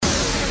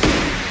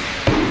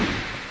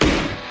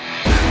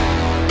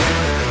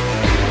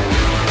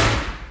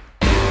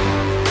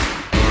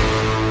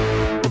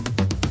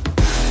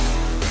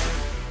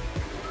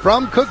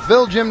From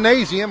Cookeville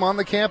Gymnasium on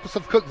the campus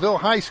of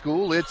Cookeville High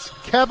School, it's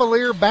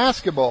Cavalier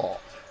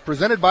Basketball,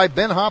 presented by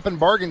Ben Hoppen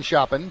Bargain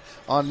Shopping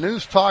on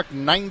News Talk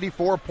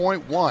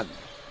 94.1.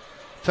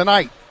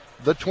 Tonight,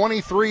 the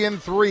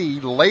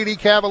 23-3 Lady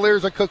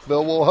Cavaliers of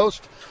Cookeville will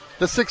host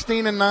the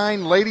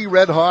 16-9 Lady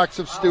Redhawks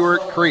of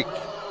Stewart Creek.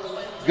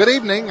 Good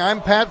evening, I'm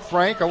Pat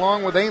Frank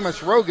along with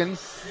Amos Rogan.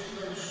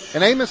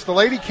 And Amos, the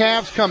Lady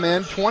Cavs come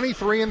in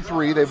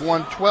 23-3. They've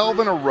won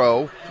 12 in a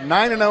row,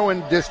 9-0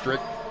 in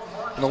district.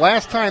 And the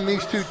last time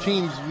these two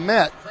teams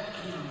met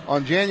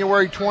on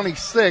January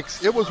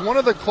 26th, it was one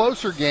of the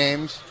closer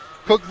games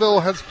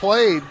Cookeville has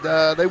played.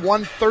 They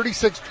won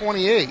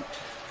 36-28,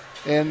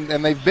 and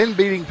they've been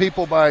beating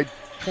people by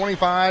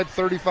 25,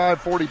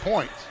 35, 40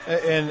 points.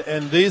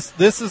 And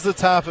this is the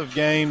type of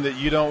game that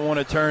you don't want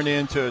to turn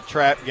into a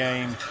trap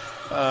game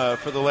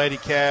for the Lady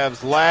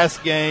Cavs.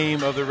 Last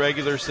game of the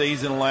regular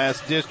season,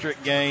 last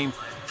district game.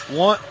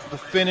 Want to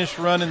finish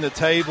running the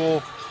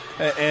table,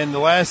 and the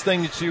last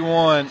thing that you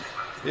want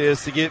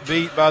is to get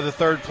beat by the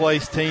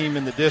third-place team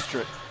in the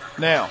district.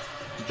 Now,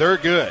 they're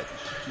good.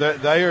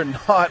 They are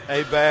not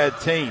a bad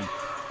team.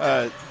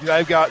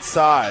 They've got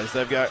size.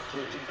 They've got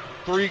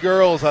 3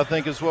 girls, I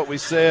think is what we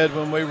said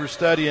when we were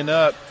studying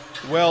up,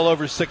 well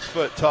over 6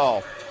 foot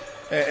tall.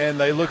 And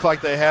they look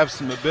like they have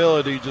some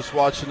ability just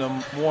watching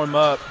them warm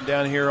up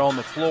down here on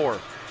the floor.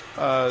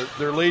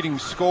 Their leading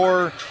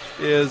scorer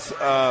is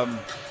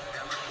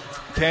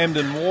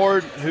Camden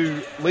Ward,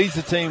 who leads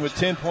the team with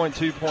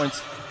 10.2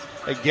 points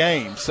a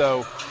game.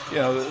 So,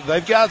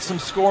 they've got some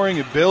scoring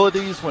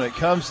abilities when it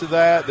comes to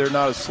that. They're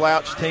not a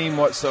slouch team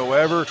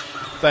whatsoever.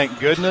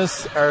 Thank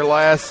goodness our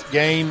last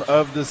game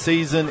of the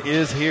season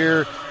is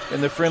here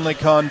in the friendly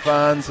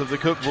confines of the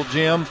Cookeville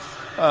Gym.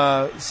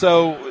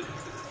 So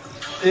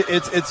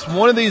it's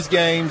one of these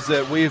games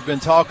that we've been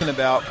talking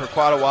about for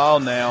quite a while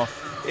now,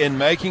 in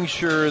making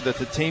sure that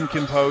the team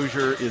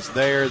composure is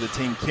there, the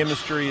team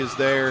chemistry is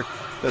there,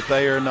 that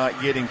they are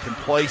not getting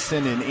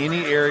complacent in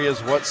any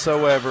areas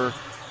whatsoever.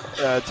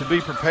 To be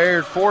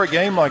prepared for a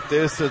game like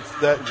this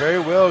that very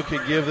well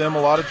could give them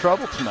a lot of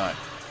trouble tonight.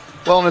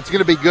 Well, and it's going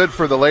to be good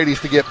for the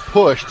ladies to get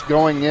pushed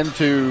going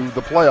into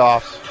the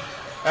playoffs.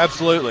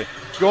 Absolutely.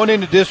 Going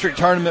into district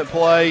tournament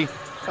play,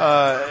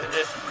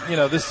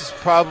 this is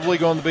probably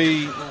going to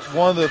be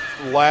one of the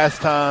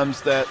last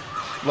times that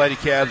Lady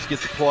Cavs get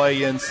to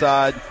play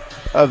inside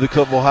of the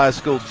Cookeville High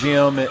School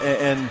gym.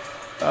 And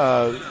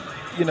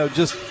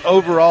just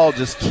overall,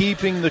 just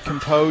keeping the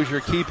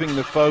composure, keeping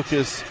the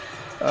focus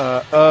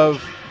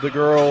of the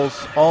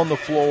girls on the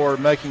floor,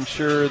 making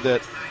sure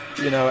that,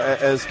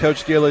 as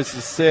Coach Gillis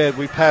has said,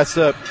 we pass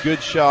up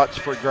good shots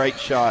for great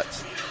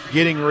shots,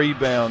 getting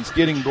rebounds,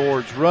 getting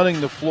boards, running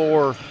the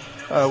floor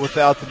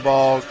without the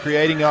ball,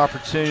 creating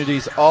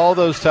opportunities, all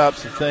those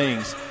types of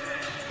things.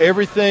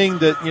 Everything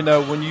that,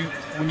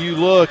 when you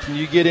look and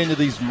you get into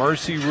these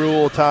mercy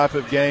rule type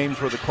of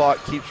games where the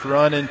clock keeps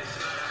running,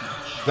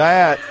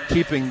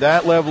 keeping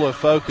that level of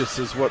focus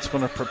is what's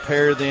going to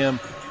prepare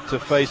them to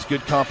face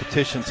good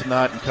competition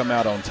tonight and come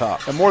out on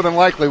top. And more than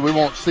likely, we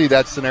won't see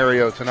that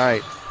scenario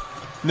tonight.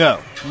 No.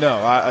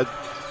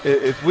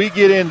 If we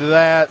get into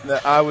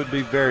that, I would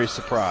be very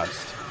surprised.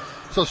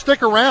 So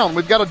stick around.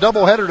 We've got a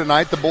doubleheader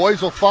tonight. The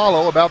boys will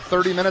follow about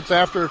 30 minutes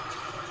after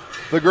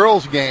the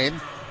girls'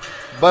 game.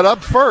 But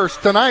up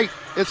first tonight,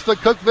 it's the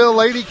Cookeville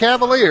Lady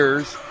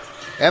Cavaliers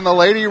and the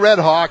Lady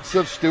Redhawks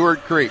of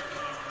Stewart Creek.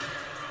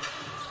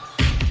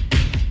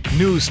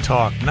 News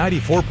Talk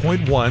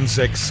 94.1's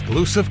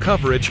exclusive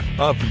coverage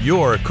of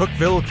your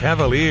Cookeville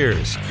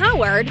Cavaliers.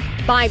 Powered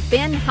by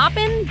Ben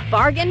Hoppen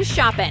Bargain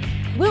Shopping,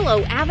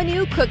 Willow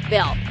Avenue,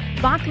 Cookeville,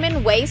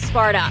 Bachman Way,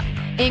 Sparta.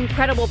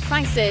 Incredible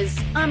prices,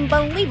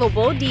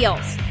 unbelievable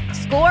deals.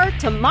 Score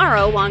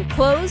tomorrow on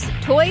clothes,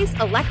 toys,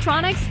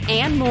 electronics,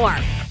 and more.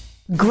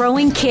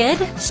 Growing kid?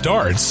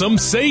 Start some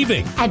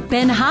saving At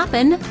Ben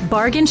Hoppen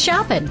Bargain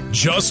Shopping.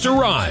 Just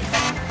arrived.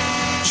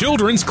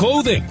 Children's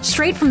clothing.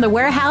 Straight from the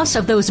warehouse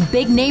of those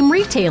big-name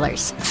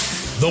retailers.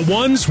 The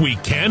ones we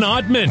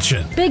cannot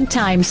mention.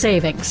 Big-time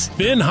savings.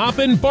 Ben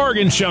Hoppen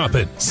Bargain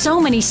Shopping. So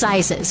many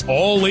sizes.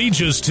 All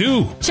ages,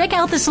 too. Check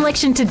out the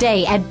selection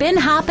today at Ben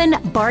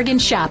Hoppen Bargain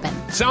Shopping.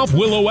 South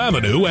Willow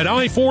Avenue at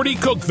I-40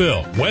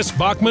 Cookeville. West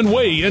Bachman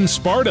Way in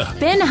Sparta.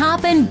 Ben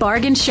Hoppen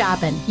Bargain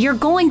Shopping. You're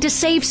going to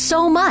save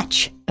so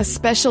much. A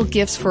special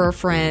gift for a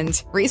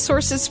friend,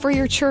 resources for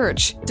your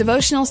church,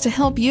 devotionals to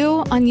help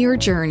you on your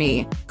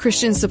journey.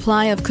 Christian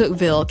Supply of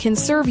Cookeville can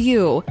serve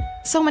you.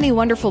 So many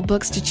wonderful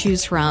books to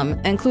choose from,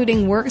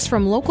 including works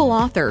from local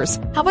authors.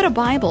 How about a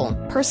Bible,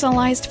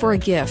 personalized for a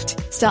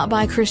gift? Stop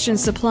by Christian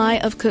Supply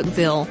of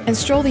Cookeville and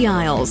stroll the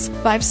aisles.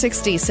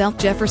 560 South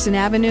Jefferson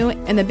Avenue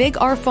and the Big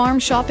R Farm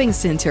Shopping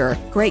Center.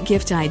 Great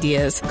gift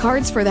ideas,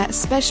 cards for that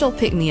special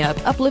pick-me-up,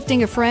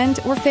 uplifting a friend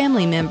or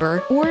family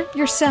member, or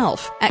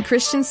yourself at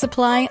Christian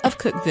Supply of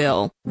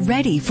Cookeville.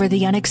 Ready for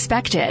the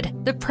unexpected.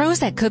 The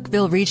pros at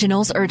Cookeville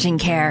Regional's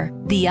Urgent Care.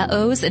 The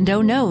uh-ohs and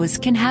oh-nos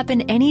can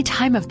happen any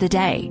time of the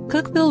day.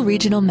 Cookeville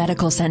Regional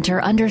Medical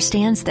Center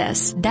understands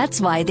this. That's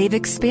why they've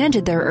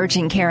expanded their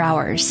urgent care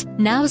hours,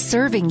 now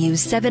serving you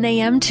 7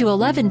 a.m. to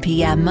 11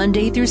 p.m.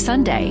 Monday through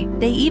Sunday.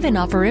 They even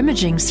offer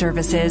imaging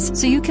services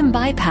so you can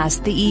bypass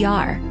the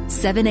ER.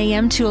 7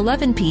 a.m. to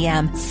 11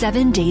 p.m.,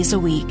 7 days a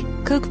week.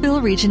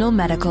 Cookeville Regional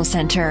Medical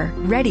Center,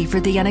 ready for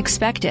the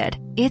unexpected.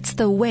 It's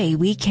the way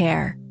we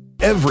care.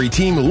 Every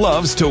team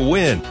loves to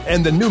win,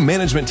 and the new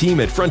management team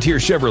at Frontier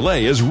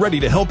Chevrolet is ready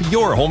to help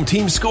your home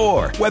team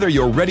score. Whether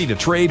you're ready to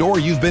trade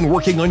or you've been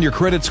working on your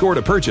credit score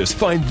to purchase,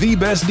 find the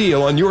best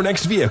deal on your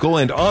next vehicle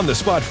and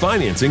on-the-spot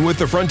financing with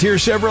the Frontier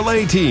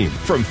Chevrolet team.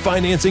 From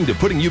financing to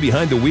putting you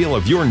behind the wheel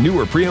of your new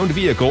or pre-owned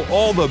vehicle,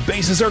 all the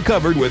bases are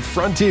covered with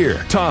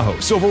Frontier. Tahoe,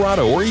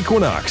 Silverado, or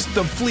Equinox,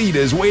 the fleet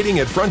is waiting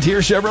at Frontier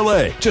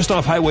Chevrolet, just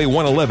off Highway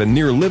 111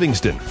 near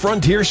Livingston.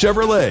 Frontier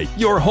Chevrolet,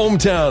 your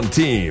hometown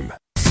team.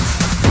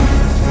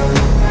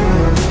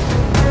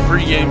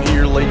 Pre-game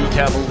here, Lady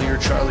Cavalier,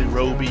 Charlie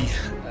Roby.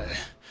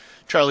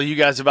 Charlie, you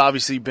guys have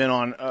obviously been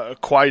on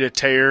quite a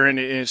tear, and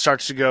it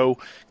starts to go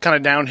kind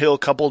of downhill. A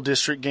couple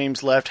district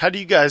games left. How do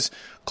you guys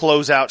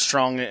close out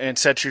strong and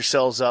set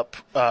yourselves up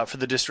for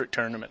the district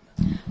tournament?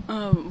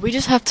 We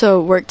just have to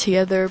work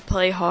together,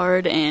 play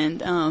hard,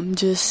 and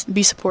just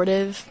be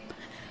supportive.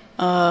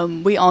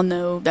 We all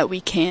know that we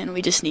can.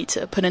 We just need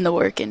to put in the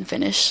work and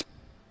finish.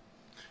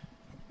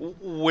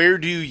 Where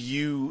do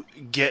you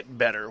get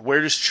better?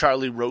 Where does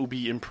Charlie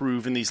Roby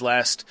improve in these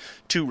last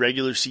two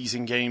regular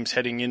season games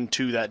heading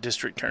into that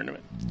district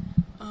tournament?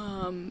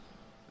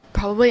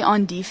 Probably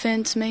on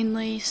defense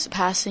mainly,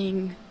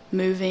 passing,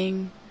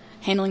 moving,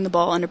 handling the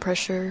ball under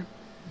pressure,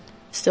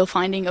 still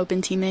finding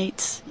open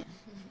teammates.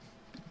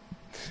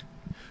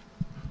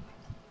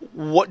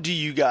 What do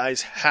you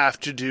guys have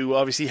to do?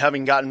 Obviously,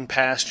 having gotten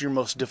past your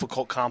most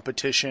difficult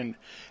competition,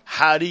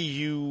 how do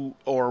you,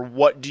 or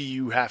what do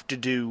you have to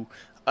do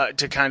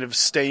to kind of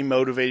stay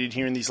motivated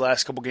here in these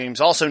last couple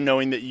games, also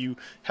knowing that you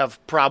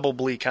have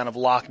probably kind of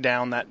locked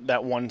down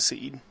that one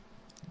seed?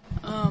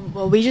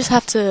 Well, we just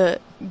have to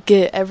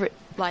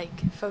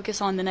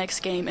focus on the next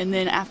game, and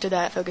then after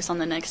that, focus on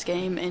the next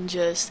game, and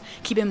just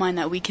keep in mind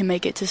that we can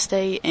make it to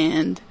state,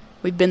 and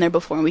we've been there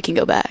before, and we can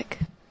go back.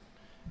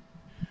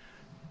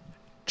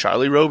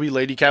 Charlie Roby,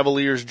 Lady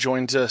Cavaliers,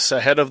 joins us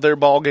ahead of their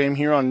ball game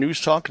here on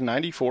News Talk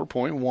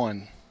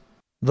 94.1.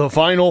 The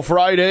final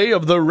Friday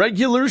of the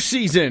regular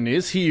season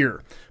is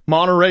here.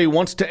 Monterey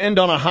wants to end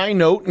on a high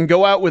note and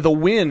go out with a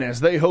win as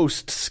they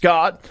host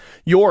Scott.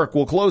 York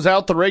will close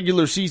out the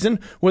regular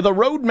season with a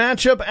road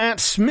matchup at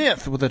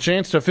Smith with a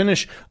chance to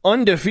finish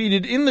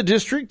undefeated in the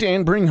district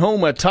and bring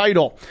home a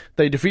title.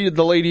 They defeated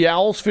the Lady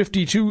Owls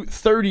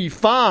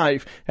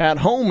 52-35 at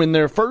home in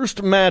their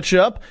first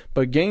matchup,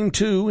 but Game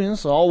 2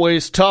 is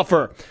always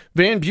tougher.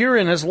 Van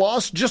Buren has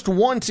lost just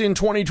once in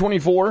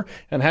 2024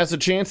 and has a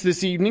chance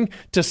this evening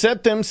to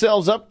set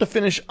themselves up to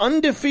finish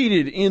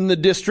undefeated in the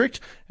district,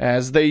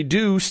 as they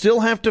do still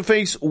have to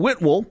face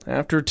Whitwell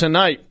after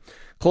tonight.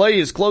 Clay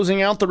is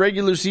closing out the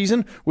regular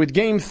season with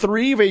Game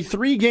 3 of a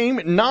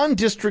 3-game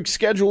non-district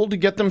schedule to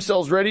get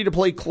themselves ready to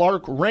play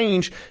Clark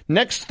Range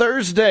next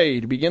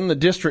Thursday to begin the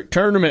district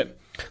tournament.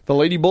 The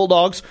Lady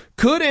Bulldogs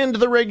could end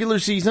the regular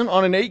season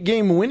on an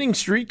 8-game winning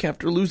streak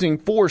after losing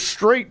 4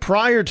 straight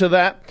prior to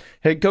that.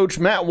 Head coach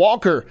Matt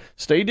Walker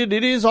stated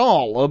it is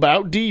all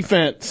about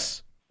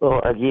defense. Well,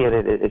 again,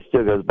 it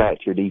still goes back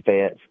to your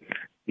defense.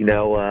 You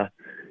know,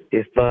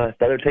 if the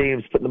other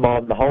team's putting them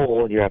on the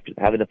hole and you're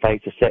having to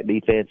face a set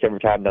defense every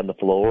time down the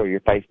floor, or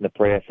you're facing the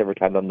press every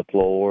time on the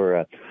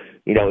floor,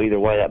 either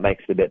way that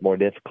makes it a bit more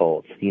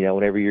difficult. You know,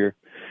 whenever you're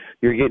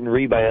getting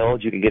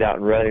rebounds, you can get out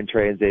and run in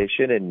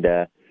transition and,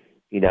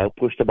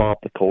 push the ball up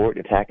the court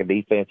and attack a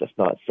defense that's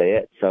not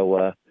set.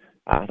 So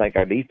I think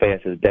our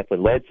defense has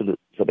definitely led to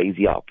some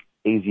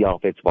easy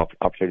offensive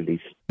opportunities.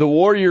 The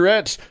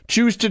Warriorettes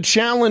choose to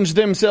challenge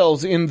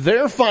themselves in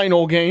their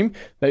final game.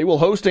 They will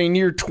host a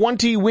near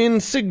 20-win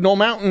Signal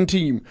Mountain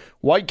team.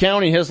 White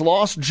County has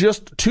lost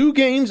just 2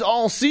 games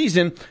all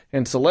season,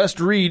 and Celeste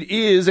Reed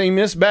is a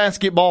Miss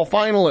Basketball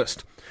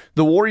finalist.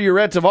 The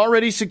Warriorettes have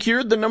already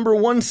secured the number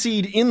 1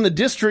 seed in the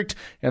district,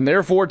 and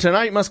therefore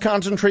tonight must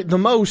concentrate the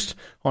most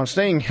on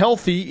staying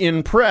healthy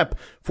in prep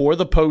for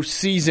the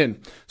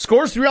postseason.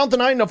 Scores throughout the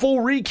night and a full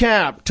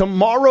recap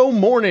tomorrow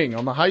morning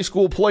on the High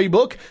School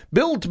Playbook,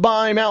 built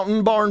by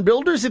Mountain Barn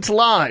Builders. It's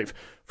live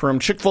from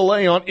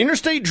Chick-fil-A on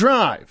Interstate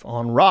Drive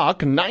on Rock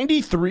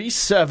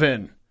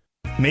 93.7.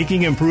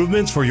 Making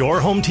improvements for your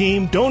home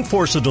team? Don't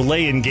force a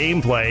delay in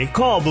gameplay.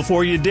 Call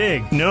before you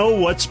dig. Know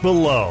what's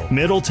below.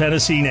 Middle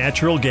Tennessee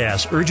Natural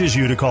Gas urges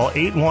you to call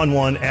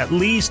 811 at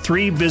least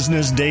 3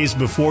 business days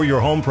before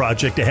your home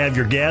project to have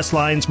your gas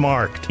lines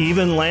marked.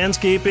 Even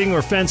landscaping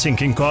or fencing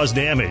can cause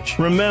damage.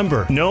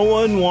 Remember, no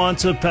one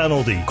wants a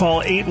penalty.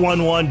 Call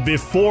 811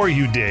 before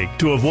you dig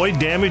to avoid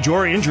damage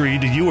or injury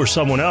to you or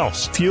someone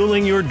else.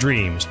 Fueling your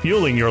dreams.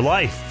 Fueling your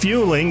life.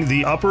 Fueling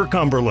the Upper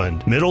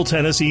Cumberland. Middle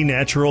Tennessee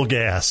Natural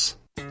Gas.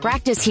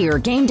 Practice here,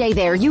 game day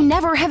there. You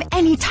never have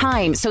any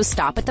time, so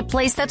stop at the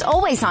place that's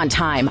always on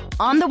time.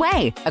 On the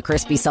Way. A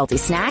crispy, salty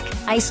snack,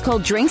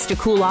 ice-cold drinks to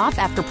cool off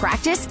after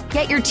practice.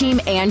 Get your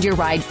team and your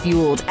ride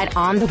fueled at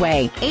On the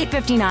Way,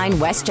 859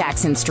 West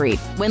Jackson Street.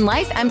 When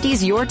life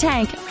empties your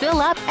tank,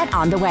 fill up at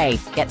On the Way.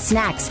 Get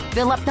snacks.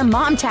 Fill up the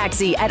mom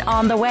taxi at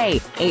On the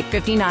Way,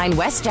 859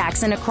 West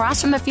Jackson,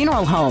 across from the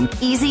funeral home.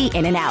 Easy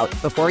in and out.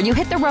 Before you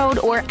hit the road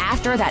or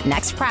after that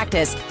next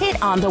practice, hit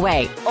On the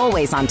Way.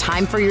 Always on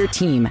time for your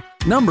team.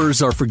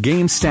 Numbers are for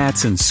game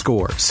stats and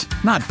scores,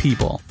 not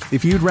people.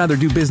 If you'd rather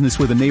do business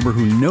with a neighbor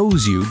who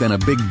knows you than a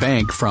big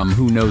bank from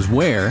who knows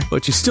where,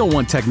 but you still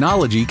want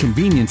technology,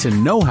 convenience,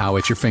 and know-how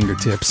at your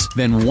fingertips,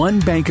 then One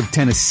Bank of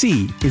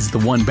Tennessee is the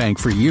one bank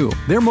for you.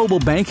 Their mobile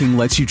banking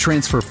lets you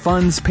transfer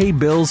funds, pay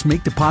bills,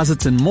 make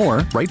deposits, and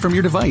more right from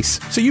your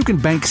device, so you can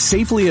bank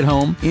safely at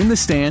home, in the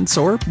stands,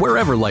 or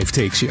wherever life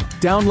takes you.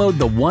 Download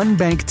the One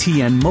Bank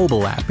TN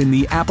mobile app in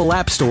the Apple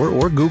App Store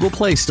or Google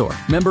Play Store.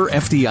 Member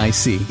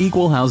FDIC,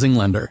 Equal Housing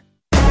Lender.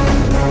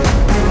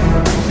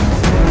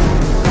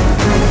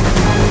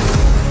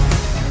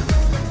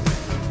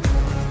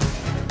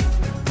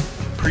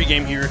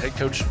 Pre-game here, head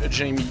coach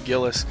Jamie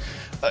Gillis.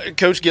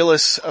 Coach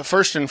Gillis,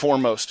 first and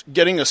foremost,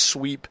 getting a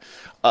sweep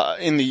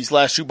in these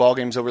last two ball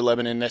games over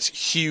Lebanon, that's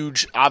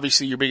huge.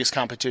 Obviously, your biggest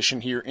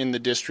competition here in the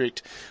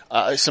district.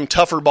 Some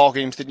tougher ball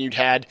games than you'd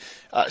had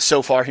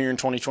so far here in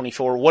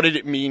 2024. What did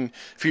it mean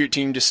for your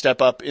team to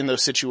step up in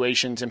those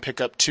situations and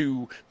pick up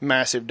two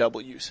massive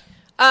W's?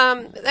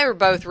 They were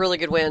both really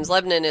good wins.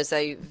 Lebanon is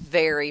a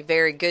very,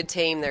 very good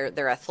team.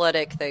 They're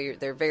athletic.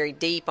 They're very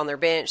deep on their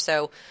bench.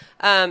 So,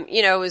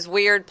 it was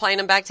weird playing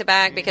them back to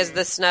back because of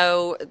the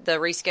snow, the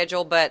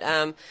reschedule. But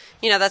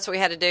that's what we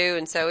had to do.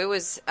 And so it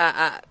was.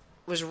 I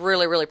was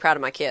really, really proud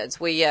of my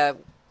kids. We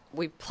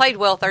played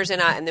well Thursday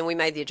night, and then we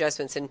made the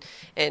adjustments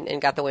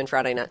and got the win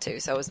Friday night too.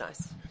 So it was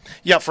nice.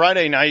 Yeah,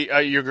 Friday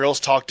night, your girls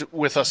talked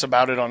with us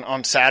about it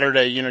on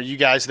Saturday. You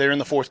guys there in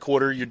the fourth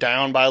quarter, you're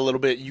down by a little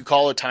bit. You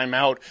call a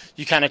timeout.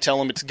 You kind of tell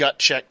them it's gut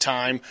check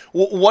time.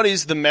 What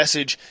is the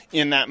message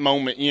in that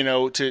moment,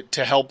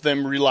 to help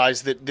them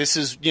realize that this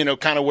is,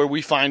 kind of where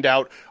we find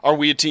out, are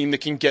we a team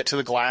that can get to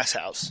the glass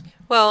house?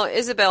 Well,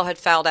 Isabel had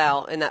fouled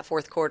out in that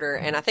fourth quarter,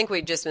 and I think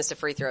we just missed a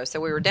free throw. So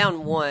we were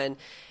down one.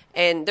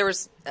 And there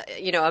was,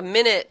 a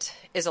minute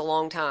is a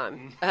long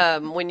time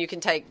when you can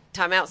take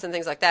timeouts and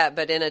things like that.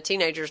 But in a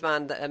teenager's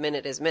mind, a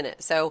minute is a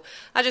minute. So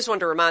I just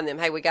wanted to remind them,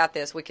 hey, we got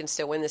this. We can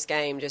still win this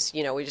game. Just,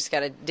 we just got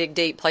to dig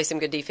deep, play some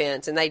good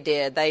defense. And they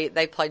did.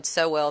 They played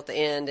so well at the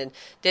end and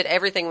did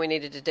everything we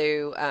needed to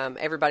do,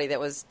 everybody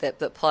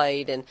that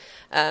played.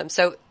 And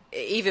so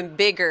even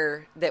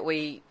bigger that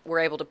we were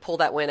able to pull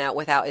that win out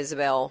without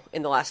Isabel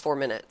in the last 4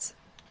 minutes.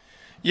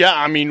 Yeah,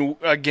 I mean,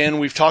 again,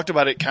 we've talked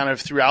about it kind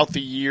of throughout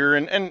the year,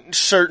 and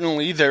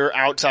certainly there are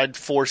outside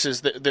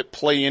forces that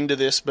play into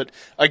this. But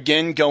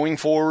again, going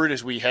forward,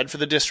 as we head for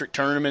the district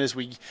tournament, as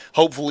we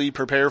hopefully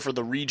prepare for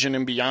the region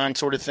and beyond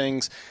sort of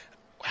things,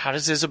 how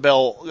does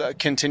Isabel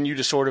continue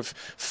to sort of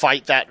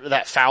fight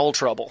that foul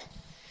trouble?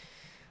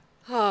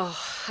 Oh,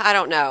 I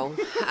don't know.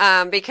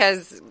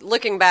 Because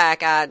looking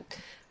back, I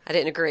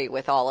didn't agree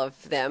with all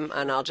of them,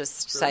 and I'll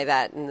just say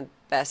that in the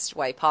best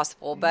way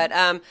possible. But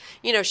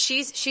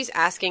she's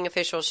asking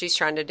officials, she's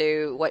trying to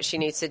do what she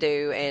needs to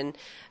do, and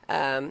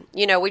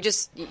we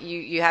just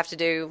you have to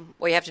do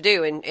what you have to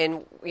do,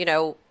 and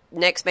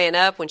next man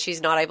up, when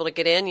she's not able to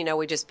get in,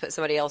 we just put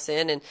somebody else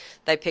in and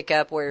they pick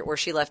up where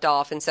she left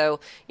off. And so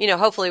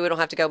hopefully we don't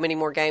have to go many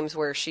more games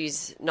where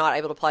she's not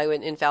able to play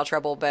in foul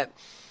trouble. But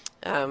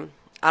I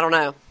don't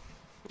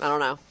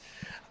know.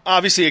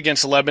 Obviously,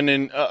 against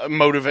Lebanon,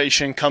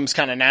 motivation comes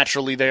kind of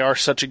naturally. They are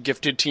such a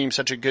gifted team,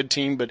 such a good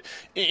team. But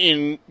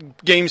in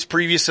games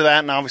previous to that,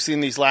 and obviously in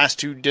these last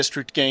two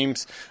district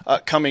games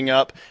coming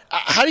up,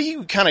 how do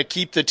you kind of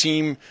keep the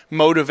team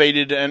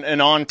motivated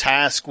and on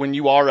task when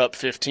you are up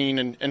 15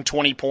 and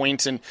 20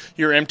 points and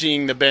you're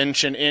emptying the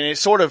bench? And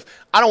it's sort of,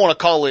 I don't want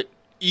to call it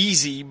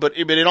easy, but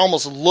it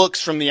almost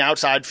looks from the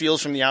outside,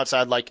 feels from the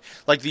outside like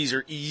these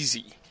are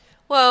easy.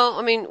 Well,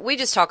 I mean, we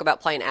just talk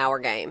about playing our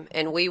game,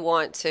 and we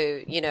want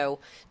to,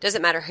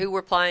 doesn't matter who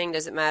we're playing,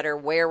 doesn't matter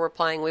where we're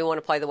playing, we want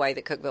to play the way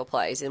that Cookeville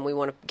plays, and we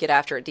want to get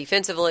after it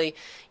defensively.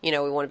 We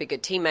want to be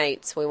good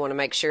teammates. We want to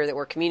make sure that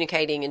we're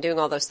communicating and doing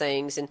all those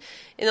things. And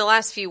in the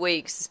last few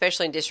weeks,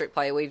 especially in district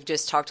play, we've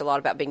just talked a lot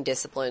about being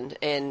disciplined,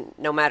 and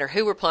no matter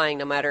who we're playing,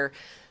 no matter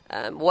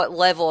what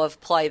level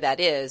of play that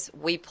is,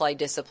 we play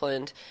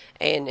disciplined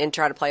and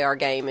try to play our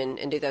game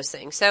and do those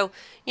things. So,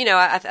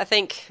 I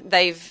think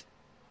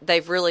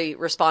they've really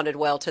responded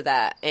well to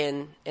that,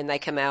 and they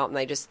come out and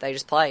they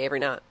just play every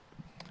night.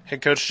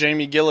 Head coach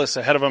Jamie Gillis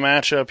ahead of a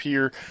matchup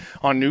here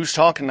on News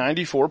Talk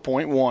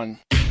 94.1.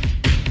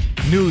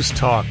 News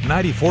Talk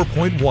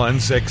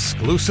 94.1's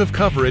exclusive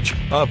coverage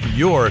of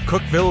your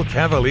Cookeville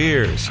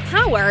Cavaliers.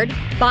 Powered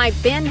by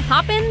Ben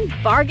Hoppin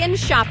Bargain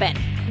Shoppin',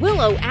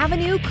 Willow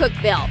Avenue,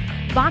 Cookeville,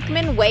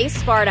 Bachman Way,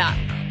 Sparta.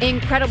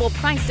 Incredible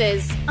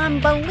prices,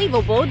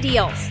 unbelievable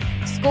deals.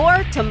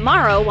 Score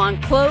tomorrow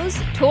on clothes,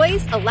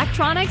 toys,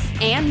 electronics,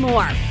 and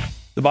more.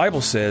 The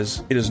Bible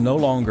says, "It is no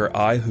longer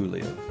I who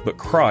live, but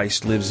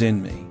Christ lives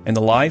in me. And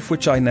the life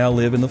which I now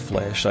live in the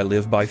flesh, I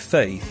live by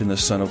faith in the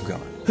Son of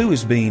God." Who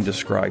is being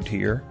described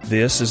here?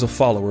 This is a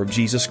follower of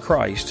Jesus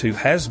Christ who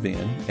has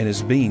been and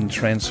is being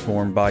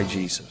transformed by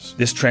Jesus.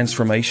 This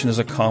transformation is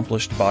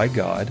accomplished by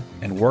God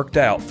and worked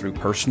out through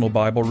personal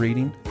Bible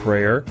reading,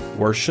 prayer,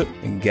 worship,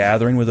 and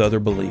gathering with other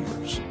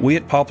believers. We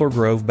at Poplar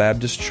Grove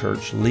Baptist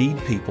Church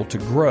lead people to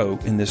grow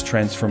in this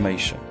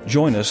transformation.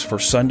 Join us for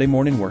Sunday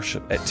morning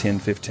worship at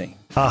 10:15.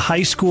 A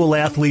high school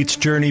athlete's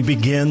journey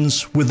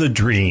begins with a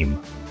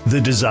dream,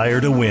 the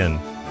desire to win,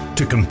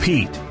 to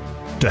compete,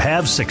 to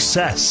have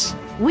success.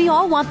 We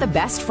all want the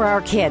best for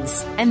our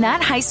kids, and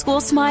that high school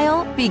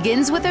smile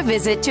begins with a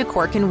visit to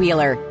Quirk and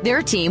Wheeler.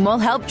 Their team will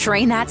help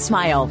train that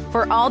smile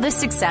for all the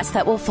success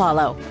that will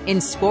follow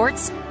in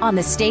sports, on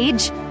the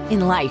stage,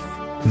 in life.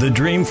 The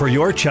dream for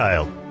your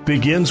child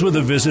begins with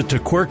a visit to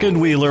Quirk and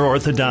Wheeler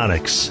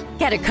Orthodontics.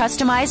 Get a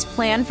customized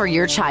plan for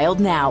your child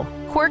now.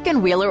 Quirk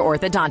and Wheeler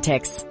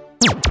Orthodontics.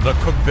 The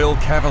Cookeville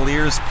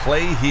Cavaliers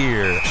play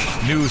here.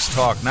 News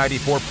Talk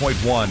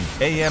 94.1,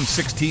 AM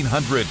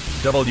 1600,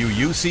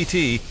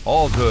 WUCT,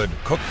 all good,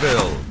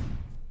 Cookeville.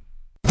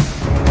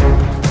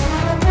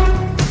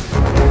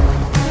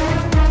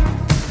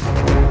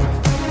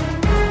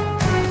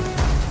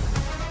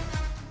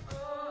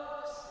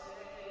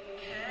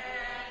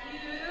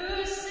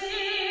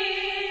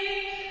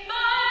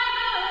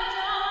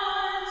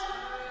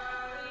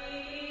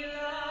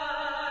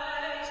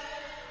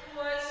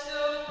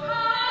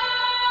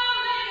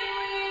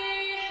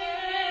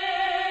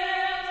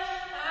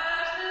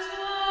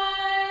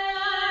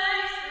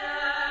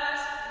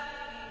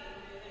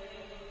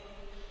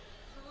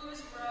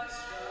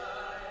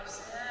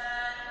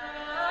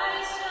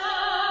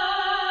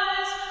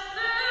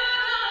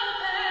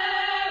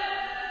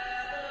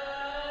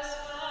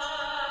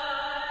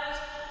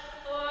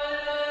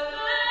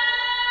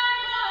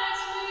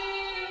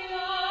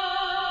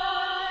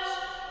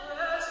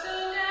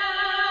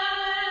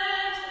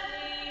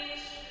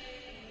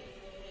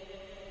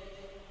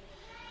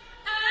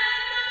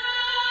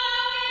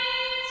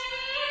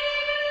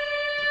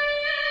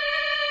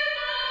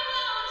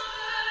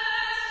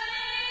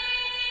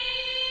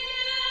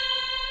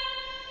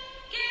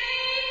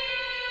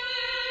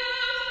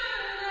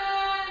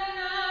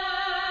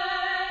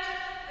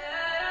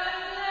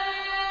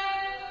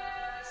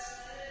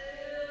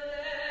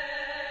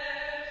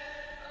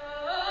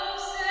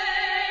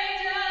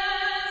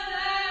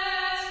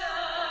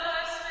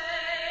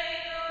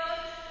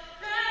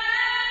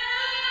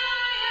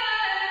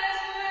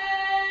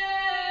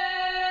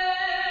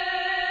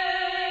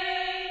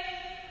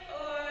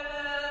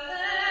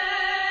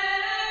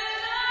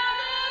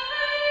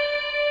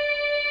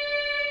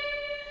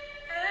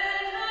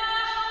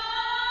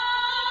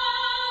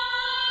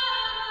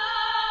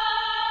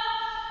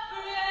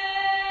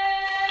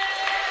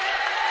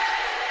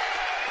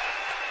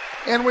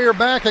 And we are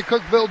back at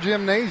Cookeville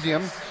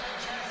Gymnasium,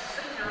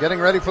 getting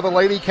ready for the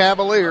Lady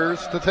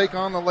Cavaliers to take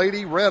on the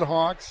Lady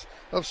Redhawks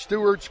of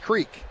Stewarts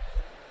Creek.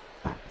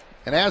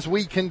 And as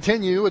we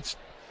continue, it's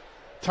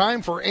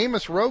time for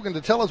Amos Rogan to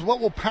tell us what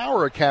will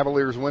power a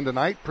Cavaliers win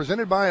tonight,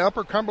 presented by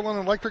Upper Cumberland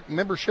Electric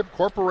Membership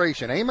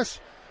Corporation. Amos,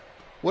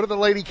 what do the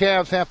Lady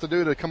Cavs have to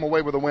do to come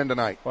away with a win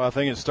tonight? Well, I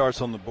think it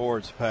starts on the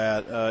boards,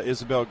 Pat.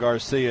 Isabel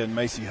Garcia and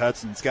Macy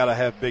Hudson's got to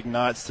have big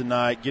nights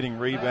tonight, getting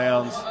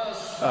rebounds,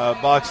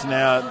 boxing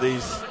out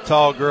these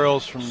tall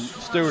girls from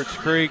Stewarts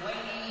Creek,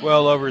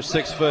 well over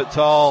 6 foot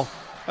tall,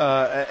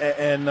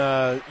 and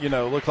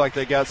look like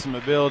they got some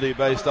ability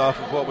based off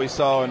of what we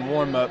saw in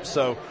warm-up.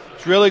 So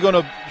it's really going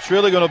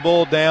to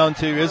boil down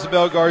to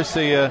Isabel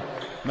Garcia,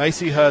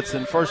 Macy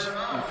Hudson, first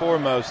and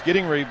foremost,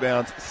 getting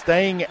rebounds,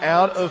 staying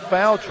out of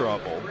foul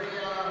trouble,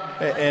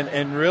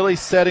 and really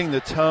setting the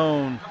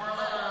tone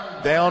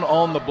down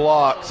on the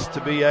blocks to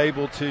be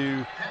able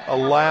to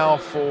allow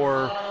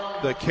for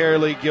the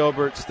Carolee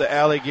Gilberts, the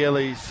Allie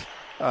Gillies,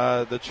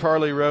 the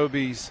Charlie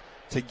Robies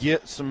to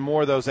get some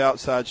more of those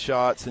outside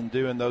shots and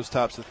doing those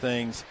types of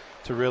things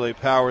to really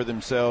power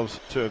themselves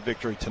to a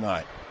victory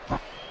tonight.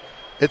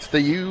 It's the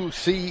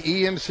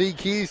UCEMC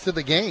keys to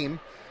the game.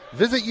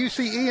 Visit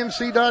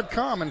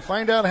UCEMC.com and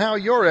find out how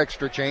your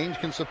extra change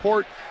can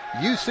support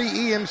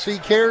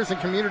UCEMC cares and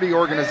community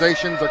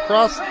organizations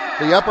across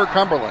the Upper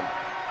Cumberland.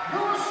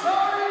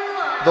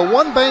 The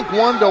One Bank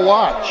One to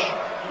watch.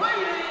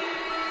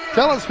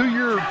 Tell us who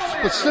you're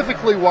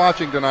specifically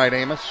watching tonight,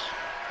 Amos.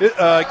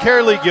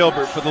 Carolee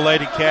Gilbert for the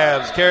Lady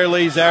Cavs.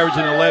 Carolee's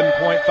averaging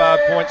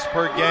 11.5 points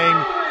per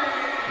game.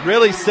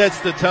 Really sets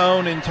the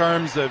tone in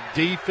terms of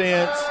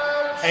defense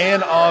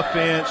and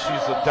offense.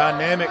 She's a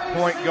dynamic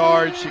point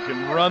guard. She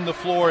can run the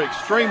floor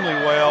extremely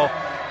well.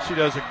 She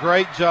does a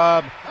great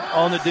job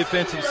on the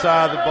defensive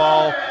side of the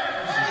ball.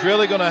 She's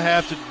really going to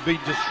have to be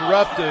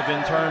disruptive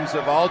in terms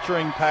of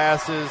altering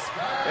passes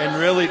and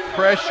really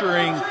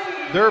pressuring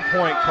their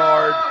point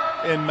guard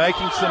and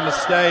making some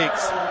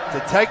mistakes to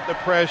take the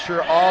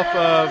pressure off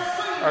of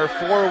our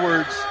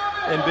forwards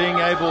and being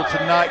able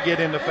to not get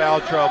into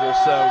foul trouble.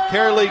 So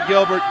Carolee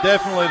Gilbert,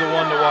 definitely the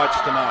one to watch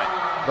tonight.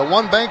 The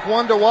One Bank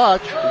one to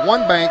watch.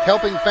 One Bank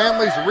helping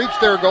families reach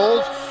their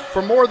goals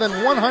for more than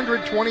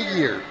 120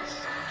 years.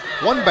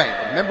 One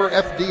Bank, member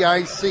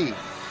FDIC.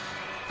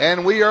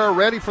 And we are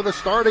ready for the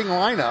starting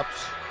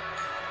lineups.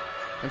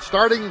 And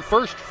starting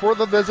first for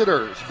the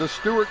visitors, the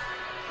Stewart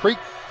Creek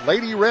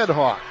Lady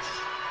Redhawks.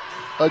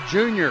 A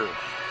junior.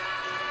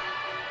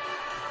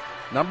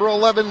 Number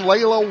 11,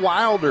 Layla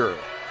Wilder.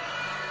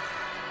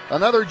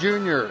 Another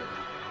junior.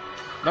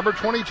 Number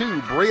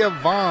 22, Bria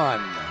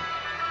Vaughn.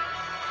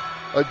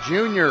 A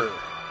junior.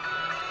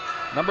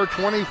 Number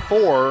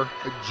 24,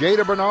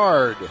 Jada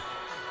Bernard.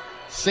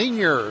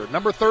 Senior,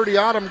 number 30,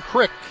 Autumn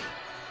Crick.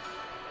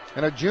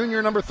 And a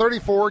junior, number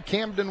 34,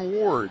 Camden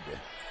Ward.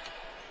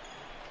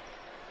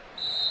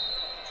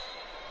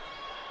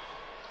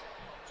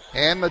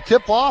 And the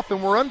tip off,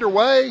 and we're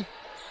underway.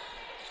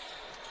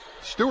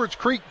 Stewarts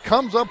Creek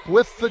comes up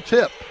with the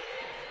tip.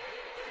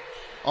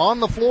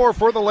 On the floor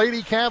for the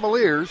Lady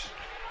Cavaliers,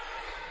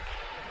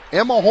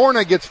 Emma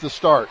Horna gets the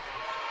start.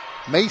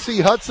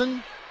 Macy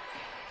Hudson,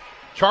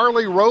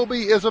 Charlie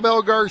Roby,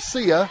 Isabel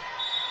Garcia.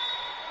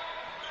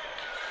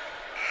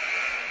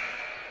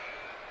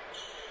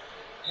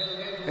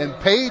 And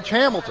Paige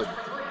Hamilton.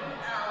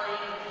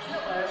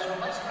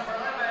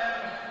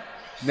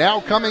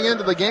 Now coming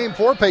into the game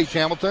for Paige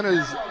Hamilton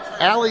is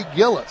Allie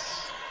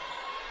Gillis.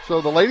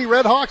 So the Lady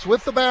Redhawks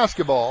with the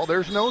basketball.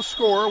 There's no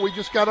score. We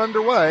just got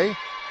underway.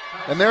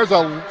 And there's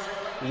a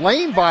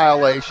lane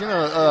violation.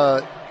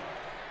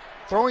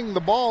 Throwing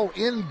the ball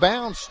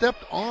inbound,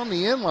 stepped on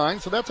the inline,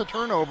 so that's a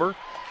turnover.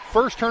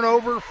 First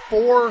turnover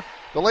for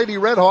the Lady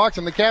Redhawks,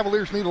 and the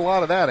Cavaliers need a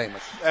lot of that,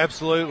 Amos.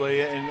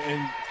 Absolutely,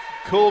 and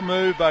cool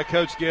move by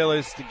Coach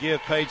Gillis to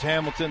give Paige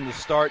Hamilton the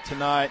start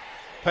tonight.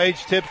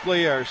 Paige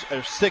typically our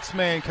sixth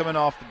man coming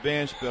off the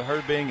bench, but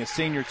her being a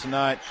senior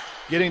tonight,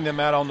 getting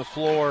them out on the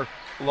floor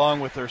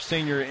along with her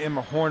senior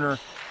Emma Horner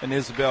and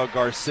Isabel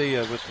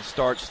Garcia with the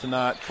starts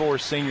tonight for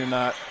senior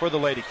night for the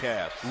Lady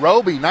Cavs.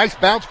 Roby, nice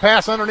bounce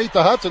pass underneath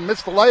the Hudson,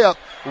 missed the layup.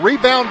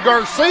 Rebound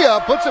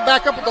Garcia, puts it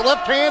back up with the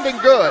left hand and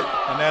good.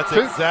 And that's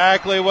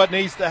exactly what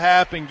needs to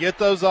happen. Get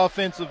those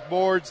offensive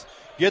boards,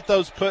 get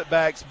those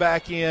putbacks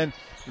back in,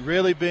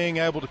 really being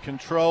able to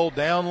control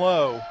down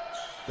low.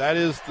 That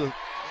is the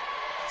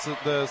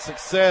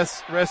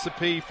success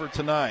recipe for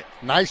tonight.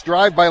 Nice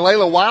drive by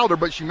Layla Wilder,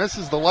 but she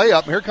misses the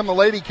layup. Here come the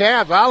Lady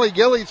Cavs. Allie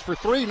Gillies for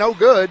three, no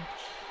good.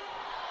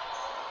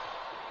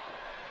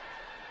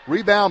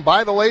 Rebound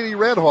by the Lady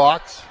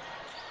Redhawks.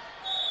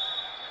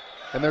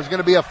 And there's going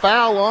to be a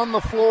foul on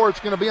the floor. It's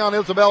going to be on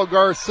Isabel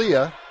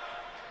Garcia.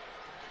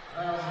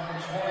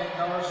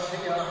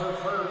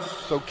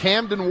 So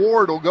Camden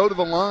Ward will go to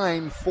the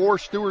line for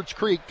Stewarts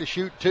Creek to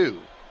shoot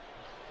two.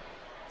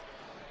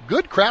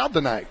 Good crowd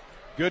tonight.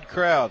 Good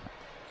crowd.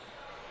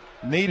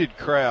 Needed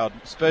crowd,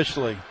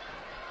 especially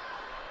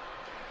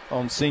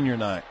on senior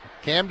night.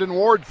 Camden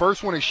Ward,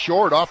 first one is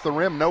short, off the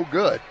rim, no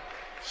good.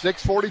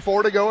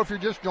 6:44 to go if you're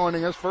just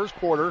joining us, first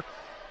quarter.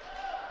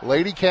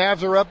 Lady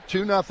Cavs are up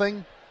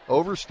 2-0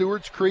 over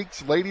Stewarts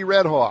Creek's Lady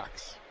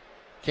Redhawks.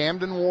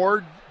 Camden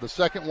Ward, the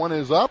second one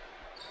is up,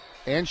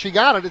 and she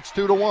got it. It's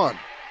 2-1.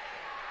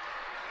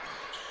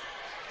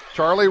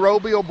 Charlie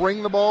Roby will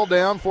bring the ball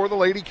down for the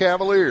Lady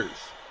Cavaliers.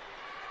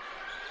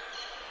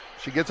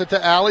 She gets it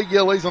to Allie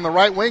Gillies on the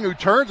right wing, who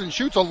turns and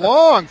shoots a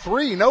long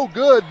three, no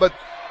good, but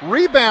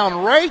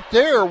rebound right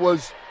there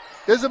was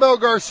Isabel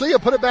Garcia,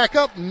 put it back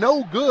up,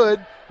 no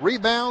good.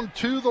 Rebound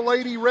to the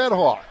Lady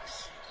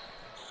Redhawks.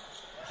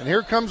 And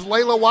here comes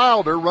Layla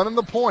Wilder running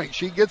the point.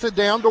 She gets it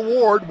down to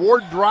Ward.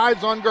 Ward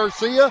drives on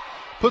Garcia,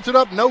 puts it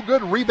up, no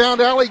good. Rebound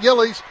Allie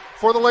Gillies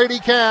for the Lady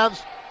Cavs.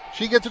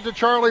 She gets it to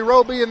Charlie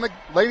Roby, and the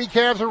Lady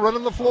Cavs are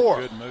running the floor.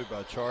 Good move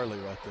by Charlie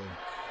right there.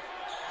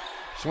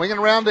 Swinging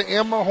around to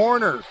Emma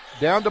Horner,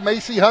 down to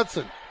Macy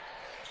Hudson.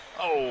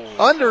 Oh.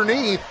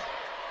 Underneath.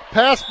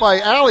 Pass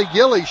by Allie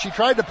Gillies. She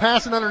tried to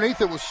pass it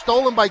underneath. It was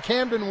stolen by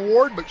Camden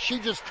Ward, but she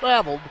just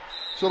traveled.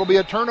 So it'll be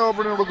a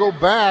turnover, and it'll go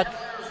back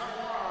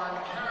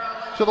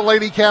to the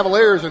Lady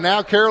Cavaliers. And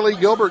now Carolee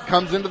Gilbert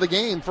comes into the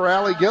game for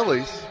Allie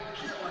Gillies.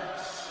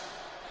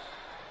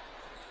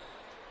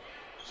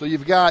 So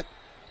you've got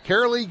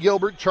Carolee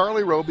Gilbert,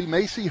 Charlie Roby,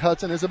 Macy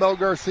Hudson, Isabel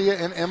Garcia,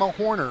 and Emma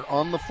Horner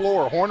on the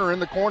floor. Horner in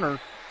the corner.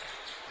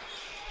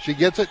 She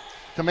gets it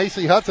to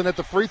Macy Hudson at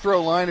the free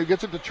throw line, who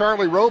gets it to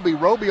Charlie Roby.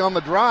 Roby on the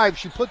drive.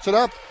 She puts it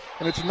up,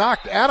 and it's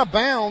knocked out of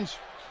bounds.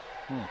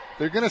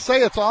 They're going to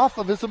say it's off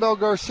of Isabel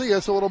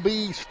Garcia, so it'll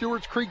be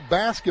Stewarts Creek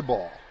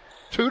basketball.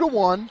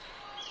 2-1,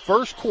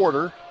 first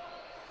quarter,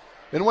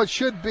 in what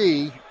should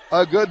be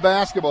a good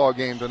basketball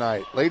game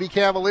tonight. Lady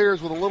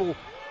Cavaliers with a little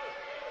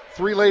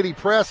three-lady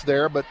press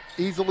there, but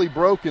easily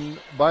broken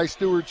by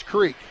Stewarts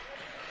Creek.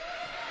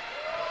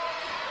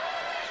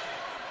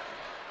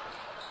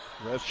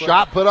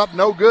 Shot put up,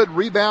 no good.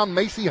 Rebound,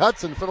 Macy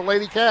Hudson for the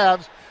Lady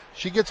Cavs.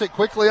 She gets it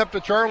quickly up to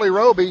Charlie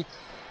Roby,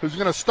 who's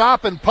going to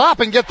stop and pop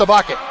and get the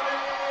bucket.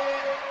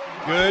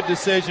 Good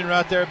decision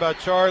right there by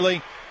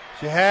Charlie.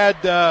 She had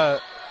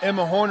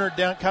Emma Horner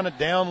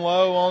down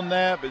low on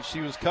that, but she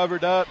was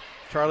covered up.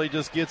 Charlie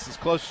just gets as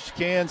close as she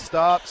can,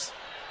 stops,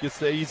 gets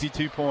the easy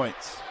 2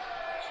 points.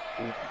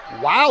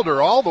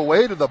 Wilder all the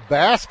way to the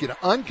basket,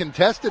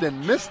 uncontested,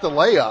 and missed the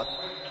layup.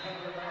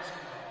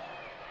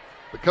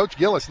 But Coach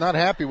Gillis not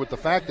happy with the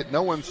fact that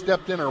no one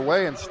stepped in her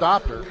way and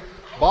stopped her.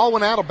 Ball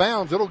went out of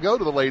bounds. It'll go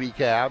to the Lady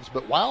Cavs,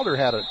 but Wilder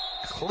had a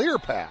clear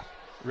path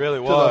really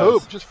to was. the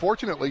hoop. Just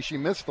fortunately, she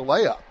missed the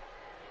layup.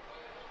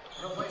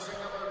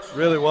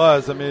 Really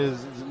was. I mean,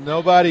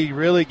 nobody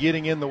really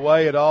getting in the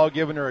way at all,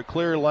 giving her a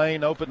clear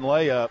lane, open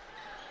layup.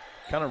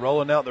 Kind of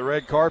rolling out the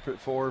red carpet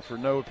for her for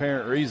no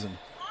apparent reason.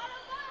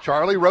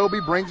 Charlie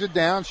Roby brings it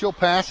down. She'll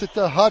pass it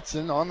to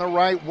Hudson on the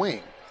right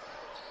wing.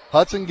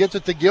 Hudson gets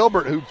it to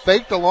Gilbert, who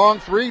faked a long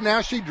three.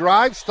 Now she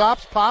drives,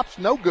 stops, pops,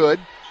 no good.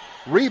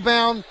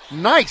 Rebound,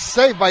 nice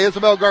save by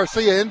Isabel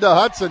Garcia into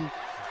Hudson.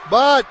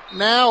 But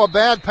now a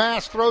bad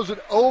pass throws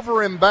it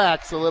over and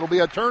back, so it'll be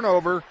a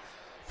turnover.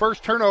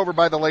 First turnover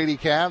by the Lady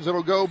Cavs.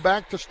 It'll go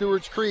back to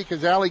Stewarts Creek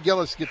as Allie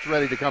Gillis gets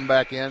ready to come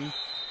back in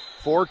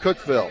for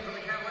Cookeville.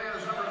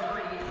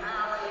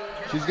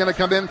 She's going to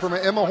come in from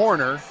Emma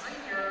Horner.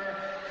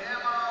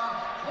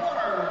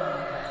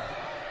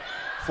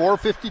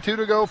 4:52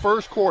 to go,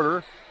 first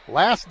quarter.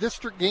 Last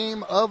district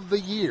game of the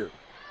year.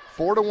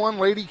 4-1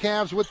 Lady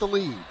Cavs with the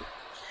lead.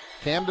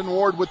 Camden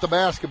Ward with the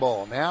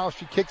basketball. Now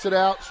she kicks it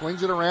out,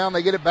 swings it around.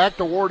 They get it back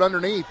to Ward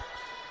underneath.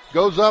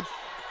 Goes up,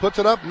 puts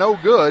it up, no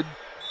good.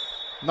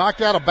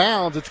 Knocked out of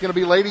bounds. It's going to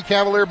be Lady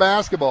Cavalier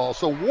basketball.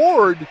 So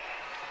Ward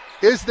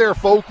is their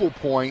focal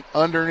point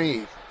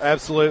underneath.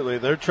 Absolutely.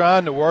 They're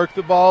trying to work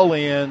the ball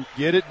in,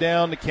 get it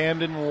down to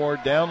Camden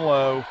Ward down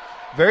low.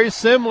 Very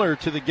similar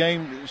to the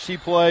game she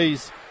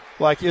plays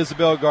like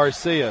Isabel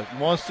Garcia.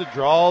 Wants to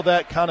draw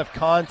that kind of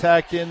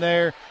contact in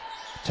there,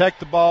 protect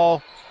the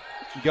ball,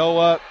 go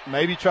up,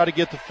 maybe try to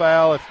get the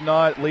foul. If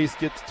not, at least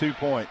get to 2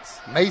 points.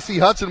 Macy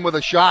Hudson with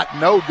a shot,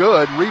 no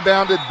good.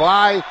 Rebounded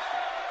by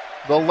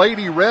the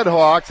Lady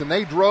Redhawks, and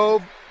they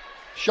drove.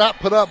 Shot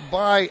put up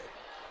by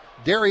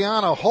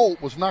Dariana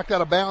Holt was knocked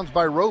out of bounds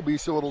by Roby,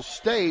 so it'll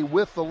stay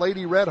with the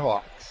Lady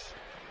Redhawks.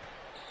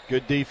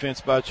 Good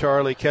defense by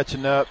Charlie,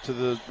 catching up to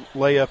the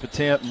layup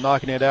attempt and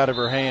knocking it out of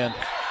her hand.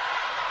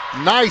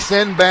 Nice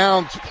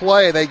inbounds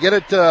play. They get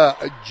it to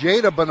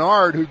Jada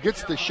Bernard, who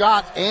gets the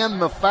shot and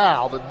the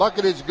foul. The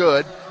bucket is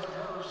good.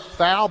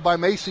 Foul by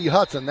Macy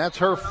Hudson. That's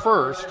her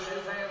first.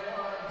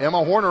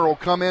 Emma Horner will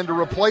come in to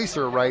replace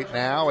her right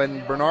now,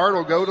 and Bernard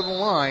will go to the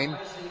line.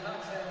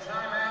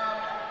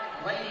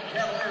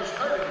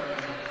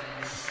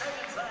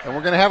 And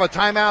we're going to have a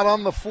timeout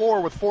on the floor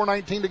with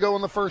 4:19 to go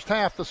in the first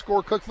half. The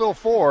score, Cookeville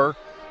 4,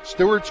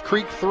 Stewarts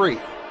Creek 3.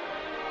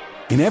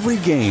 In every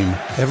game,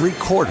 every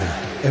quarter,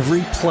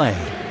 every play,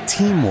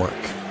 teamwork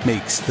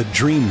makes the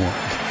dream work.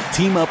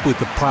 Team up with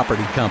the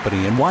Property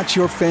Company and watch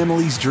your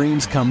family's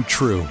dreams come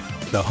true.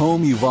 The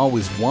home you've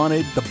always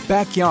wanted, the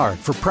backyard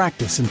for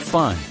practice and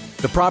fun.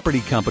 The Property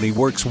Company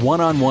works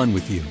one-on-one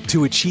with you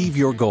to achieve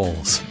your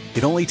goals.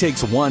 It only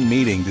takes one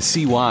meeting to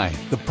see why.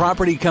 The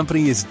Property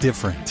Company is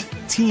different.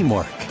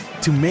 Teamwork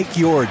to make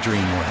your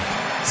dream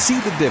work. See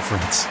the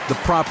difference. The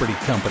Property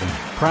Company,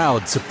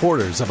 proud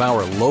supporters of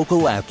our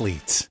local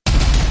athletes.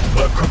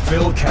 The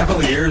Cookeville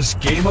Cavaliers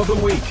Game of the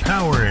Week,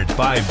 powered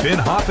by Ben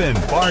Hoppin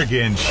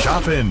Bargain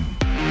Shopping.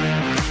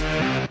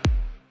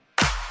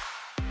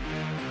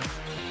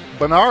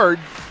 Bernard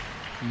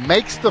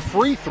makes the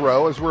free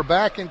throw as we're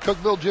back in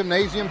Cookeville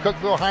Gymnasium,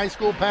 Cookeville High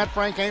School. Pat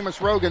Frank,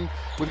 Amos Rogan.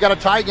 We've got a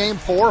tie game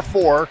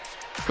 4-4.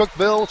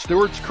 Cookeville,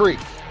 Stewarts Creek.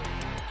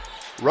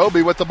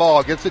 Roby with the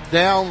ball, gets it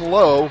down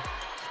low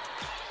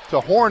to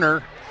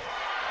Horner.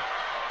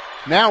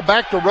 Now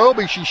back to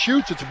Roby. She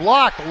shoots. It's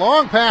blocked.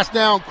 Long pass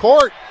down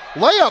court.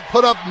 Layup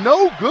put up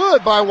no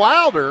good by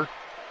Wilder.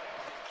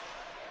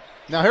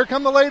 Now here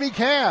come the Lady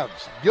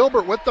Cavs.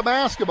 Gilbert with the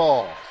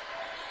basketball.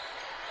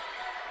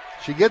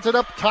 She gets it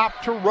up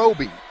top to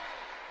Roby.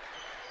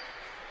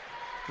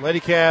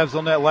 Lady Cavs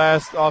on that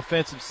last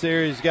offensive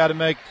series got to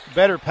make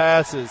better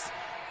passes.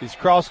 These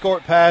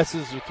cross-court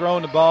passes are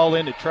throwing the ball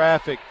into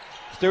traffic.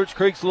 Stewarts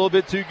Creek's a little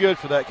bit too good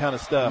for that kind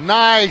of stuff.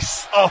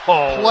 Nice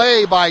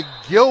play by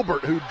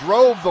Gilbert, who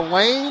drove the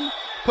lane,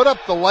 put up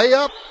the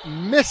layup,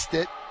 missed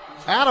it.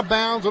 Out of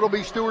bounds, it'll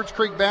be Stewarts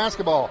Creek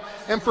basketball.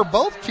 And for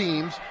both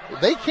teams,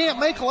 they can't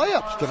make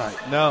layups tonight.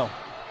 No,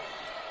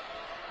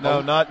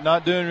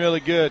 not doing really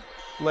good.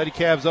 Lady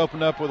Cavs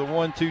open up with a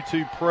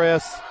 1-2-2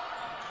 press.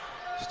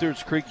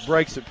 Stewarts Creek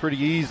breaks it pretty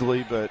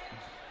easily, but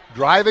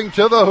driving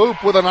to the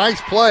hoop with a nice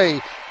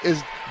play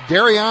is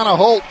Dariana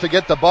Holt to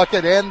get the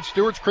bucket, and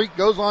Stewarts Creek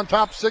goes on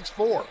top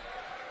 6-4.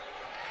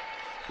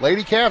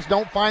 Lady Cavs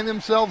don't find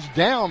themselves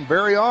down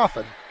very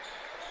often.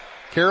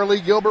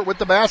 Carolee Gilbert with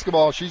the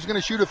basketball. She's going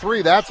to shoot a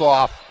three. That's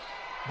off.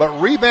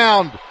 But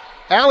rebound,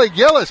 Allie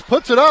Gillis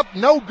puts it up.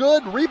 No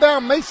good.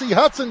 Rebound, Macy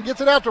Hudson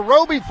gets it out to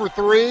Roby for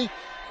three.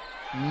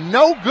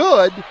 No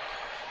good.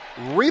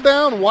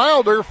 Rebound,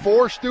 Wilder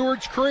for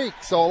Stewarts Creek.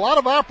 So a lot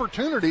of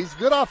opportunities.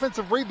 Good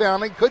offensive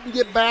rebounding. Couldn't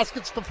get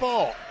baskets to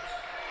fall.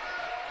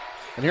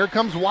 And here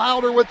comes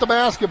Wilder with the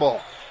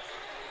basketball.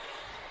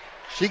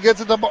 She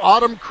gets it to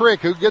Autumn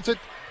Crick, who gets it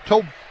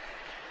to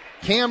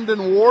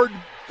Camden Ward.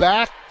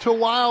 Back to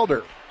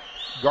Wilder.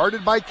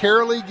 guarded by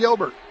Carolee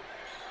Gilbert.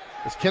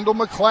 As Kendall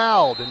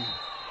McLeod and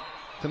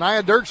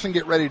Tania Dirksen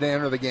get ready to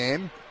enter the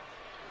game.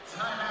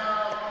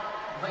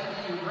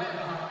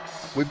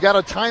 We've got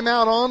a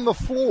timeout on the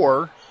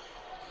floor.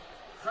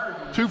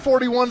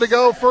 2:41 to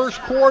go,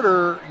 first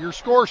quarter. Your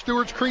score,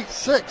 Stewarts Creek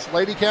 6,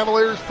 Lady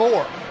Cavaliers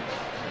 4.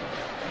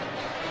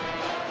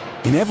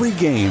 In every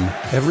game,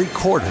 every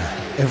quarter,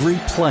 every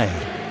play,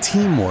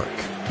 teamwork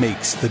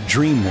makes the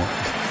dream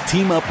work.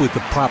 Team up with the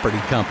Property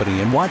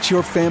Company and watch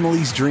your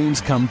family's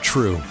dreams come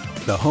true.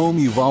 The home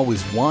you've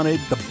always wanted,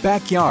 the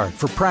backyard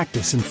for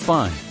practice and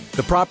fun.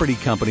 The Property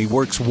Company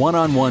works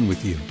one-on-one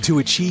with you to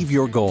achieve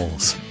your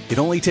goals. It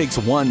only takes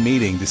one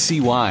meeting to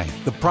see why.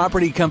 The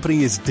Property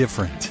Company is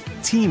different.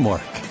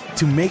 Teamwork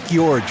to make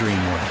your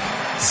dream work.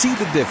 See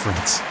the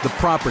difference. The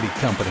Property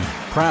Company,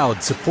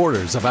 proud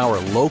supporters of our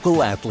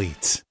local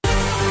athletes.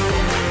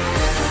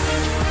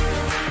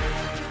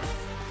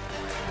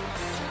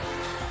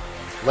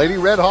 Lady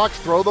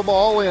Redhawks throw the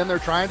ball in. They're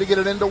trying to get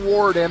it into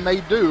Ward, and they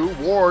do.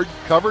 Ward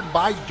covered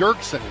by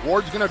Dirksen.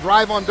 Ward's going to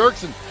drive on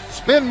Dirksen.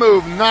 Spin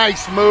move,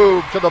 nice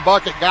move to the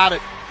bucket. Got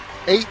it.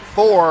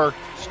 8-4,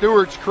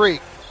 Stewarts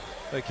Creek.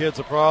 That kid's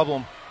a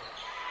problem.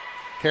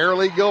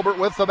 Carolee Gilbert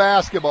with the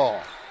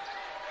basketball.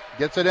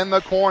 Gets it in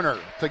the corner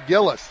to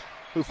Gillis,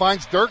 who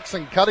finds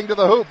Dirksen cutting to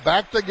the hoop.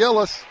 Back to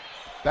Gillis.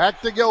 Back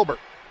to Gilbert.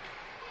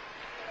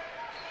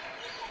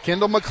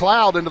 Kendall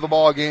McLeod into the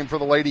ball game for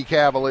the Lady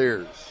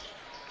Cavaliers.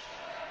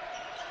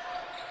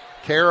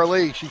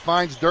 Carolee, she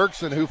finds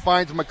Dirksen, who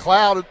finds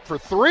McLeod for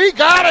three.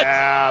 Got it!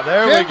 Yeah,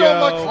 there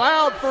Kendall we go.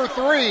 McLeod for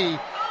three.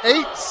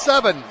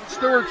 8-7,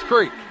 Stewarts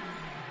Creek.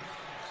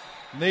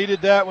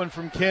 Needed that one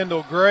from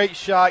Kendall. Great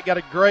shot. Got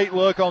a great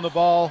look on the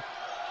ball.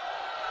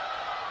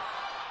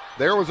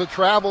 There was a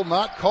travel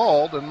not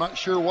called. I'm not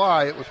sure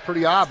why. It was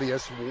pretty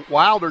obvious.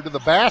 Wilder to the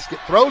basket.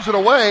 Throws it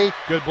away.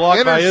 Good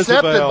block by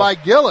Intercepted Isabel. by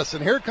Gillis.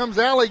 And here comes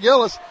Allie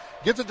Gillis.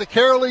 Gets it to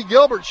Carolee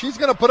Gilbert. She's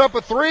going to put up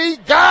a three.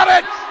 Got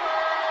it!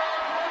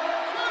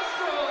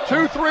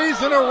 2 threes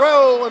in a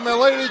row, and the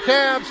Lady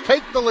Cavs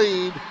take the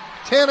lead.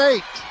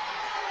 10-8.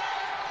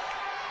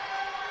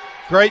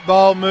 Great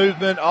ball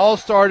movement. All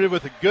started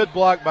with a good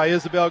block by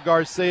Isabel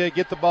Garcia.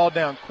 Get the ball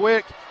down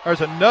quick. There's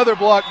another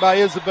block by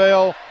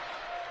Isabel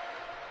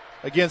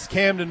against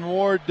Camden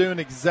Ward, doing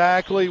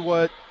exactly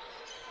what,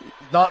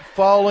 not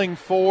falling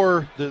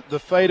for the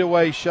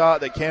fadeaway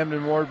shot that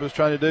Camden Ward was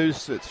trying to do.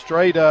 Sit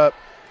straight up,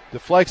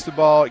 deflects the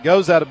ball. It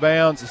goes out of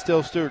bounds. It's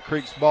still Stewart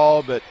Creek's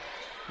ball, but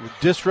with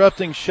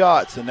disrupting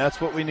shots, and that's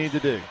what we need to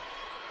do.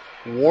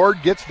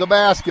 Ward gets the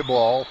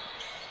basketball.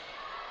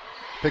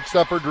 Picks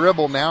up her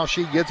dribble. Now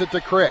she gets it to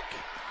Crick.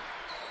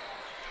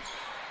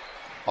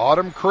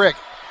 Autumn Crick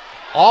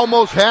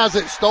almost has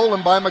it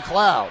stolen by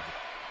McLeod.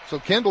 So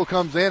Kendall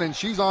comes in, and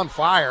she's on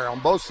fire on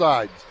both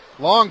sides.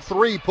 Long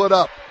three put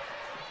up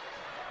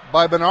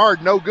by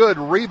Bernard. No good.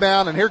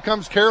 Rebound, and here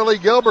comes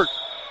Carolee Gilbert.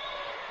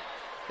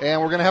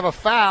 And we're going to have a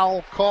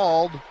foul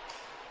called.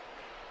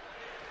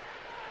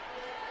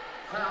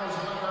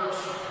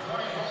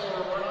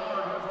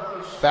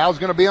 Foul's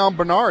going to be on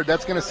Bernard.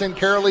 That's going to send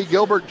Carolee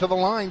Gilbert to the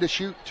line to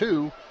shoot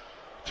two.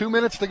 2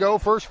 minutes to go,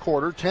 first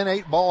quarter.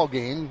 10-8 ball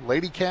game.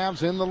 Lady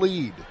Cavs in the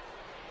lead.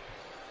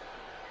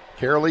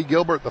 Carolee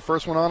Gilbert, the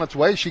first one on its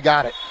way. She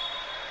got it.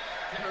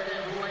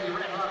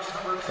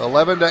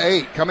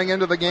 11-8. Coming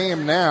into the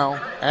game now,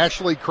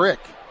 Ashley Crick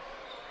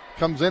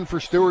comes in for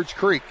Stewarts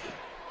Creek.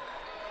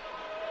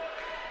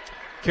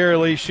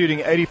 Carolee shooting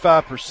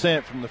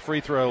 85% from the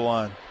free throw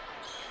line.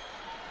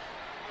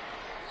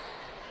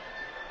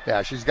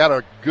 Yeah, she's got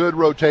a good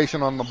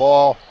rotation on the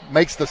ball.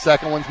 Makes the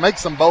second ones.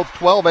 Makes them both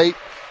 12-8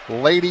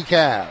 Lady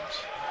Cavs.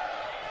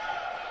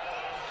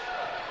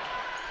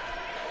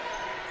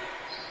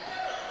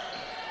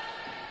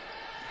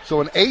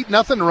 So an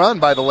 8-0 run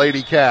by the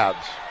Lady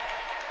Cavs.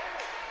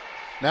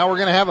 Now we're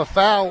going to have a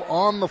foul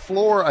on the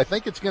floor. I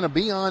think it's going to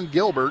be on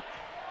Gilbert.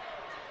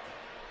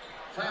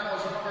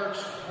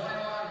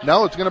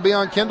 No, it's going to be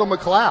on Kendall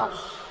McLeod.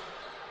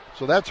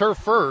 So that's her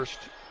first.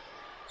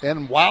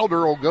 And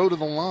Wilder will go to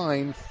the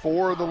line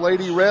for the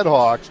Lady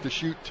Redhawks to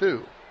shoot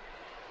two.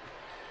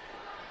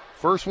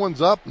 First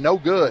one's up, no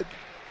good.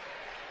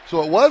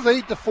 So it was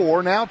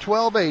 8-4, now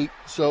 12-8.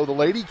 So the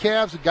Lady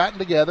Cavs have gotten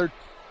together.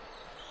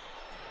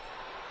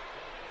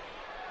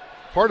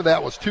 Part of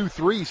that was 2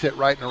 threes hit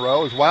right in a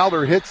row as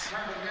Wilder hits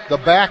the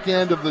back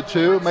end of the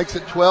two, makes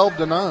it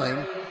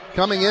 12-9.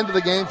 Coming into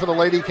the game for the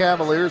Lady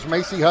Cavaliers,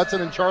 Macy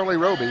Hudson and Charlie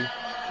Roby.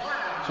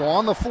 So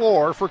on the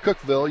floor for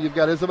Cookeville, you've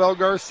got Isabel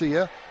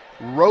Garcia,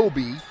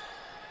 Roby,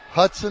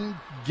 Hudson,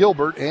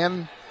 Gilbert,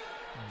 and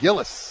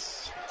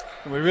Gillis.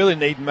 We really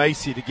need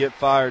Macy to get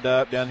fired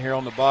up down here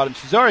on the bottom.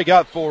 She's already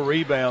got 4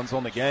 rebounds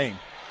on the game,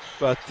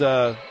 but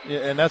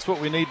and that's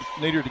what we need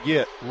her to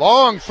get.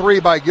 Long three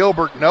by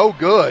Gilbert, no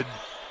good.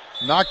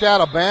 Knocked out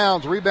of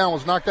bounds. Rebound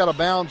was knocked out of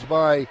bounds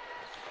by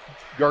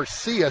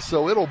Garcia,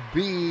 so it'll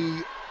be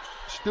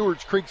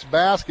Stewarts Creek's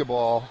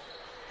basketball.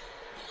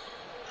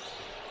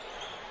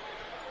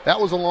 That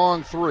was a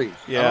long three.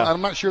 Yeah. I'm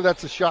not sure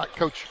that's a shot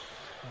Coach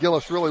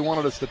Gillis really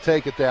wanted us to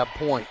take at that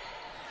point.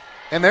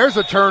 And there's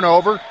a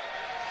turnover.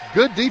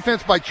 Good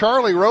defense by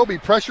Charlie Roby,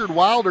 pressured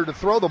Wilder to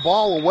throw the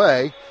ball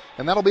away.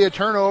 And that'll be a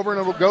turnover,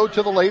 and it'll go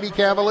to the Lady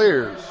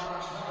Cavaliers.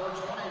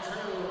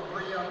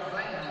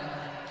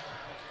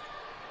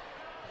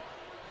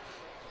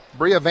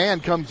 Bria Van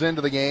comes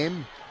into the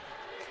game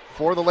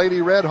for the Lady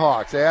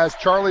Redhawks as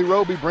Charlie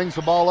Roby brings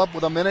the ball up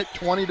with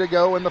 1:20 to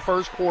go in the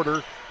first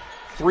quarter.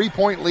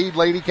 3-point lead,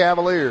 Lady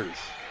Cavaliers.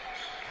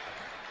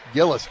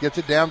 Gillis gets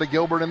it down to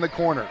Gilbert in the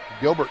corner.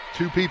 Gilbert,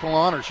 2 people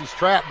on her. She's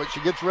trapped, but she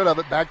gets rid of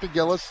it. Back to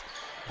Gillis.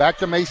 Back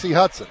to Macy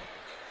Hudson.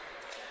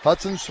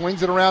 Hudson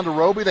swings it around to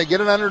Roby. They get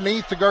it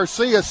underneath to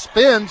Garcia.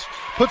 Spins,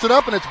 puts it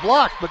up, and it's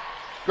blocked. But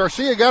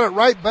Garcia got it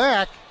right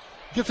back.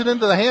 Gets it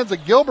into the hands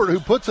of Gilbert, who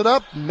puts it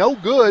up. No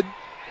good.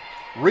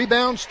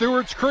 Rebound,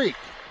 Stewarts Creek.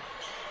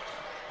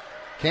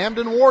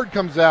 Camden Ward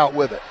comes out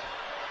with it.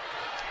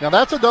 Now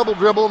that's a double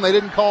dribble, and they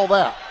didn't call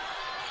that.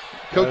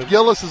 Coach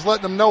Gillis is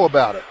letting them know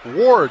about it.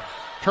 Ward,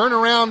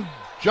 turnaround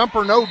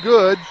jumper, no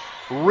good.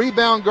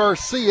 Rebound,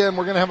 Garcia, and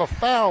we're going to have a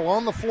foul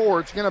on the floor.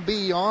 It's going to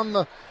be on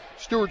the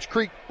Stewarts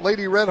Creek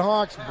Lady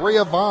Redhawks,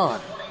 Bria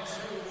Vaughn.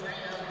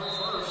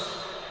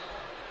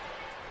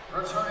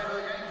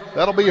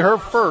 That'll be her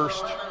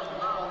first.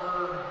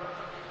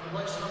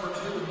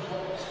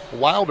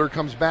 Wilder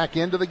comes back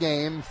into the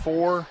game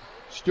for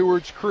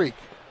Stewarts Creek.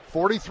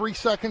 43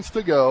 seconds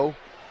to go.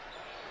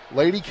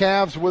 Lady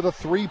Cavs with a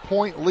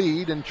 3-point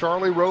lead, and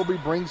Charlie Roby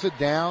brings it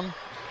down.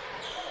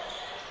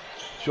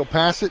 She'll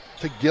pass it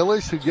to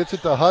Gillis, who gets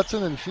it to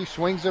Hudson, and she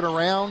swings it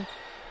around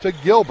to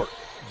Gilbert.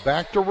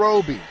 Back to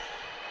Roby.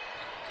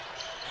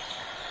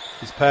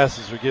 These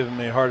passes are giving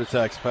me heart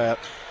attacks, Pat.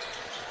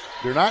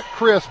 They're not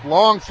crisp.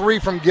 Long 3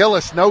 from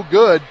Gillis, no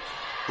good.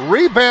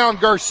 Rebound,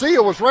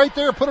 Garcia was right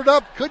there, put it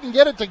up, couldn't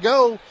get it to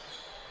go.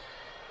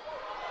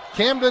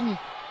 Camden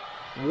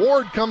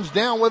Ward comes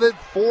down with it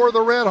for the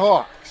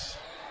Redhawks.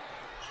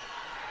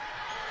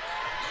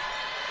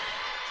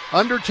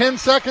 Under 10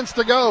 seconds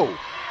to go.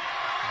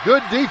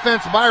 Good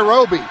defense by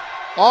Roby.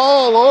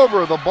 All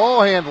over the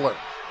ball handler.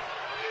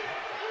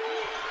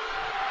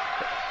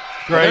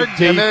 Great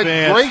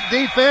defense. Great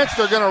defense.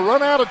 They're going to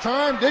run out of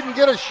time. Didn't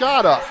get a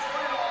shot up.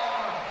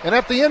 And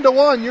at the end of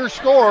one, your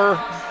score,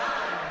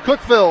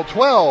 Cookeville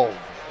 12,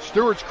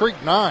 Stewarts Creek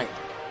 9.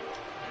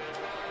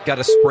 Got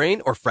a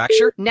sprain or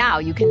fracture? Now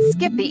you can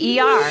skip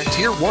the ER.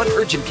 Tier 1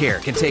 Urgent Care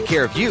can take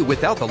care of you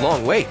without the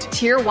long wait.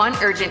 Tier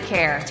 1 Urgent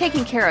Care,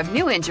 taking care of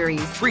new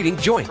injuries. Treating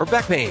joint or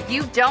back pain.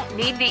 You don't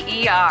need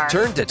the ER.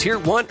 Turn to Tier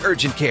 1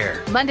 Urgent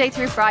Care. Monday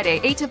through Friday,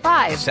 8 to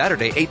 5.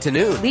 Saturday, 8 to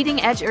noon. Leading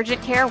edge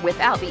urgent care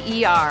without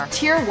the ER.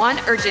 Tier 1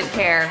 Urgent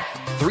Care.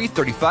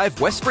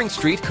 335 West Spring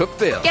Street,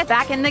 Cookeville. Get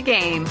back in the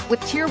game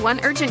with Tier 1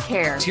 Urgent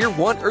Care. Tier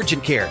 1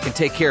 Urgent Care can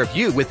take care of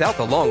you without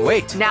the long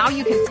wait. Now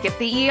you can skip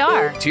the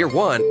ER. Tier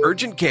 1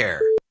 Urgent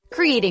Care.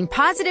 Creating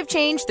positive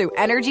change through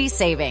energy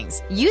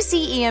savings.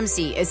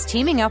 UCEMC is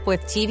teaming up with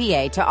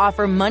TVA to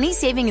offer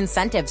money-saving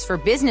incentives for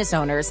business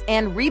owners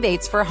and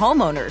rebates for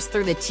homeowners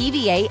through the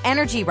TVA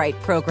Energy Right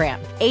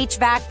program.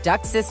 HVAC,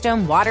 duct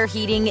system, water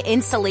heating,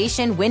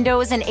 insulation,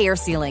 windows, and air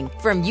sealing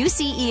from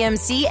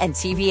UCEMC and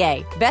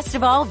TVA. Best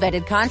of all,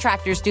 vetted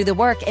contractors do the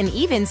work and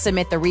even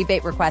submit the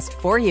rebate request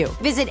for you.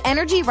 Visit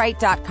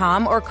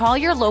EnergyRight.com or call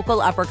your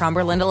local Upper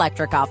Cumberland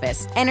Electric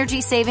office.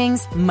 Energy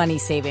savings, money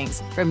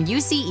savings from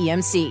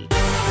UCEMC.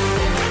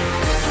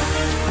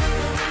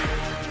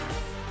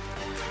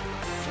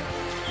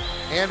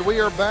 And we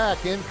are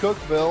back in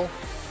Cookeville.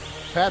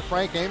 Pat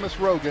Frank, Amos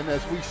Rogan.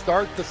 As we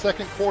start the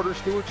second quarter,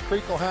 Stewarts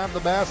Creek will have the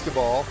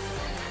basketball.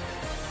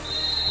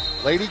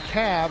 Lady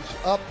Cavs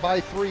up by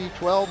 3,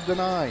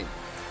 12-9.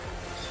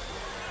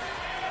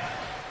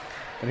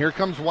 And here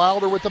comes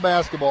Wilder with the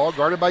basketball,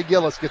 guarded by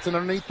Gillis. Gets it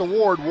underneath the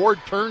Ward. Ward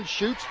turns,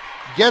 shoots,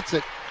 gets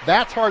it.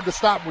 That's hard to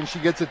stop when she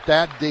gets it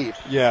that deep.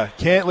 Yeah,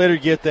 can't let her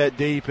get that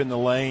deep in the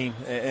lane.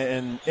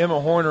 And Emma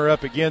Horner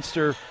up against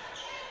her.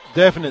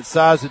 Definite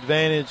size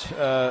advantage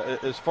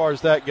as far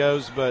as that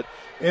goes, but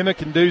Emma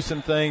can do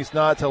some things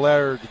not to allow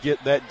her to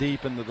get that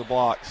deep into the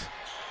blocks.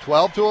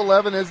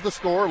 12-11 is the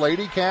score.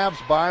 Lady Cavs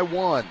by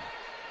 1.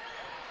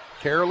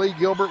 Carolee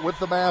Gilbert with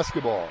the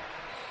basketball.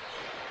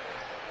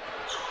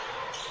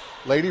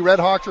 Lady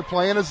Redhawks are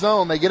playing a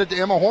zone. They get it to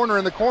Emma Horner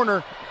in the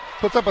corner.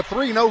 Puts up a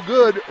 3, no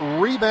good.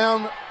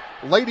 Rebound,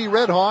 Lady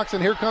Redhawks,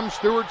 and here comes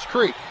Stewarts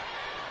Creek.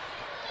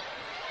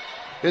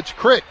 It's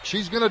Crick.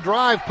 She's going to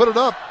drive, put it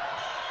up.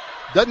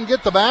 Doesn't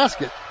get the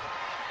basket.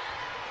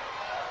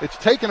 It's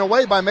taken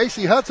away by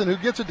Macy Hudson, who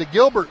gets it to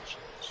Gilbert.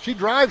 She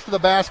drives to the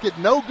basket.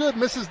 No good,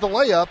 misses the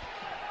layup.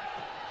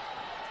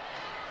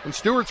 And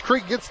Stewarts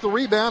Creek gets the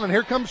rebound, and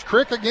here comes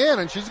Crick again,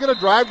 and she's going to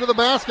drive to the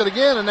basket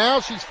again, and now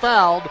she's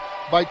fouled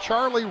by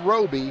Charlie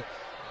Roby.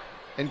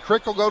 And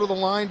Crick will go to the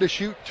line to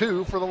shoot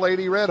 2 for the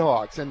Lady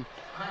Redhawks. And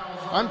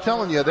I'm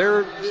telling you,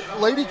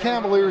 Lady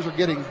Cavaliers are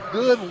getting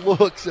good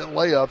looks at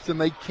layups,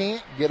 and they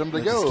can't get them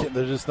to go.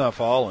 They're just not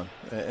falling.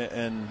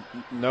 And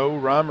no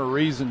rhyme or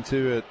reason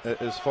to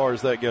it as far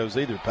as that goes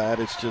either, Pat.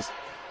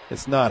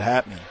 It's not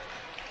happening.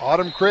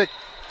 Autumn Crick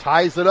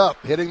ties it up,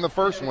 hitting the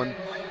first one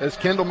as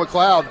Kendall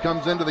McLeod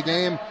comes into the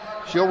game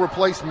She'll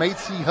replace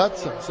Macy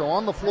Hudson. So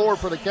on the floor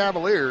for the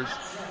Cavaliers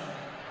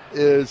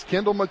is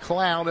Kendall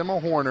McLeod, Emma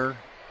Horner,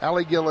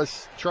 Allie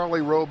Gillis,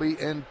 Charlie Roby,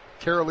 and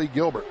Carolee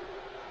Gilbert.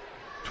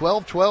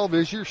 12-12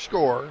 is your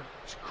score.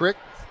 It's Crick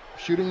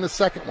shooting the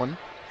second one.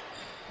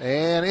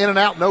 And in and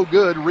out, no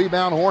good.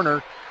 Rebound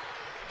Horner.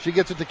 She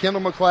gets it to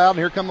Kendall McLeod, and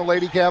here come the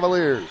Lady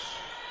Cavaliers.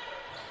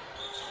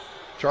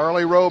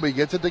 Charlie Roby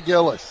gets it to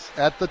Gillis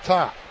at the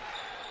top.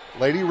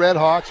 Lady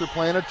Redhawks are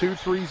playing a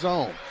 2-3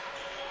 zone.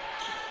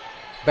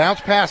 Bounce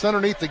pass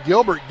underneath to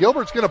Gilbert.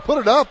 Gilbert's going to put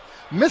it up.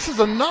 Misses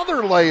another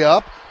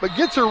layup, but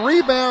gets a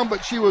rebound,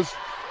 but she was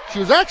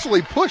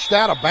actually pushed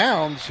out of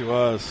bounds. She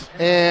was.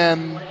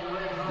 And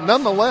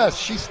nonetheless,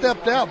 she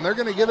stepped out, and they're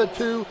going to give it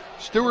to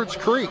Stewarts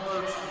Creek.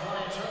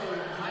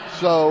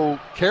 So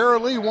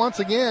Carolee, once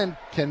again,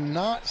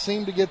 cannot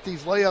seem to get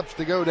these layups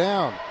to go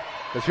down.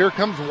 As here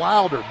comes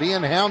Wilder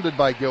being hounded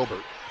by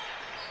Gilbert.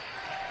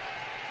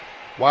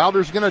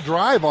 Wilder's going to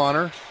drive on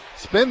her.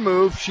 Spin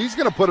move. She's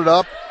going to put it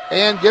up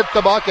and get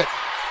the bucket.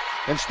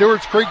 And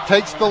Stewarts Creek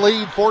takes the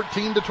lead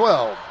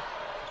 14-12.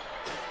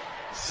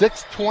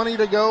 6:20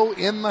 to go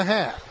in the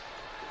half.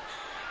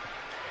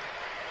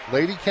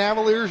 Lady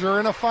Cavaliers are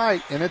in a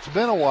fight, and it's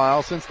been a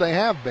while since they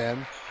have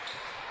been.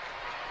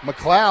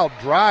 McLeod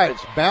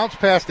drives, bounce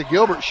pass to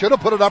Gilbert. Should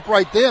have put it up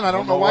right then. I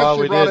don't know why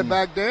she brought it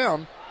back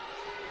down.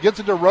 Gets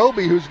it to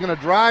Roby, who's going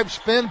to drive,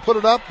 spin, put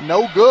it up.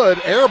 No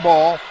good. Air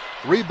ball.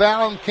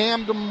 Rebound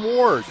Camden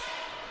Ward.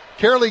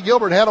 Carolee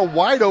Gilbert had a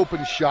wide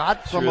open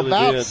shot from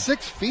about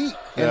 6 feet.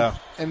 And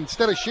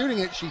instead of shooting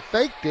it, she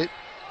faked it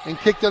and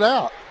kicked it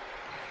out.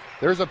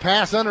 There's a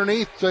pass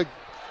underneath to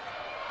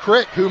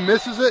Crick, who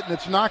misses it, and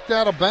it's knocked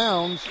out of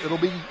bounds. It'll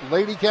be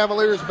Lady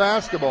Cavaliers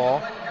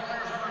basketball.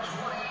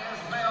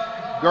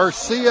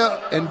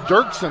 Garcia and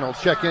Dirksen will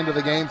check into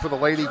the game for the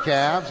Lady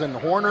Cavs, and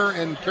Horner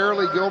and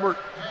Carolee Gilbert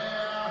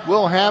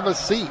will have a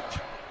seat.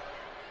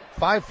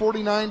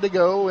 5:49 to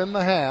go in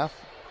the half.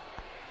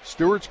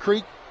 Stewarts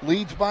Creek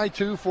leads by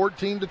 2,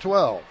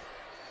 14-12.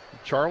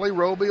 Charlie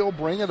Roby will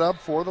bring it up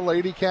for the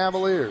Lady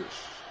Cavaliers.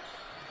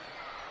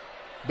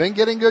 Been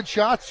getting good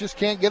shots, just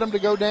can't get them to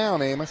go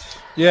down, Amos.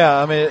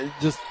 Yeah, I mean,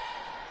 just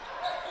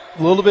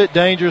a little bit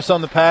dangerous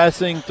on the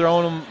passing,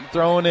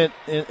 throwing it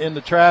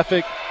into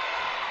traffic.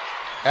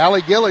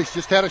 Allie Gillis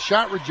just had a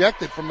shot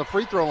rejected from the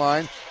free throw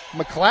line.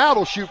 McLeod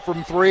will shoot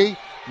from three.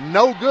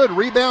 No good.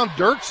 Rebound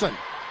Dirksen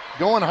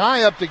going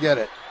high up to get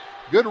it.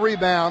 Good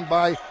rebound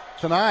by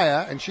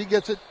Tanaya, and she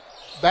gets it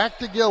back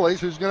to Gillis,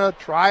 who's going to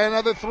try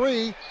another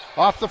three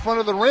off the front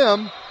of the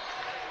rim.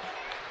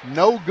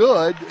 No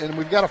good, and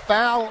we've got a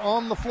foul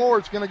on the floor.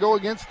 It's going to go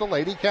against the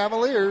Lady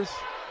Cavaliers.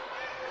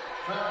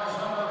 The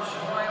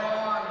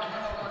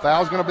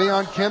foul's going to be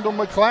on Kendall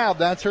McLeod.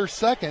 That's her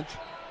second.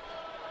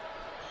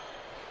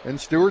 And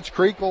Stewarts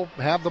Creek will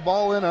have the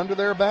ball in under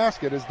their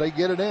basket as they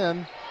get it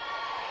in.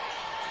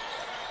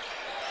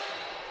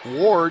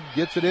 Ward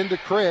gets it into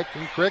Crick,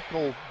 and Crick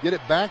will get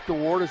it back to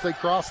Ward as they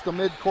cross the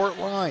midcourt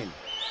line.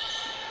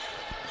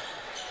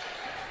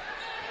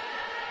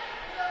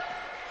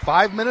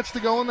 5 minutes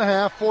to go in the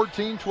half,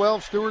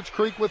 14-12, Stewarts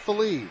Creek with the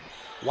lead.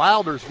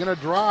 Wilder's going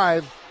to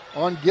drive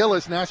on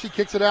Gillis. Now she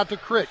kicks it out to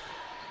Crick,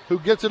 who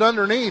gets it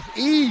underneath.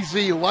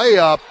 Easy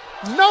layup.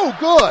 No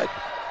good.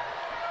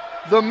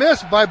 The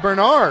miss by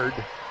Bernard.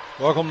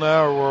 Welcome to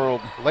our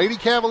world. Lady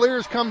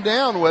Cavaliers come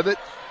down with it.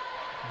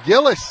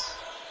 Gillis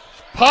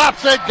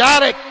pops it,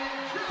 got it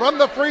from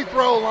the free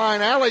throw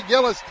line. Allie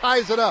Gillis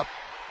ties it up.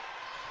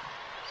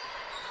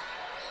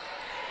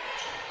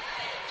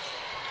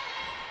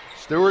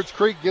 Stewarts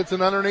Creek gets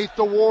it underneath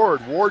to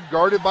Ward. Ward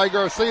guarded by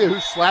Garcia, who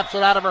slaps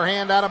it out of her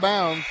hand out of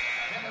bounds.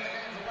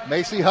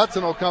 Macy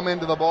Hudson will come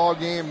into the ball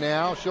game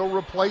now. She'll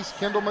replace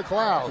Kendall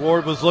McLeod.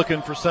 Ward was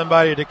looking for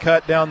somebody to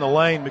cut down the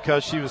lane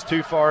because she was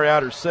too far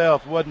out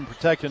herself, wasn't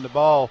protecting the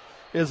ball.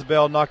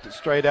 Isabel knocked it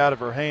straight out of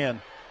her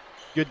hand.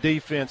 Good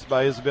defense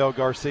by Isabel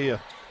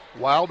Garcia.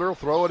 Wilder will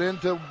throw it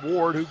into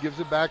Ward, who gives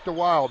it back to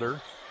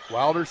Wilder.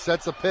 Wilder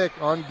sets a pick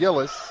on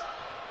Gillis.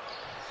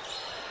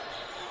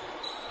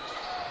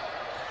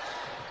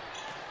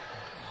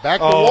 Back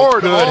to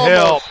Ward. Good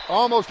help.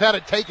 Almost had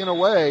it taken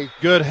away.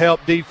 Good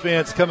help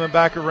defense coming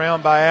back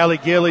around by Allie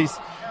Gillis.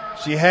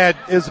 She had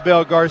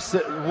Isabel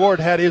Garcia.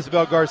 Ward had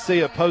Isabel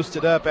Garcia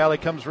posted up. Allie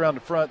comes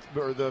around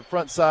the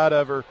front side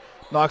of her,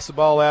 knocks the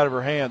ball out of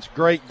her hands.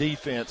 Great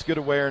defense. Good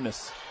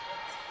awareness.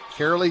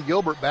 Carolee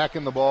Gilbert back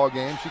in the ball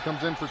game. She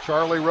comes in for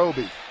Charlie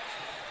Roby.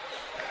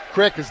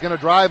 Crick is going to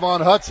drive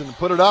on Hudson,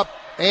 put it up,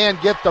 and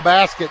get the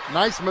basket.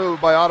 Nice move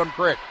by Autumn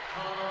Crick.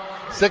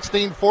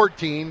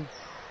 16-14.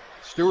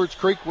 Stewarts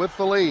Creek with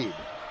the lead.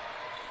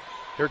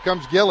 Here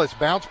comes Gillis.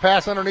 Bounce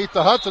pass underneath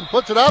to Hudson.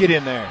 Puts it up. Get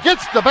in there.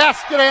 Gets the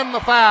basket and the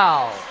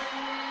foul.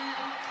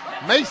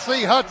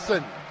 Macy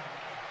Hudson.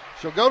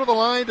 She'll go to the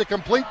line to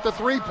complete the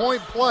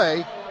three-point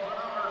play.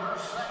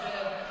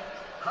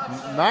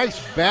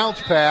 Nice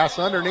bounce pass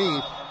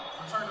underneath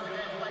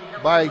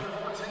by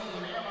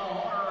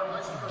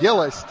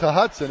Gillis to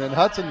Hudson. And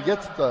Hudson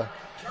gets the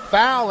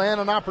foul and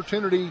an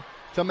opportunity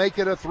to make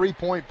it a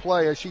three-point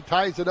play as she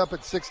ties it up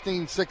at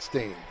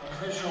 16-16.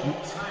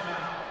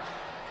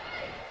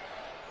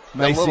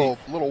 That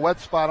little wet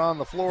spot on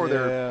the floor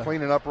they're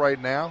cleaning up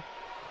right now.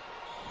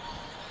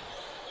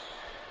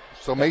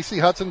 So Macy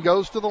Hudson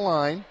goes to the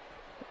line.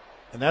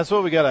 And that's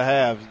what we got to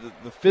have.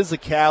 The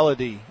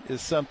physicality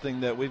is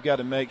something that we've got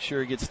to make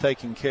sure gets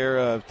taken care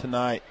of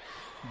tonight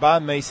by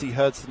Macy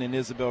Hudson and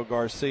Isabel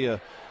Garcia.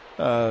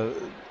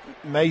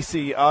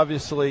 Macy,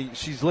 obviously,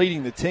 she's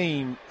leading the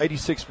team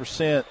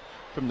 86%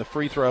 from the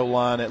free throw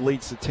line. It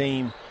leads the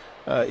team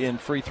in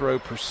free throw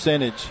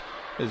percentage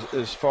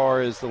as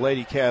far as the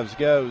Lady Cavs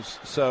goes.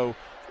 So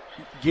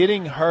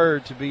getting her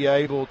to be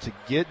able to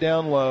get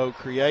down low,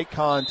 create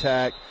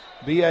contact,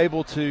 be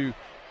able to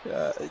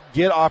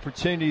get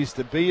opportunities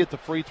to be at the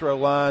free throw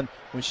line.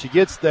 When she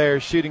gets there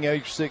shooting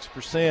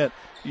 86%,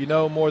 you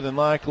know more than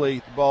likely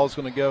the ball's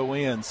going to go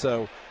in.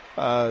 So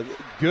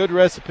good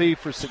recipe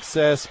for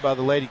success by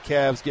the Lady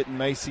Cavs, getting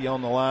Macy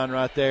on the line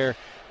right there.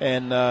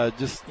 And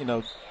just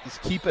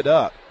keep it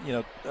up.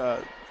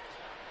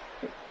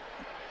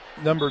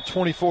 Number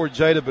 24,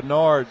 Jada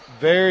Bernard,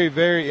 very,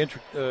 very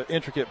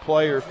intricate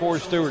player for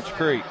Stewarts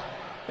Creek.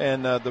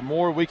 And the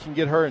more we can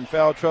get her in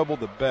foul trouble,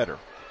 the better.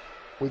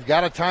 We've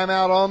got a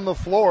timeout on the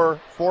floor.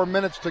 4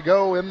 minutes to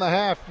go in the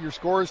half. Your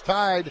score is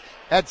tied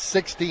at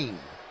 16.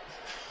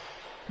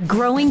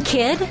 Growing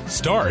kid?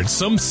 Start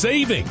some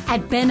saving.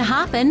 At Ben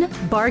Hoppin'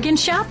 Bargain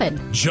Shopping.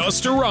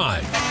 Just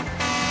arrived.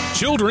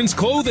 Children's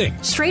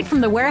clothing. Straight from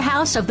the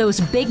warehouse of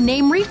those big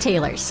name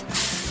retailers.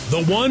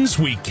 The ones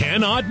we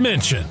cannot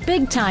mention.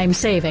 Big time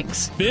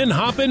savings. Ben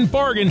Hoppin'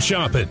 Bargain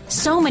Shopping.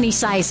 So many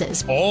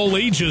sizes. All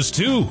ages,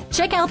 too.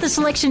 Check out the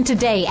selection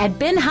today at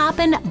Ben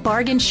Hoppin'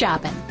 Bargain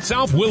Shopping.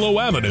 South Willow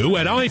Avenue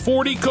at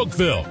I-40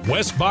 Cookeville.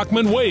 West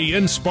Bachman Way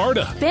in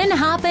Sparta. Ben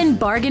Hoppin'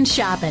 Bargain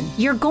Shopping.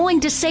 You're going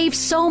to save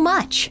so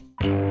much.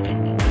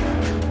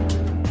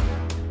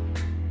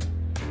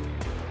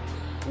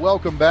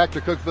 Welcome back to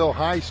Cookeville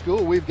High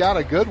School. We've got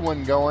a good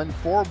one going.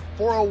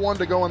 4:01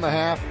 to go in the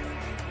half.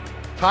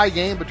 Tie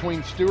game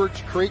between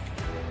Stewarts Creek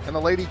and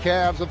the Lady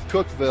Cavs of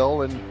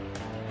Cookeville, and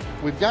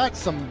we've got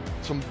some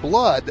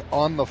blood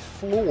on the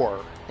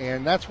floor,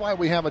 and that's why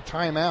we have a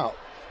timeout.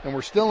 And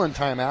we're still in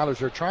timeout as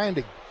they're trying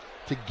to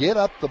get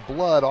up the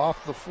blood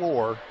off the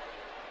floor.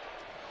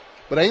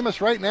 But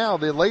Amos, right now,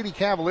 the Lady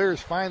Cavaliers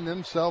find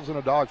themselves in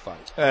a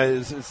dogfight.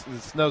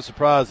 It's no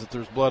surprise that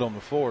there's blood on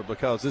the floor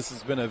because this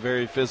has been a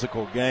very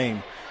physical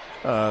game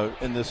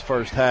in this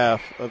first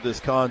half of this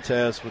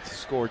contest with the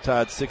score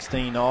tied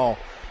 16-all.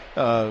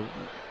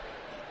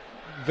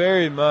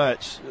 Very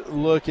much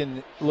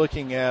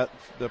looking at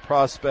the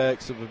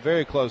prospects of a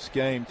very close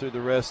game through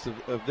the rest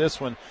of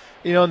this one.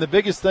 And the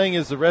biggest thing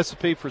is the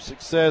recipe for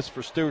success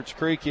for Stewarts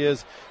Creek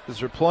is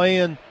they're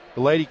playing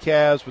the Lady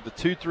Cavs with the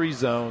 2-3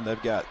 zone.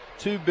 They've got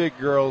two big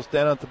girls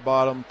down at the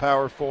bottom,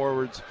 power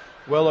forwards,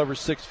 well over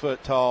 6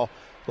 foot tall.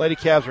 Lady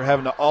Cavs are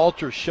having to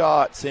alter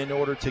shots in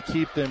order to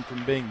keep them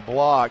from being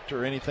blocked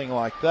or anything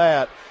like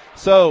that.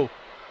 So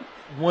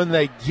when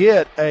they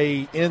get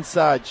a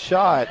inside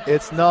shot,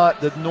 it's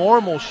not the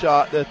normal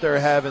shot that they're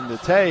having to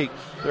take.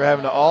 They're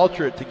having to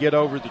alter it to get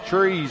over the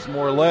trees,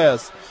 more or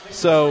less.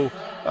 So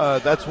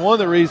that's one of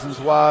the reasons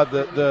why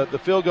the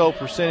field goal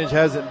percentage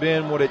hasn't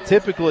been what it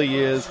typically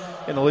is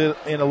in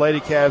a Lady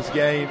Cavs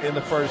game in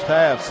the first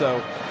half.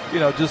 So,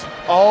 just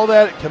all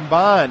that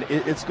combined,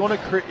 it's going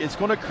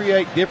to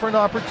create different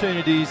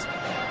opportunities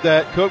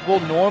that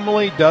Cookeville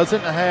normally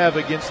doesn't have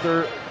against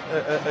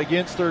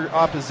their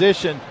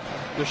opposition.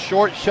 The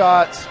short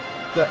shots,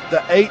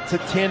 the 8 to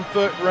 10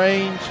 foot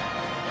range,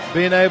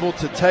 being able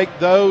to take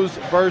those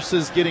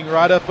versus getting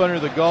right up under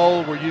the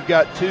goal where you've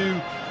got two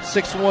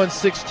 6'1",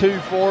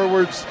 6'2"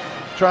 forwards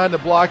trying to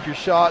block your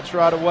shots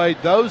right away.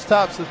 Those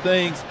types of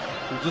things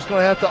we're just going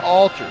to have to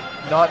alter,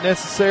 not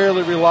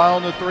necessarily rely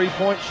on the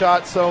three-point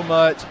shot so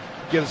much.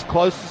 Get as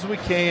close as we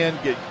can,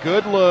 get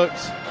good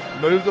looks,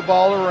 move the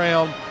ball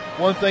around.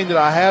 One thing that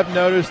I have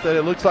noticed that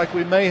it looks like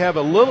we may have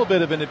a little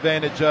bit of an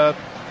advantage of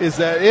is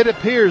that it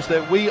appears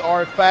that we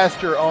are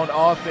faster on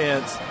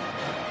offense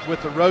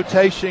with the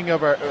rotation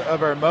of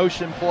our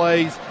motion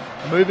plays,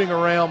 moving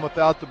around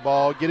without the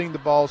ball, getting the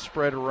ball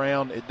spread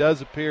around. It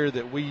does appear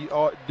that we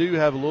do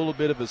have a little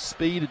bit of a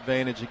speed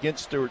advantage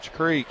against Stewarts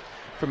Creek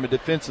from a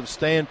defensive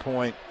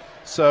standpoint.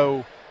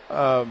 So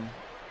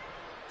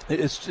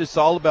it's just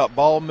all about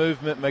ball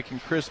movement, making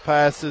crisp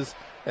passes,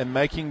 and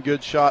making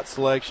good shot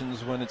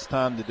selections when it's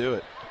time to do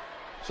it.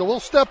 So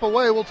we'll step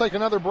away. We'll take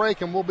another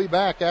break, and we'll be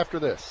back after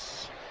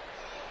this.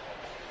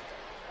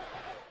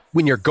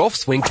 When your golf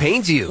swing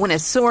pains you. When a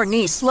sore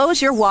knee slows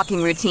your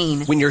walking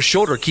routine. When your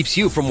shoulder keeps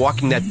you from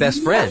walking that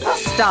best friend.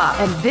 Stop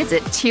and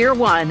visit Tier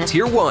 1.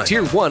 Tier 1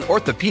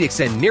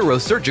 Orthopedics and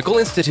Neurosurgical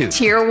Institute.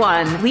 Tier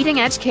 1 leading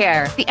edge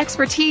care, the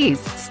expertise,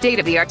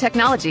 state-of-the-art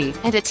technology,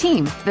 and a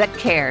team that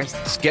cares.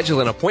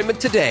 Schedule an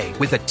appointment today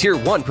with a Tier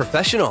 1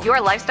 professional.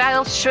 Your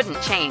lifestyle shouldn't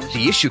change.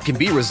 The issue can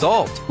be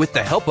resolved with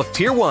the help of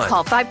Tier 1.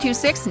 Call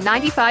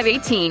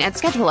 526-9518 and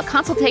schedule a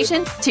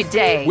consultation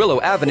today.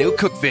 Willow Avenue,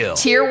 Cookeville.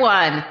 Tier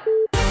 1.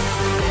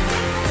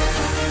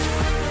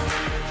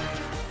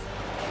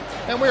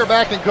 And we are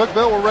back in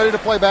Cookeville. We're ready to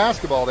play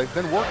basketball. They've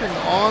been working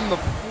on the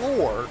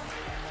floor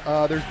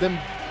there's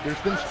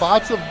been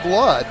spots of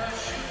blood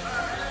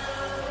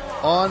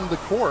on the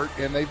court,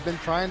 and they've been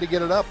trying to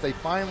get it up. They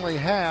finally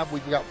have.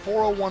 We've got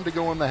 4:01 to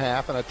go in the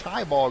half and a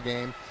tie ball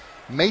game.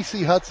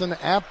 Macy Hudson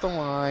at the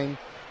line,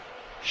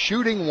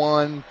 shooting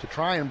one to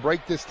try and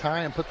break this tie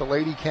and put the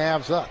Lady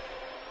Cavs up.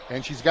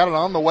 And she's got it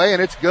on the way,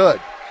 and it's good.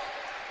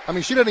 I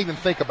mean, she doesn't even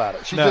think about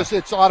it.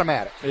 It's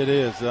automatic. It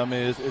is. I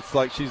mean, it's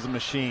like she's a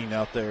machine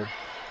out there.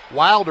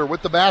 Wilder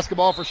with the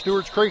basketball for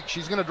Stewarts Creek.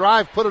 She's going to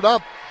drive, put it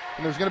up,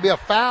 and there's going to be a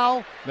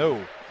foul.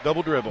 No,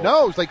 double dribble.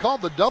 No, they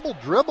called the double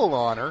dribble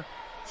on her.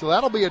 So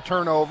that'll be a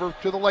turnover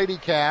to the Lady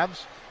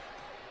Cavs,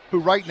 who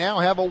right now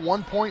have a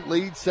 1-point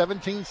lead,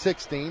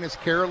 17-16, as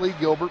Carolee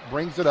Gilbert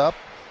brings it up.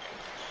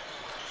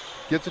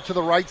 Gets it to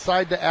the right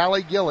side to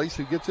Allie Gillies,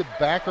 who gets it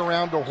back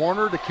around to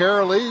Horner, to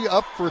Carolee,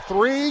 up for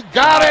three.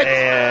 Got it!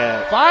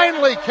 Yeah.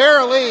 Finally,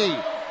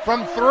 Carolee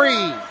from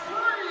three.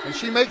 And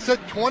she makes it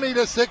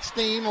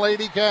 20-16,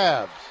 Lady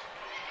Cavs.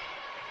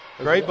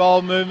 Great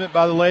ball movement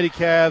by the Lady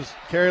Cavs.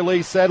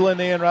 Carolee settling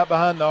in right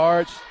behind the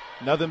arch.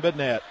 Nothing but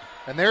net.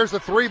 And there's the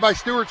three by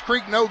Stewarts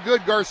Creek, no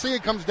good. Garcia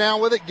comes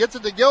down with it, gets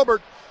it to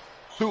Gilbert,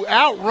 who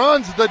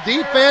outruns the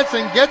defense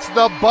and gets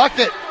the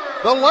bucket.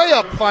 The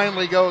layup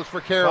finally goes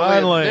for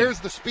Carolee. There's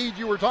the speed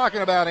you were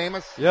talking about,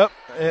 Amos. Yep.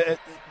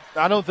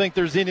 I don't think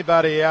there's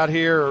anybody out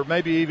here, or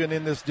maybe even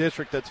in this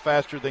district, that's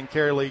faster than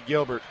Carolee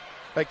Gilbert.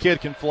 That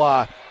kid can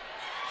fly.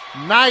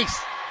 Nice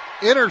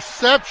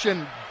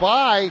interception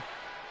by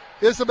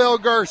Isabel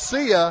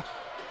Garcia.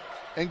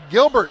 And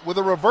Gilbert with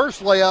a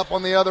reverse layup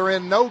on the other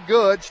end, no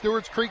good.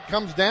 Stewarts Creek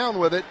comes down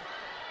with it.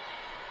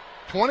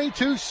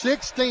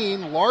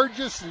 22-16,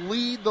 largest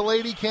lead the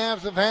Lady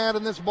Cavs have had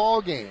in this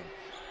ball game.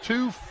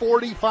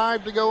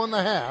 2:45 to go in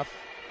the half.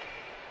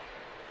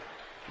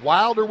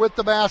 Wilder with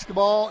the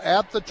basketball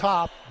at the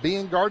top,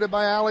 being guarded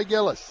by Allie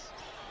Gillis.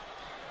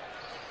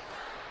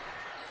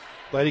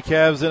 Lady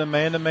Cavs in a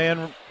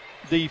man-to-man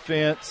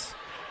defense.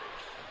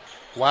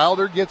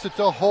 Wilder gets it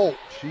to Holt.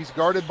 She's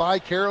guarded by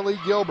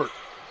Carolee Gilbert.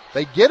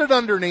 They get it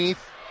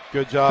underneath.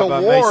 Good job by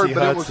Ward, Macy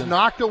but Hudson. it was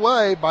knocked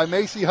away by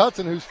Macy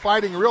Hudson, who's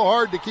fighting real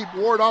hard to keep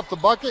Ward off the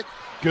bucket.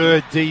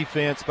 Good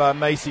defense by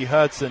Macy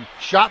Hudson.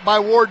 Shot by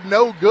Ward,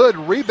 no good.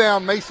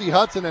 Rebound Macy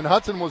Hudson, and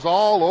Hudson was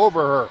all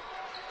over her.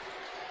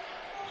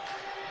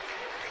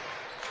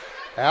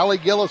 Allie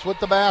Gillis with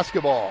the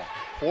basketball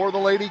for the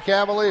Lady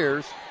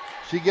Cavaliers.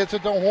 She gets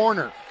it to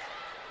Horner.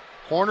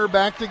 Horner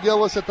back to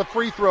Gillis at the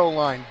free throw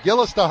line.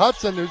 Gillis to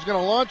Hudson, who's going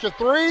to launch a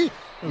three.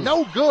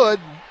 No good.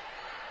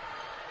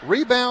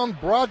 Rebound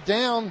brought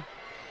down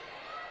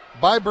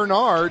by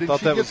Bernard, and Thought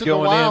she that gets was it to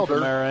going Wilder. in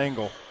from their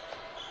angle.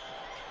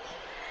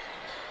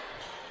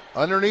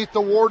 Underneath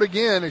the Ward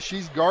again, as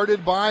she's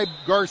guarded by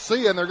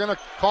Garcia, and they're going to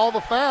call the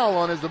foul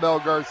on Isabel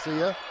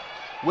Garcia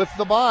with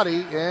the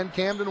body, and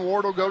Camden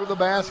Ward will go to the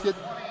basket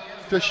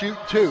to shoot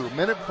two.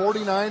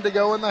 1:49 to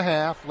go in the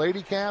half.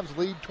 Lady Cavs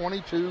lead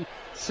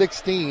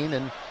 22-16,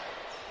 and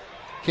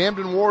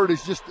Camden Ward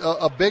is just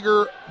a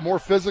bigger, more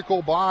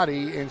physical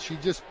body, and she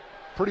just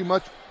pretty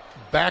much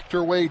backed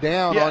her way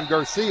down on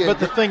Garcia. But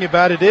the thing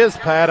about it is,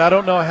 Pat, I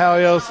don't know how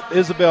else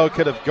Isabel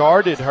could have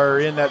guarded her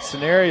in that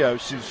scenario.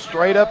 She was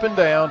straight up and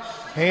down,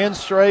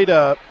 hands straight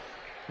up.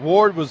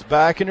 Ward was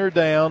backing her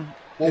down.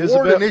 Well,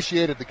 Ward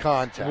initiated the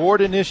contact. Ward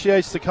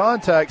initiates the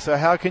contact, so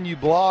how can you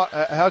block?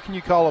 How can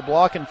you call a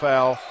blocking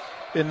foul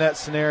in that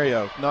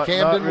scenario? Not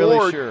really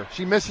Ward, sure.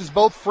 She misses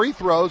both free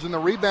throws, and the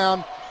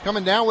rebound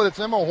coming down with it's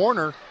Emma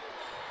Horner.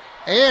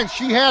 And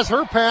she has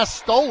her pass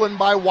stolen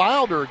by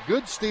Wilder.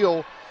 Good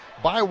steal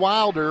by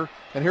Wilder.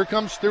 And here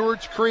comes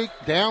Stewarts Creek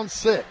down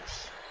 6.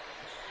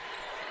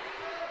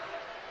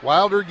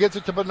 Wilder gets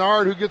it to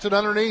Bernard, who gets it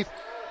underneath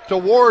to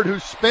Ward, who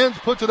spins,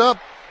 puts it up.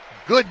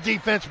 Good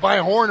defense by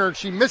Horner.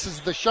 She misses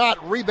the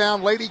shot.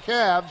 Rebound, Lady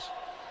Cavs.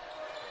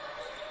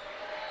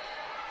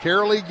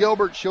 Carolee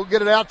Gilbert, she'll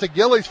get it out to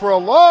Gillies for a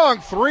long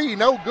three.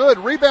 No good.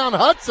 Rebound,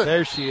 Hudson.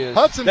 There she is.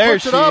 Hudson there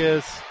puts it up.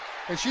 Is.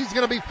 And she's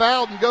going to be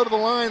fouled and go to the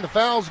line. The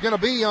foul's going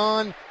to be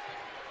on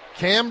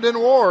Camden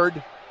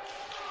Ward.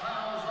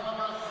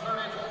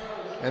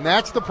 And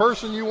that's the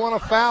person you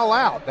want to foul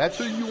out. That's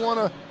who you want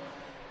to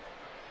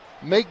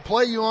make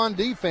play you on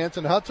defense.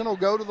 And Hudson will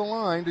go to the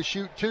line to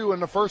shoot two.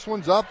 And the first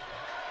one's up.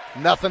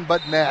 Nothing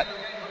but net.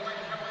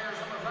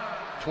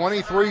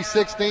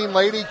 23-16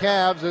 Lady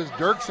Cavs as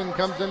Dirksen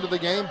comes into the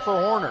game for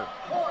Horner.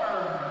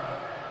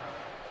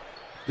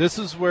 This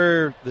is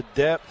where the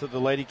depth of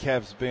the Lady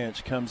Cavs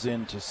bench comes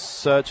into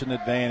such an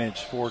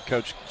advantage for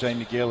Coach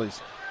Jamie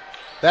Gillies.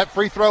 That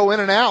free throw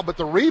in and out, but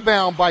the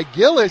rebound by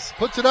Gillis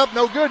puts it up,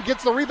 no good,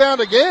 gets the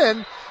rebound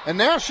again, and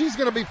now she's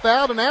going to be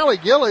fouled, and Allie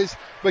Gillis,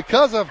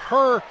 because of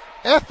her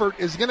effort,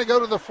 is going to go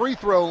to the free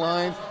throw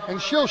line,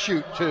 and she'll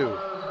shoot two.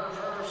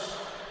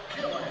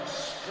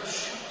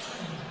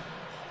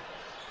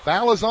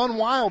 Foul is on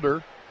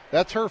Wilder.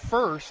 That's her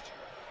first.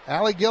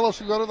 Allie Gillis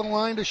will go to the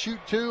line to shoot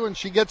two, and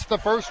she gets the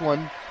first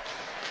one.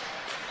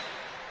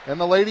 And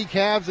the Lady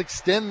Cavs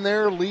extend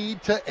their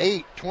lead to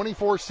 8.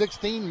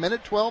 24-16,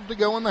 minute 12 to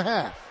go in the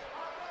half.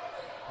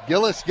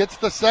 Gillis gets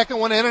the second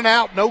one in and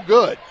out, no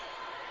good.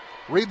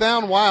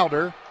 Rebound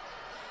Wilder.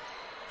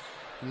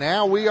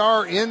 Now we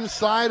are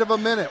inside of a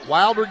minute.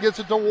 Wilder gets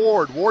it to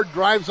Ward. Ward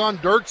drives on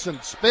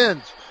Dirksen,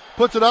 spins,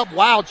 puts it up,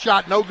 wild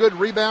shot, no good,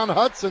 rebound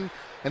Hudson.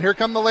 And here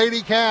come the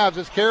Lady Cavs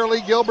as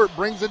Carolee Gilbert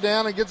brings it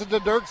down and gets it to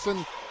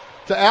Dirksen,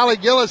 to Allie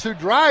Gillis, who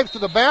drives to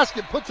the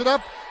basket, puts it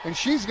up, and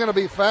she's going to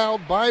be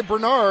fouled by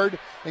Bernard,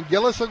 and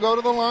Gillis will go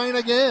to the line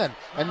again.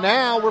 And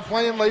now we're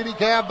playing Lady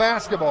Cav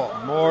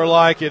basketball. More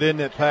like it, isn't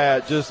it,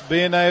 Pat? Just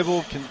being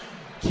able,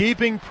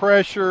 keeping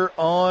pressure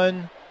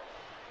on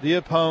the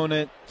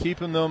opponent,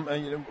 keeping them.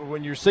 And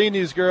when you're seeing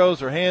these girls,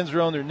 their hands are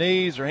on their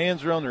knees, their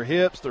hands are on their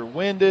hips, they're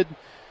winded.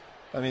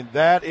 I mean,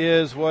 that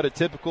is what a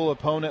typical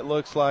opponent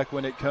looks like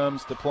when it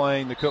comes to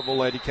playing the Cookeville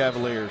Lady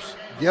Cavaliers.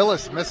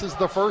 Gillis misses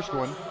the first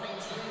one.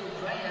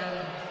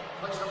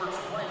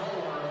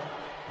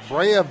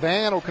 Brea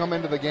Van will come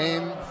into the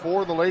game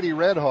for the Lady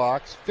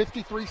Redhawks.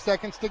 53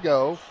 seconds to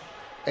go.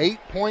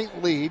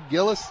 8-point lead.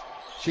 Gillis,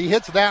 she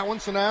hits that one,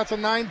 so now it's a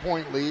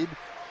 9-point lead.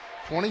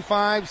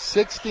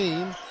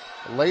 25-16,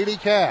 Lady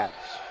Cavs.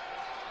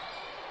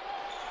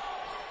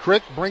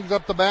 Crick brings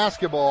up the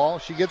basketball.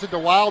 She gets it to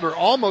Wilder,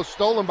 almost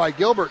stolen by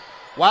Gilbert.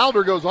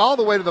 Wilder goes all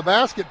the way to the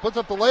basket, puts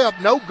up the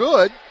layup, no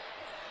good.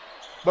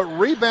 But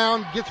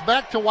rebound gets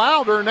back to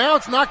Wilder. Now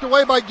it's knocked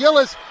away by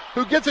Gillis,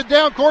 who gets it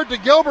down court to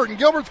Gilbert, and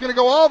Gilbert's going to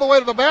go all the way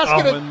to the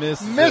basket and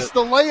missed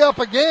the layup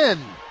again.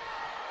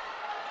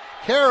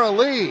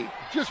 Carolee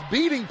just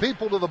beating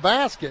people to the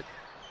basket.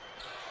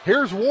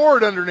 Here's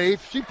Ward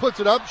underneath. She puts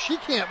it up. She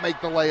can't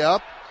make the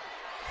layup.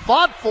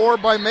 Fought for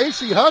by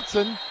Macy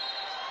Hudson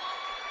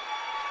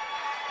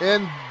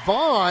and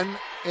Vaughn,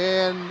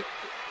 and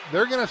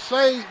they're going to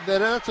say that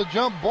that's a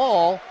jump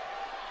ball.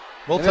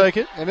 We'll take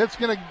it. And it's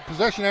going to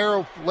possession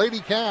arrow Lady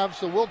Cavs,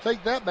 so we'll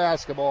take that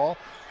basketball.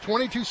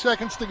 22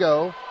 seconds to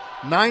go.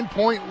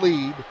 9-point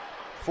lead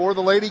for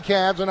the Lady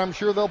Cavs, and I'm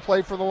sure they'll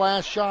play for the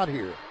last shot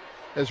here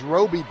as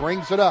Roby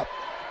brings it up.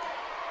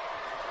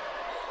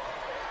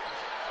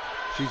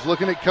 She's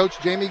looking at Coach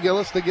Jamie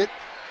Gillis to get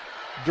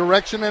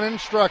direction and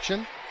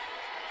instruction.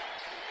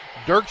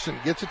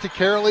 Dirksen gets it to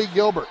Carolee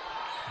Gilbert.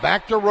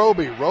 Back to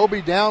Roby.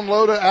 Roby down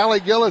low to Allie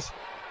Gillis,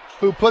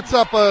 who puts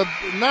up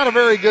not a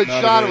very good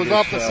shot. It was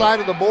off the side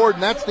of the board,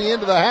 and that's the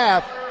end of the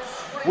half.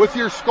 With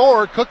your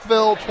score,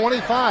 Cookeville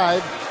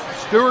 25,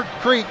 Stewart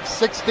Creek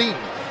 16.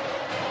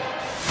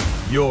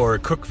 Your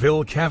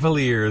Cookeville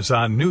Cavaliers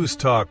on News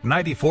Talk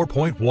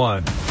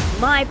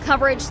 94.1. Live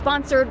coverage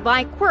sponsored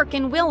by Quirk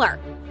and Willer,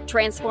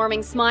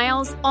 transforming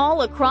smiles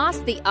all across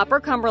the Upper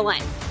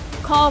Cumberland.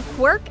 Call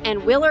Quirk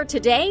and Willer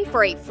today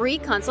for a free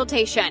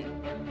consultation.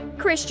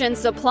 Christian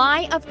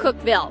Supply of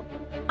Cookeville.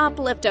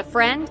 Uplift a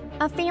friend,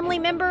 a family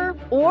member,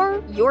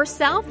 or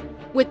yourself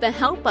with the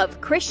help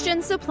of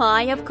Christian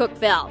Supply of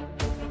Cookeville.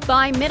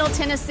 By Middle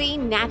Tennessee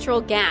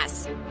Natural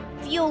Gas.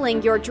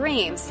 Fueling your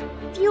dreams,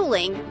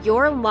 fueling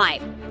your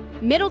life.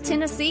 Middle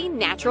Tennessee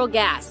Natural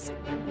Gas.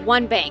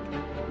 One Bank.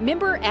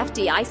 Member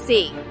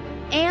FDIC.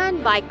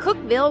 And by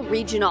Cookeville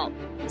Regional.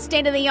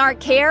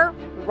 State-of-the-art care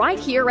right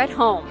here at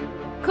home.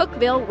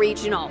 Cookeville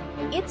Regional.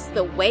 It's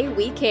the way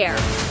we care.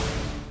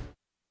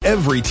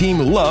 Every team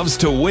loves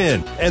to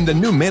win, and the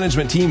new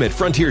management team at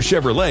Frontier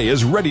Chevrolet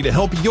is ready to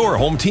help your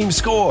home team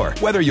score.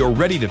 Whether you're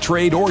ready to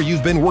trade or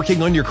you've been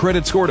working on your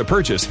credit score to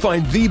purchase,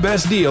 find the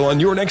best deal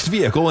on your next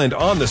vehicle and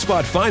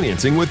on-the-spot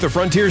financing with the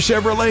Frontier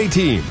Chevrolet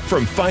team.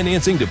 From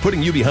financing to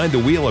putting you behind the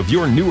wheel of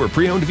your new or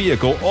pre-owned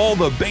vehicle, all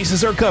the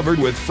bases are covered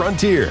with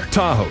Frontier.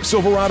 Tahoe,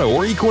 Silverado,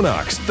 or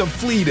Equinox, the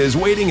fleet is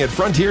waiting at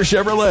Frontier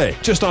Chevrolet,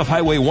 just off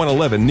Highway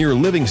 111 near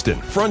Livingston.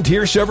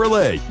 Frontier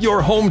Chevrolet,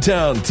 your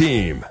hometown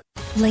team.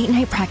 Late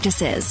night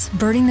practices,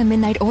 burning the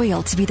midnight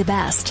oil to be the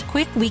best.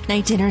 Quick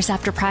weeknight dinners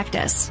after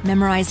practice,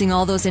 memorizing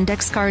all those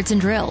index cards and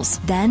drills,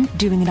 then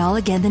doing it all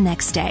again the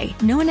next day.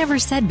 No one ever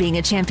said being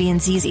a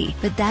champion's easy,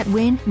 but that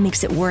win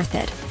makes it worth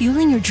it.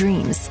 Fueling your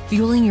dreams,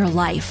 fueling your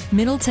life.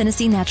 Middle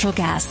Tennessee Natural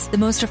Gas, the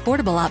most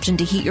affordable option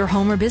to heat your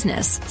home or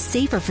business.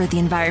 Safer for the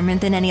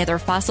environment than any other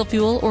fossil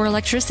fuel or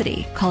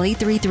electricity. Call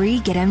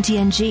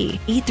 833-GET-MTNG.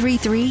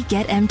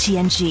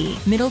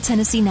 833-GET-MTNG. Middle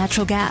Tennessee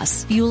Natural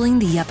Gas, fueling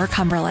the Upper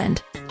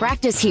Cumberland.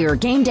 Practice here,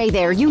 game day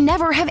there. You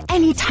never have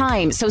any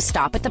time, so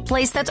stop at the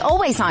place that's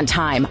always on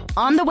time.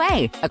 On the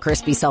Way. A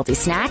crispy, salty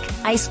snack,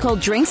 ice cold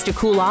drinks to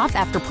cool off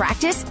after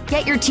practice.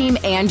 Get your team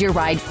and your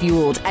ride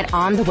fueled at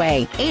On the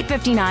Way,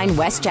 859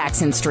 West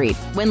Jackson Street.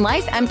 When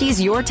life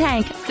empties your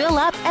tank, fill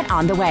up at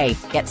On the Way.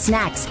 Get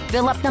snacks.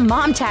 Fill up the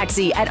mom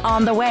taxi at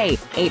On the Way,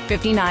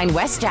 859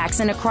 West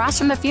Jackson, across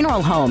from the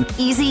funeral home.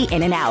 Easy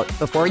in and out.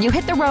 Before you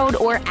hit the road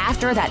or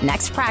after that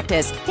next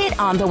practice, hit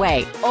On the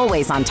Way.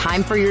 Always on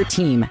time for your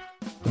team.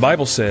 The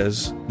Bible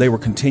says they were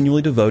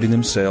continually devoting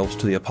themselves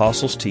to the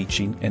apostles'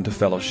 teaching and to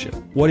fellowship.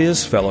 What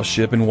is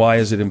fellowship and why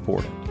is it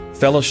important?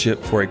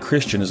 Fellowship for a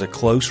Christian is a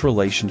close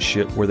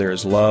relationship where there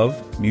is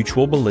love,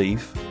 mutual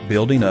belief,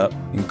 building up,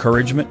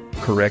 encouragement,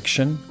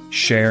 correction,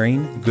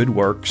 sharing, good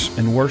works,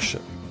 and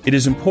worship. It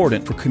is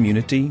important for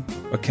community,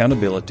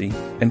 accountability,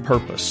 and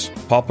purpose.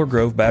 Poplar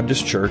Grove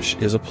Baptist Church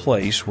is a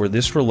place where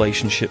this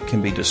relationship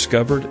can be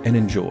discovered and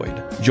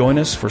enjoyed. Join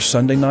us for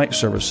Sunday night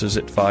services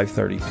at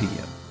 5:30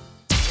 p.m.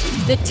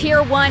 The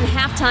Tier 1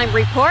 halftime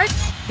report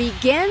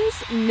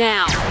begins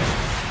now.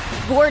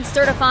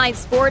 Board-certified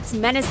sports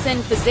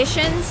medicine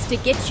physicians to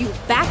get you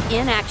back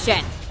in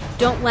action.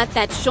 Don't let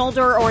that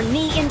shoulder or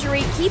knee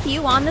injury keep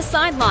you on the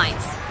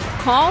sidelines.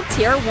 Call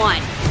Tier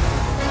 1.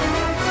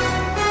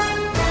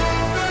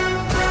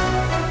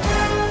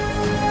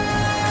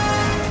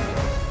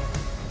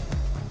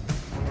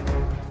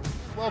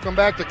 Welcome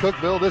back to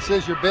Cookeville. This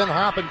is your Ben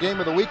Hoppin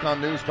Game of the Week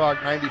on News Talk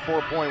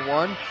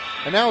 94.1.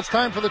 And now it's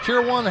time for the Tier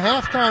 1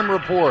 halftime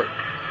report.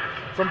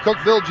 From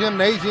Cookeville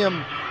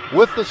Gymnasium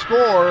with the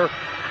score,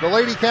 the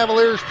Lady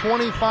Cavaliers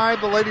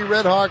 25, the Lady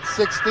Redhawks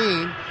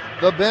 16.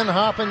 The Ben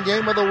Hoppin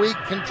Game of the Week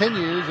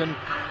continues. And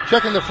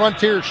checking the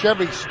Frontier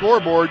Chevy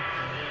scoreboard,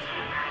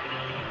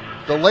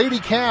 the Lady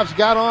Cavs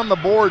got on the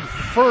board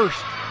first,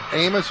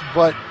 Amos,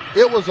 but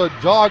it was a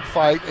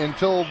dogfight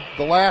until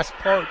the last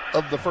part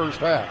of the first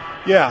half.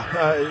 Yeah,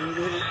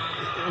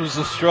 it was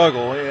a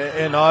struggle,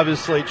 and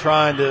obviously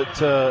trying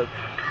to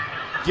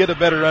get a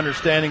better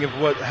understanding of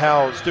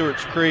how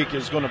Stewarts Creek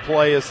is going to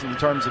play us in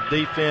terms of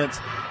defense.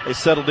 They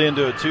settled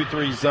into a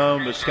 2-3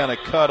 zone, which kind of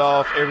cut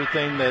off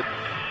everything that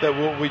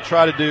what we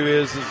try to do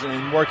is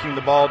in working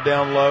the ball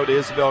down low to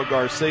Isabel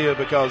Garcia,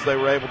 because they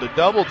were able to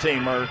double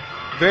team her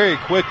very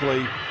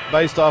quickly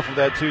based off of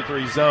that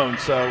 2-3 zone.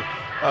 So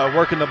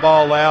working the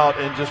ball out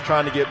and just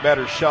trying to get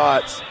better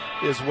shots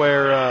is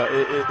where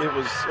it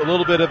was a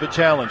little bit of a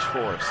challenge for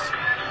us.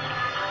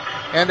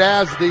 And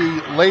as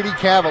the Lady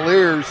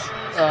Cavaliers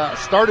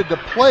started to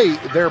play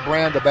their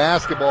brand of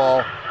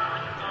basketball,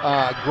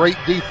 great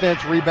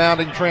defense,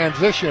 rebounding,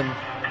 transition,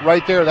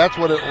 right there, that's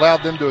what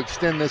allowed them to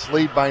extend this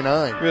lead by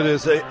 9. It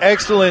is an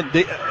excellent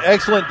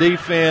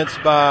defense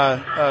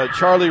by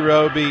Charlie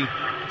Roby,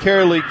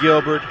 Carolee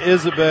Gilbert,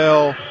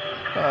 Isabel,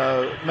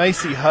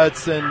 Macy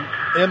Hudson,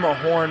 Emma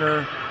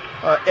Horner,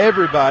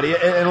 everybody.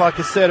 And like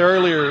I said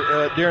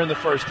earlier during the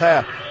first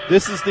half,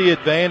 this is the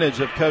advantage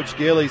of Coach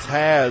Gillies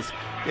has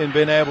in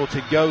being able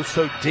to go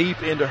so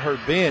deep into her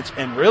bench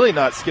and really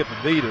not skip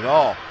a beat at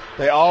all.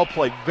 They all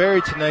play very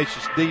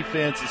tenacious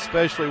defense,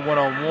 especially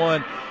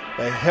one-on-one.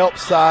 They help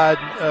side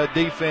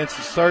defense,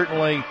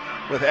 certainly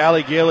with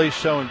Allie Gillies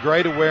showing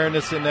great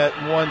awareness in that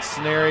one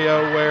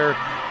scenario where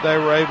they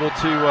were able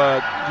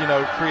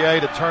to,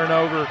 create a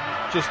turnover.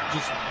 Just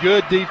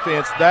good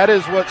defense. That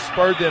is what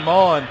spurred them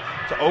on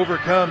to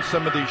overcome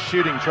some of these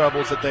shooting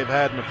troubles that they've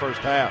had in the first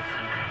half.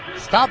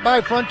 Stop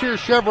by Frontier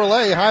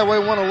Chevrolet, Highway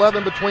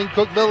 111 between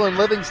Cookeville and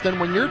Livingston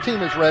when your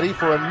team is ready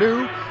for a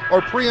new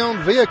or pre-owned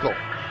vehicle.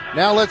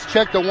 Now let's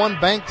check the One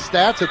Bank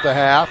stats at the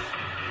half.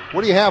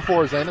 What do you have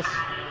for us, Amos?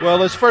 Well,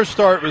 let's first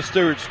start with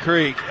Stewarts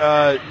Creek.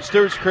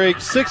 Stewarts Creek,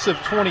 6 of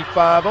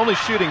 25, only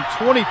shooting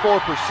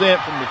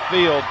 24% from the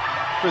field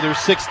for their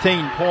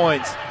 16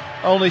 points.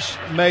 Only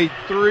made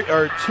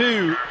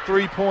 2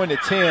 3-point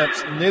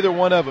attempts. Neither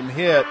one of them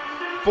hit.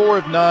 4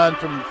 of 9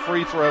 from the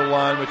free throw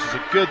line, which is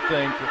a good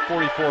thing for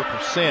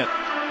 44%.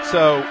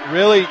 So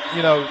really,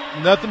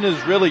 nothing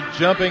is really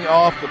jumping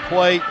off the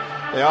plate.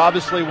 They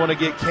obviously want to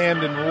get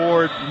Camden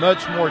Ward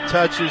much more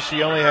touches.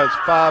 She only has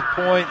 5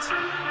 points,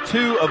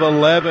 2 of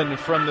 11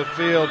 from the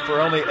field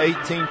for only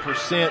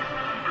 18%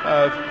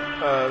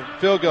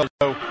 field goal.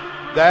 So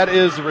that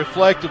is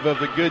reflective of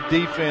the good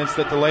defense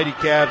that the Lady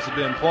Cavs have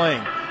been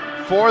playing.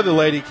 For the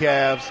Lady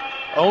Cavs,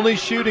 only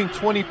shooting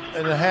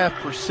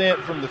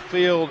 20.5% from the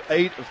field,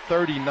 8 of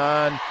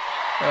 39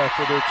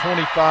 for their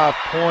 25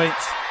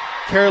 points.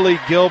 Carolee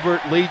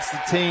Gilbert leads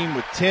the team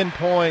with 10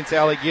 points.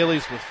 Allie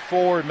Gillies with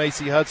 4.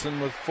 Macy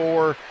Hudson with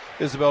 4.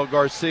 Isabel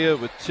Garcia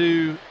with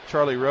 2.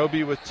 Charlie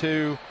Roby with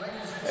 2.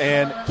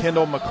 And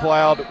Kendall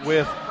McLeod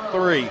with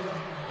 3.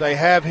 They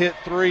have hit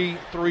 3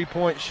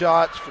 3-point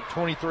shots for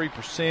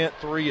 23%,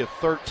 3 of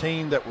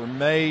 13 that were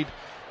made,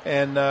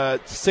 and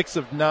 6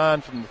 of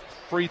 9 from the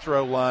free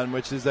throw line,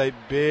 which is a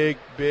big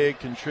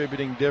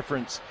contributing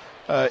difference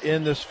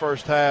in this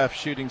first half,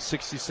 shooting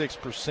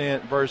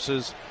 66%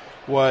 versus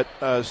what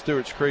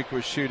Stewarts Creek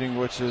was shooting,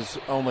 which is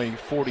only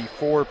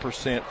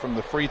 44% from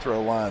the free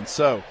throw line.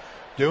 So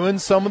doing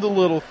some of the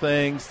little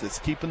things that's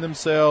keeping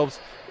themselves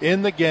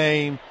in the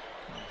game,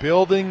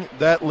 building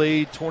that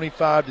lead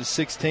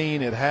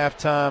 25-16 at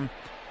halftime.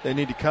 They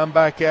need to come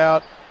back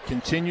out,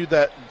 continue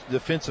that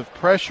defensive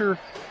pressure,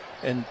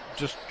 and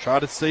just try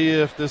to see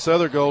if this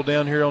other goal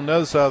down here on the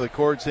other side of the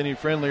court is any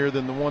friendlier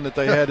than the one that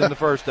they had in the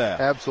first half.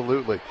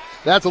 Absolutely.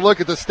 That's a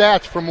look at the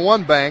stats from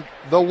One Bank,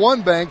 the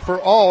One Bank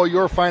for all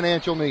your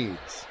financial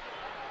needs.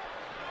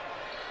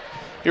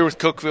 Here with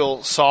Cookeville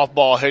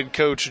softball head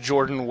coach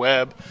Jordan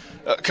Webb.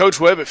 Coach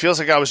Webb, it feels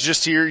like I was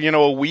just here,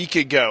 a week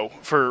ago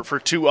for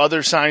 2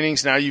 other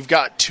signings. Now you've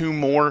got 2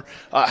 more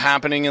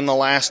happening in the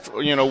last,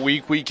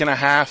 week and a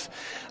half.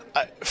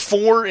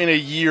 4 in a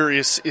year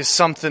is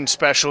something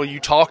special. You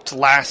talked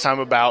last time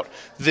about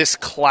this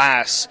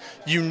class.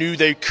 You knew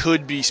they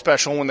could be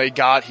special when they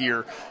got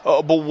here.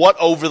 But what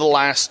over the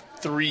last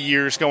 3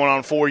 years, going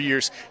on 4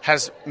 years,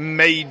 has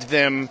made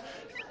them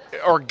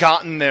or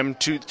gotten them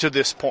to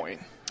this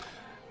point?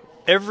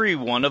 Every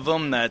one of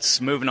them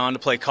that's moving on to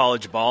play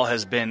college ball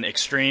has been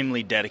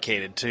extremely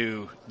dedicated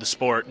to the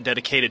sport,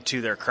 dedicated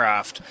to their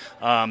craft.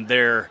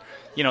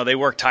 They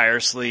work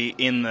tirelessly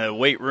in the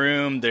weight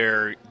room.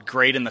 They're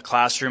great in the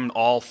classroom.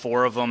 All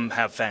 4 of them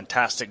have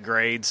fantastic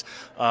grades.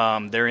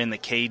 They're in the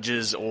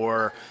cages,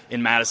 or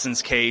in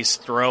Madison's case,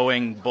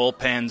 throwing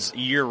bullpens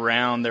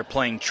year-round. They're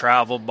playing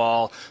travel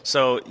ball.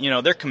 So,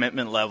 their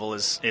commitment level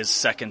is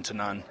second to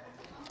none.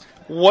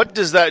 What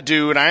does that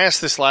do? And I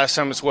asked this last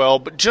time as well,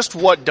 but just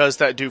what does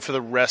that do for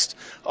the rest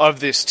of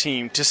this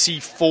team to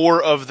see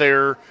 4 of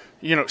their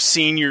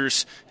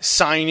seniors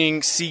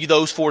signing, see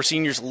those 4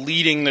 seniors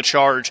leading the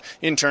charge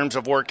in terms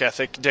of work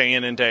ethic day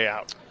in and day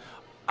out?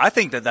 I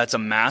think that's a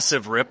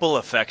massive ripple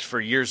effect for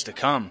years to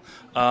come.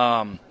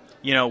 When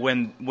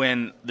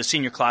the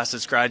senior class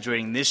that's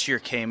graduating this year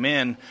came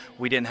in,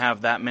 we didn't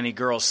have that many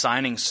girls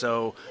signing,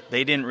 so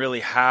they didn't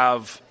really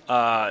have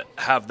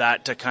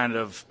that to kind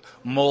of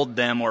mold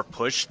them or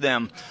push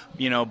them,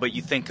 but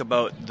you think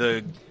about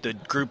the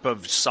group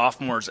of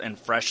sophomores and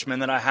freshmen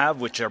that I have,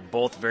 which are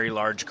both very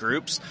large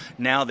groups.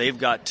 Now they've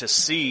got to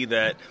see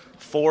that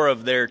 4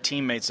 of their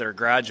teammates that are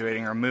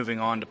graduating are moving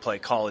on to play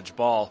college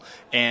ball,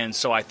 and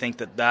so I think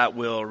that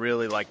will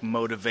really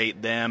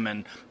motivate them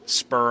and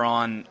spur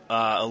on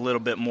a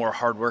little bit more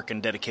hard work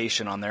and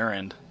dedication on their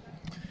end.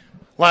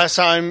 Last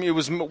time it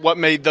was what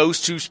made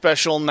those 2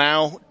 special.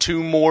 Now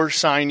 2 more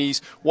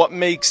signees. What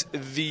makes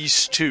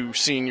these 2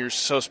 seniors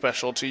so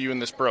special to you in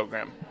this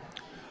program?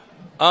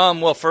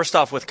 Well, first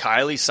off, with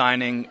Kylie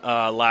signing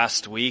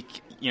last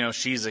week,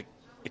 she's an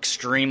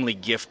extremely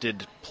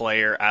gifted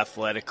player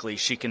athletically.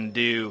 She can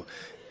do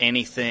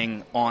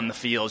anything on the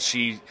field.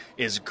 She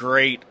is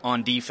great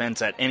on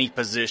defense at any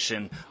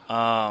position.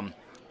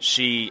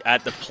 She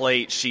at the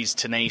plate, she's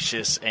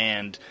tenacious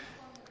and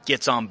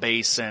gets on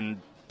base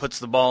and puts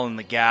the ball in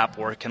the gap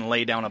or can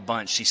lay down a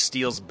bunch. She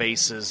steals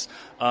bases.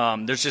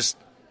 There's just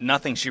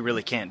nothing she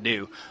really can't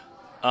do.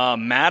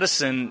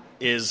 Madison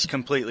is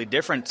completely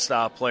different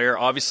style player,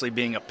 obviously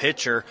being a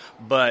pitcher,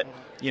 but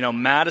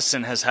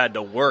Madison has had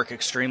to work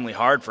extremely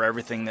hard for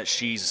everything that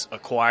she's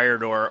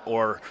acquired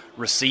or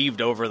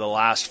received over the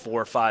last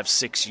 4, 5,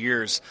 6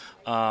 years.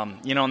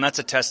 And that's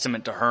a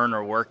testament to her and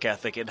her work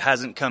ethic. It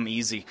hasn't come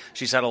easy.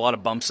 She's had a lot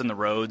of bumps in the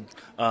road.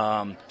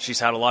 She's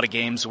had a lot of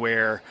games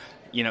where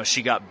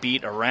she got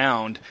beat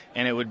around,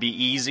 and it would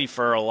be easy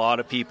for a lot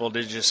of people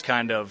to just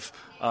kind of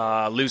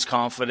lose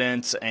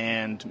confidence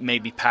and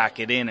maybe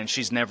pack it in, and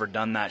she's never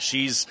done that.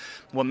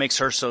 What makes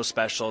her so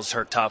special is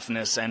her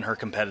toughness and her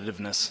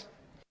competitiveness.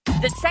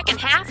 The second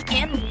half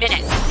in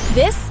minutes.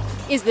 This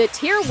is the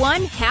Tier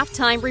 1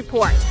 Halftime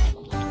Report.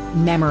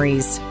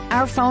 Memories.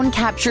 Our phone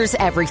captures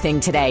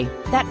everything today.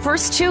 That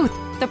first tooth,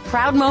 the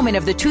proud moment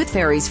of the Tooth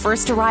Fairy's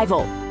first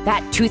arrival,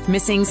 that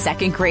tooth-missing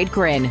second-grade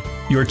grin.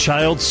 Your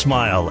child's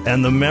smile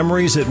and the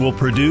memories it will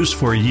produce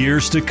for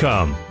years to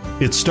come.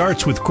 It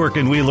starts with Quirk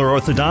and Wheeler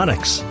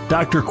Orthodontics.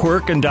 Dr.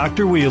 Quirk and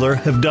Dr. Wheeler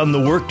have done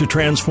the work to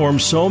transform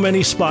so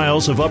many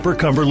smiles of Upper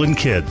Cumberland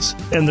kids,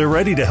 and they're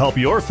ready to help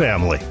your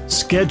family.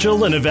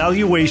 Schedule an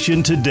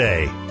evaluation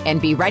today.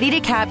 And be ready to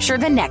capture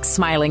the next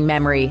smiling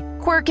memory.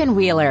 Quirk and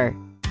Wheeler.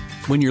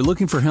 When you're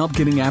looking for help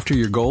getting after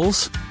your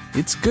goals,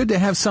 it's good to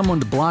have someone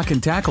to block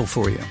and tackle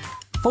for you.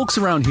 Folks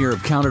around here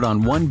have counted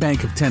on One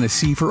Bank of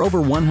Tennessee for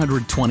over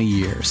 120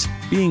 years.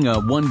 Being a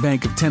One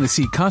Bank of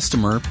Tennessee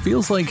customer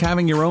feels like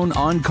having your own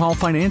on-call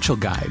financial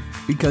guide,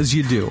 because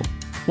you do.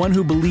 One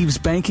who believes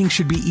banking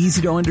should be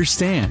easy to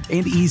understand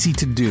and easy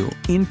to do,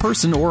 in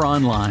person or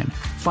online.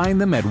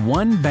 Find them at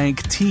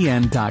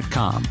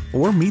onebanktn.com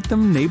or meet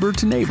them neighbor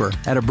to neighbor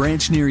at a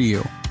branch near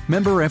you.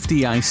 Member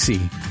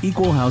FDIC,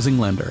 Equal Housing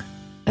Lender.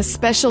 A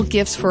special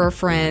gifts for a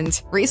friend,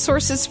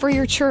 resources for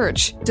your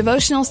church,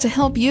 devotionals to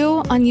help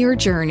you on your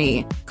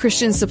journey.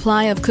 Christian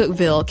Supply of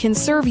Cookeville can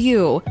serve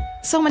you.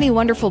 So many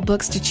wonderful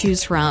books to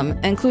choose from,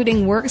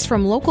 including works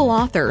from local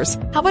authors.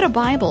 How about a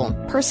Bible,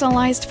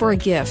 personalized for a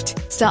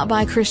gift? Stop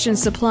by Christian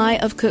Supply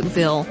of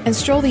Cookeville and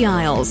stroll the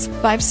aisles.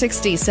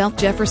 560 South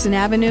Jefferson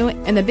Avenue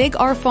and the Big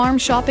R Farm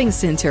Shopping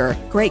Center.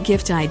 Great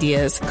gift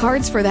ideas,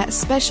 cards for that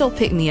special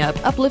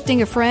pick-me-up,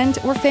 uplifting a friend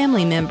or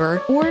family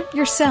member, or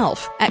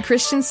yourself at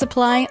Christian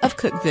Supply of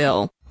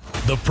Cookeville.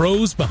 The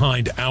pros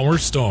behind our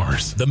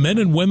stars. The men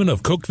and women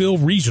of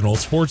Cookeville Regional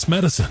Sports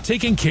Medicine.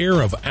 Taking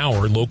care of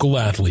our local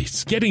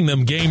athletes. Getting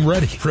them game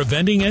ready.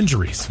 Preventing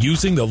injuries.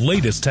 Using the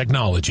latest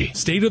technology.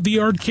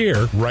 State-of-the-art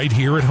care right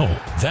here at home.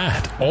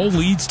 That all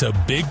leads to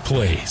big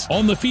plays.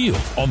 On the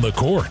field, on the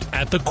court,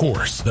 at the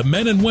course. The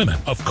men and women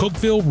of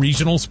Cookeville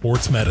Regional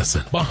Sports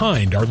Medicine.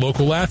 Behind our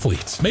local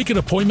athletes. Make an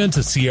appointment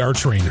to see our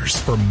trainers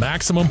for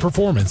maximum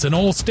performance in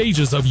all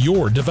stages of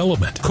your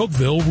development.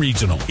 Cookeville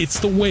Regional. It's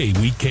the way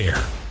we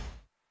care.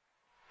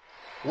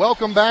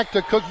 Welcome back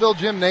to Cookeville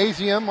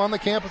Gymnasium on the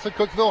campus of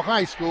Cookeville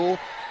High School.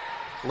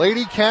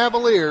 Lady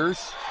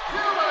Cavaliers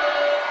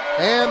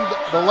and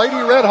the Lady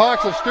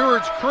Redhawks of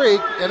Stewarts Creek.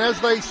 And as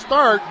they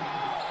start,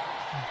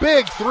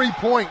 big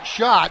three-point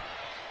shot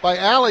by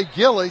Allie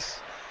Gillis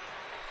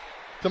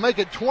to make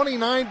it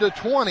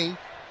 29-20.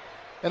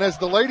 And as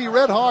the Lady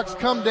Redhawks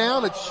come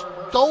down, it's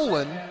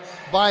stolen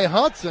by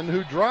Hudson,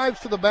 who drives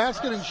to the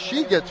basket, and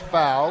she gets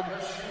fouled.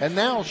 And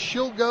now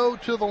she'll go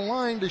to the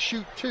line to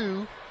shoot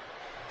two.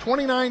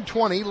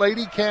 29-20,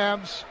 Lady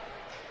Cavs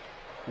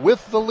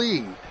with the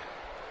lead.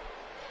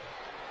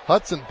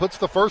 Hudson puts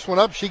the first one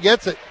up. She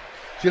gets it.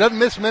 She doesn't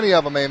miss many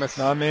of them, Amos.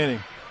 Not many.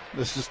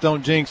 Let's just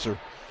don't jinx her.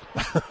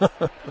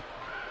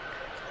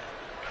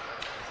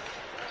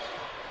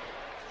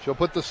 She'll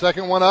put the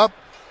second one up.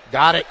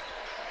 Got it.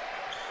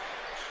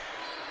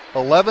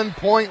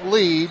 11-point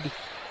lead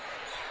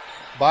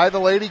by the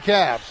Lady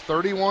Cavs,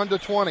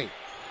 31-20.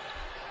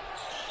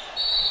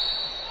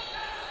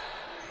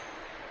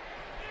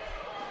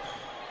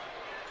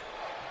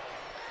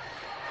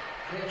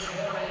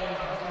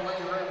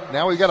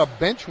 Now we got a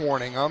bench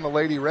warning on the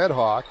Lady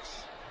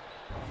Redhawks.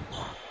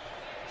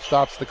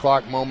 Stops the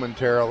clock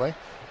momentarily.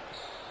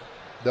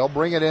 They'll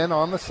bring it in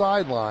on the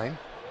sideline.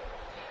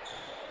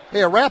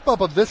 Hey, a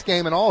wrap-up of this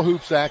game and all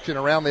hoops action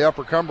around the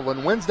Upper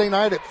Cumberland. Wednesday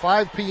night at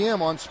 5 p.m.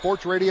 on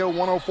Sports Radio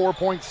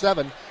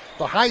 104.7.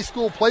 The high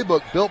school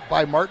playbook built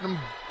by Martin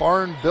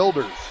Barn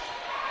Builders.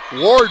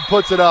 Ward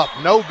puts it up.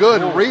 No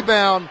good.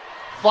 Rebound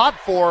fought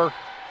for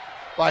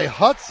by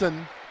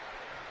Hudson.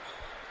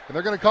 And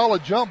they're going to call a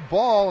jump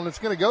ball, and it's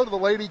going to go to the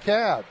Lady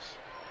Cavs.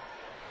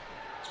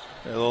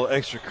 A little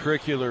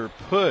extracurricular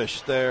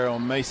push there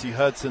on Macy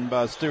Hudson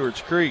by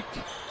Stewarts Creek.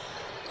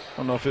 I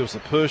don't know if it was a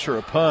push or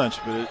a punch,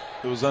 but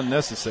it was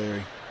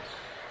unnecessary.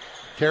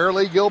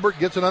 Carolee Gilbert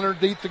gets it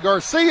underneath to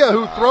Garcia,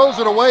 who throws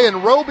it away,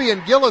 and Roby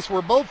and Gillis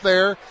were both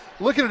there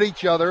looking at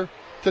each other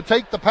to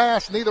take the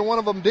pass. Neither one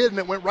of them did, and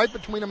it went right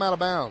between them out of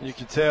bounds. You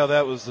could tell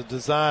that was a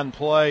design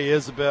play.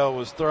 Isabel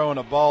was throwing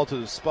a ball to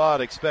the spot,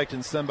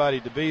 expecting somebody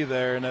to be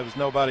there, and there was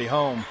nobody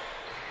home.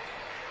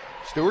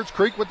 Stewarts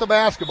Creek with the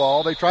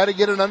basketball. They try to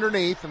get it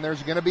underneath, and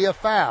there's going to be a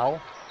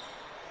foul.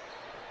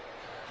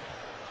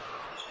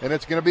 And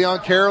it's going to be on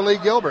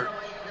Carolee Gilbert.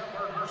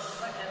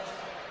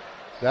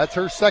 That's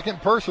her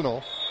second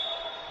personal.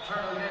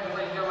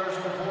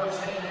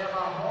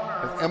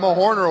 Emma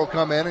Horner will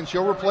come in, and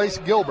she'll replace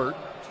Gilbert.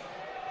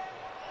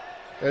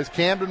 As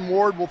Camden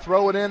Ward will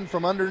throw it in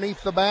from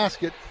underneath the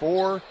basket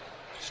for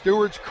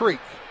Stewarts Creek.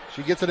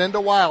 She gets it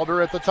into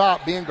Wilder at the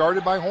top, being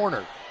guarded by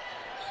Horner.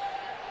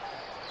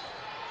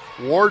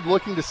 Ward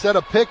looking to set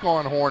a pick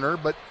on Horner,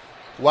 but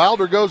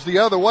Wilder goes the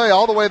other way,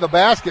 all the way to the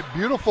basket.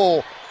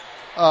 Beautiful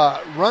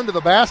run to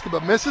the basket,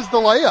 but misses the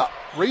layup.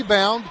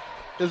 Rebound,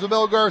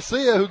 Isabel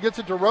Garcia, who gets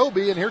it to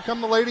Roby, and here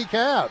come the Lady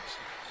Cavs.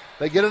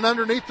 They get it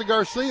underneath to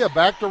Garcia,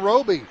 back to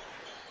Roby,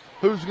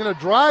 who's going to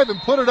drive and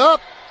put it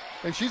up,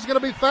 and she's going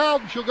to be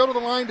fouled, and she'll go to the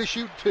line to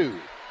shoot two.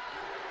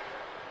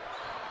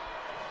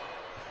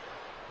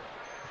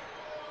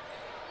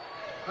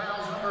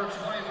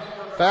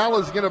 Foul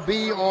is going to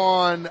be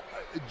on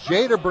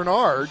Jada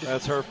Bernard.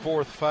 That's her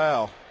fourth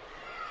foul.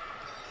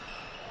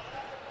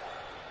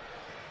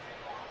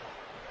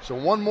 So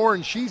one more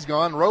and she's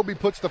gone. Roby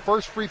puts the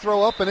first free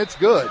throw up, and it's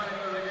good.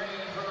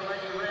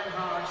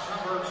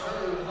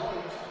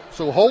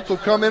 So Holt will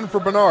come in for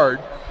Bernard,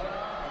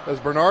 as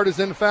Bernard is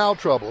in foul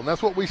trouble. And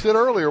that's what we said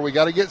earlier. We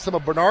got to get some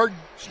of Bernard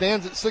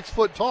stands at 6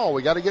 foot tall.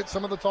 We got to get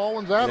some of the tall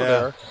ones out of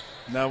there.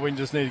 Now we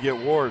just need to get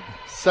Ward.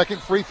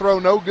 Second free throw,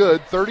 no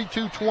good.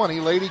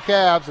 32-20, Lady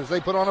Cavs as they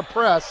put on a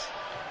press.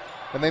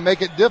 And they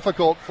make it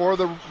difficult for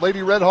the Lady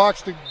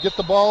Redhawks to get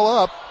the ball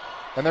up.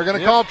 And they're going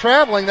to call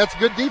traveling. That's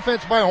good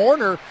defense by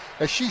Horner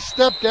as she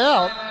stepped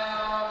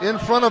out in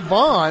front of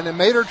Vaughn and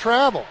made her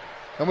travel.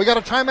 And we got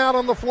a timeout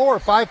on the floor.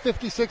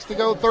 5:56 to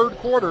go, third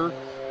quarter.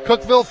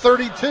 Cookeville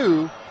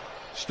 32,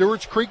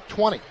 Stewarts Creek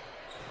 20.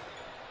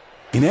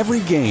 In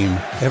every game,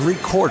 every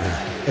quarter,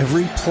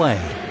 every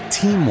play,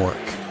 teamwork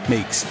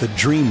makes the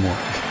dream work.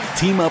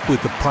 Team up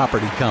with the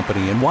property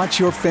company and watch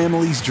your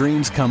family's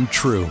dreams come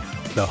true.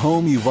 The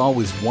home you've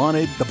always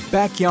wanted, the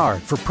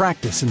backyard for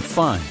practice and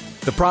fun.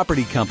 The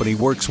property company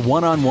works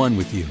one-on-one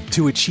with you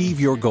to achieve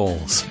your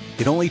goals.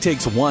 It only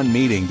takes one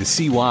meeting to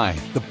see why.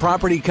 The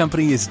property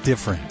company is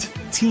different.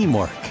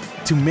 Teamwork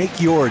to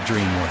make your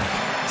dream work.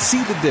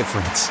 See the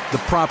difference. The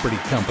Property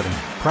Company,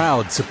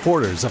 proud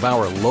supporters of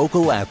our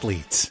local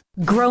athletes.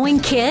 Growing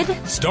kid?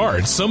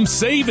 Start some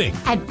saving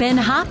At Ben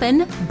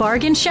Hoppin'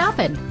 Bargain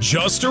Shoppin'.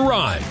 Just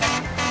arrived.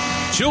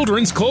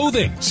 Children's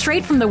clothing.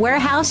 Straight from the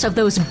warehouse of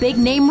those big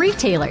name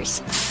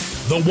retailers.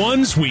 The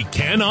ones we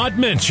cannot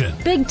mention.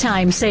 Big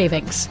time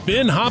savings.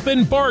 Ben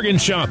Hoppin' Bargain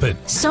Shoppin'.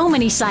 So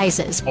many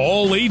sizes.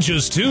 All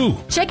ages, too.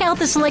 Check out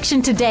the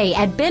selection today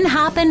at Ben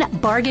Hoppin'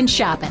 Bargain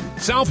Shoppin'.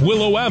 South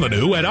Willow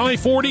Avenue at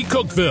I-40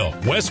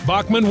 Cookeville, West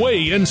Bachman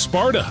Way in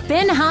Sparta.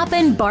 Ben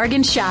Hoppin'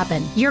 Bargain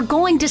Shoppin'. You're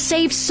going to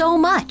save so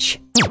much.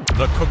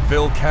 The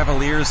Cookeville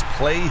Cavaliers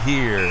play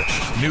here.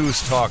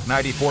 News Talk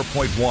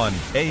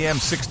 94.1, AM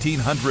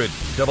 1600,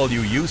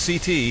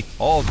 WUCT,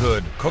 all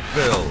good,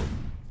 Cookeville.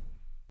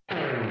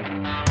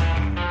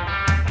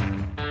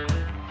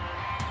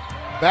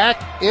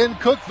 Back in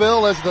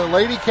Cookeville as the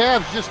Lady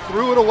Cavs just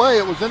threw it away.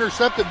 It was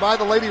intercepted by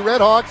the Lady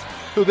Redhawks,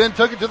 who then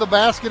took it to the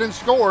basket and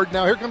scored.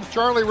 Now here comes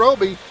Charlie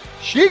Roby.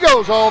 She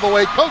goes all the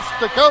way coast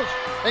to coast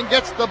and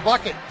gets the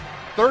bucket.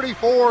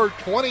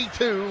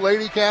 34-22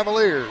 Lady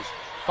Cavaliers.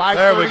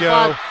 There we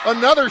go.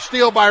 Another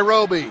steal by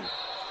Roby.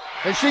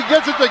 And she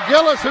gets it to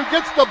Gillis, who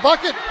gets the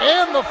bucket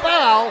and the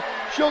foul.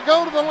 She'll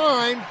go to the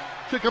line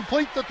to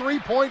complete the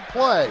three-point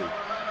play.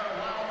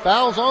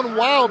 Fouls on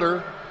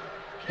Wilder.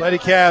 Lady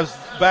Cavs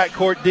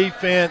backcourt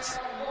defense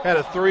had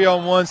a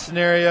 3-on-1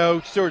 scenario.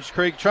 Stewarts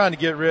Creek trying to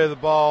get rid of the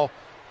ball.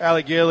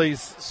 Allie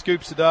Gillies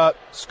scoops it up,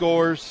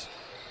 scores,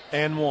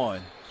 and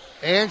one.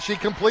 And she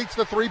completes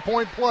the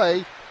three-point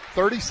play.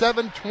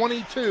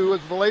 37-22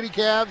 as the Lady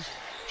Cavs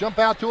jump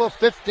out to a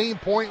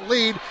 15-point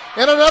lead.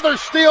 And another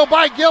steal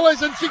by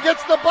Gillis, and she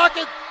gets the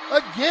bucket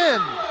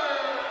again.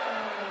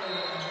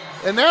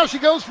 And now she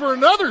goes for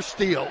another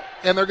steal,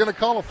 and they're going to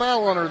call a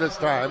foul on her this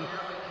time.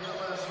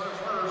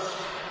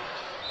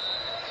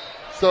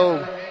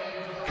 So,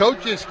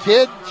 coach's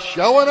kid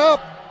showing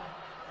up.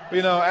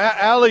 You know,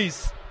 I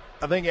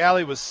think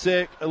Allie was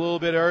sick a little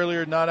bit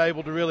earlier, not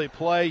able to really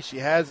play.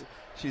 She's had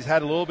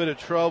a little bit of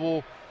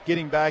trouble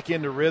getting back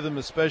into rhythm,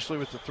 especially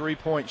with the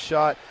three-point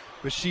shot.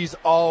 But she's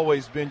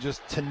always been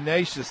just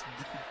tenacious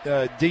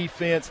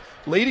defense,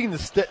 leading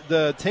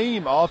the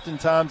team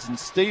oftentimes in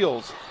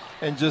steals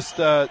and just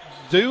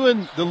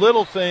doing the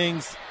little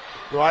things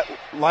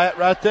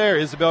right there.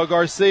 Isabel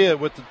Garcia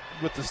with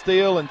the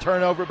steal and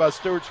turnover by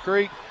Stewarts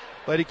Creek.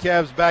 Lady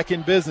Cavs back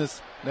in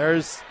business.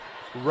 There's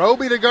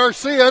Roby to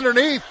Garcia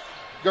underneath.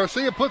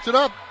 Garcia puts it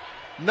up.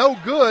 No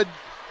good.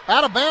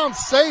 Out of bounds,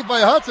 saved by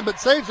Hudson, but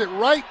saves it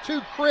right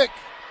to Crick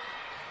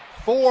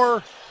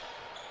for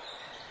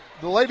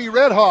the Lady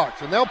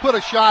Redhawks. And they'll put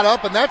a shot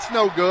up, and that's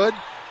no good.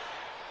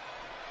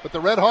 But the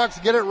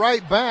Redhawks get it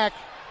right back.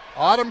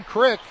 Autumn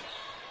Crick.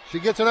 She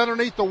gets it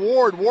underneath the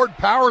Ward. Ward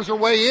powers her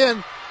way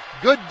in.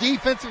 Good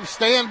defensive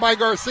stand by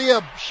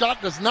Garcia.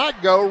 Shot does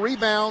not go.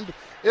 Rebound,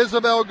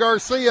 Isabel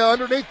Garcia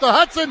underneath the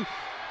Hudson.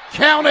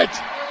 Count it.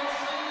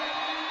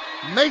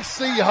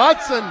 Macy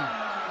Hudson.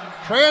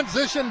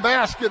 Transition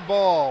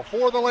basketball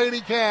for the Lady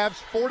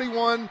Cavs,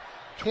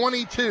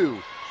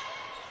 41-22.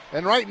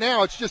 And right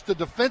now it's just a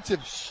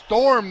defensive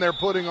storm they're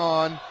putting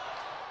on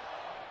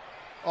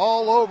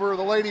all over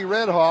the Lady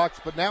Redhawks.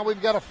 But now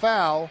we've got a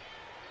foul.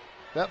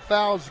 That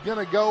foul is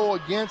going to go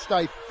against,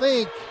 I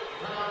think,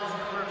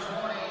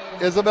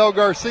 Isabel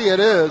Garcia. It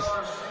is.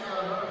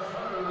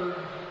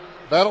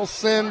 That'll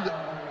send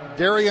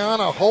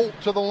Dariana Holt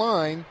to the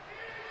line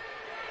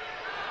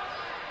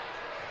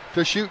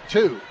to shoot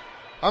two.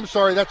 I'm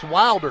sorry, that's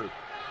Wilder.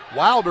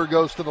 Wilder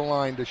goes to the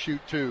line to shoot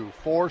two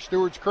for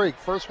Stewarts Creek.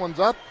 First one's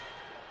up.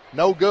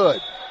 No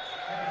good.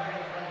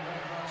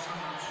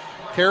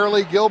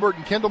 Carolee Gilbert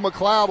and Kendall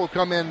McLeod will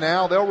come in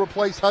now. They'll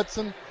replace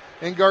Hudson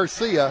and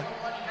Garcia.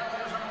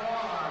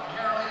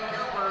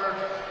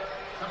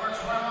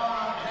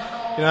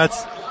 You know,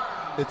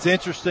 it's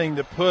interesting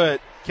to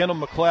put Kendall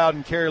McLeod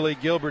and Carolee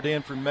Gilbert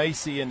in for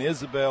Macy and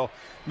Isabel.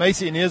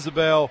 Macy and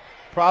Isabel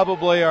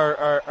probably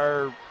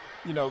are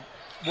you know,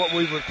 what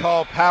we would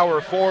call power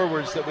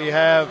forwards that we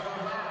have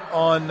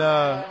on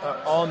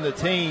the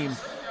team,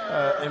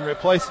 and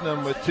replacing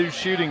them with two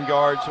shooting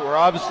guards. So we're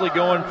obviously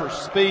going for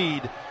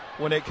speed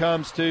when it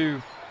comes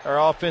to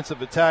our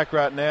offensive attack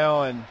right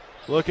now. And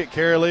look at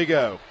Carolee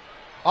go.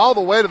 All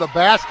the way to the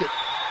basket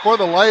for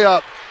the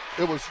layup.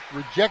 It was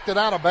rejected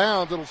out of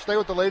bounds. It'll stay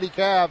with the Lady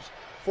Cavs.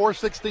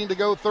 4:16 to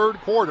go, third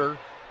quarter.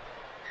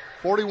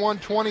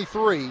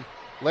 41-23,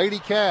 Lady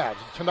Cavs.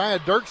 Tania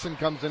Dirksen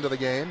comes into the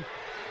game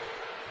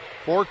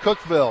for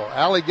Cookeville.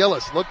 Allie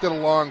Gillis looked at a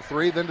long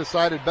three, then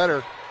decided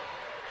better.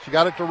 She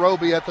got it to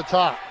Roby at the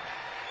top.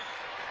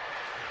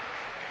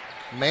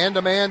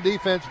 Man-to-man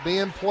defense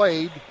being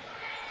played.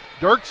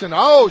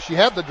 Dirksen, she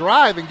had the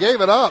drive and gave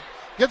it up.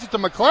 Gets it to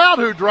McLeod,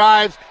 who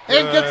drives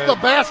and gets the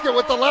basket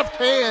with the left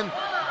hand.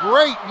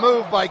 Great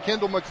move by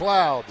Kendall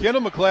McLeod.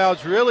 Kendall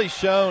McLeod's really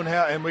shown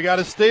how, and we got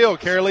a steal.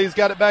 Carolee's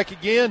got it back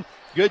again.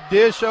 Good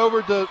dish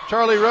over to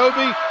Charlie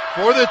Roby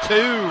for the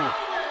two.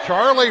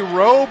 Charlie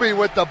Roby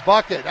with the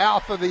bucket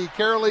out of the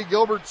Carolee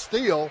Gilbert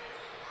steal.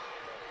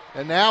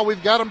 And now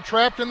we've got them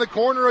trapped in the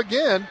corner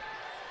again.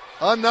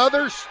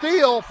 Another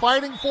steal,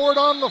 fighting for it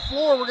on the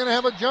floor. We're going to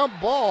have a jump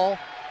ball.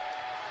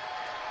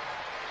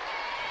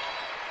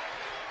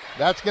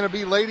 That's going to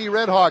be Lady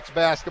Redhawks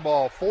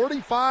basketball.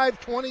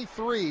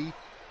 45-23,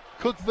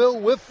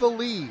 Cookeville with the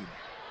lead.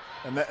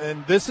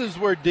 And this is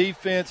where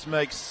defense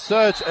makes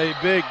such a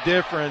big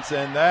difference,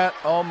 and that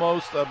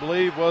almost, I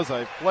believe, was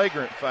a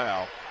flagrant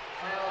foul.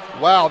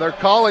 Wow, they're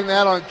calling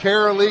that on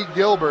Carolee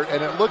Gilbert,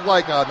 and it looked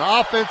like an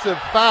offensive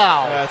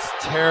foul. That's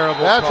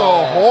terrible. That's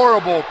call. A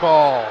horrible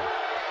call.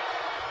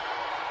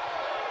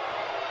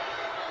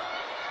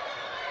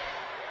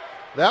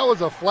 That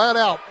was a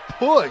flat-out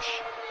push,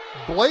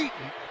 blatant.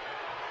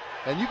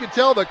 And you can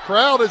tell the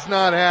crowd is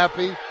not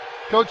happy.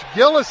 Coach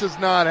Gillis is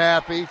not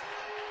happy.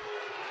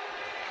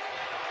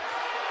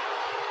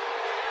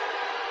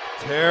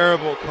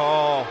 Terrible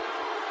call.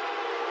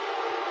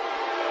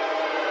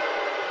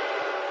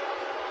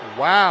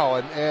 Wow,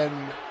 and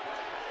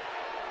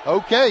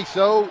okay,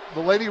 so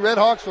the Lady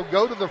Redhawks will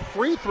go to the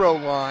free throw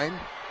line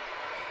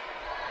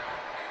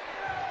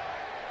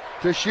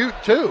to shoot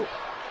two.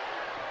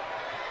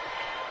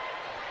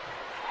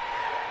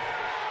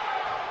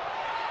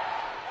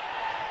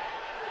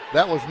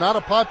 That was not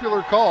a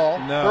popular call.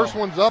 No. First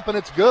one's up and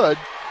it's good.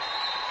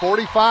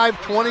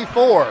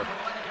 45-24.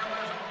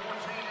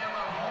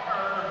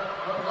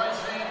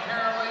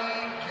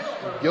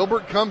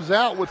 Gilbert comes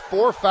out with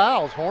 4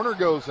 fouls. Horner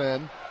goes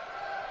in.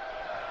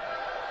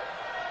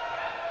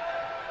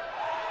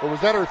 Or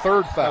was that her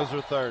third foul? That was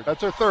her third.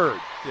 That's her third.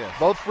 Yes.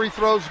 Both free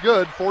throws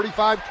good,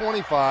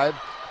 45-25.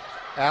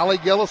 Allie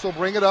Gillis will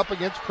bring it up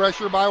against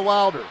pressure by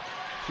Wilder.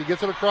 She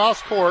gets it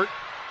across court.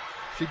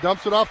 She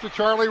dumps it off to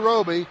Charlie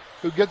Roby,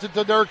 who gets it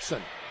to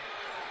Dirksen.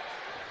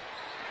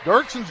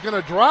 Dirksen's going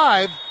to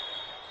drive,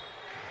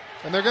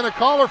 and they're going to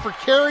call her for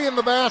carrying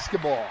the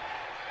basketball.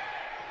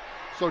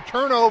 So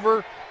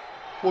turnover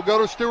will go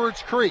to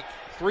Stewarts Creek.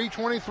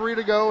 3:23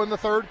 to go in the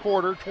third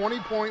quarter.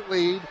 20-point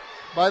lead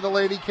by the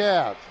Lady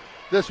Cavs.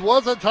 This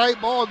was a tight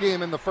ball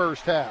game in the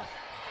first half.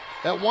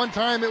 At one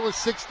time it was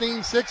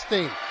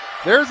 16-16.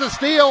 There's a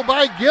steal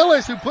by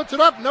Gillis, who puts it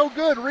up. No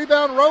good.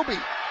 Rebound Roby.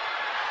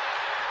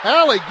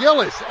 Allie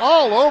Gillis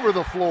all over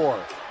the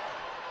floor.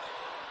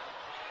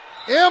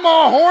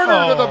 Emma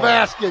Horner to the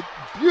basket.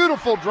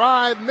 Beautiful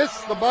drive.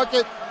 Missed the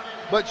bucket,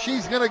 but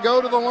she's going to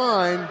go to the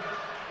line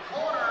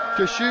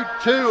to shoot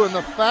 2, and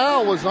the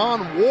foul was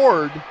on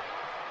Ward.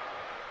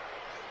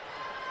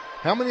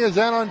 How many is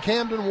that on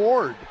Camden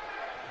Ward?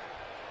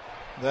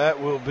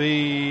 That will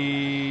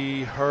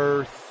be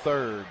her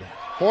third.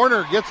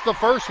 Horner gets the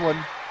first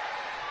one.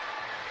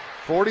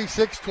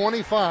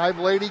 46-25,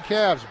 Lady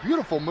Cavs.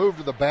 Beautiful move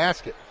to the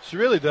basket. She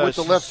really does.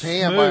 With the left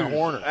hand by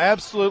Horner.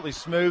 Absolutely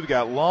smooth.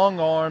 Got long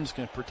arms,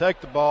 can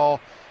protect the ball,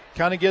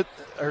 kind of get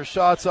her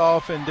shots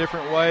off in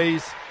different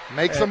ways.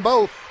 Makes them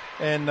both.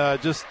 And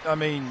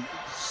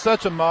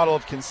such a model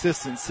of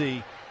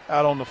consistency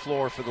out on the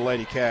floor for the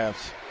Lady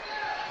Cavs.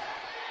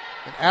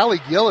 And Allie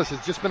Gillis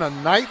has just been a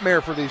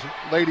nightmare for these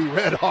Lady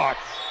Redhawks.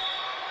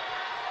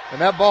 And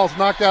that ball's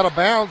knocked out of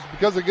bounds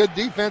because of good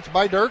defense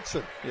by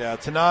Dirksen. Yeah,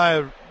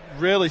 Tanaya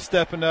really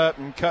stepping up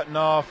and cutting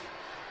off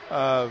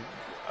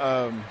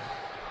Layla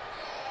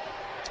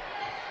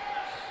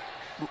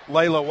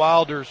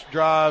Wilder's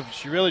drive.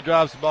 She really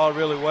drives the ball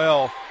really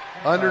well.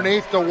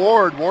 Underneath to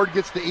Ward. Ward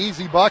gets the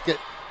easy bucket.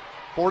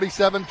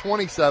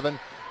 47-27.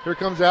 Here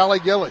comes Allie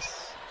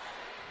Gillis.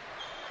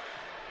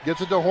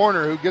 Gets it to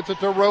Horner, who gets it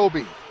to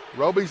Roby.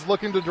 Roby's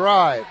looking to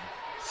drive.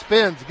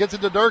 Spins, gets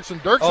it to Dirksen.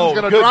 Dirksen's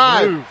going to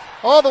drive move.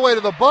 All the way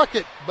to the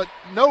bucket, but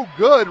no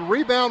good.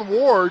 Rebound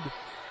Ward.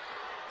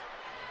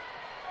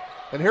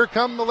 And here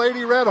come the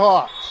Lady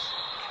Redhawks.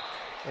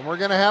 And we're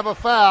going to have a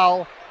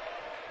foul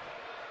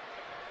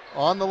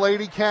on the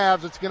Lady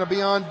Cavs. It's going to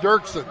be on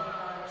Dirksen.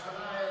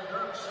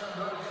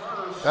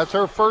 That's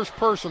her first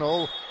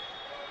personal.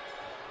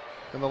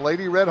 And the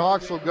Lady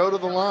Redhawks will go to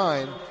the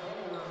line.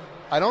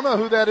 I don't know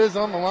who that is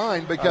on the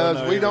line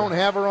because we don't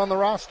have her on the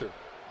roster.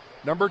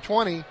 Number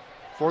 20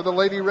 for the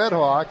Lady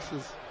Redhawks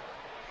is.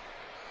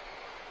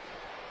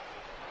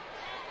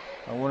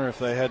 I wonder if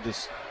they had to,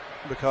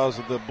 because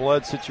of the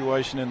blood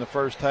situation in the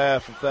first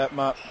half, if that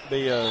might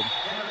be a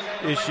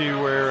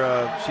issue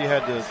where she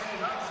had to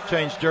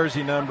change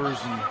jersey numbers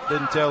and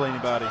didn't tell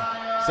anybody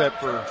except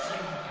for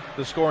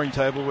the scoring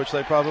table, which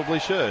they probably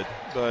should.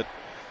 But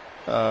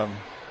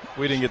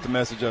we didn't get the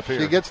message up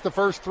here. She gets the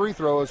first free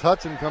throw as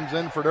Hudson comes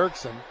in for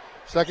Dirksen.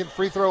 Second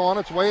free throw on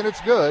its way, and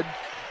it's good.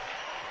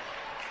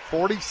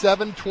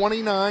 47-29,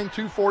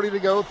 2:40 to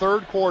go,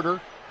 third quarter.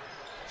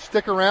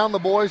 Stick around. The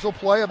boys will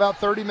play about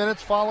 30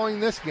 minutes following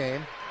this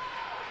game.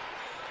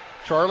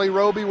 Charlie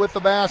Roby with the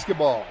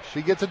basketball.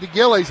 She gets it to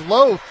Gillies.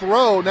 Low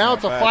throw. Now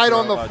it's a fight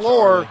on the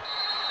floor. Charlie.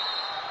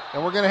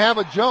 And we're going to have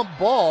a jump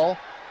ball.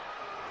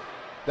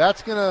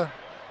 That's going to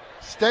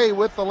stay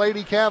with the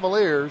Lady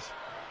Cavaliers.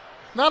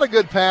 Not a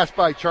good pass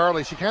by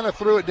Charlie. She kind of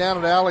threw it down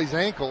at Allie's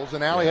ankles,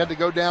 and Allie had to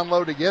go down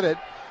low to get it.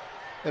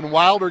 And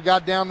Wilder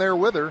got down there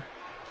with her.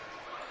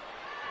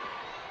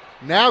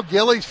 Now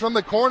Gillies from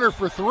the corner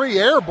for 3.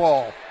 Air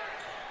ball.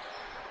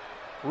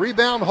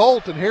 Rebound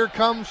Holt, and here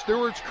comes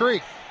Stewarts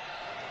Creek.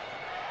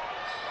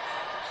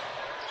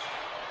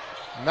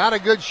 Not a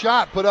good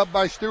shot put up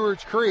by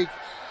Stewarts Creek.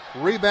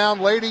 Rebound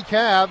Lady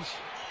Cavs,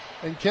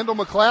 and Kendall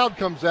McLeod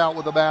comes out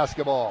with the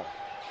basketball.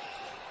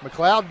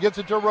 McLeod gets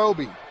it to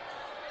Roby.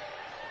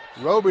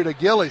 Roby to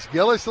Gillis.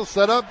 Gillis will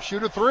set up,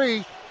 shoot a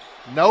 3.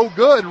 No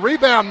good.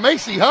 Rebound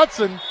Macy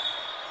Hudson.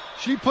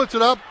 She puts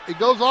it up. It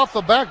goes off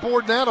the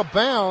backboard and out of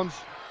bounds.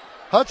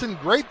 Hudson,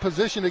 great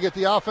position to get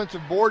the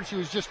offensive board. She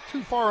was just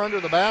too far under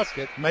the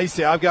basket.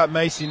 Macy, I've got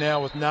Macy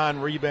now with 9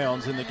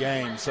 rebounds in the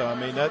game. So I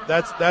mean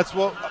that's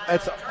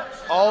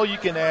all you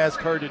can ask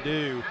her to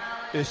do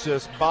is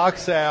just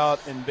box out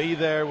and be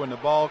there when the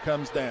ball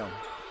comes down.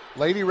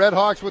 Lady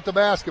Redhawks with the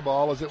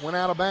basketball as it went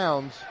out of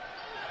bounds.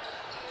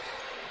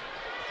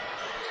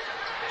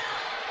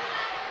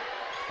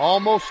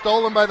 Almost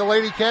stolen by the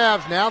Lady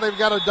Cavs. Now they've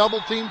got a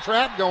double team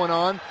trap going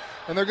on,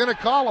 and they're going to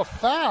call a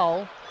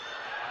foul.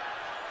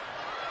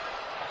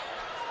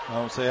 I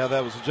don't see how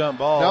that was a jump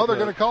ball. No, they're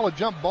going to call a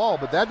jump ball,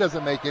 but that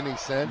doesn't make any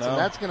sense, and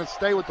that's going to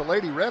stay with the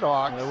Lady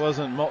Redhawks. There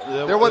wasn't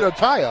a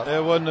tie-up.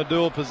 There wasn't a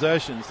dual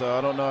possession, so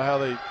I don't know how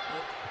they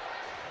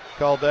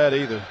called that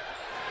either.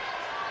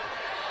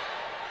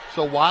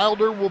 So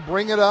Wilder will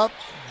bring it up,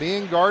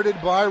 being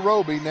guarded by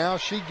Roby. Now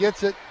she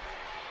gets it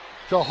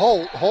to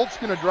Holt. Holt's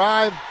going to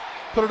drive,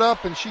 put it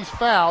up, and she's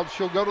fouled.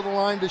 She'll go to the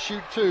line to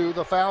shoot 2.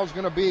 The foul's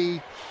going to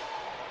be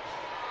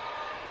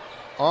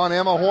on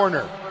Emma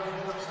Horner.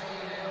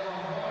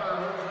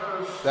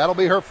 That'll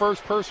be her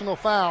first personal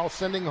foul,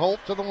 sending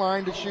Holt to the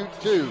line to shoot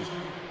 2.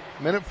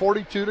 Minute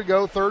 42 to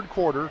go, third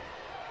quarter.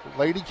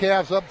 Lady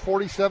Cavs up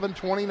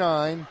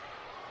 47-29.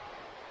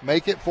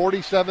 Make it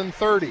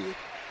 47-30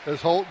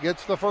 as Holt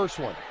gets the first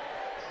one.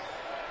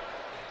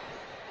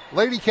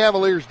 Lady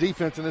Cavaliers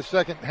defense in this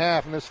second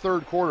half, in this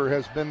third quarter,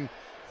 has been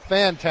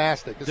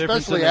fantastic,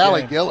 especially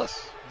Allie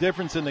Gillis.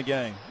 Difference in the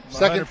game. 100%.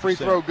 Second free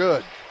throw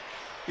good.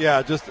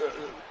 Yeah, just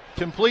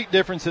complete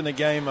difference in the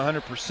game,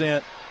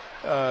 100%.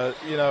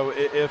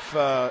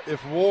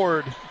 If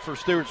Ward for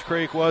Stewarts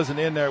Creek wasn't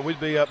in there, we'd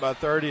be up by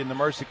 30 and the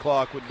mercy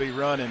clock would be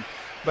running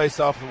based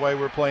off the way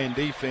we're playing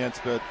defense.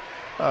 But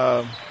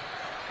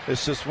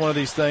it's just one of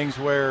these things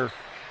where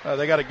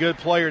they got a good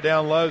player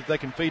down low that they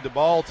can feed the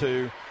ball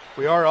to.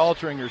 We are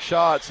altering her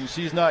shots, and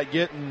she's not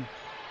getting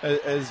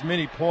as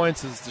many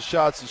points as the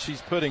shots that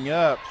she's putting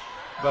up.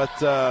 But,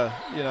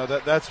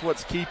 that's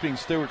what's keeping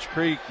Stewarts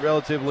Creek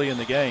relatively in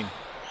the game.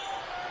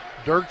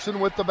 Dirksen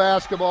with the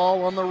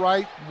basketball on the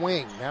right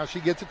wing. Now she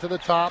gets it to the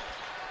top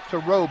to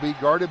Roby,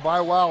 guarded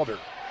by Wilder.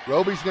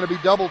 Roby's going to be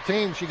double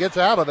teamed. She gets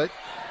out of it,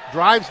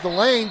 drives the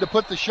lane to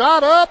put the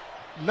shot up.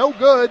 No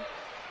good,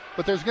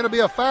 but there's going to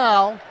be a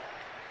foul.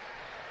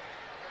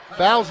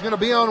 Foul's going to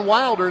be on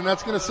Wilder, and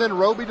that's going to send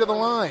Roby to the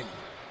line.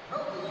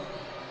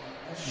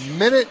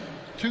 Minute,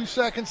 2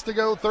 seconds to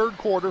go, third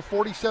quarter,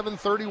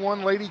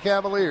 47-31 Lady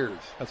Cavaliers.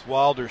 That's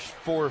Wilder's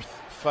fourth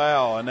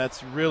foul, and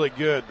that's really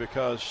good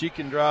because she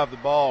can drive the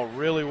ball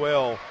really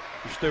well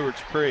for Stewarts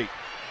Creek.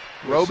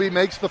 Roby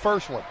makes the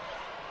first one.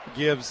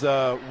 Gives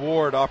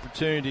Ward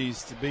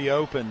opportunities to be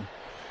open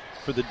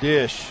for the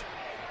dish.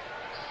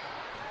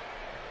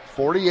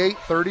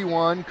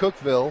 48-31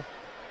 Cookeville.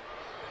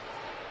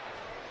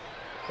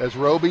 As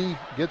Roby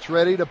gets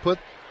ready to put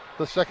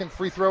the second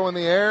free throw in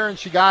the air, and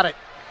she got it.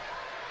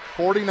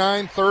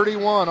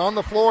 49-31 on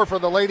the floor for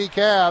the Lady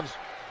Cavs.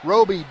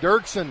 Roby,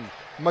 Dirksen,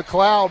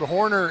 McLeod,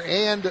 Horner,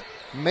 and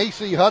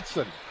Macy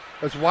Hudson.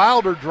 As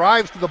Wilder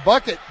drives to the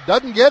bucket,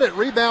 doesn't get it.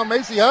 Rebound,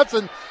 Macy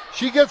Hudson.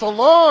 She gets a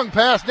long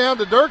pass down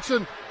to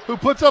Dirksen, who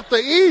puts up the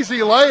easy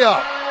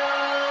layup.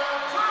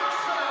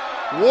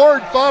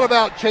 Ward thought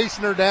about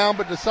chasing her down,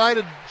 but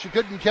decided she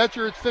couldn't catch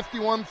her. It's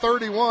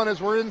 51-31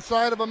 as we're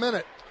inside of a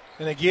minute.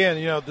 And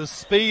again, the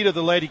speed of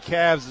the Lady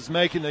Cavs is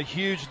making a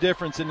huge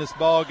difference in this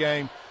ball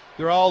game.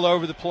 They're all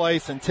over the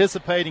place,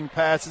 anticipating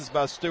passes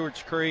by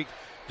Stewarts Creek,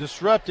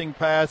 disrupting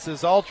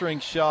passes, altering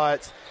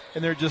shots,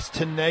 and they're just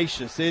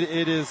tenacious.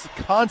 It is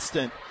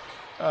constant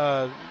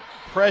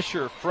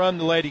pressure from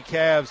the Lady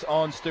Cavs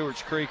on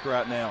Stewarts Creek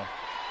right now.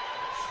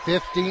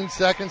 15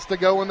 seconds to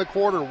go in the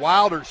quarter.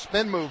 Wilder,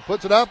 spin move,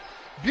 puts it up.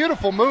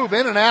 Beautiful move,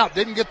 in and out,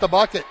 didn't get the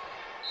bucket.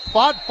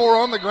 Fought for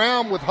on the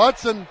ground with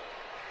Hudson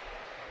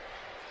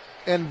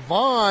and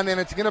Vaughn, and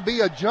it's going to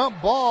be a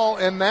jump ball,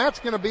 and that's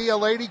going to be a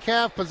Lady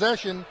Cav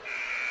possession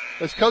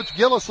as Coach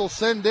Gillis will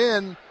send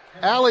in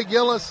Allie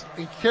Gillis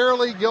and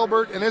Carolee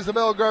Gilbert and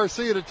Isabel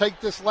Garcia to take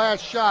this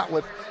last shot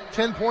with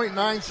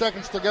 10.9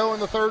 seconds to go in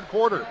the third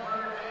quarter.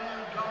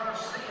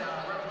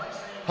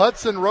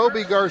 Hudson,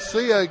 Roby,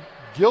 Garcia,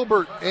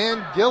 Gilbert,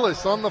 and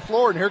Gillis on the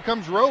floor, and here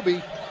comes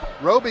Roby.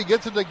 Roby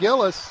gets it to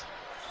Gillis.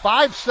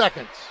 5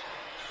 seconds.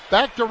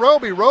 Back to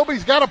Roby.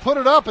 Roby's got to put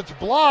it up. It's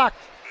blocked.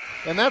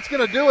 And that's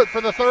going to do it for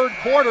the third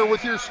quarter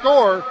with your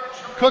score.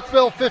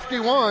 Cookeville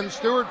 51,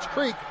 Stewarts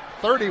Creek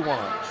 31.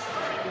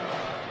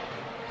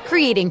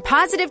 Creating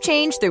positive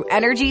change through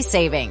energy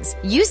savings.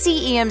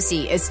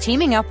 UCEMC is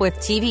teaming up with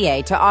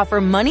TVA to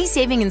offer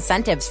money-saving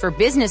incentives for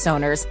business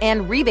owners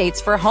and rebates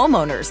for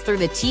homeowners through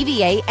the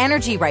TVA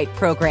Energy Right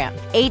program.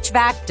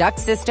 HVAC, duct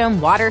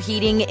system, water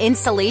heating,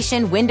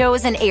 installation,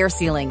 windows, and air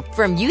sealing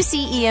from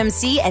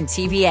UCEMC and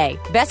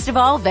TVA. Best of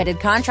all,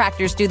 vetted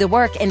contractors do the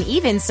work and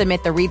even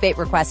submit the rebate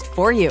request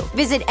for you.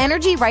 Visit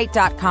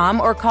EnergyRight.com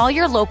or call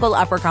your local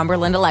Upper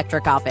Cumberland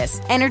Electric office.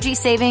 Energy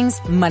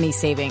savings, money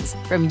savings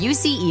from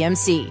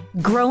UCEMC.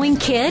 Growing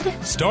kid?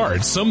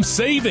 Start some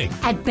saving.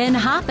 At Ben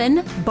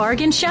Hoppin'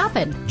 Bargain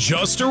Shoppin'.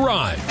 Just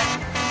arrived.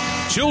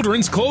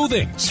 Children's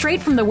clothing. Straight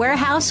from the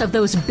warehouse of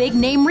those big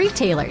name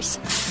retailers.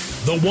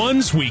 The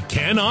ones we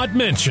cannot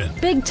mention.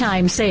 Big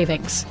time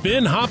savings.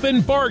 Ben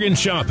Hoppin' Bargain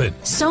Shoppin'.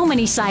 So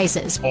many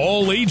sizes.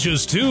 All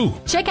ages too.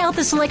 Check out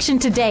the selection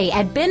today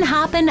at Ben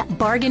Hoppin'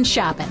 Bargain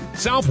Shoppin'.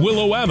 South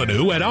Willow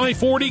Avenue at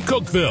I-40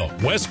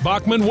 Cookeville. West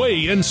Bachman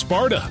Way in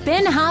Sparta.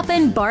 Ben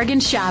Hoppin' Bargain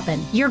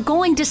Shoppin'. You're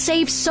going to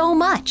save so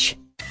much.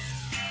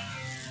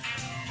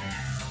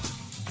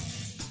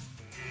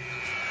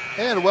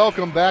 And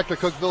welcome back to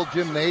Cookeville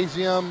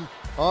Gymnasium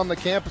on the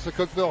campus of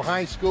Cookeville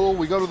High School.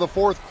 We go to the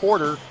fourth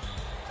quarter.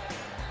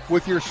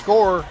 With your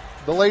score,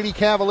 the Lady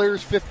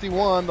Cavaliers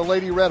 51, the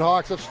Lady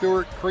Redhawks of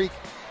Stewart Creek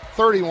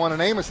 31.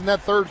 And Amos, in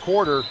that third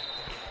quarter,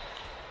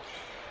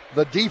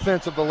 the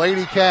defense of the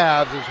Lady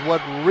Cavs is what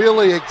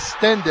really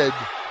extended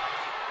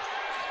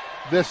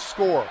this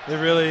score. It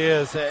really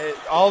is.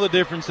 All the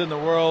difference in the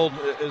world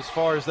as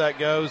far as that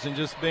goes, and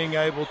just being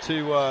able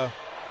to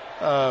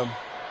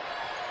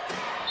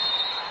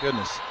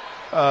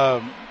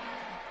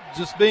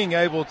just being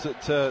able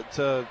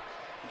to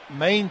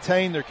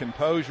maintain their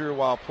composure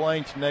while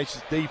playing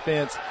tenacious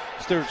defense.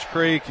 Stewarts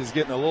Creek is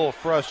getting a little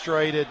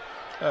frustrated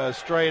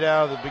straight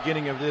out of the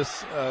beginning of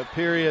this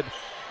period,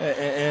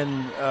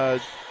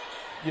 and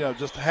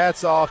just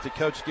hats off to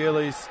Coach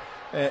Gillies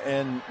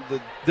and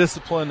the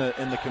discipline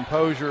and the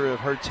composure of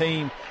her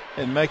team,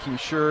 and making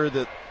sure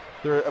that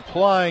they're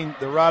applying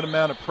the right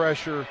amount of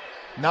pressure,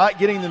 not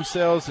getting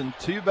themselves in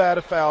too bad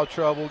of foul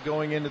trouble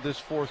going into this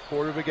fourth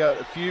quarter. We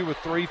got a few with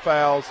 3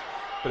 fouls,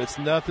 but it's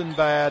nothing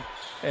bad,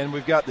 and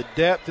we've got the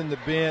depth in the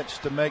bench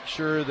to make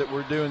sure that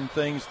we're doing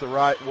things the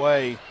right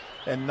way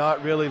and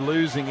not really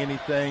losing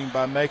anything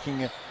by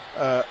making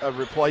a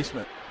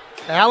replacement.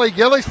 Allie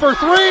Gillis for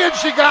 3, and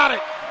she got it.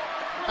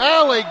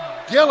 Allie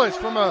Gillis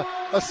from a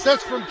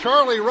assist from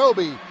Charlie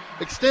Roby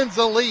extends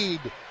the lead,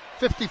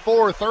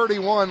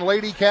 54-31,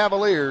 Lady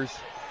Cavaliers.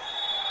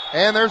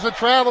 And there's a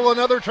travel,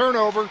 another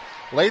turnover.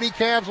 Lady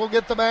Cavs will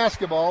get the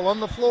basketball on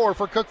the floor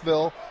for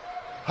Cookeville.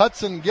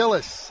 Hudson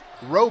Gillis,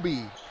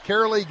 Roby,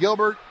 Carolee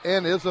Gilbert,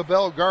 and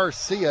Isabel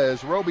Garcia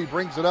as Roby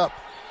brings it up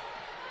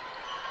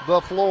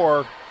the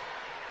floor.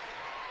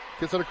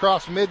 Gets it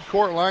across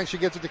mid-court line. She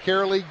gets it to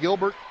Carolee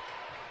Gilbert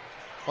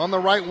on the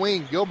right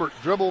wing. Gilbert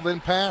dribble, then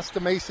pass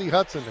to Macy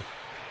Hudson.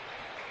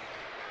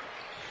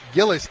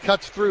 Gillis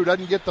cuts through,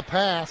 doesn't get the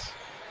pass.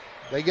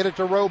 They get it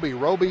to Roby.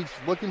 Roby's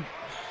looking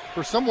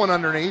for someone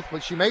underneath,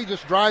 but she may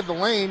just drive the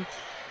lane.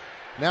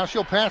 Now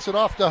she'll pass it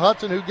off to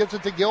Hudson, who gets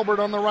it to Gilbert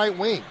on the right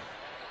wing.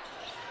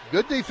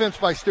 Good defense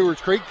by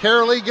Stewarts Creek.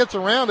 Carolee gets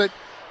around it,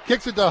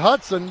 kicks it to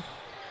Hudson.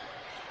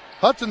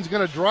 Hudson's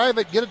going to drive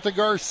it, get it to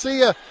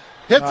Garcia.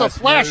 Hits nice a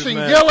flashing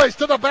movement. Gillis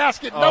to the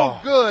basket. No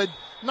good.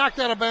 Knocked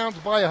out of bounds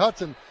by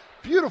Hudson.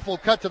 Beautiful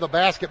cut to the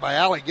basket by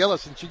Allie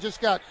Gillis, and she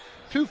just got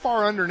too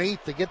far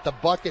underneath to get the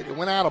bucket. It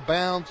went out of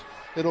bounds.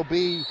 It'll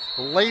be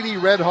Lady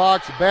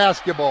Redhawks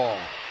basketball.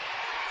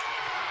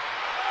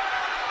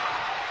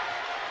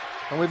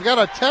 And we've got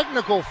a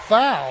technical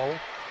foul.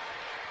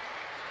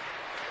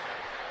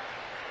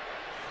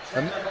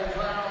 And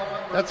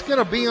that's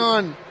going to be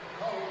on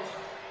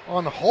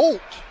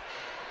Holt.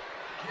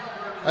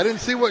 I didn't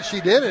see what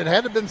she did. It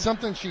had to have been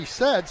something she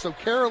said. So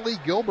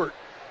Carolee Gilbert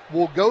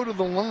will go to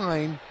the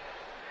line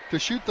to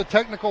shoot the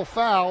technical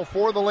foul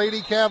for the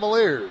Lady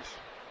Cavaliers.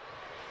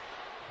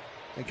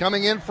 And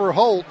coming in for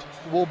Holt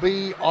will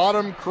be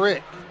Autumn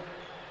Crick.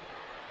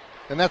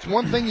 And that's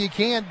one thing you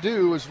can't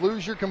do is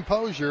lose your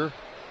composure.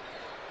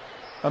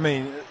 I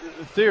mean,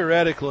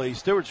 theoretically,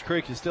 Stewarts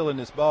Creek is still in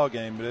this ball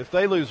game, but if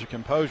they lose their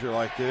composure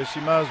like this,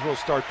 you might as well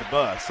start the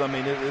bus. I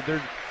mean,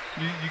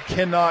 you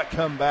cannot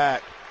come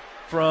back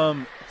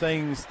from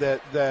things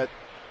that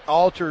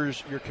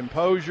alters your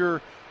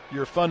composure,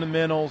 your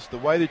fundamentals, the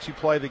way that you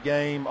play the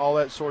game, all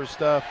that sort of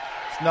stuff.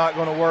 It's not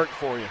going to work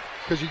for you.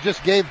 Because you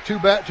just gave 2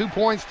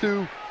 points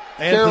to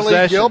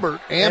Carolee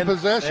Gilbert and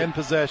possession.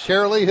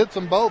 Carolee hits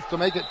them both to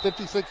make it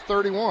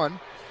 56-31.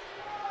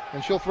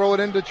 And she'll throw it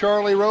into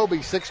Charlie Roby.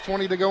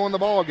 6:20 to go in the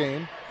ball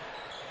game.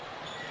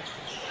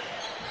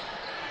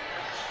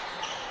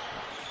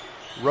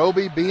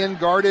 Roby being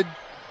guarded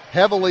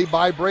heavily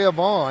by Brea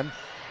Vaughn.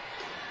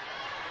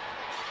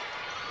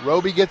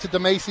 Roby gets it to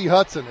Macy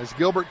Hudson as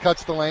Gilbert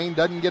cuts the lane,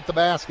 doesn't get the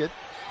basket.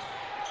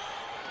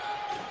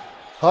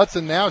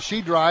 Hudson now,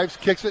 she drives,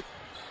 kicks it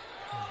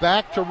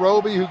back to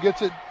Roby, who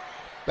gets it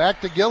back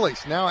to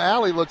Gillies. Now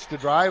Allie looks to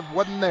drive,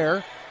 wasn't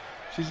there.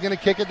 She's going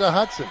to kick it to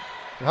Hudson.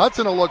 And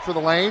Hudson will look for the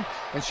lane,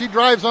 and she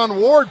drives on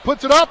Ward,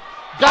 puts it up,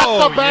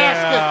 got the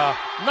basket.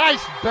 Yeah.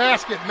 Nice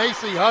basket,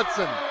 Macy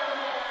Hudson.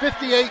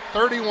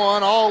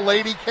 58-31, all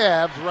Lady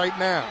Cavs right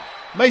now.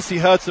 Macy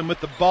Hudson with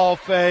the ball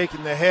fake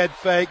and the head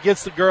fake,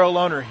 gets the girl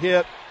on her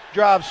hip,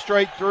 drives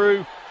straight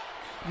through,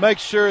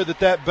 makes sure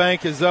that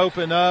bank is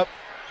open up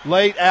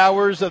late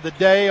hours of the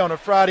day on a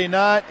Friday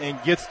night,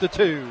 and gets the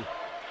 2.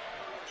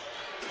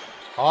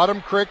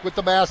 Autumn Crick with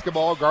the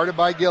basketball, guarded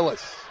by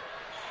Gillis.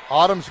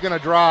 Autumn's going to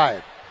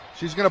drive.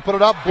 She's going to put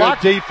it up.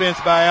 Blocked. Good defense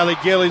by Allie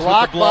Gillis with the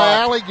block. By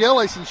Allie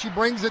Gillis, and she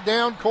brings it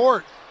down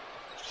court.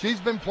 She's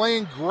been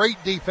playing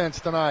great defense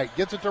tonight.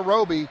 Gets it to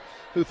Roby,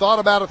 who thought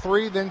about a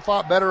 3, then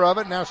thought better of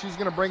it. Now she's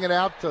going to bring it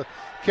out to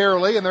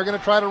Carolee, and they're going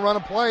to try to run a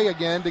play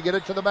again to get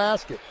it to the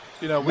basket.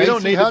 You know, we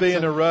don't need to be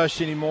in a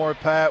rush anymore,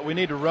 Pat. We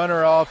need to run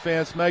our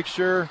offense, make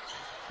sure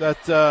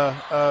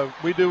that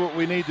we do what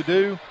we need to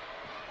do.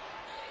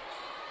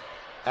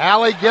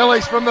 Allie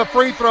Gillis from the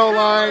free throw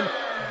line.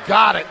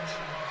 Got it.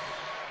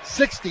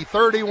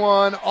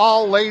 60-31,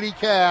 all Lady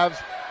Cavs,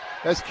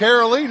 as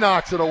Carolee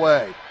knocks it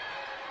away.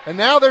 And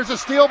now there's a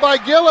steal by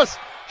Gillis.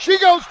 She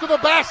goes to the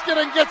basket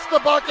and gets the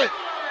bucket.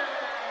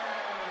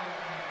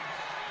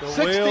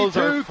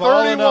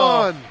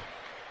 62-31.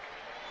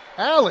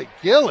 Allie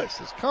Gillis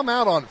has come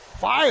out on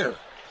fire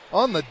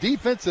on the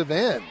defensive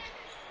end.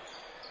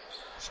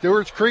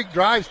 Stewarts Creek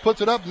drives, puts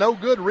it up, no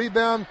good.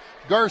 Rebound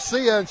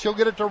Garcia, and she'll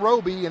get it to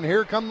Roby, and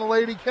here come the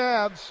Lady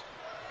Cavs.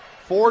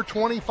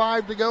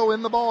 4:25 to go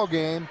in the ball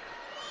game.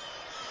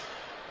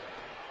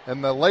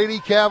 And the Lady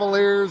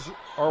Cavaliers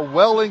are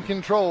well in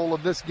control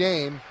of this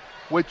game,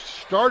 which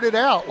started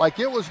out like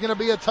it was going to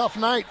be a tough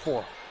night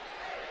for them.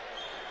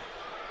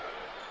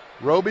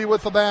 Roby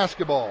with the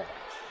basketball.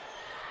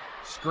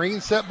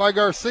 Screen set by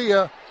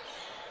Garcia.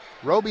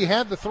 Roby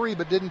had the three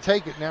but didn't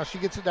take it. Now she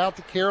gets it out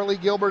to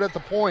Carolee Gilbert at the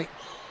point.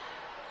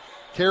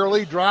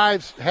 Carolee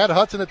drives, had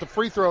Hudson at the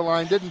free throw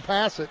line, didn't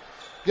pass it.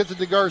 Gets it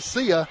to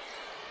Garcia.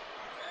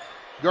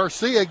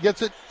 Garcia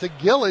gets it to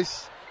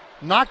Gillis.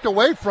 Knocked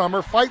away from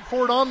her. Fight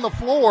for it on the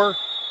floor.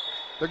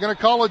 They're going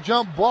to call a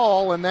jump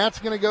ball, and that's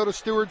going to go to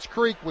Stewarts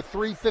Creek with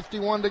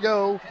 3:51 to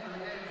go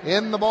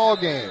in the ball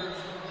game.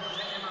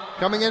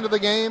 Coming into the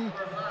game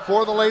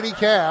for the Lady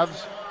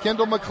Cavs,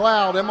 Kendall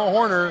McLeod, Emma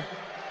Horner,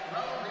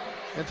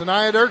 and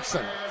Tania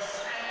Dirksen.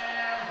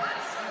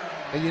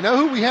 And you know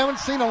who we haven't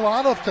seen a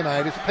lot of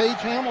tonight is Paige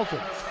Hamilton.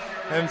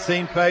 Haven't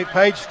seen Paige.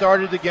 Paige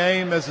started the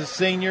game as a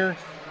senior,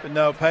 but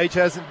no, Paige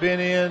hasn't been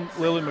in.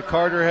 Lily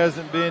McCarter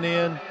hasn't been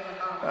in,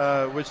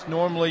 which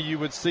normally you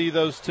would see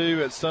those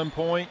two at some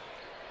point.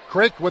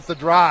 Crick with the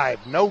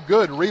drive. No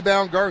good.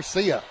 Rebound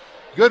Garcia.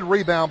 Good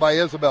rebound by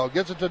Isabel.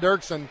 Gets it to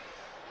Dirksen.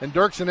 And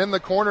Dirksen in the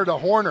corner to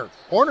Horner.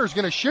 Horner's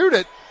going to shoot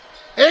it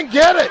and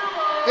get it.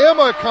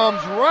 Emma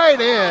comes right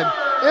in.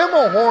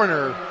 Emma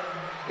Horner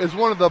is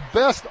one of the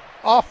best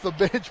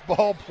off-the-bench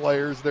ball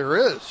players there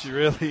is. She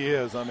really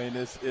is. I mean,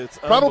 it's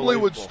probably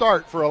would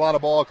start for a lot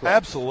of ball clubs.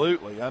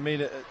 Absolutely. I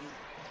mean,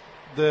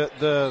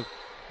 the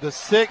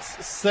 6th,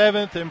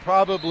 7th, and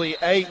probably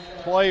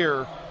 8th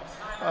player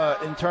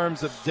in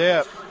terms of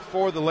depth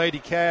for the Lady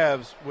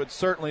Cavs would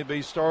certainly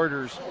be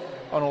starters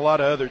on a lot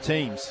of other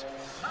teams.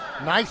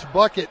 Nice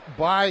bucket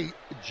by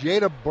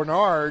Jada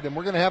Bernard, and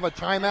we're going to have a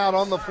timeout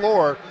on the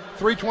floor.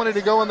 3:20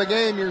 to go in the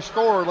game. Your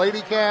score,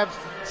 Lady Cavs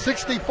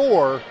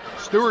 64,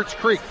 Stewarts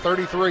Creek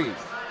 33.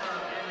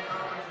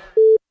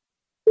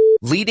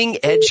 Leading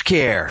Edge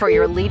Care. For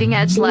your leading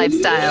edge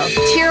lifestyle.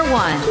 Tier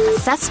 1.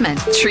 Assessment,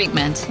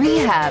 treatment,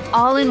 rehab,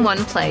 all in one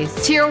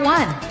place. Tier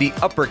 1. The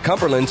Upper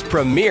Cumberland's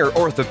premier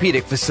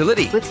orthopedic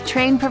facility. With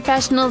trained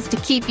professionals to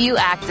keep you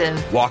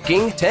active.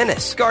 Walking,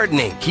 tennis,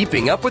 gardening,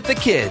 keeping up with the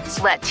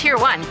kids. Let Tier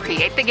 1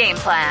 create the game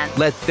plan.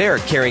 Let their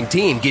caring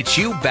team get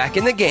you back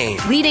in the game.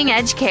 Leading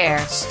Edge Care.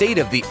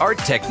 State-of-the-art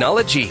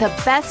technology. The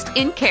best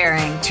in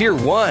caring. Tier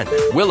 1.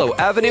 Willow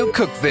Avenue,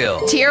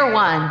 Cookeville. Tier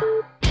 1.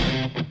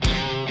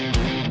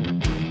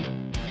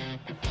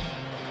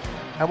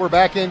 And we're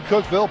back in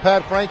Cookeville.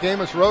 Pat Frank,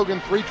 Amos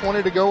Rogan,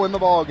 3:20 to go in the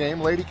ball game.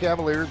 Lady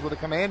Cavaliers with a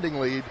commanding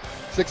lead,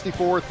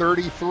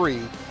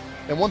 64-33.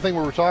 And one thing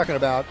we were talking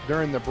about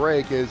during the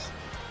break is,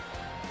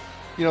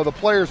 you know, the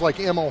players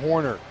like Emma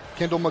Horner,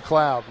 Kendall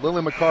McLeod,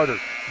 Lily McCarter,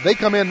 they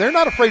come in, they're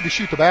not afraid to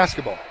shoot the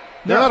basketball.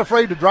 They're not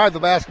afraid to drive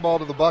the basketball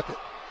to the bucket.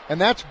 And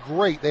that's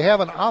great. They have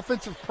an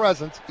offensive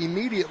presence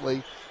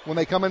immediately when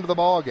they come into the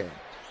ball game.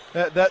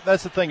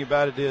 That's the thing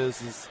about it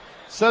is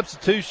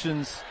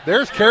substitutions.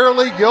 There's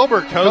Carolee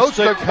Gilbert, coast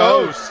to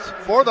coast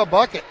for the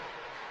bucket.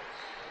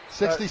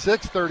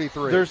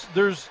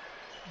 66-33.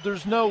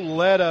 There's no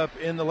let up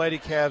in the Lady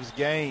Cavs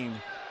game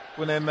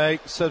when they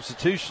make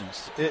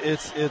substitutions.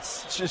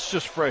 It's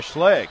just fresh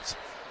legs.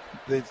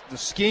 The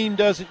scheme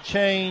doesn't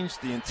change.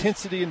 The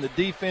intensity in the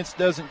defense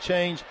doesn't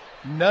change.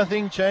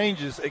 Nothing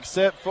changes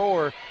except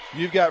for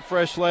you've got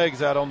fresh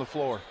legs out on the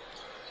floor.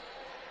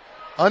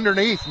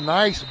 Underneath,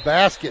 nice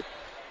basket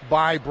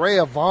by Brea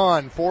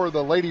Vaughn for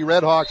the Lady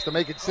Redhawks to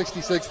make it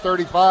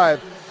 66-35.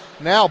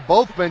 Now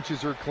both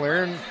benches are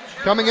clearing.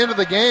 Coming into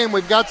the game,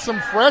 we've got some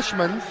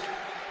freshmen.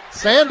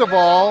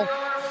 Sandoval.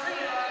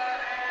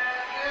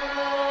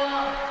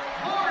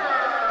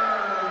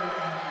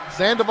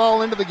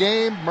 Sandoval into the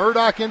game.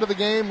 Murdoch into the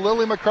game.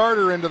 Lily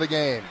McCarter into the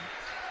game.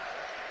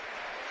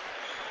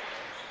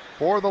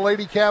 For the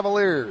Lady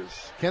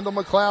Cavaliers, Kendall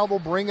McLeod will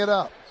bring it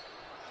up.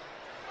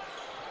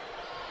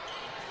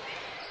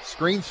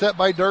 Screen set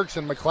by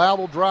Dirksen. McLeod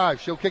will drive.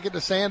 She'll kick it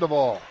to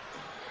Sandoval.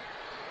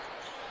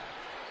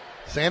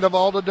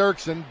 Sandoval to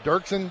Dirksen.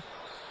 Dirksen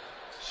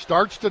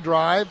starts to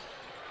drive.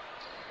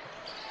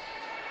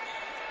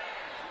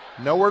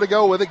 Nowhere to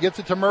go with it. Gets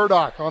it to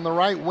Murdoch on the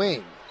right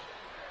wing.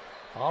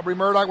 Aubrey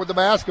Murdoch with the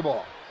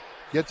basketball.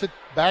 Gets it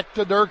back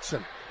to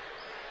Dirksen.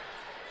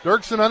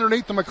 Dirksen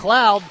underneath the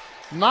McLeod.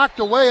 Knocked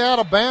away out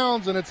of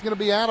bounds, and it's going to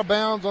be out of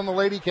bounds on the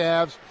Lady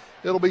Cavs.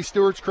 It'll be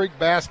Stewarts Creek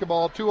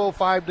basketball.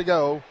 2:05 to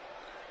go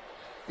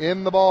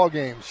in the ball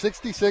game.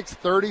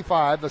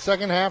 66-35. The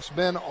second half's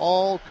been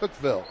all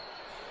Cookeville.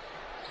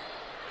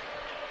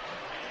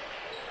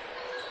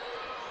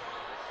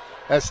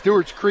 As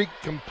Stewarts Creek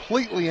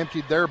completely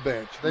emptied their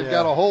bench. They've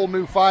got a whole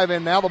new five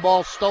in. Now the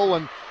ball's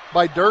stolen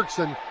by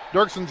Dirksen.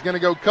 Dirksen's going to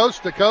go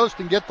coast to coast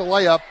and get the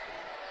layup.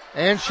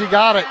 And she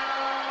got it.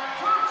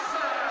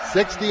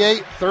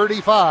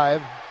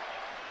 68-35.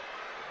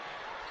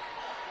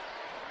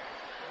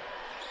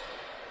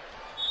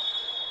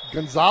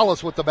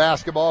 Gonzalez with the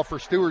basketball for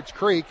Stewarts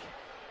Creek.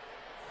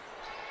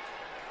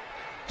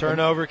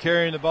 Turnover,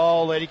 carrying the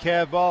ball, Lady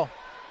Cav ball.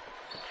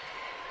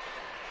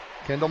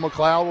 Kendall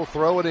McLeod will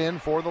throw it in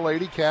for the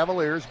Lady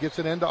Cavaliers. Gets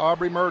it into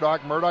Aubrey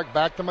Murdoch. Murdoch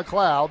back to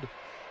McLeod.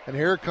 And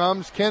here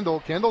comes Kendall.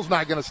 Kendall's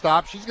not going to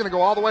stop. She's going to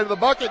go all the way to the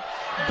bucket.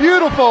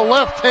 Beautiful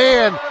left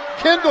hand.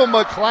 Kendall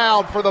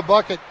McLeod for the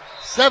bucket.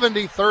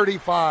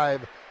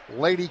 70-35,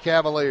 Lady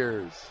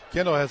Cavaliers.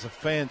 Kendall has a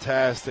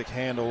fantastic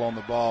handle on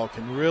the ball,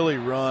 can really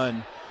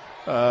run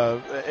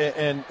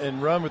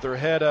and run with her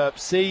head up,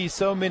 see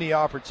so many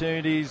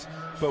opportunities,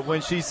 but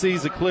when she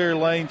sees a clear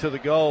lane to the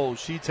goal,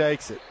 she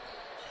takes it.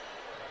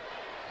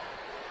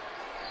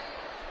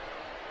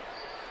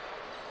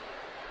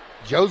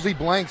 Josie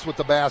Blanks with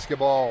the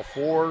basketball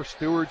for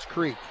Stewarts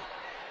Creek.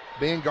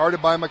 Being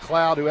guarded by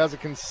McLeod, who has a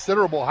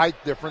considerable height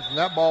difference, and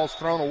that ball's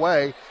thrown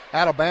away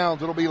out of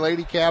bounds. It'll be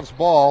Lady Cavs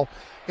ball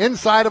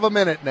inside of a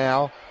minute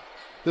now.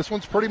 This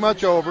one's pretty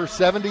much over,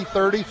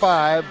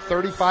 70-35,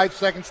 35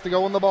 seconds to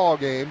go in the ball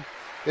game.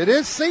 It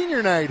is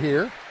senior night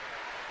here.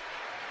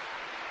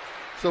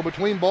 So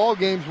between ball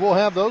games, we'll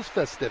have those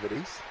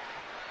festivities.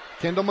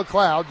 Kendall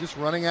McLeod just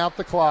running out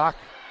the clock.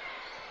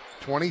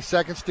 20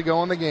 seconds to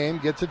go in the game,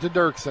 gets it to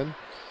Dirksen.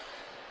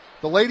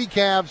 The Lady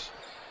Cavs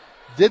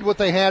did what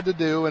they had to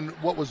do, and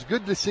what was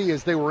good to see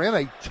is they were in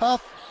a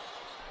tough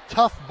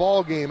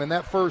ball game in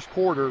that first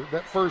quarter,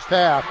 that first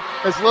half,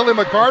 as Lily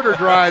McCarter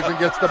drives and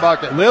gets the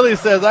bucket. Lily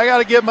says, I got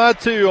to get my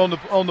 2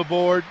 on the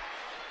board.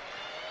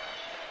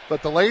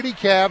 But the Lady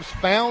Cavs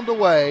found a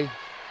way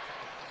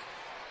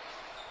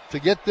to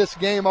get this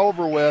game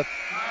over with,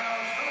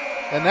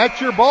 and that's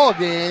your ball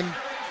game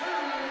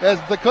as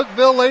the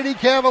Cookeville Lady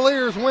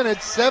Cavaliers win it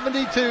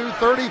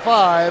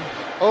 72-35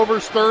 over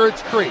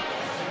Stewarts Creek.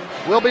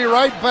 We'll be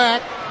right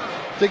back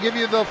to give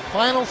you the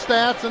final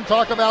stats and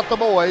talk about the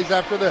boys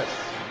after this.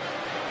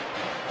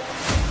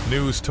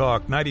 News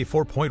Talk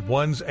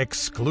 94.1's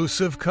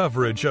exclusive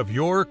coverage of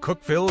your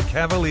Cookeville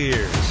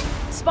Cavaliers.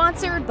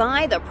 Sponsored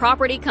by the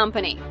Property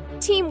Company.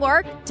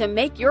 Teamwork to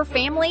make your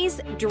family's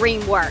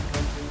dream work.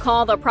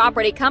 Call the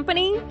Property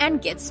Company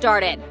and get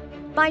started.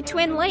 By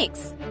Twin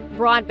Lakes.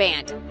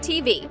 Broadband,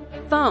 TV,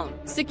 phone,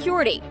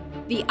 security.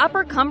 The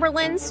Upper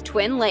Cumberland's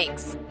Twin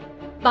Lakes.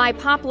 By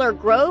Poplar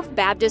Grove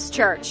Baptist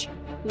Church.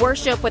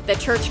 Worship with the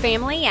church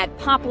family at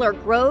Poplar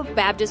Grove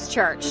Baptist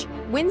Church,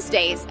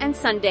 Wednesdays and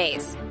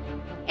Sundays.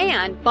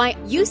 And by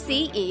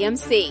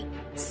UCEMC,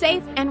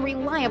 safe and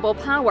reliable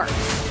power.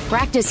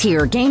 Practice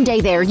here, game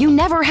day there. You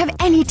never have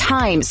any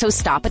time, so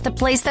stop at the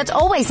place that's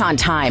always on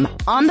time.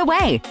 On the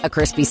way, a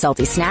crispy,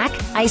 salty snack,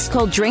 ice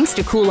cold drinks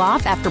to cool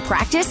off after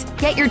practice.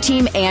 Get your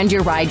team and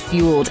your ride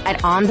fueled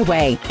at On the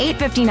Way,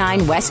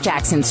 859 West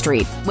Jackson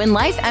Street. When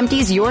life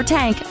empties your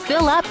tank,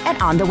 fill up at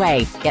On the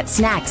Way. Get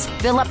snacks,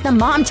 fill up the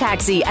mom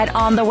taxi at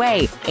On the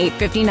Way,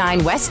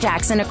 859 West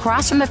Jackson,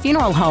 across from the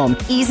funeral home.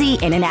 Easy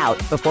in and out.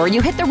 Before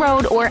you hit the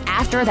road or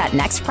after that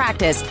next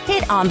practice,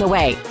 hit On the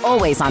Way.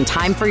 Always on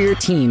time for your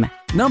team.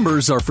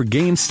 Numbers are for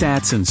game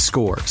stats and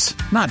scores,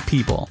 not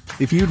people.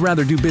 If you'd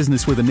rather do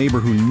business with a neighbor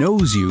who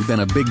knows you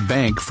than a big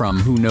bank from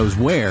who knows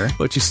where,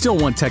 but you still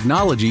want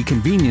technology,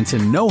 convenience,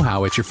 and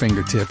know-how at your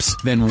fingertips,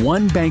 then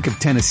One Bank of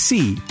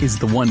Tennessee is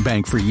the one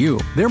bank for you.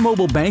 Their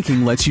mobile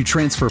banking lets you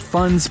transfer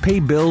funds, pay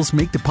bills,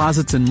 make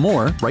deposits, and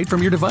more right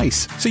from your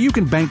device. So you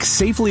can bank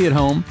safely at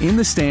home, in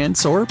the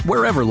stands, or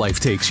wherever life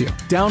takes you.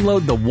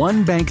 Download the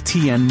One Bank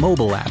TN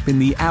mobile app in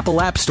the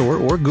Apple App Store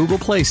or Google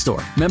Play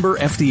Store. Member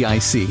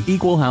FDIC,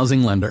 Equal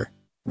Housing Lender.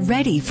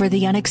 Ready for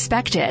the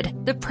unexpected.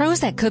 The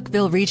pros at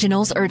Cookeville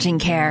Regional's Urgent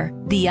Care.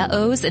 The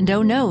uh-ohs and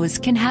don't-knows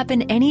can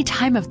happen any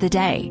time of the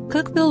day.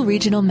 Cookeville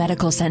Regional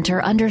Medical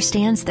Center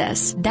understands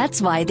this.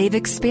 That's why they've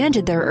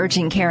expanded their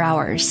urgent care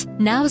hours.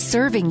 Now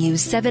serving you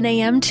 7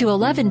 a.m. to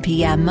 11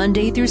 p.m.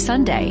 Monday through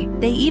Sunday.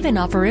 They even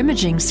offer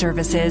imaging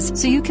services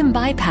so you can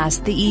bypass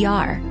the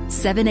ER.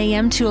 7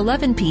 a.m. to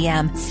 11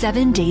 p.m.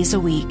 7 days a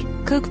week.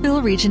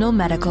 Cookeville Regional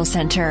Medical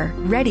Center.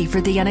 Ready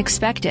for the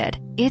unexpected.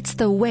 It's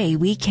the way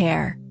we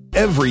care.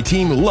 Every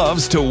team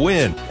loves to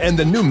win, and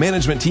the new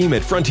management team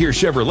at Frontier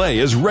Chevrolet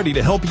is ready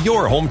to help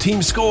your home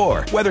team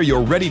score. Whether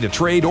you're ready to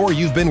trade or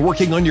you've been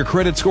working on your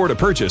credit score to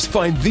purchase,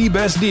 find the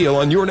best deal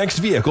on your next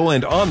vehicle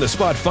and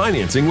on-the-spot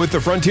financing with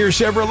the Frontier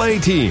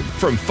Chevrolet team.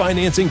 From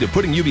financing to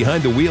putting you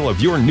behind the wheel of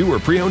your new or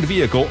pre-owned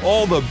vehicle,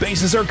 all the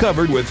bases are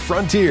covered with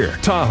Frontier.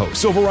 Tahoe,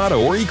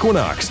 Silverado, or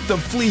Equinox, the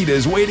fleet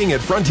is waiting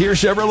at Frontier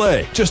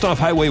Chevrolet, just off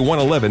Highway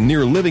 111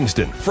 near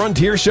Livingston.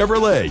 Frontier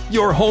Chevrolet,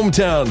 your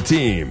hometown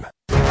team.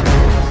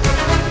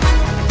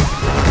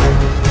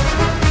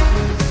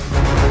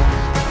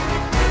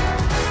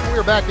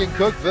 We're back in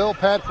Cookeville.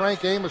 Pat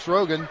Frank, Amos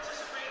Rogan.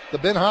 The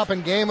Ben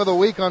Hoppin Game of the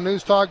Week on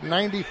News Talk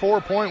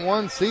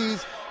 94.1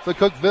 sees the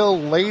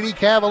Cookeville Lady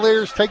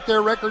Cavaliers take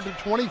their record to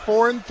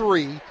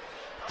 24-3,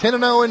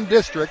 10-0 in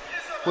district,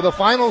 with a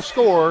final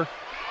score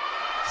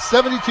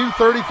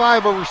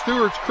 72-35 over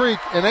Stewarts Creek.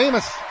 And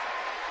Amos,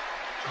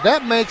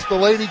 that makes the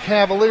Lady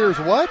Cavaliers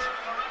what?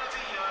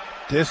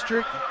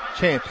 District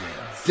champions.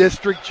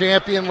 District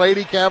champion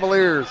Lady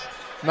Cavaliers.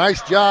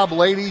 Nice job,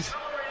 ladies.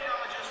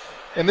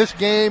 And this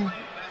game,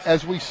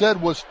 as we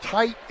said, was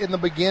tight in the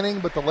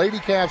beginning, but the Lady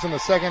Cavs in the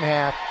second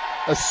half,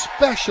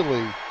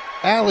 especially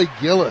Allie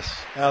Gillis.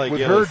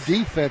 With her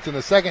defense in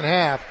the second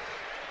half,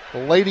 the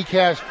Lady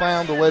Cavs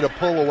found a way to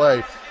pull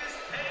away.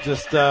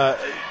 Just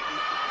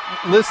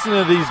listen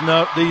to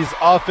these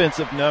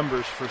offensive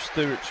numbers for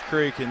Stewarts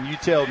Creek, and you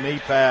tell me,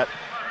 Pat,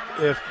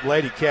 if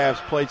Lady Cavs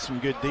played some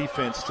good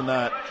defense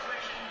tonight.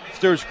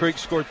 Stewarts Creek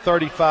scored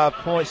 35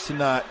 points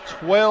tonight.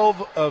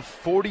 12 of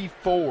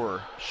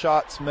 44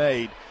 shots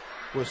made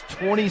was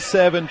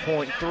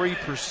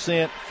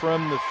 27.3%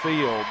 from the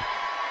field.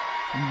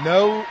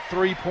 No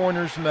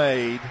three-pointers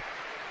made.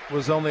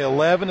 Was only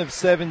 11 of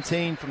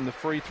 17 from the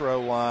free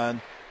throw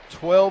line.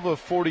 12 of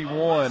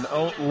 41,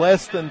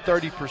 less than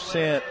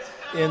 30%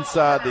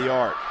 inside the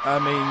arc. I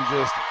mean,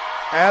 just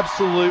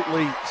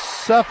absolutely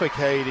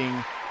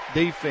suffocating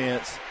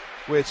defense,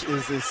 which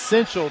is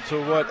essential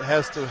to what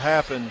has to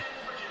happen.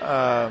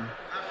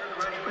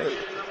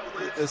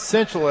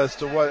 Essential as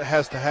to what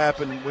has to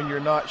happen when you're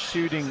not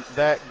shooting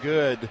that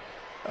good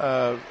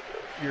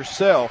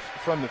yourself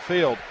from the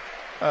field.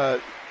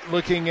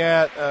 Looking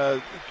at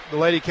the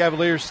Lady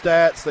Cavaliers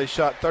stats, they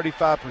shot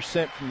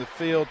 35% from the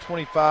field,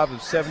 25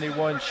 of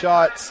 71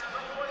 shots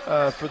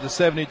for the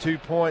 72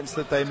 points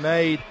that they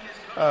made.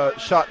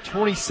 Shot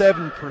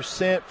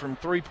 27% from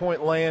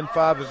three-point land,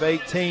 5 of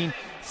 18,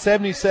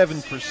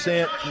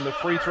 77% from the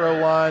free throw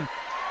line,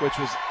 which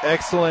was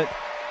excellent.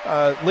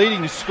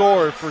 Leading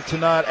scorer for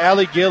tonight,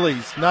 Allie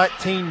Gillies,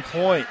 19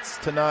 points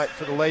tonight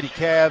for the Lady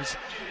Cavs.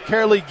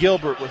 Carolee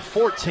Gilbert with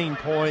 14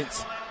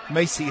 points.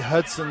 Macy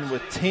Hudson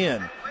with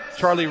 10.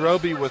 Charlie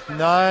Roby with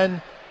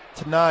 9.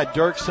 Tanai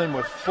Dirksen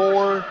with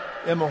 4.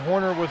 Emma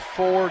Horner with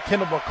 4.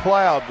 Kendall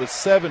McLeod with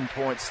 7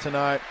 points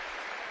tonight.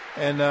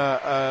 And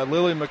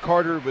Lily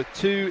McCarter with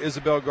 2.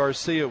 Isabel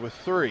Garcia with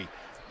 3.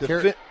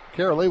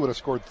 Carolee would have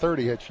scored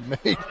 30 had she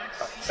made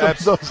some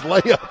of those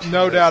layups.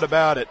 No doubt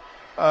about it.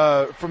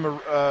 From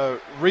a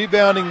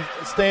rebounding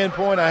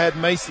standpoint, I had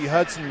Macy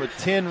Hudson with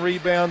 10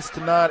 rebounds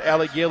tonight.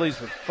 Allie Gillies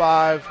with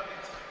 5.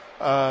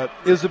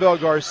 Isabel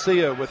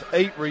Garcia with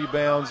 8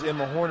 rebounds.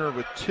 Emma Horner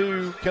with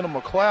 2.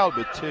 Kendall McLeod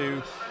with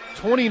 2.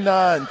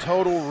 29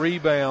 total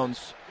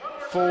rebounds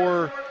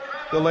for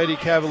the Lady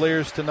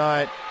Cavaliers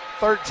tonight.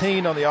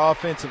 13 on the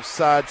offensive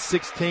side,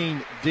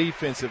 16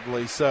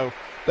 defensively. So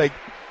they,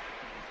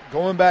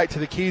 going back to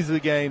the keys of the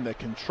game, they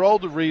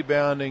controlled the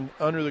rebounding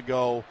under the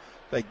goal.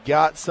 They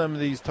got some of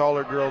these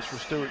taller girls for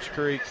Stewarts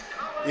Creek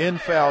in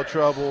foul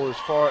trouble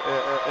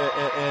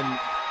and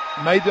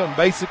made them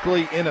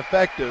basically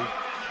ineffective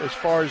as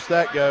far as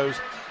that goes,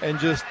 and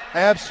just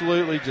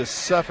absolutely just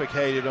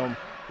suffocated them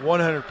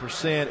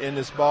 100% in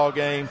this ball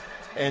game,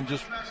 and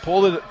just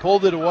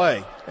pulled it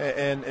away.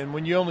 And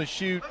when you only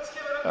shoot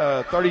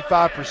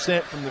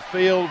 35% from the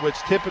field, which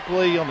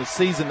typically on the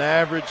season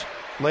average,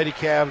 Lady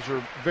Cavs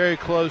are very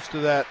close to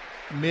that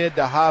mid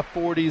to high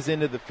 40s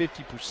into the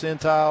 50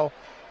 percentile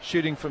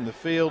shooting from the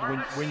field.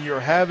 When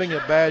you're having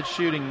a bad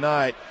shooting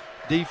night,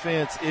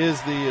 defense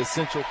is the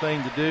essential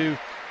thing to do,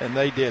 and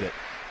they did it.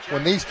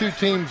 When these two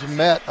teams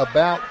met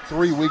about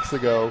 3 weeks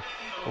ago,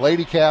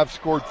 Lady Cavs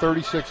scored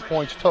 36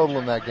 points total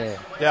in that game.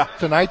 Yeah.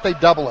 Tonight they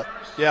double it.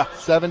 Yeah.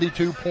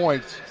 72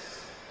 points.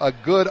 A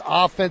good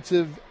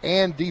offensive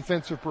and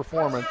defensive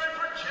performance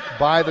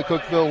by the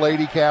Cookeville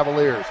Lady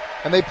Cavaliers.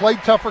 And they played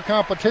tougher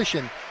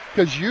competition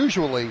because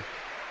usually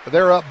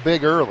they're up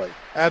big early.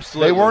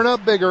 Absolutely. They weren't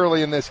up big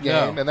early in this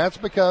game, and that's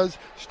because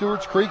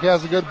Stewarts Creek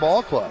has a good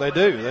ball club. They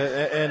do.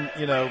 And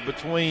you know,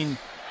 between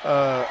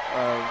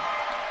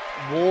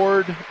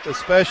Ward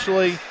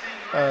especially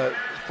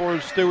for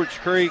Stewarts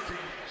Creek,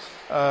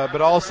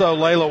 but also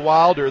Layla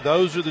Wilder,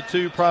 those are the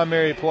two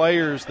primary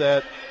players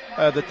that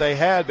they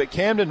had. But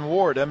Camden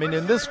Ward, I mean,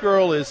 and this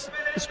girl is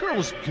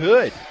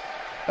good.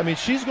 I mean,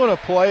 she's going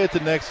to play at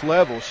the next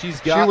level. She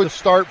would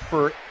start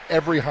for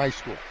every high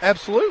school.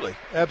 Absolutely.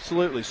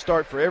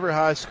 Start for every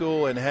high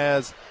school, and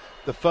has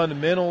the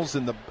fundamentals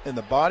and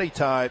the body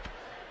type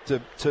to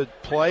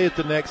play at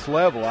the next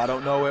level. I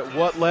don't know at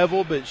what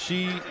level, but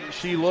she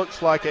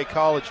looks like a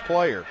college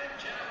player.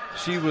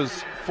 She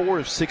was 4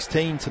 of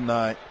 16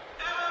 tonight,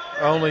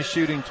 only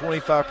shooting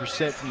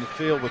 25% from the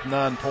field with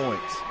 9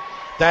 points.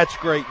 That's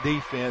great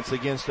defense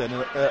against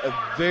a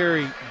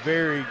very,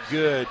 very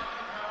good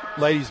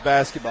ladies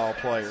basketball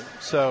player.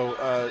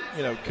 So,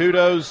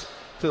 kudos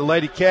to the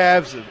Lady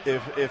Cavs.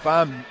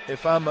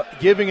 If I'm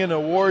giving an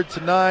award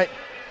tonight,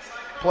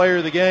 player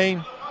of the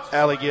game,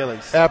 Allie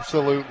Gillies.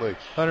 Absolutely.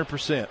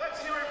 100%.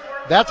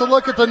 That's a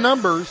look at the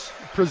numbers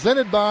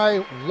presented by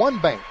One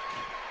Bank.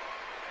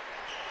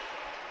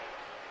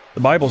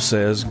 The Bible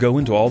says, "Go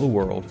into all the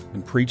world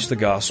and preach the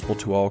gospel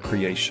to all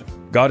creation."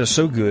 God is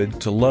so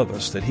good to love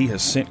us that He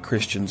has sent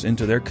Christians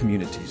into their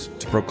communities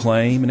to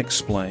proclaim and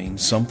explain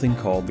something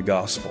called the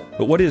gospel.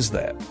 But what is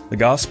that? The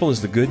gospel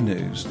is the good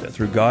news that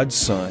through God's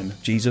Son,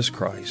 Jesus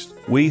Christ,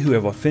 we who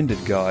have offended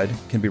God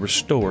can be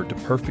restored to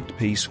perfect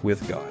peace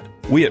with God.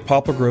 We at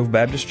Poplar Grove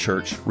Baptist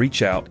Church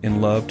reach out in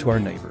love to our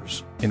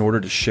neighbors in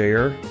order to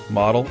share,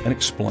 model, and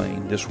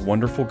explain this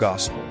wonderful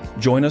gospel.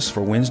 Join us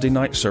for Wednesday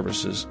night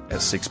services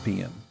at 6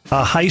 p.m.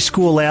 A high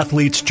school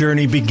athlete's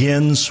journey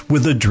begins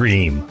with a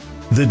dream,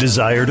 the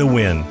desire to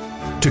win.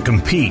 to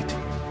compete,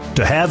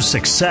 to have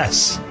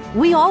success.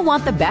 We all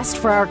want the best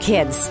for our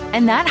kids,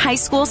 and that high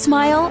school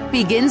smile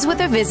begins with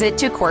a visit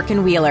to Cork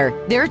and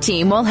Wheeler. Their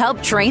team will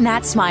help train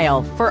that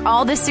smile for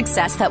all the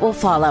success that will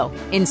follow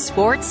in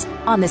sports,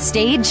 on the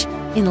stage,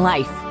 in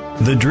life.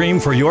 The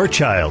dream for your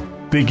child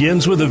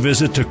begins with a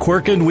visit to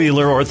Quirk and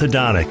Wheeler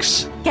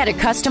Orthodontics. Get a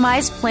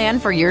customized plan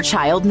for your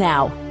child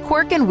now.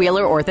 Quirk and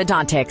Wheeler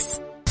Orthodontics.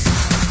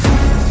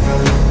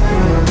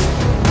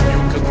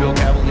 Cookeville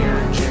Cavalier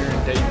and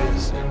Jaron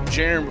Davis. And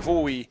Jaron,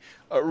 before we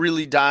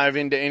really dive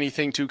into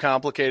anything too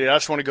complicated, I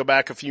just want to go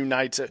back a few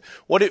nights at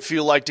what it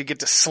feel like to get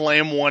to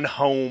slam one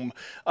home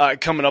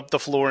coming up the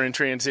floor in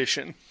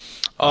transition.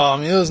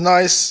 It was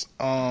nice.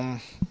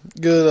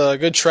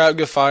 Good trap,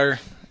 good fire.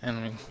 And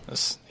I mean,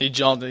 he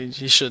jumped.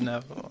 He shouldn't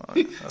have.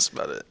 That's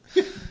about it.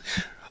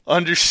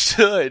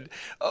 Understood.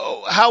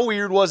 Oh, how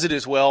weird was it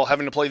as well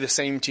having to play the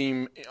same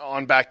team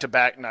on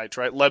back-to-back nights,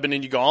 right?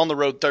 Lebanon, you go on the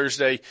road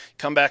Thursday,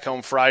 come back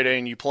home Friday,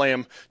 and you play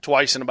them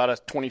twice in about a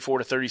 24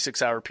 to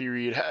 36-hour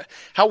period.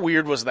 How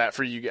weird was that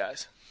for you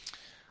guys?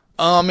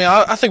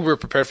 I think we were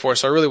prepared for it,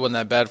 so it really wasn't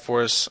that bad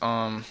for us.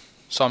 I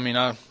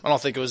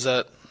don't think it was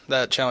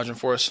that challenging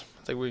for us.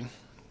 I think we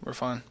were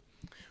fine.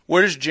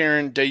 Where does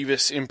Jaron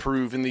Davis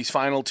improve in these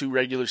final two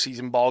regular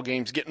season ball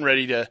games, getting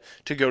ready to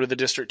go to the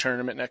district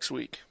tournament next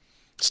week?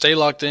 Stay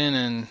locked in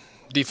and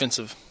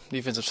defensive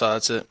side.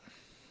 That's it.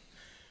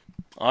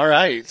 All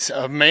right.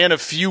 A man of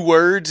few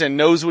words and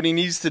knows what he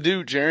needs to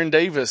do. Jaron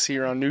Davis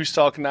here on News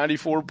Talk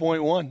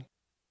 94.1.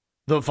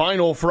 The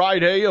final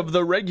Friday of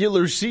the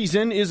regular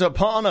season is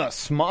upon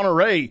us.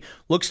 Monterey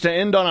looks to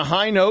end on a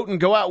high note and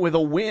go out with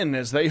a win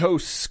as they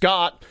host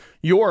Scott.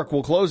 York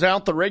will close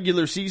out the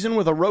regular season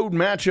with a road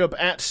matchup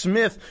at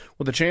Smith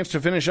with a chance to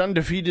finish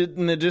undefeated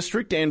in the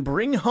district and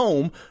bring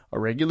home a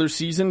regular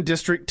season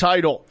district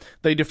title.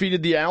 They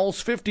defeated the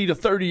Owls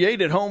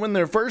 50-38 at home in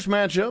their first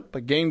matchup,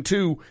 but game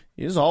 2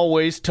 is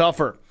always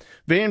tougher.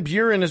 Van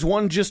Buren has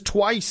won just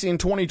twice in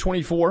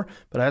 2024,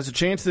 but has a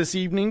chance this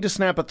evening to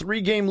snap a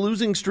 3-game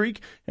losing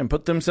streak and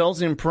put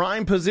themselves in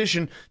prime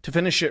position to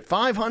finish at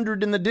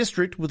 500 in the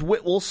district with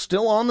Whitwell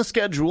still on the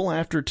schedule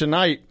after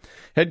tonight.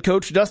 Head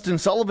coach Dustin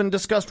Sullivan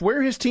discussed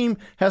where his team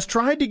has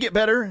tried to get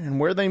better and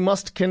where they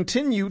must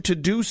continue to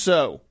do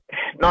so.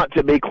 Not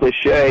to be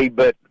cliche,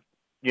 but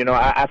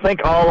I think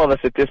all of us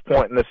at this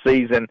point in the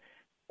season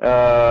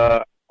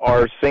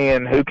are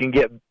seeing who can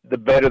get the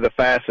better the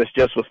fastest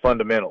just with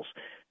fundamentals.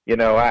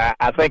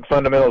 I think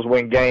fundamentals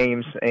win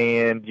games,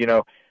 and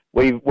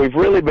we've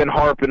really been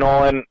harping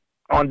on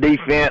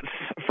defense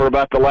for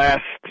about the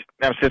last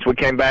since we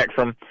came back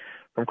from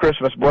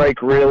Christmas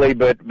break, really,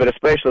 but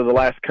especially the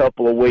last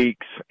couple of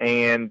weeks.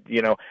 And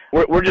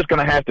we're just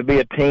going to have to be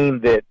a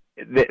team that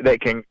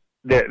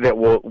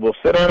will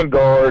sit down and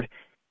guard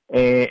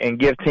and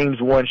give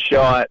teams one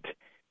shot.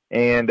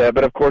 And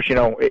but of course,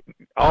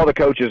 all the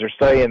coaches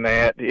are saying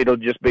that it'll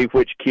just be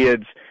which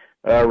kids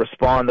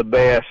respond the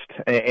best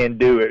and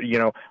do it.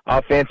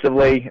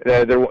 Offensively,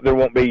 there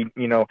won't be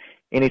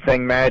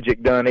anything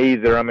magic done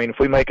either. I mean, if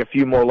we make a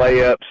few more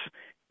layups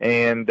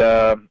and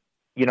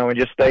and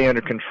just stay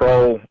under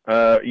control,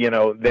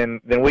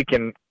 then we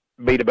can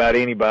beat about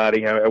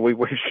anybody. We've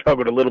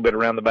struggled a little bit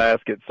around the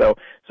basket, so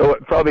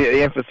probably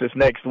the emphasis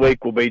next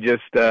week will be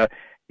just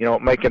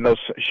making those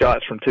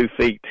shots from 2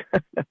 feet.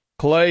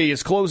 Clay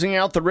is closing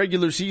out the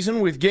regular season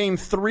with Game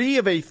 3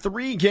 of a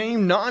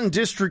 3-game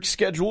non-district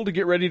schedule to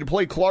get ready to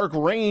play Clark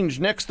Range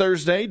next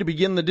Thursday to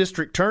begin the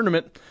district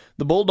tournament.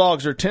 The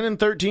Bulldogs are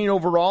 10-13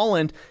 overall,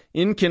 and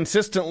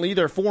inconsistently,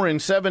 they're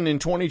 4-7 in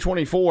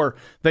 2024.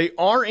 They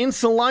are in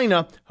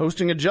Salina,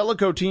 hosting a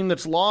Jellicoe team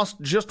that's lost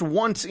just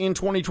once in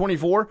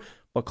 2024,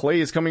 but Clay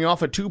is coming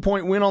off a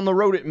 2-point win on the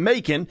road at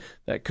Macon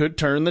that could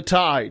turn the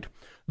tide.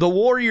 The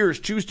Warriors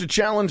choose to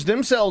challenge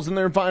themselves in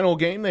their final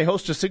game. They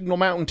host a Signal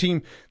Mountain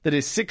team that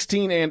is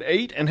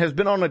 16-8 and has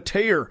been on a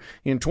tear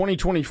in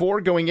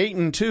 2024, going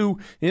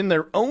 8-2 in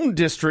their own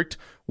district.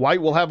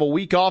 White will have a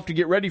week off to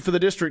get ready for the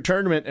district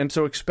tournament, and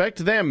so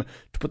expect them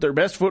to put their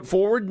best foot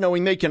forward,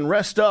 knowing they can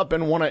rest up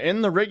and want to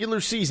end the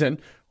regular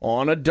season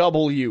on a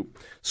W.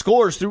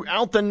 Scores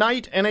throughout the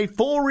night and a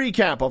full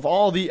recap of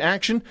all the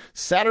action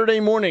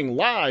Saturday morning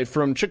live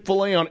from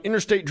Chick-fil-A on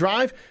Interstate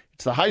Drive.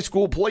 It's the high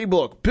school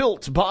playbook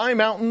built by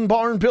Mountain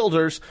Barn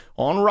Builders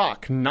on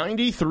Rock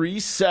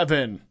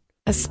 93.7.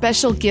 A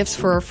special gifts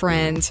for a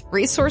friend,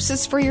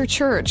 resources for your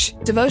church,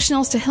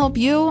 devotionals to help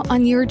you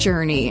on your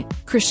journey.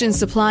 Christian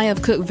Supply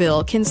of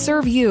Cookeville can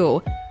serve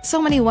you. So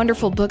many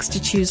wonderful books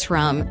to choose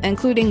from,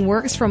 including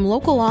works from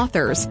local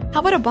authors.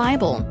 How about a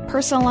Bible,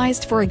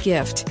 personalized for a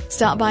gift?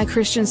 Stop by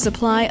Christian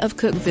Supply of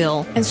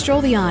Cookeville and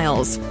stroll the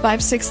aisles.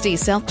 560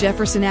 South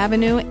Jefferson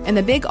Avenue and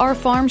the Big R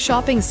Farm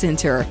Shopping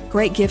Center.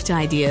 Great gift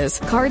ideas,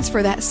 cards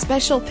for that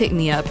special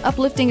pick-me-up,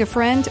 uplifting a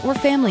friend or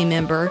family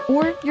member,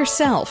 or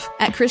yourself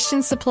at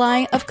Christian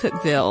Supply of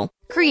Cookeville.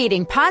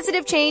 creating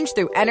positive change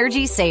through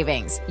energy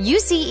savings.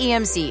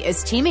 UCEMC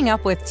is teaming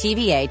up with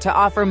TVA to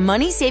offer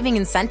money-saving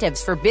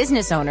incentives for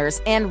business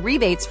owners and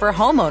rebates for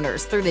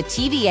homeowners through the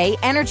TVA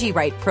Energy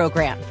Right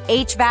program.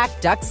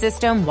 HVAC, duct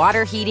system,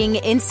 water heating,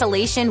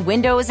 installation,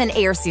 windows, and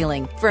air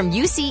sealing from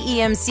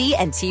UCEMC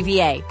and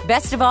TVA.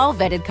 Best of all,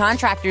 vetted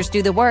contractors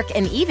do the work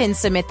and even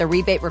submit the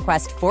rebate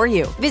request for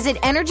you. Visit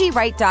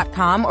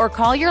EnergyRight.com or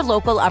call your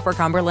local Upper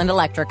Cumberland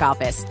Electric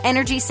office.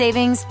 Energy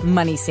savings,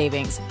 money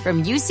savings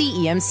from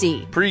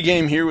UCEMC.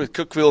 Pre-game here with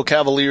Cookeville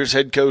Cavaliers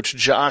head coach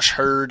Josh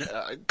Hurd.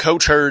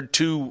 Coach Hurd,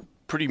 two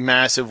pretty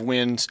massive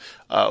wins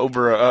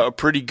over a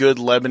pretty good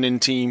Lebanon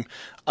team.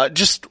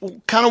 Just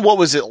kind of what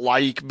was it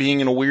like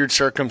being in a weird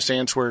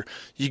circumstance where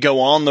you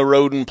go on the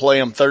road and play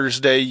them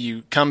Thursday,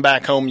 you come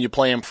back home, you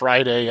play them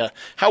Friday.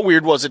 How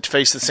weird was it to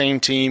face the same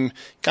team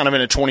kind of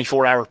in a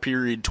 24-hour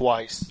period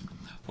twice?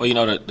 Well, you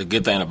know, the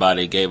good thing about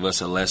it gave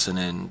us a lesson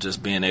in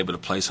just being able to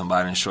play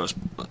somebody in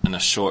a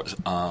short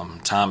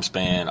time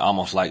span,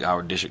 almost like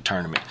our district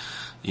tournament.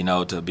 You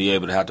know, to be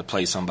able to have to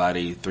play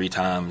somebody 3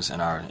 times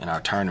in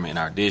our tournament, in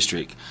our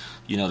district,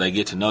 you know, they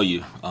get to know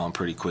you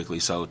pretty quickly.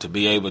 So to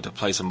be able to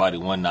play somebody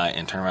one night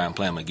and turn around and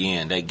play them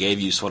again, that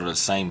gave you sort of the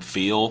same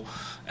feel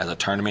as a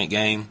tournament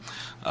game.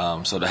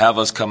 So to have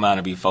us come out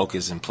and be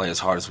focused and play as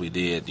hard as we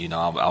did, you know,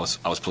 I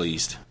was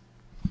pleased.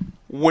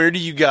 Where do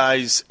you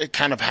guys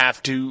kind of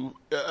have to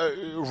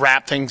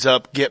wrap things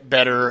up, get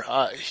better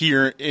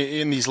here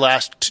in these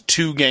last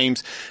 2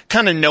 games,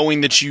 kind of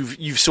knowing that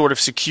you've sort of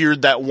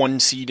secured that 1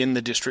 seed in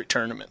the district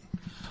tournament?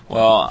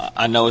 Well,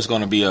 I know it's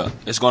going to be a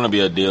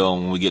deal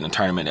when we get in the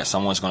tournament that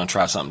someone's going to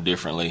try something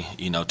differently,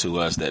 you know, to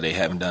us that they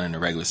haven't done in the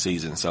regular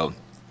season. So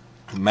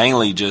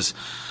mainly just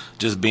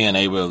being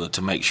able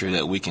to make sure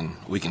that we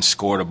can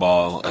score the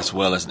ball as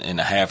well as in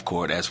the half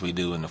court as we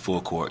do in the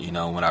full court, you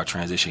know, with our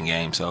transition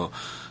game. So,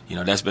 you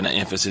know, that's been an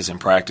emphasis in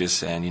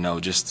practice, and you know,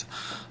 just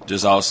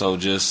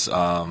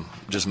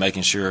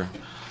making sure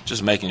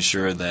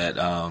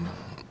that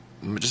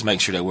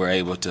we're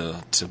able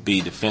to be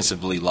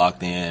defensively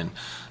locked in,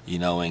 you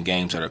know, in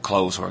games that are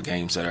close or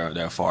games that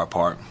are far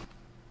apart.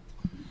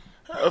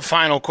 A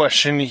final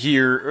question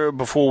here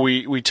before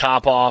we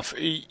top off.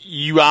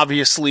 You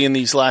obviously in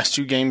these last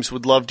 2 games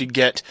would love to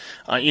get,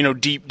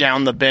 deep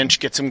down the bench,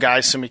 get some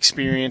guys some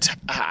experience.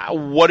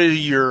 What are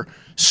your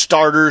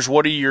starters?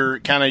 What are your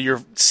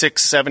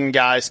 6-7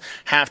 guys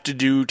have to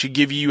do to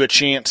give you a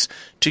chance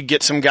to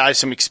get some guys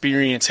some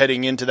experience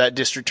heading into that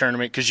district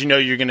tournament? Because you know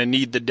you're going to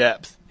need the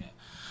depth.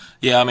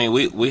 Yeah, I mean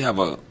we have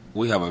a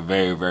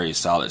very, very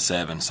solid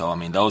 7. So I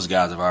mean those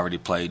guys have already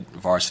played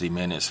varsity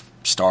minutes,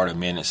 starter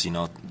minutes, you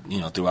know,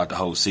 throughout the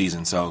whole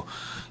season. So,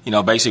 you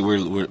know,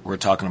 basically we're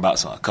talking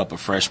about a couple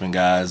of freshman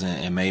guys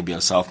and maybe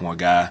a sophomore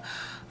guy.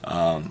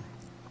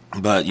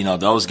 But you know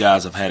those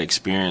guys have had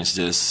experience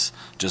just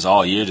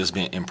all year, just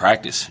being in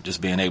practice, just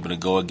being able to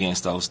go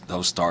against those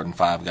starting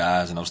 5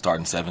 guys and those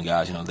starting 7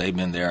 guys. You know, they've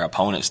been their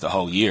opponents the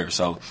whole year.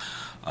 So,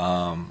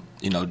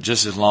 you know,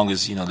 just as long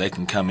as, you know, they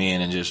can come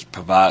in and just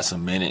provide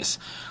some minutes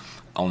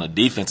on the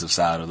defensive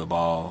side of the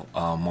ball,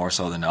 more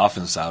so than the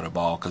offensive side of the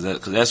ball, because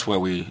that's where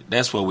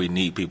we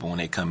need people when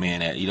they come in.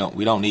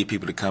 We don't need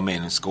people to come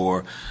in and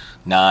score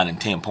 9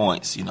 and 10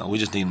 points. You know, we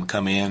just need them to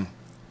come in,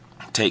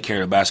 take care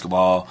of the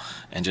basketball,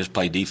 and just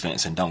play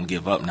defense and don't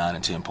give up 9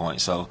 and 10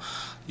 points. So,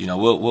 you know,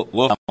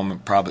 we'll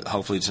probably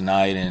hopefully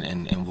tonight,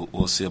 and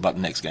we'll see about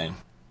the next game.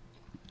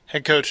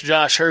 Head coach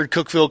Josh Hurd,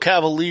 Cookeville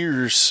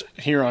Cavaliers,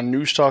 here on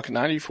News Talk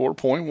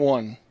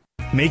 94.1.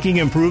 Making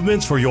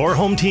improvements for your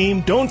home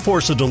team? Don't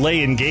force a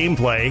delay in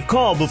gameplay.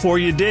 Call before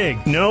you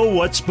dig. Know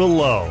what's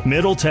below.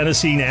 Middle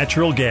Tennessee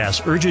Natural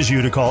Gas urges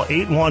you to call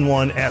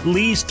 811 at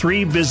least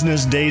 3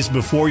 business days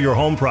before your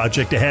home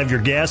project to have your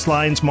gas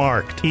lines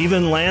marked.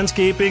 Even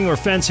landscaping or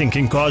fencing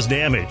can cause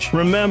damage.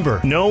 Remember,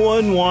 no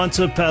one wants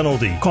a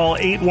penalty. Call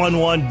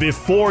 811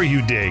 before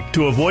you dig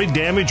to avoid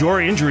damage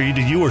or injury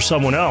to you or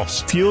someone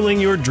else.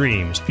 Fueling your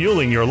dreams.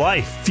 Fueling your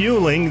life.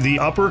 Fueling the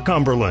Upper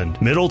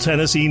Cumberland. Middle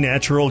Tennessee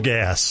Natural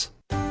Gas.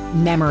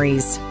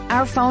 Memories.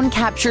 Our phone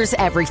captures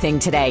everything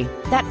today.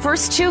 That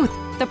first tooth,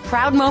 the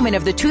proud moment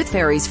of the Tooth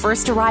Fairy's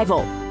first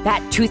arrival,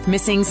 that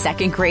tooth-missing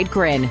 2nd grade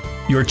grin.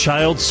 Your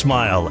child's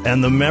smile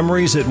and the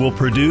memories it will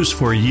produce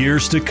for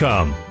years to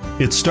come.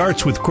 It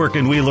starts with Quirk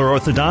and Wheeler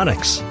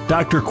Orthodontics.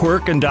 Dr.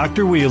 Quirk and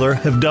Dr. Wheeler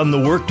have done the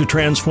work to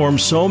transform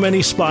so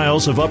many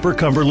smiles of Upper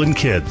Cumberland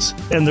kids,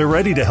 and they're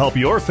ready to help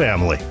your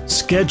family.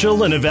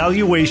 Schedule an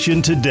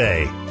evaluation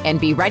today. And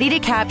be ready to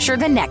capture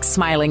the next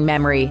smiling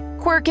memory.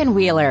 Quirk and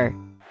Wheeler.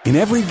 In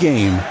every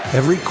game,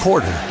 every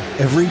quarter,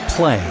 every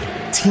play,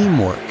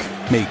 teamwork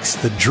makes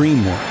the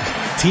dream work.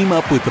 Team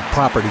up with the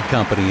property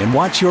company and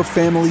watch your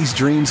family's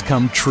dreams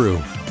come true.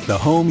 The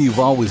home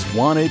you've always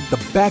wanted,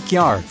 the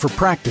backyard for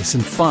practice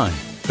and fun.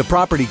 The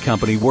property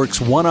company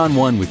works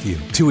one-on-one with you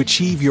to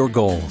achieve your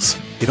goals.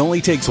 It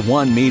only takes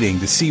one meeting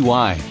to see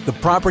why. The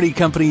property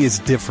company is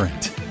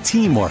different.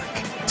 Teamwork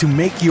to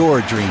make your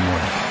dream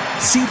work.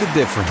 See the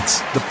difference.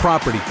 The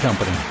property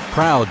company,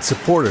 proud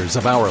supporters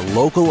of our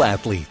local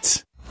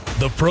athletes.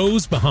 The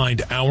pros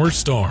behind our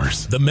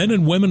stars. The men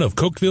and women of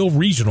Cookeville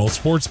Regional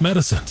Sports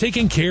Medicine.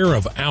 Taking care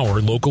of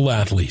our local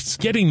athletes.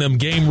 Getting them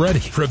game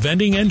ready.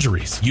 Preventing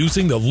injuries.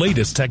 Using the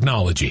latest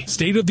technology.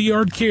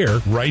 State-of-the-art care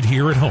right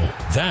here at home.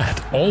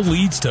 That all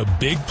leads to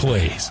big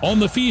plays.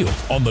 On the field,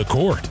 on the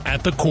court,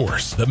 at the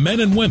course. The men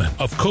and women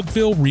of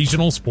Cookeville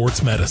Regional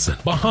Sports Medicine.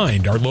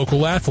 Behind our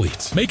local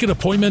athletes. Make an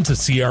appointment to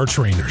see our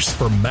trainers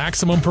for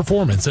maximum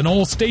performance in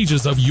all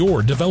stages of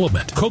your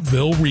development.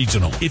 Cookeville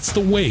Regional. It's the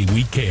way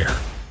we care.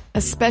 A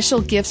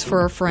special gifts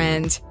for a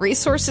friend,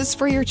 resources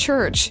for your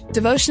church,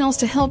 devotionals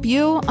to help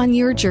you on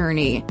your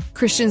journey.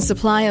 Christian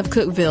Supply of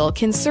Cookeville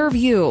can serve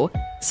you.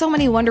 So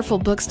many wonderful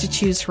books to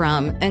choose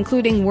from,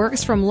 including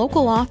works from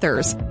local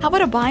authors. How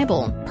about a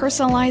Bible,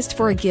 personalized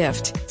for a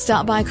gift?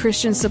 Stop by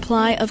Christian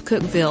Supply of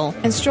Cookeville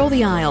and stroll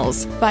the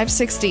aisles.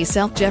 560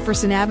 South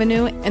Jefferson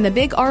Avenue and the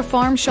Big R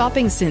Farm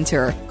Shopping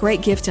Center.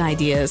 Great gift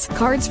ideas,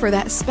 cards for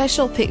that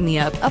special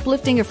pick-me-up,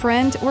 uplifting a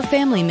friend or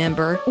family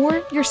member,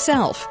 or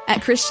yourself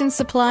at Christian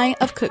Supply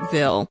of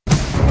Cookeville.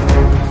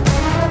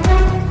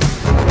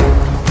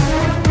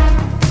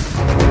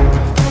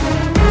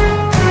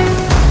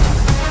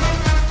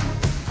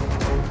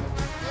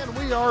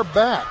 We are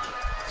back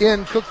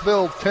in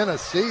Cookeville,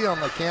 Tennessee on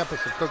the campus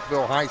of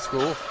Cookeville High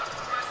School.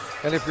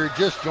 And if you're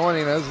just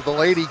joining us, the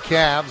Lady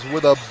Cavs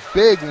with a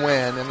big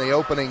win in the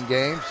opening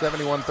game,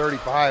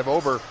 71-35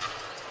 over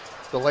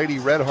the Lady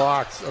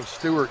Redhawks of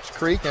Stewarts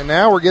Creek. And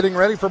now we're getting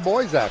ready for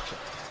boys action.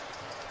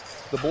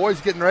 The boys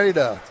getting ready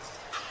to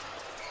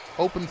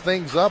open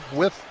things up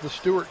with the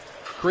Stewart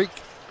Creek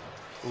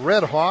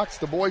Redhawks.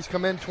 The boys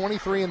come in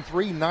 23-3,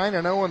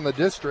 9-0 in the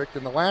district.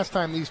 And the last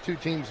time these two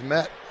teams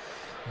met,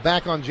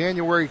 back on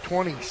January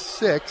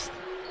 26th,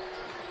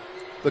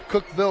 the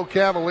Cookeville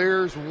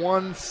Cavaliers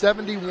won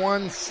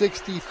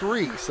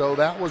 71-63. So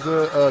that was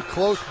a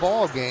close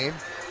ball game.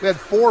 We had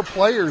 4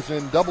 players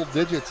in double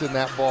digits in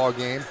that ball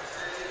game.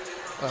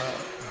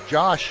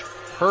 Josh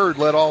Hurd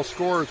led all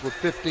scorers with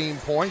 15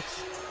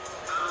 points.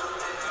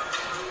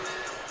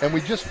 And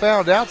we just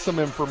found out some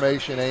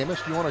information, Amos.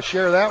 Do you want to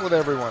share that with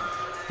everyone?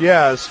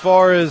 Yeah, as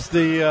far as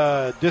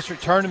the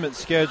district tournament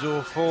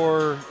schedule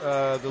for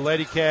the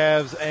Lady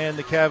Cavs and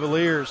the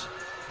Cavaliers,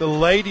 the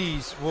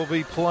ladies will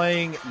be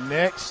playing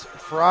next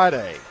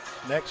Friday.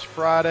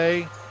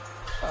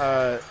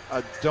 I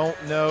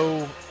don't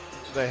know.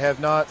 They have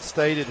not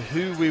stated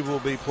who we will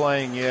be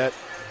playing yet,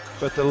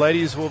 but the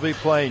ladies will be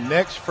playing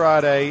next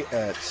Friday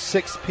at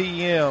 6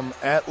 p.m.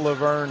 at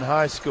Laverne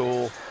High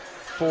School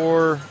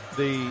for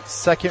the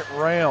second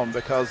round,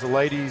 because the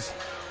ladies,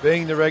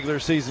 being the regular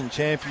season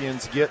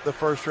champions, get the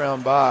first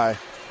round bye.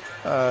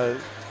 The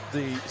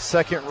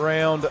second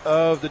round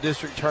of the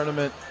district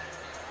tournament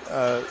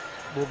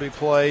will be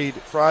played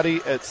Friday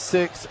at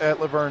 6 at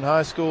Laverne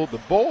High School. The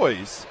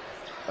boys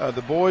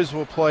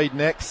will play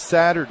next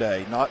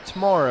Saturday, not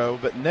tomorrow,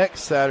 but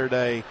next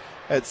Saturday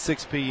at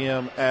 6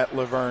 p.m. at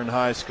Laverne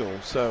High School.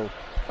 So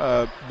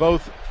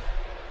both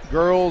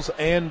girls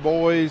and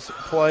boys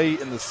play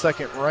in the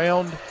second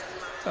round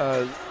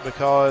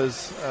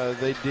because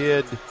they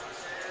did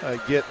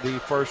get the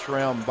first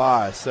round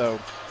bye. So,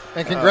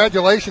 and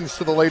congratulations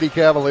to the Lady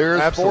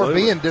Cavaliers for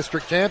being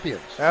district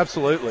champions.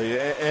 Absolutely.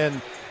 And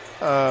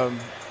I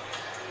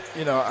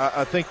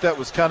think that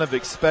was kind of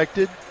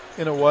expected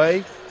in a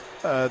way,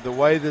 the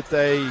way that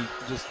they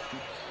just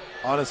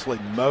honestly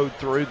mowed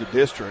through the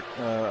district.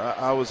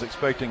 I was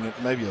expecting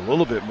maybe a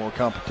little bit more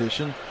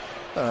competition.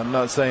 I'm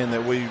not saying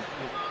that we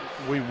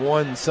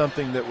won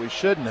something that we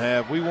shouldn't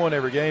have. We won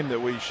every game that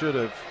we should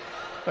have,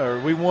 or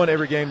we won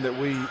every game that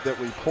we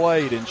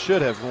played and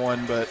should have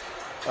won, but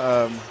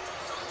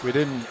we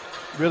didn't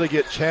really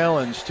get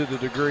challenged to the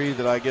degree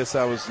that I guess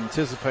I was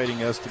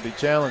anticipating us to be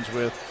challenged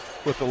with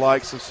the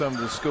likes of some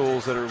of the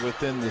schools that are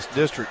within this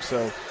district.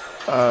 So,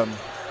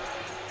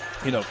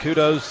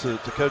 kudos to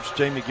Coach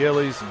Jamie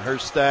Gillies and her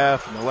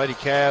staff and the Lady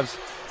Cavs.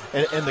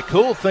 And the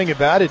cool thing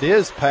about it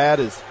is, Pat,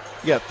 is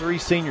you got 3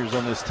 seniors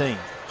on this team.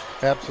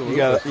 Absolutely.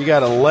 You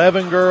got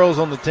 11 girls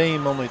on the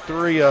team. Only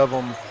 3 of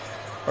them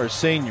are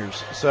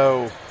seniors.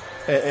 So,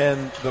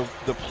 and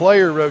the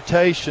player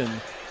rotation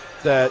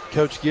that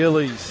Coach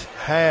Gillies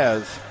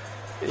has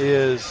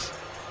is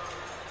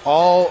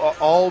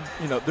all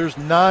there's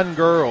 9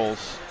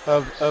 girls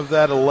of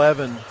that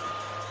 11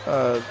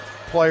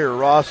 player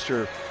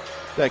roster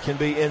that can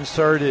be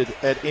inserted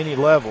at any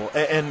level.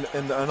 And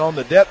on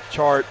the depth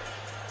chart,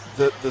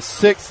 the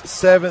 6th,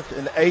 7th,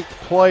 and 8th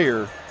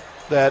player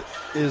that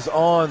is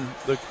on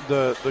the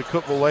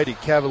Cookeville Lady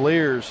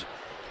Cavaliers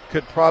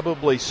could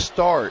probably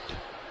start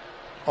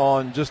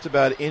on just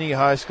about any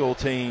high school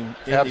team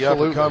in the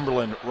Upper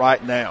Cumberland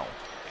right now.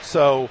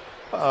 So,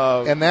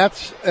 and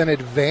that's an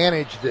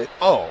advantage that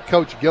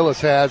Coach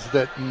Gillis has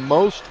that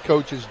most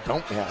coaches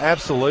don't have.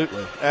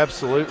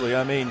 Absolutely.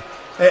 I mean,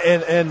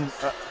 and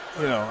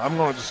I'm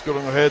going to just go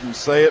ahead and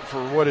say it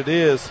for what it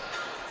is.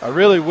 I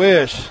really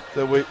wish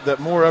that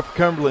more Upper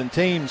Cumberland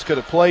teams could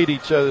have played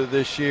each other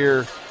this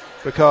year,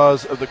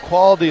 because of the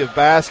quality of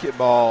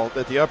basketball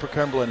that the Upper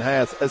Cumberland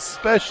has,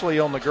 especially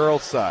on the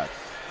girls' side.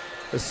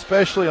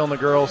 especially on the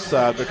girls'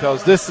 side,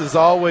 because this has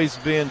always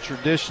been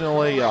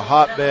traditionally a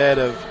hotbed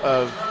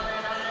of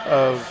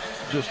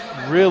just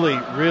really,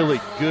 really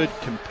good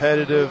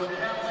competitive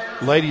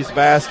ladies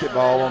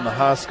basketball on the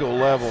high school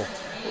level.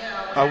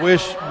 I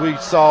wish we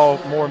saw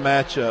more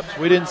matchups.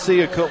 We didn't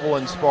see a Cookeville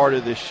and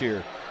Sparta this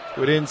year.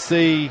 We didn't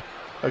see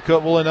a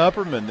Cookeville and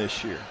Upperman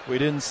this year. We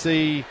didn't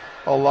see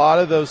a lot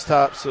of those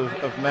types of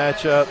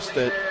matchups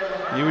that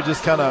you would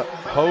just kind of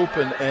hope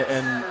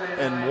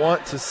and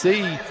want to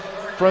see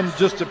from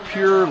just a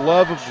pure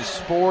love of the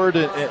sport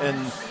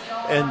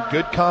and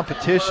good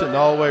competition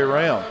all the way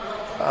around.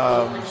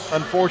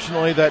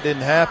 Unfortunately, that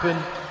didn't happen.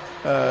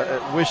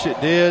 I wish it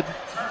did.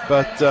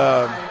 But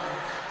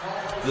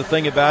the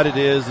thing about it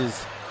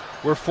is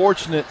we're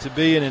fortunate to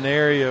be in an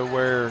area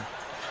where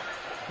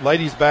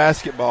ladies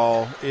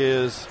basketball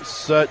is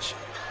such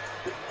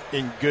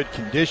in good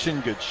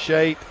condition, good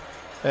shape,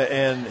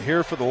 and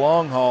here for the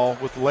long haul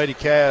with the Lady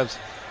Cavs,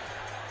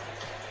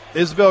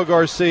 Isabel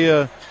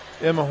Garcia,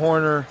 Emma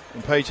Horner,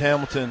 and Paige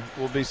Hamilton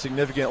will be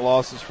significant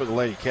losses for the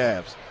Lady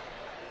Cavs.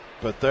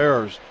 But there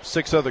are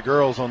 6 other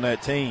girls on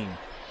that team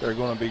that are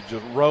going to be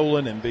just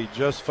rolling and be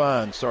just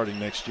fine starting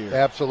next year.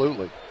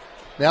 Absolutely.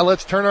 Now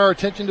let's turn our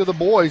attention to the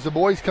boys. The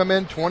boys come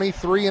in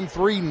 23-3,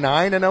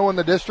 9-0 in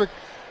the district.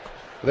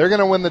 They're going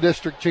to win the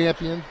district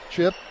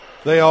championship.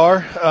 They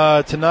are.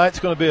 Tonight's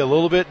going to be a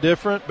little bit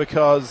different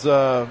because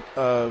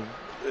we'll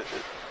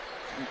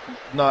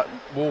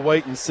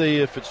wait and see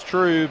if it's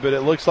true, but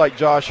it looks like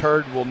Josh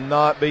Hurd will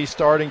not be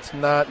starting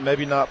tonight,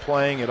 maybe not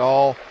playing at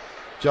all.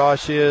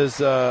 Josh is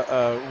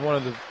one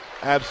of the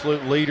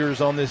absolute leaders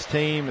on this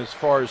team as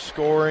far as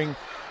scoring.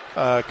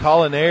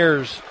 Colin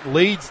Ayers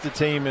leads the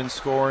team in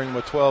scoring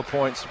with 12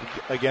 points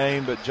a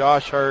game, but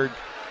Josh Hurd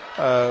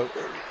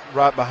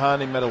right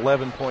behind him at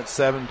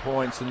 11.7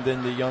 points, and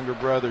then the younger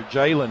brother,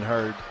 Jalen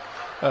Hurd,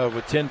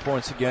 with 10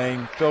 points a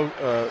game. Field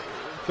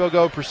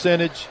goal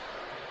percentage,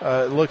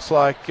 it looks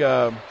like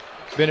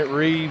Bennett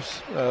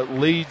Reeves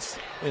leads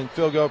in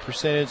field goal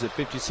percentage at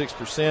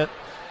 56%.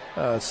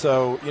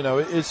 So,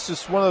 it's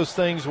just one of those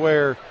things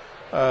where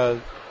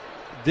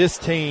this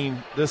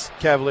team, this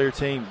Cavalier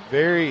team,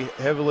 very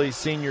heavily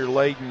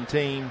senior-laden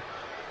team,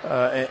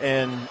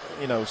 and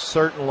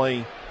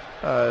certainly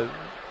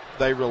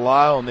they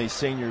rely on these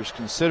seniors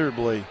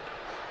considerably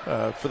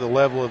for the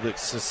level of the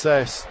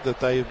success that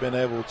they've been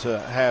able to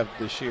have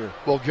this year.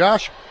 Well,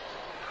 Josh,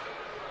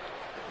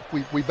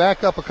 we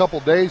back up a couple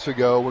days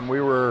ago when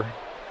we were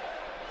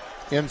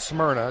in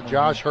Smyrna.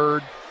 Josh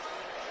Hurd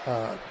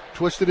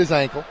twisted his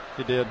ankle.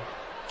 He did.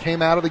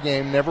 Came out of the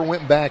game, never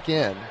went back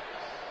in.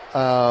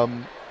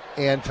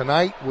 And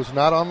tonight was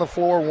not on the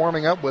floor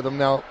warming up with him.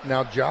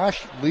 Now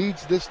Josh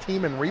leads this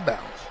team in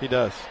rebounds. He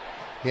does.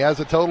 He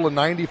has a total of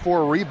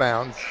 94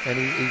 rebounds, and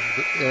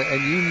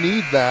and you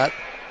need that.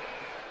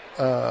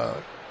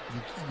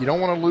 You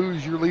don't want to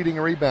lose your leading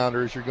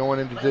rebounder as you're going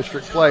into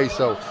district play.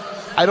 So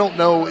I don't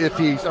know if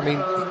he's on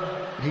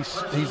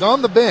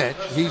the bench.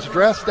 He's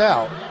dressed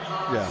out.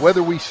 Yeah.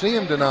 Whether we see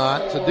him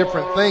tonight, it's a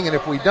different thing. And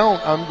if we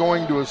don't, I'm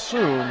going to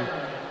assume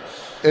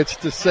it's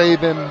to save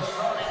him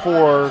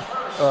for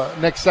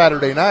next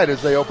Saturday night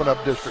as they open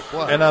up district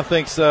play. And I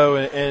think so.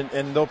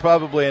 And they'll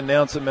probably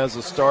announce him as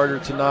a starter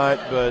tonight,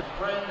 but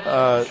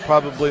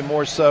probably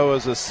more so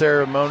as a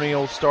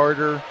ceremonial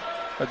starter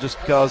just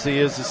because he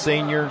is a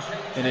senior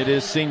and it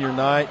is senior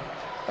night.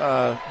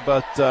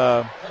 But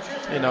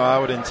I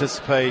would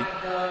anticipate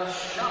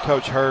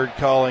Coach Hurd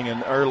calling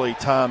an early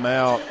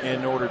timeout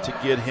in order to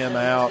get him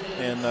out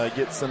and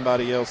get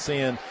somebody else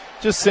in,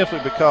 just simply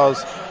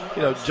because,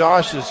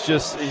 Josh is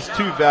he's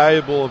too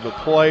valuable of a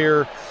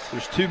player.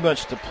 There's too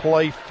much to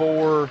play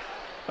for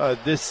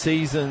this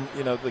season.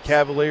 The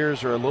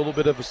Cavaliers are a little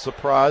bit of a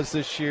surprise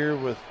this year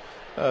with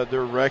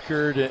their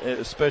record,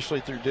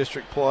 especially through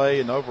district play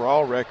and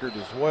overall record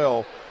as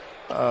well.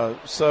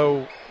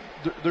 So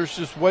there's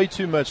just way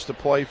too much to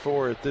play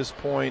for at this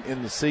point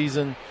in the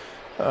season.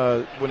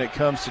 When it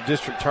comes to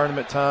district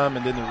tournament time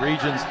and then the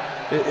regions,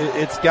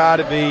 it's got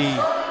to be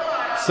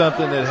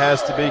something that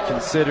has to be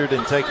considered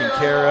and taken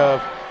care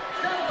of.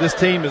 This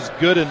team is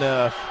good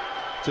enough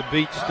to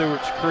beat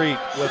Stewarts Creek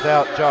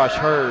without Josh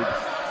Hurd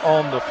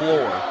on the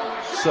floor.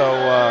 So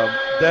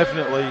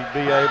definitely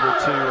be able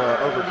to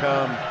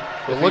overcome.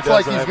 It looks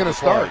like he's going to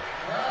start.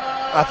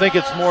 I think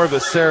it's more of a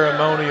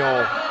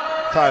ceremonial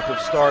type of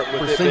start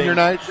with for senior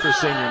night. For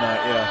senior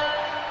night, yeah.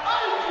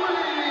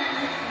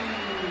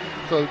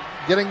 So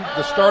getting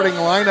the starting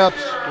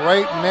lineups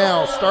right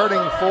now, starting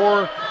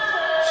for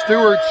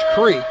Stewarts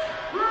Creek,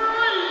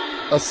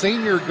 a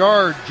senior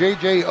guard,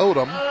 J.J.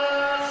 Odom,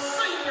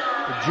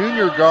 a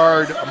junior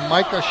guard,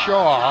 Micah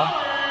Shaw,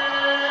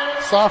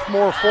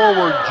 sophomore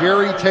forward,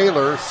 Jerry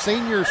Taylor,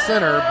 senior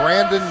center,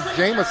 Brandon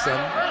Jameson,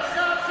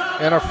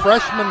 and a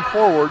freshman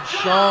forward,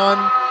 Sean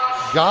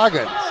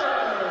Goggins.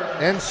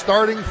 And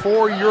starting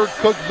for your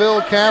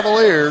Cookeville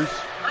Cavaliers,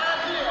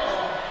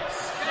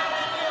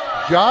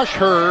 Josh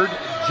Hurd,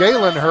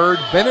 Jalen Hurd,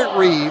 Bennett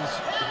Reeves,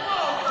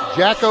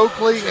 Jack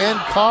Oakley, and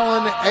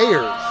Colin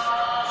Ayers.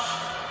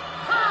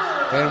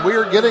 And we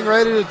are getting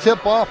ready to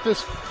tip off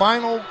this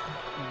final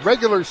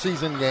regular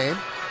season game.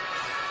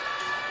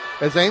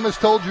 As Amos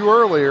told you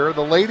earlier,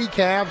 the Lady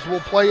Cavs will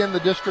play in the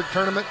district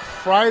tournament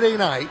Friday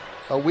night,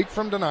 a week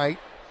from tonight,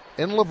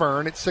 in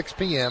Laverne at 6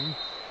 p.m.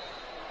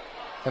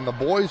 And the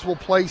boys will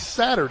play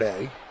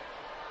Saturday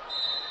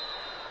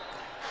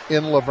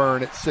in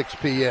Laverne at 6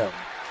 p.m.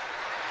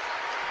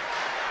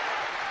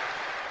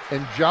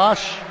 And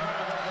Josh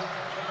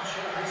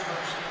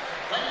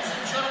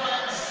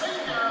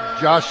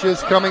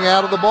is coming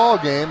out of the ball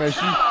game as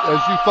you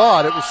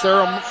thought. It was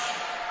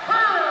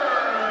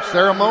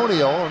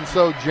ceremonial, and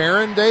so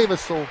Jaron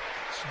Davis will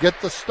get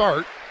the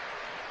start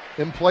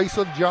in place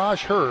of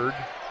Josh Hurd.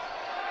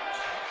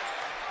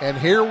 And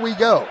here we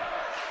go,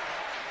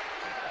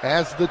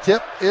 as the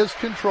tip is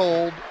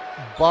controlled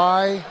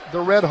by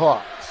the Red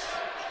Hawks.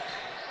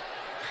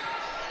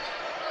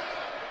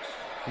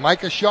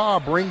 Micah Shaw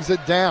brings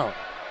it down.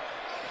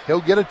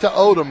 He'll get it to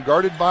Odom,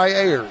 guarded by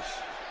Ayers.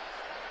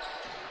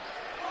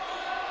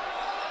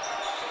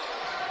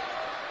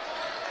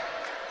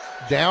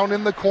 Down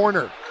in the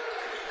corner,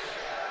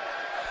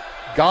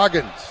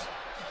 Goggins.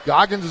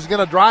 Goggins is going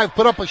to drive,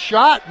 put up a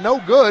shot, no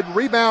good.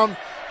 Rebound,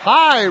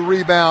 high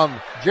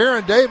rebound,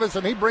 Jaron Davis,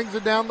 and he brings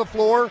it down the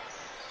floor.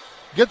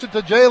 Gets it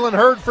to Jalen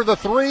Hurd for the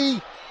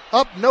three,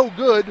 up no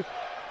good.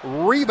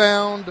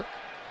 Rebound,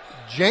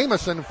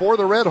 Jamison for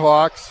the Red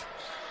Hawks.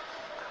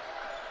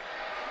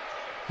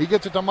 He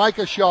gets it to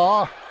Micah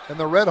Shaw, and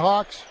the Red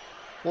Hawks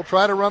will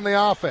try to run the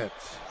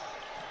offense.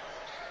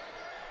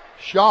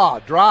 Shaw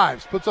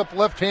drives, puts up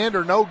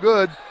left-hander, no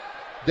good.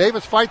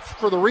 Davis fights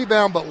for the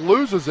rebound but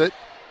loses it.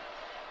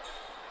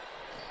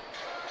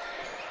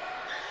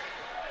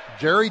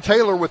 Jerry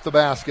Taylor with the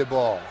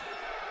basketball.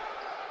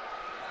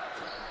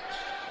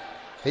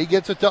 He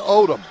gets it to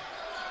Odom.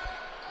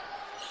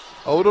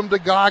 Odom to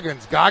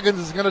Goggins. Goggins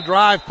is going to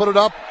drive, put it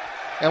up,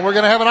 and we're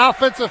going to have an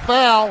offensive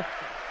foul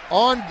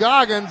on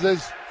Goggins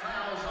as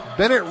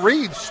Bennett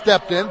Reeves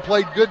stepped in,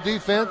 played good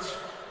defense,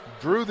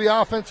 drew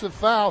the offensive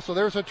foul, so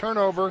there's a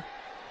turnover.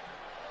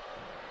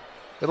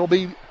 It'll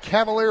be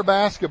Cavalier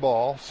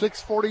basketball.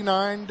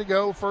 6:49 to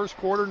go, first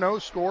quarter, no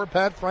score.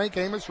 Pat Frank,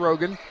 Amos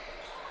Rogan,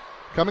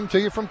 coming to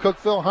you from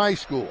Cookeville High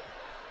School.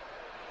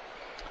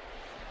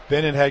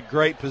 Bennett had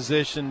great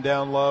position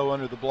down low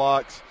under the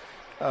blocks.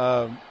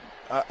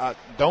 I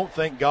don't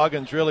think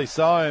Goggins really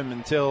saw him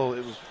until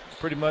it was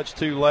pretty much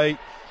too late.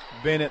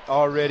 Bennett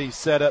already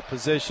set up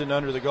position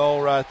under the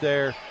goal right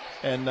there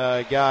and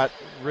got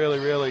really,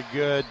 really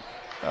good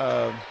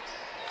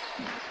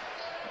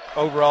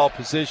overall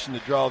position to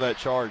draw that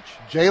charge.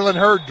 Jalen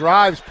Hurd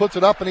drives, puts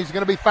it up, and he's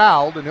going to be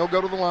fouled, and he'll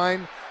go to the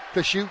line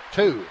to shoot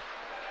two.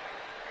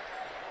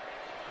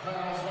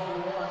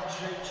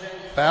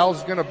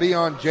 Foul's going to be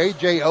on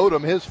J.J.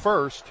 Odom, his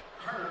first.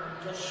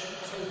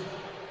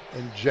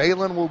 And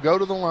Jalen will go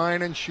to the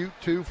line and shoot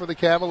two for the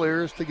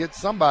Cavaliers to get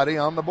somebody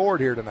on the board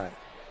here tonight.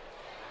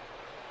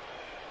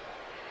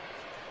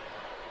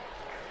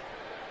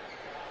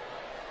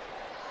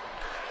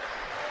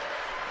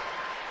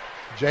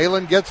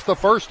 Jalen gets the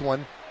first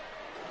one.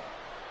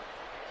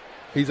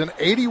 He's an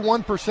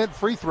 81%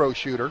 free throw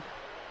shooter.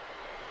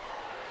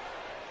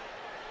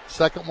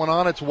 Second one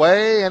on its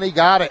way, and he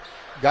got it.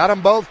 Got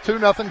them both,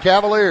 2-0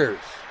 Cavaliers.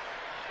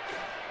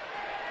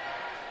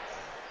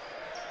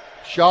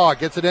 Shaw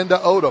gets it into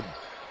Odom.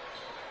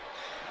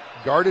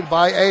 Guarded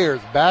by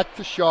Ayers. Back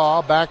to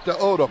Shaw, back to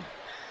Odom.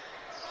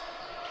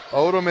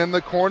 Odom in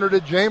the corner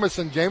to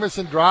Jamison.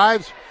 Jamison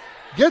drives,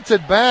 gets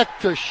it back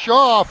to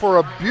Shaw for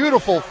a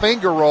beautiful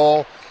finger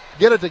roll.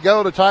 Get it to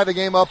go to tie the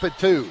game up at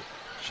 2.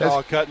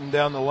 Shaw cutting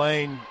down the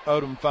lane.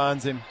 Odom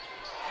finds him.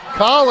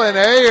 Colin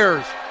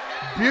Ayers,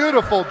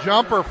 beautiful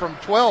jumper from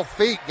 12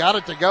 feet. Got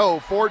it to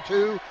go.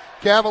 4-2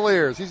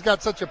 Cavaliers. He's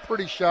got such a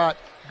pretty shot.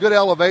 Good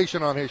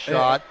elevation on his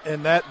shot.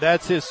 And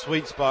that's his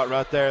sweet spot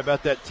right there,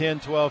 about that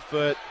 10,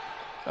 12-foot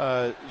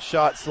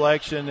shot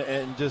selection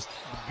and just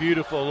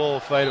beautiful little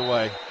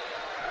fadeaway.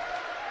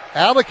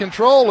 Out of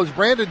control is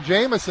Brandon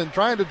Jamison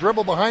trying to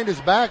dribble behind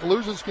his back,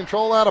 loses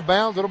control out of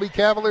bounds. It'll be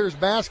Cavaliers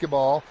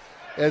basketball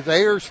as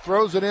Ayers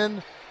throws it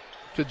in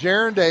to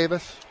Jaron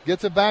Davis.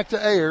 Gets it back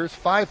to Ayers.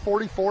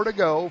 5:44 to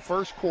go,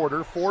 first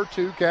quarter,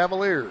 4-2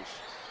 Cavaliers.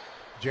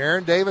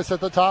 Jaron Davis at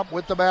the top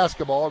with the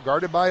basketball,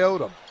 guarded by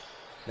Odom.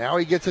 Now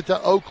he gets it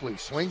to Oakley,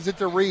 swings it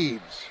to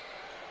Reeves.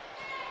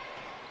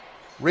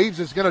 Reeves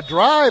is going to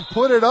drive,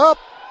 put it up,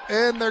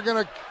 and they're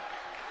going to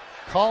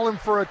call him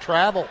for a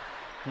travel.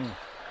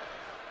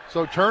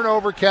 So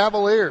turnover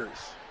Cavaliers.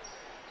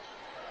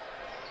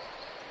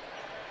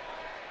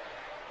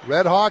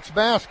 Red Hawks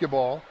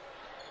basketball.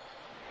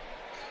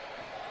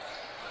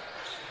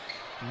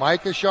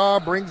 Micah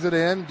Shaw brings it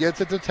in, gets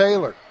it to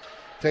Taylor.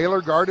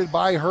 Taylor guarded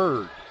by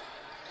Hurd.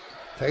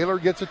 Taylor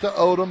gets it to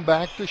Odom,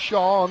 back to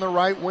Shaw on the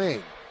right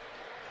wing.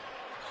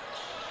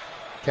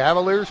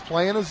 Cavaliers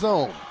playing a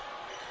zone.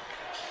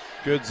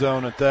 Good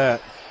zone at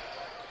that.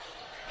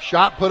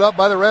 Shot put up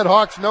by the Red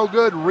Hawks, no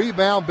good.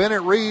 Rebound,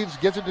 Bennett Reeves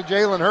gets it to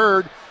Jalen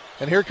Hurd.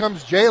 And here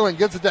comes Jalen,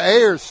 gets it to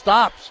Ayers,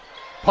 stops,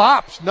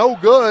 pops, no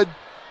good.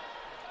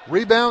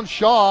 Rebound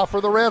Shaw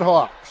for the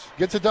Redhawks.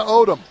 Gets it to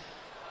Odom.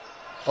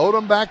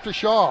 Odom back to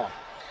Shaw.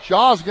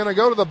 Shaw's going to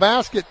go to the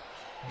basket.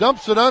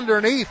 Dumps it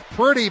underneath.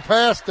 Pretty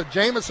pass to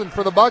Jamison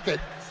for the bucket.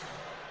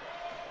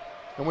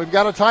 And we've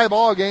got a tie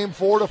ball game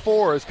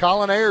 4-4 as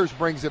Colin Ayers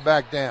brings it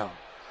back down.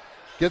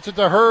 Gets it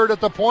to Hurd at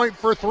the point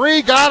for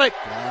three. Got it.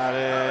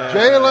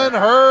 Jalen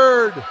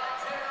Hurd.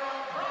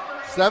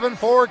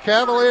 7-4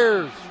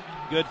 Cavaliers.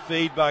 Good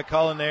feed by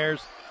Colin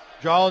Ayers.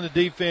 Drawing the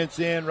defense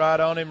in right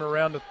on him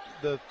around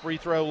the free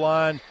throw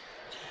line.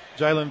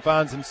 Jalen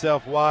finds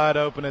himself wide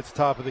open at the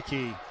top of the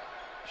key.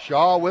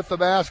 Shaw with the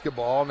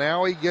basketball.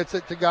 Now he gets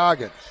it to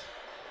Goggins.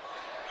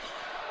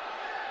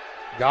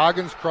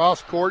 Goggins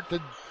cross court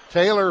to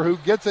Taylor, who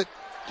gets it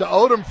to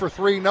Odom for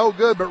three. No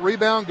good, but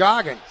rebound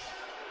Goggins.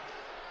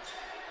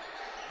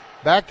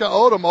 Back to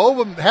Odom.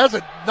 Odom has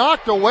it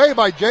knocked away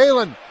by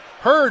Jalen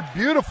Hurd.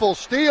 Beautiful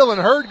steal,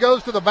 and Hurd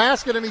goes to the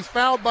basket, and he's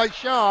fouled by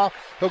Shaw.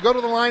 He'll go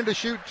to the line to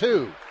shoot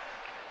two.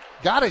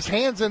 Got his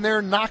hands in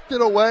there, knocked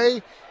it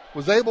away,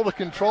 was able to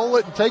control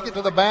it and take it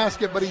to the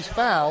basket, but he's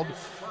fouled.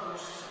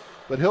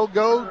 But he'll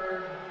go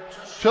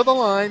to the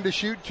line to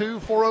shoot two.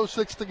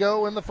 4:06 to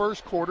go in the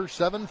first quarter.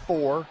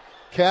 7-4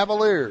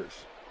 Cavaliers.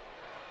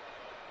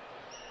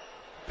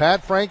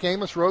 Pat Frank,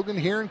 Amos Rogan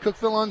here in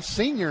Cookeville on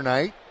senior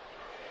night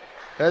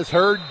as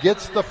Hurd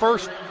gets the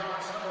first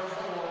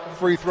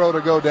free throw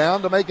to go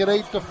down to make it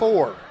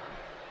 8-4.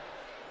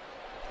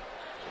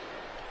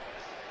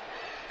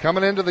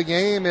 Coming into the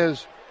game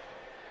is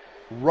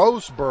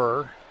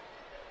Roseburg.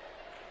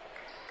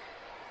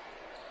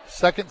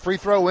 Second free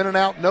throw in and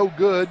out, no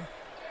good.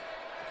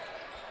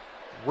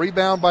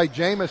 Rebound by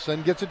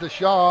Jamison, gets it to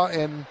Shaw,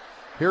 and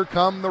here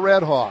come the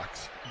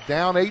Redhawks.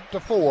 Down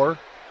 8-4.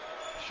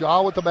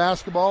 Shaw with the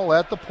basketball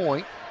at the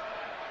point.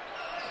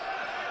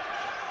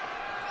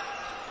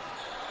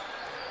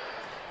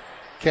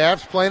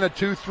 Cavs playing a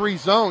 2-3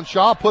 zone.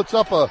 Shaw puts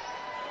up a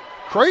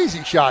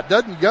crazy shot.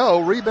 Doesn't go.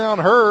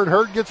 Rebound Hurd.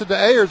 Hurd gets it to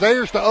Ayers.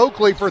 Ayers to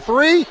Oakley for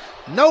three.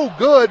 No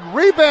good.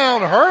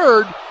 Rebound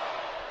Hurd.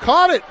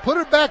 Caught it. Put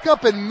it back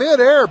up in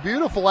midair.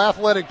 Beautiful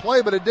athletic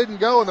play, but it didn't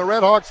go, and the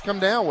Redhawks come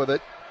down with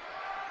it.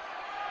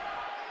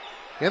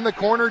 In the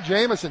corner,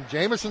 Jamison.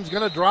 Jamison's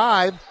going to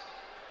drive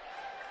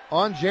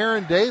on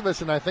Jaron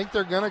Davis, and I think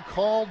they're going to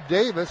call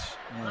Davis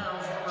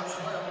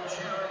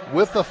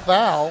with the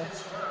foul.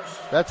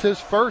 That's his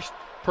first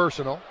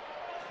personal.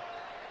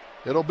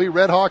 It'll be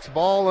Redhawks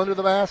ball under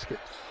the basket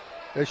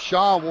as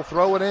Shaw will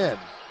throw it in.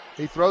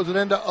 He throws it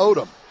into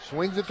Odom.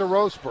 Swings it to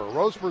Roseburg.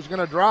 Roseburg's going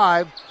to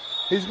drive.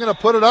 He's going to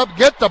put it up,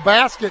 get the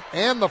basket,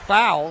 and the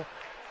foul.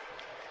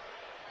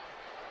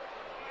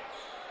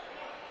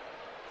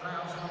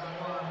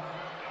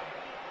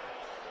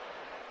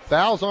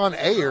 Fouls on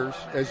Ayers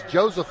as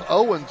Joseph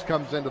Owens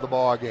comes into the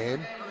ball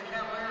game.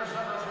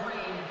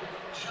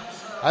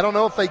 I don't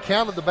know if they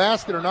counted the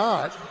basket or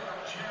not.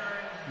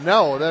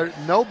 No, there's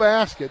no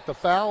basket. The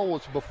foul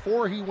was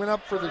before he went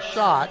up for the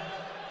shot.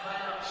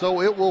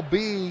 So it will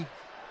be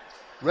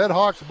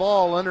Redhawks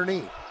ball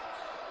underneath.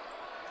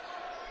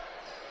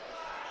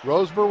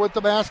 Roseburg with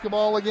the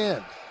basketball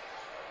again.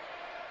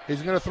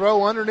 He's going to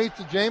throw underneath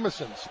to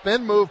Jamison.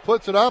 Spin move,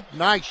 puts it up.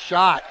 Nice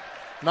shot.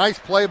 Nice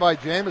play by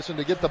Jamison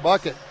to get the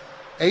bucket.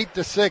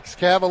 8-6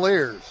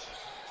 Cavaliers.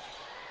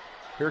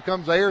 Here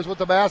comes Ayers with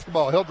the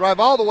basketball. He'll drive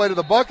all the way to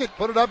the bucket,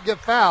 put it up, get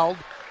fouled,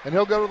 and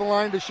he'll go to the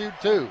line to shoot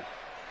two.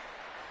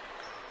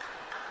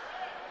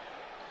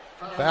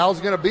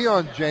 Foul's going to be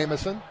on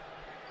Jamison.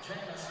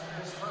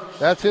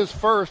 That's his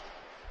first.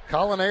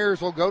 Colin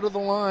Ayers will go to the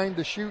line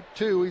to shoot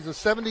two. He's a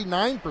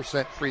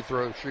 79% free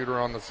throw shooter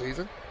on the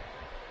season.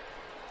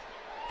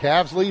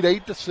 Cavs lead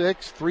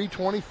 8-6,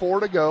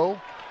 3:24 to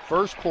go.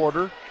 First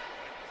quarter.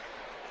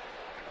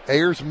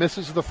 Ayers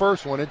misses the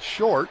first one. It's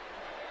short.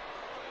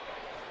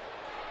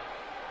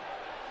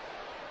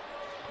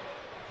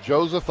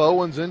 Joseph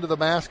Owens into the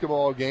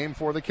basketball game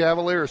for the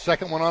Cavaliers.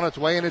 Second one on its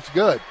way, and it's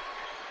good.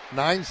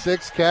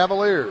 9-6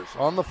 Cavaliers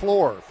on the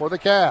floor for the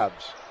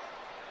Cavs.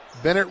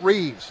 Bennett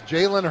Reeves,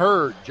 Jalen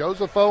Hurd,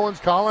 Joseph Owens,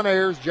 Colin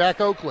Ayers,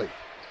 Jack Oakley.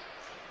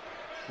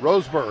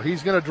 Roseburg,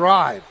 he's going to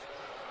drive.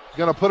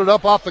 Going to put it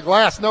up off the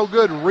glass. No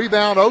good.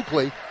 Rebound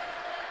Oakley.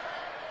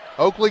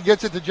 Oakley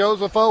gets it to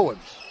Joseph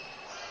Owens.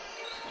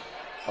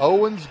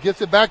 Owens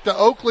gets it back to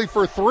Oakley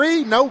for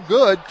three. No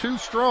good. Too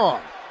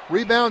strong.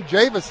 Rebound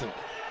Jamison.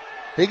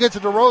 He gets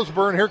it to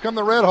Roseburg, and here come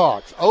the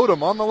Redhawks.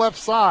 Odom on the left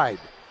side.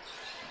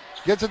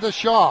 Gets it to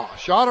Shaw.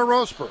 Shaw to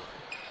Roseburg.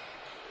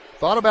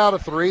 Thought about a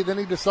three, then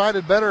he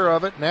decided better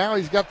of it. Now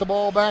he's got the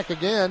ball back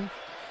again.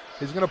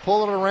 He's going to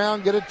pull it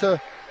around, get it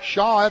to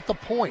Shaw at the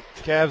point.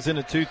 Cavs in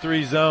a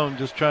 2-3 zone,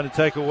 just trying to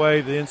take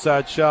away the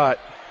inside shot.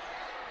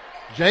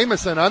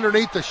 Jamison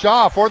underneath the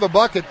Shaw for the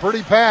bucket.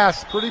 Pretty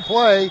pass, pretty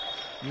play.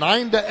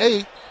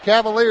 9-8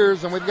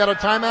 Cavaliers, and we've got a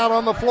timeout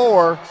on the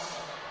floor.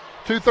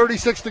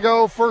 2:36 to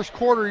go, first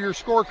quarter. Your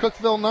score,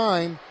 Cookeville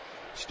 9,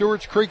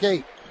 Stewarts Creek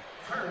 8.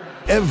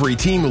 Every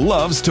team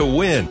loves to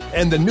win,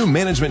 and the new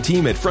management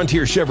team at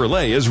Frontier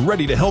Chevrolet is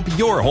ready to help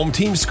your home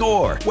team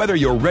score. Whether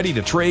you're ready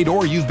to trade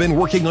or you've been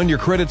working on your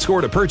credit score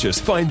to purchase,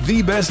 find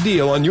the best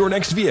deal on your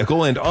next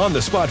vehicle and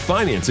on-the-spot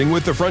financing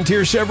with the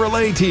Frontier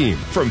Chevrolet team.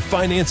 From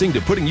financing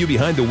to putting you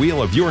behind the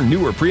wheel of your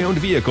new or pre-owned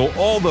vehicle,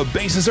 all the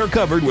bases are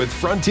covered with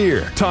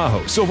Frontier.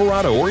 Tahoe,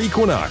 Silverado, or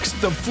Equinox,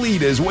 the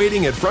fleet is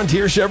waiting at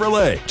Frontier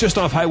Chevrolet, just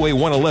off Highway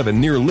 111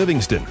 near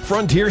Livingston.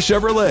 Frontier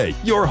Chevrolet,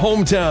 your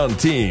hometown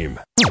team.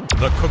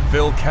 The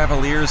Cookeville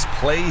Cavaliers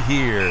play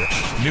here.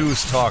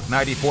 News Talk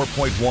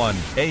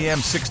 94.1, AM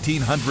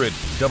 1600,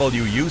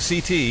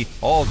 WUCT,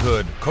 all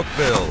good,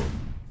 Cookeville.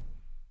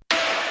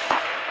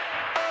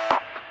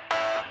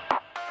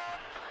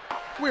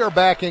 We are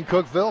back in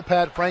Cookeville.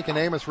 Pat Frank and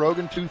Amos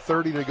Rogan,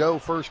 2:30 to go,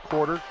 first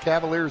quarter.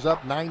 Cavaliers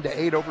up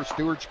 9-8 over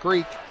Stewarts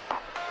Creek.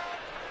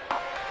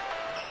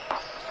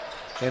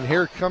 And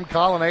here come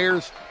Colin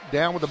Ayers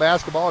down with the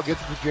basketball.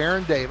 Gets it to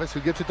Jaron Davis,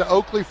 who gets it to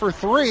Oakley for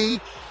three.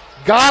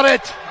 Got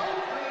it!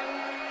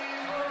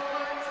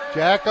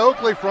 Jack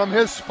Oakley from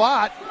his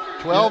spot,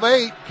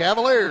 12-8,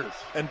 Cavaliers.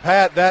 And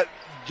Pat, that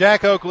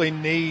Jack Oakley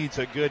needs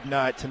a good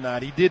night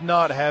tonight. He did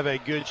not have a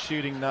good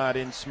shooting night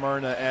in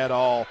Smyrna at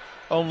all.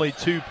 Only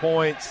 2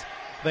 points.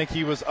 I think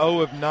he was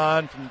 0 of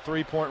 9 from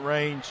three-point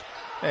range.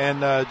 And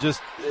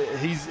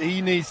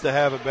he needs to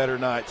have a better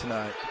night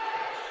tonight.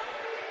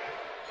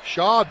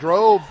 Shaw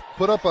drove,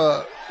 put up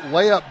a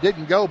layup,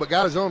 didn't go, but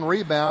got his own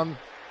rebound.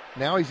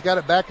 Now he's got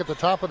it back at the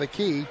top of the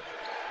key.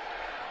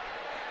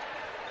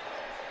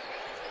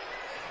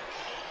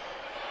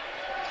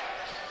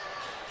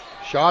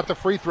 Shaw at the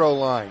free throw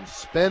line.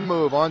 Spin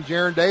move on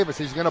Jaron Davis.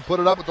 He's going to put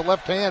it up with the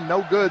left hand.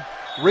 No good.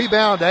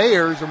 Rebound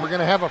Ayers, and we're going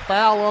to have a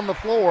foul on the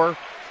floor.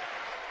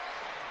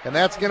 And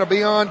that's going to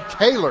be on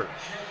Taylor.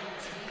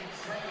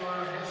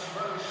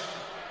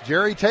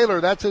 Jerry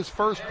Taylor, that's his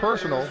first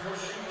personal.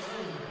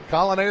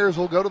 Colin Ayers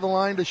will go to the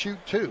line to shoot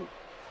two.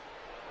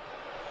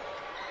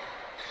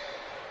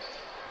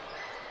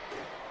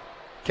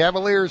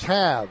 Cavaliers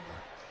have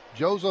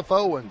Joseph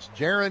Owens,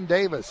 Jaron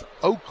Davis,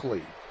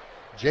 Oakley,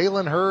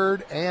 Jalen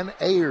Hurd, and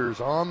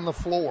Ayers on the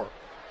floor.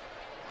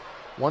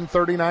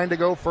 1:39 to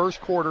go, first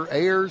quarter.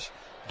 Ayers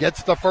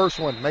gets the first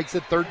one, makes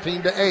it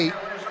 13-8.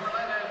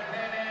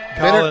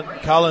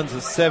 Collins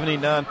is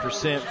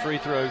 79% free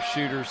throw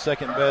shooter,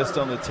 second best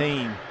on the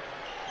team.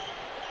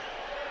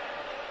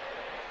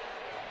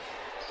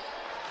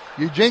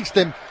 You jinxed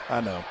him.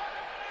 I know.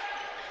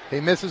 He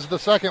misses the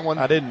second one.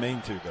 I didn't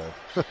mean to,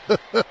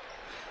 though.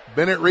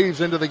 Bennett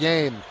Reeves into the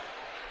game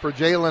for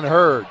Jalen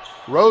Hurd.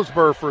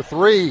 Roseburg for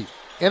three.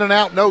 In and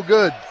out, no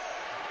good.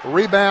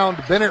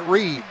 Rebound, Bennett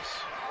Reeves.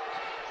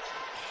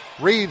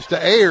 Reeves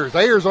to Ayers.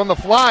 Ayers on the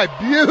fly.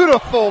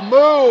 Beautiful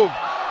move.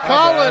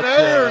 Colin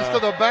Ayers to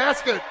the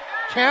basket.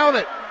 Count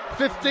it.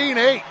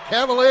 15-8,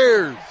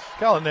 Cavaliers.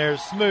 Colin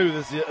Ayers, smooth,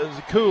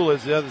 as cool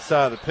as the other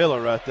side of the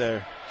pillow right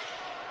there.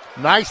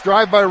 Nice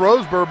drive by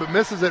Roseburg, but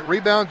misses it.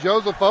 Rebound,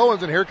 Joseph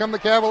Owens, and here come the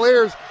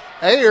Cavaliers.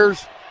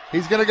 Ayers,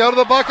 he's going to go to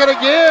the bucket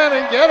again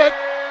and get it.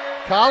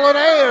 Colin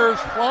Ayers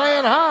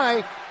flying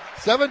high.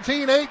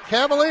 17-8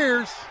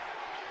 Cavaliers.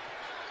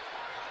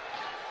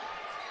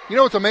 You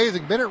know what's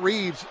amazing? Bennett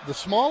Reeves, the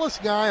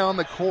smallest guy on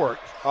the court.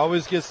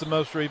 Always gets the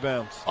most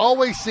rebounds.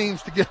 Always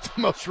seems to get the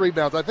most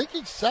rebounds. I think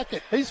he's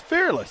second. He's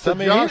fearless. I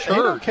mean, he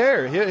don't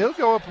care. He'll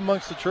go up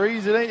amongst the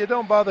trees. It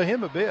don't bother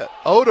him a bit.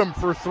 Odom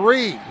for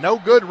three. No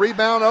good.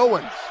 Rebound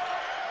Owens.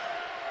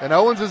 And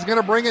Owens is going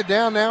to bring it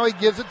down now. He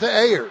gives it to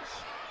Ayers.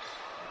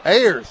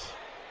 Ayers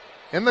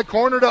in the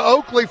corner to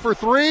Oakley for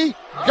three.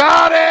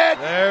 Got it!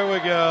 There we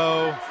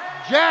go.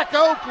 Jack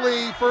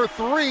Oakley for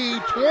three,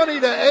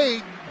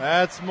 20-8.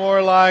 That's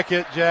more like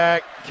it,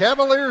 Jack.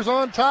 Cavaliers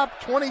on top,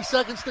 20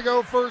 seconds to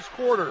go, first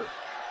quarter.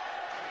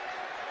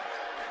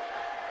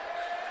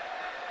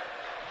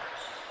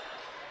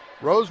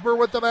 Roseburg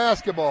with the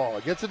basketball.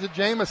 Gets it to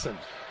Jamison.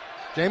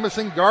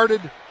 Jamison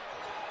guarded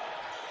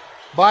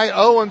by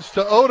Owens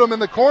to Odom in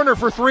the corner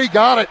for three.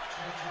 Got it.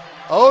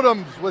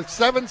 Odom with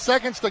 7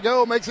 seconds to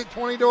go makes it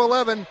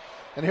 20-11.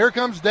 And here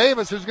comes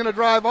Davis, who's going to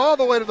drive all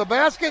the way to the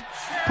basket.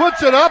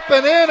 Puts it up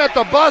and in at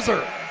the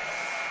buzzer.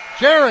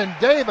 Jaron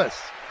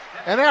Davis.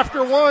 And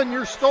after one,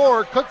 your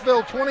score,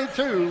 Cookeville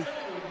 22,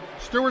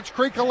 Stewarts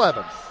Creek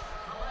 11.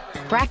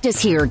 Practice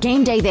here,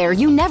 game day there.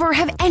 You never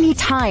have any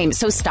time,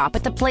 so stop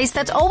at the place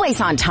that's always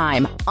on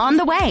time. On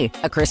the Way.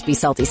 A crispy,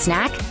 salty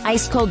snack,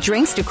 ice cold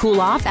drinks to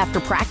cool off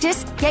after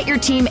practice. Get your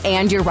team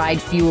and your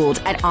ride fueled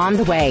at On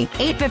the Way,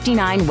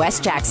 859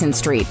 West Jackson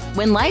Street.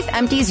 When life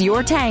empties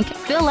your tank,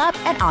 fill up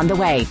at On the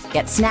Way.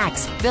 Get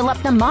snacks. Fill up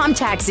the mom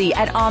taxi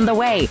at On the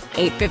Way,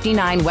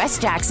 859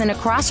 West Jackson,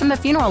 across from the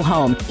funeral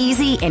home.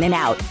 Easy in and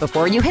out.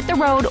 Before you hit the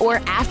road or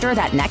after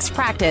that next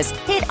practice,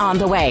 hit On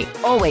the Way.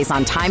 Always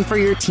on time for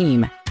your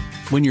team.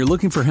 When you're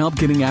looking for help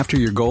getting after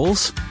your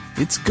goals,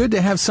 it's good to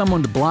have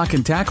someone to block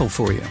and tackle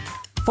for you.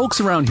 Folks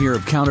around here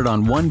have counted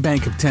on One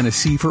Bank of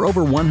Tennessee for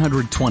over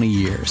 120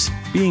 years.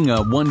 Being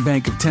a One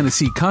Bank of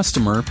Tennessee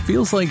customer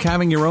feels like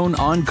having your own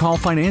on-call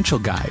financial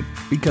guide,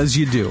 because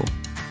you do.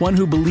 one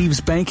who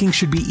believes banking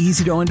should be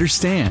easy to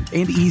understand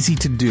and easy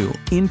to do,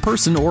 in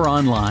person or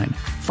online.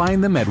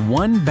 Find them at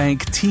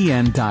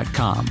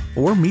onebanktn.com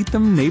or meet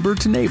them neighbor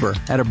to neighbor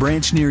at a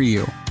branch near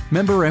you.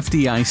 Member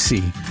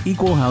FDIC,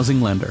 Equal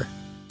Housing Lender.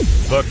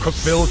 The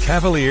Cookeville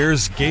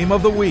Cavaliers Game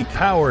of the Week,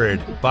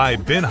 powered by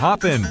Ben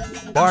Hoppin.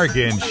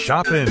 Bargain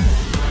Shoppin'.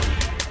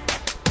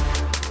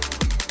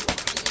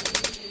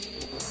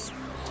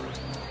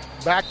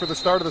 Back for the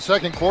start of the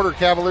second quarter,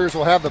 Cavaliers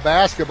will have the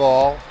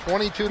basketball.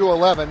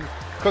 22-11,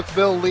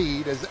 Cookeville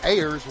lead as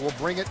Ayers will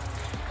bring it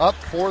up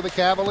for the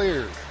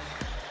Cavaliers.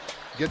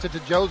 Gets it to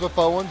Joseph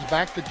Owens,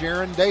 back to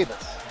Jaron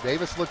Davis.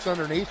 Davis looks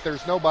underneath,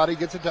 there's nobody,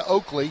 gets it to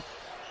Oakley.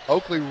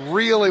 Oakley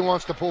really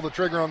wants to pull the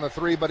trigger on the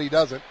three, but he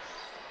doesn't.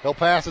 He'll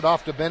pass it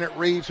off to Bennett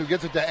Reeves, who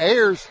gets it to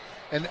Ayers,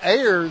 and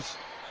Ayers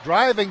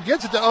driving,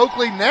 gets it to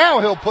Oakley. Now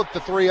he'll put the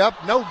three up,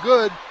 no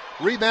good.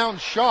 Rebound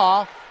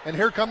Shaw, and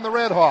here come the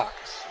Red Hawks.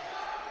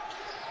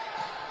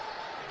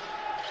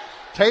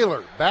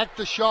 Taylor back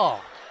to Shaw,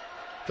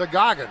 to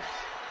Goggins.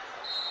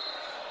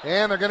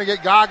 And they're going to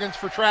get Goggins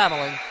for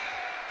traveling.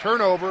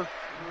 Turnover.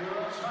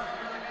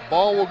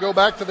 Ball will go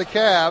back to the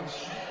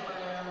Cavs.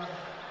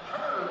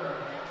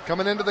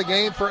 Coming into the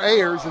game for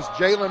Ayers is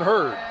Jalen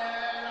Hurd.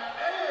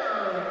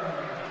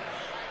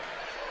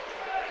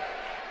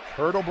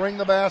 Hurd will bring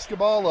the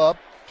basketball up.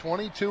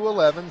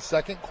 22-11,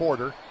 second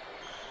quarter.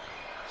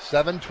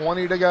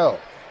 7:20 to go.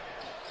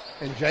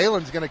 And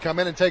Jalen's going to come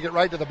in and take it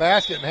right to the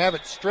basket and have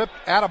it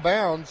stripped out of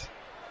bounds.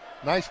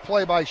 Nice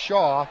play by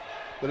Shaw,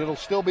 but it'll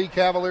still be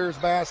Cavaliers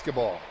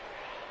basketball.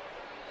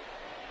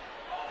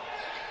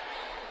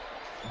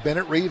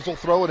 Bennett Reeves will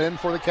throw it in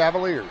for the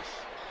Cavaliers.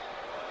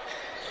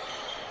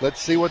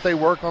 Let's see what they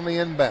work on the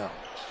inbound.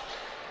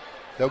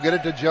 They'll get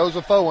it to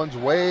Joseph Owens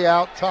way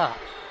out top.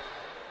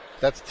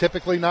 That's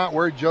typically not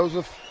where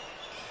Joseph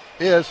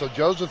is, so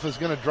Joseph is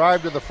going to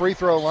drive to the free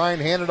throw line,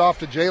 hand it off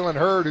to Jalen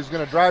Hurd, who's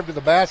going to drive to the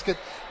basket,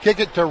 kick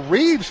it to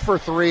Reeves for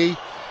three.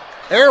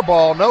 Air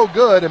ball, no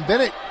good, and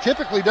Bennett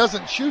typically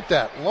doesn't shoot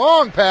that.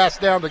 Long pass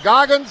down to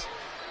Goggins.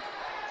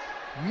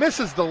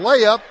 Misses the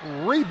layup.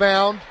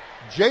 Rebound,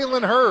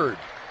 Jalen Hurd.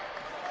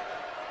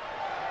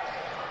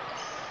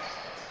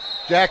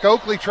 Jack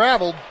Oakley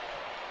traveled,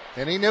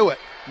 and he knew it.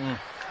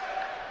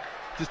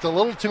 Just a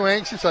little too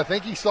anxious. I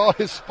think he saw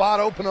his spot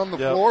open on the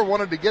floor,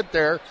 wanted to get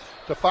there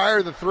to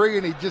fire the three,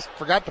 and he just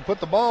forgot to put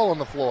the ball on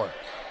the floor.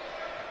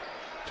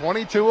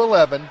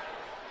 22-11,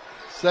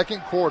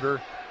 second quarter.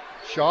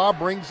 Shaw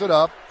brings it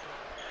up.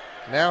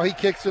 Now he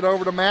kicks it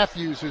over to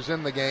Matthews, who's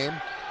in the game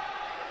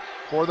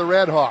for the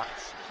Red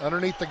Hawks.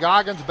 Underneath the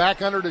Goggins,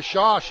 back under to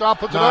Shaw. Shaw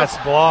puts it up. Nice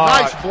block.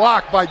 Nice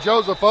block by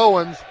Joseph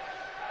Owens.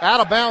 Out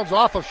of bounds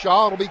off of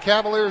Shaw. It'll be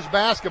Cavaliers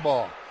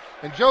basketball.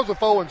 And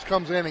Joseph Owens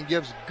comes in and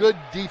gives good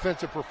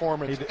defensive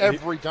performance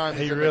every time.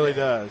 He really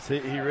does.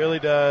 He really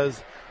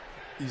does.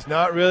 He's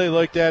not really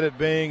looked at it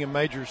being a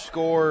major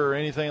scorer or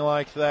anything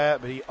like that,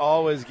 but he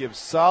always gives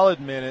solid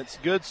minutes,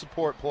 good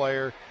support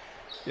player.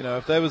 You know,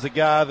 if there was a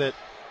guy that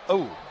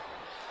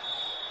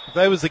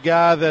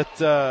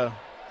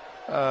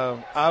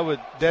I would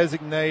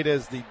designate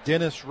as the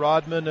Dennis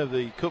Rodman of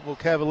the Cookeville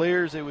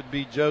Cavaliers, it would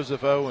be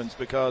Joseph Owens,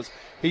 because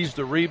he's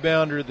the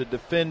rebounder, the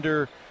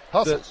defender,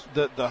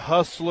 the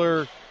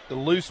hustler, the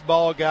loose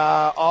ball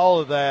guy, all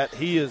of that.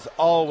 He is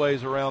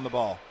always around the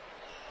ball.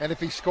 And if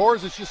he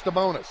scores, it's just a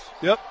bonus.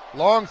 Yep.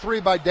 Long three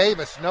by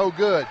Davis, no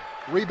good.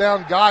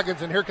 Rebound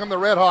Goggins, and here come the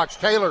Red Hawks.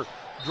 Taylor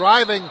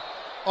driving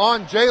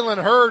on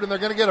Jalen Hurd, and they're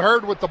going to get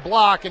Hurd with the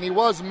block, and he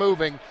was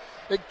moving.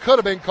 It could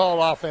have been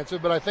called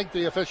offensive, but I think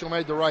the official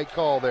made the right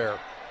call there.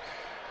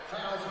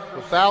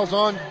 The foul's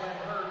on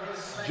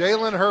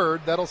Jalen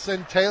Hurd. That'll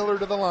send Taylor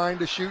to the line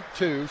to shoot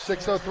two.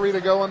 6:03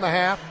 to go in the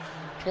half.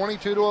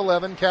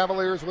 22-11,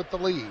 Cavaliers with the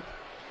lead.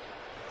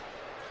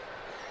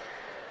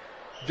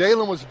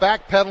 Jalen was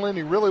backpedaling.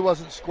 He really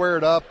wasn't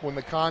squared up when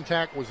the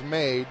contact was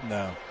made.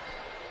 No.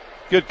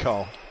 Good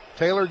call.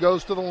 Taylor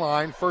goes to the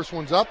line. First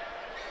one's up.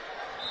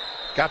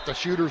 Got the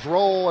shooter's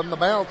roll and the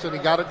bounce, and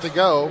he got it to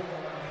go.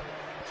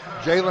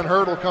 Jalen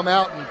Hurd will come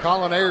out, and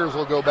Colin Ayers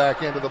will go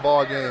back into the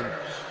ball game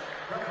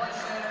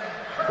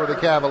for the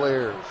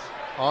Cavaliers.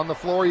 On the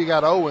floor, you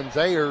got Owens,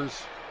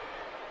 Ayers,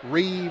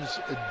 Reeves,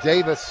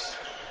 Davis,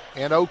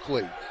 and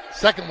Oakley.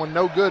 Second one,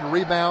 no good.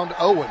 Rebound,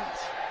 Owens.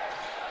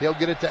 He'll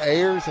get it to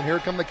Ayers, and here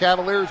come the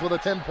Cavaliers with a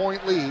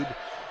 10-point lead,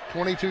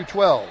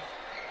 22-12.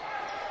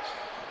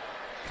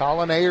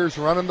 Colin Ayers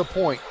running the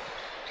point.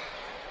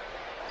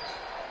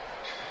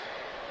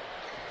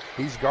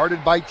 He's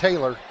guarded by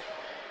Taylor.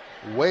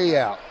 Way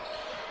out.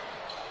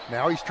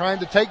 Now he's trying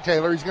to take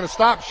Taylor. He's going to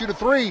stop, shoot a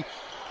three.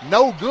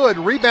 No good.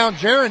 Rebound,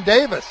 Jaron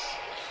Davis.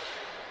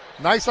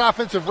 Nice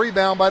offensive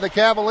rebound by the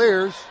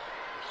Cavaliers.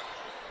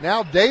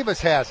 Now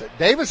Davis has it.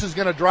 Davis is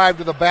going to drive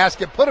to the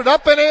basket, put it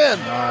up and in.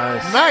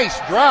 Nice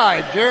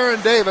drive,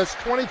 Jaron Davis,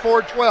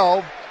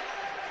 24-12.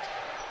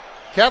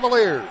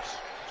 Cavaliers.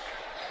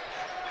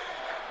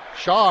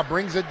 Shaw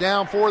brings it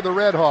down for the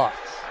Red Hawks.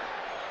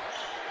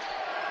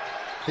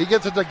 He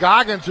gets it to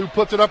Goggins, who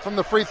puts it up from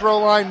the free throw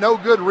line. No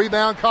good.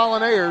 Rebound,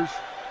 Colin Ayers.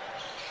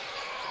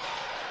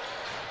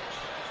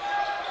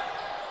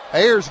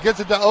 Ayers gets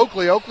it to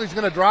Oakley. Oakley's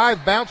going to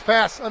drive, bounce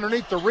pass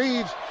underneath the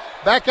Reeves.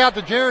 Back out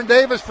to Jaron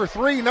Davis for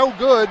three, no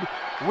good.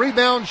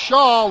 Rebound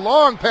Shaw,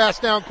 long pass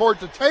down court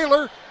to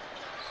Taylor.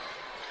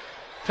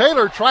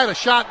 Taylor tried a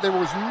shot there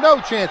was no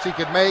chance he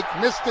could make.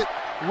 Missed it.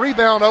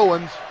 Rebound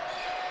Owens.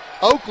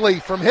 Oakley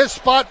from his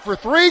spot for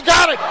three.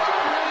 Got it!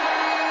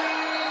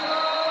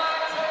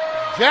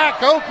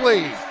 Jack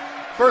Oakley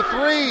for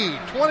three.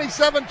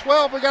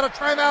 27-12. We got a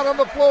timeout on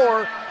the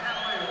floor.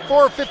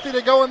 4:50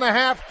 to go in the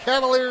half.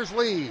 Cavaliers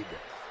lead.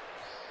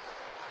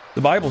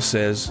 The Bible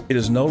says, "It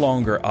is no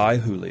longer I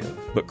who live,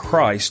 but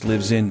Christ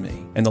lives in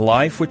me. And the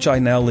life which I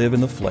now live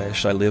in the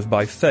flesh, I live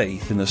by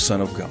faith in the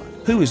Son of God."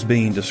 Who is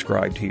being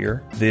described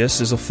here?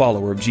 This is a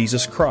follower of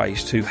Jesus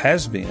Christ who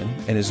has been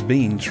and is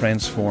being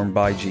transformed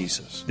by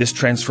Jesus. This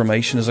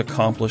transformation is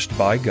accomplished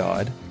by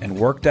God and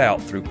worked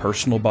out through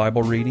personal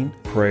Bible reading,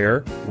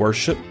 prayer,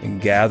 worship, and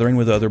gathering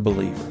with other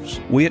believers.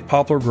 We at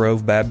Poplar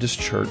Grove Baptist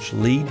Church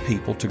lead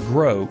people to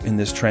grow in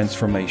this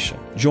transformation.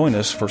 Join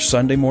us for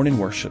Sunday morning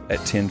worship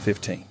at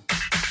 10:15.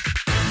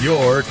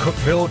 Your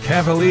Cookeville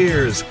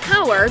Cavaliers.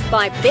 Powered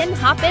by Ben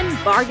Hoppin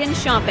Bargain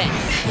Shopping.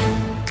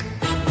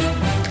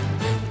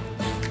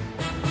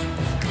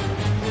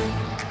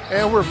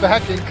 And we're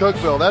back in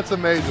Cookeville. That's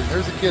amazing.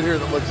 There's a kid here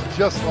that looks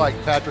just like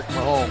Patrick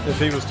Mahomes. If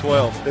he was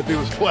 12. If he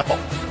was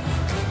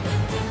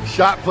 12.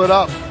 Shot put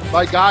up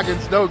by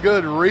Goggins, no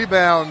good.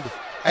 Rebound,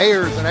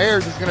 Ayers, and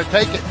Ayers is going to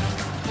take it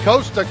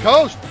coast to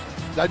coast.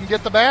 Doesn't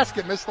get the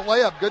basket, missed the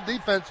layup. Good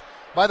defense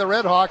by the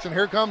Redhawks, and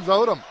here comes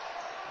Odom.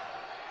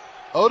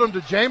 Odom to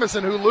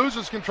Jamison, who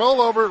loses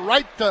control over it,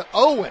 right to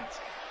Owens.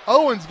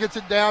 Owens gets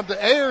it down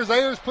to Ayers.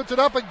 Ayers puts it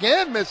up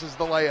again, misses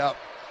the layup.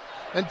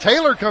 And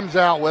Taylor comes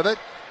out with it.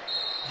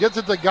 Gets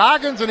it to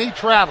Goggins, and he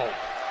traveled.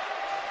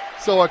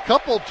 So a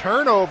couple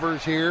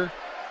turnovers here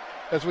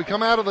as we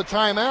come out of the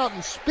timeout.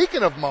 And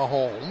speaking of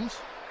Mahomes,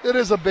 it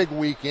is a big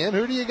weekend.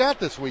 Who do you got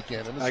this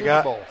weekend in the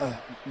Super Bowl?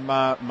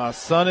 My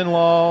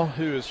son-in-law,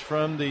 who is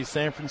from the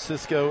San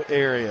Francisco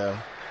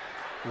area,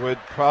 would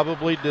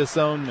probably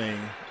disown me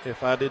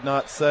if I did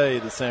not say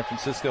the San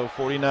Francisco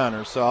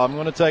 49ers. So I'm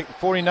going to take the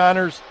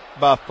 49ers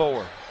by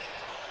 4.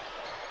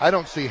 I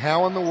don't see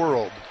how in the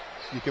world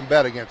you can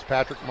bet against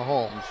Patrick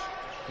Mahomes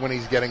when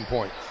he's getting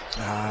points.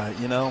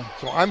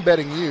 So I'm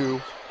betting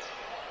you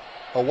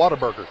a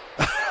Whataburger.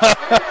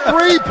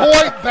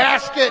 3-point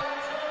basket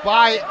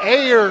by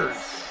Ayers.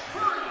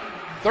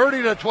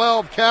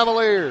 30-12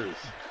 Cavaliers.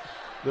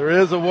 There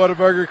is a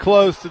Whataburger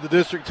close to the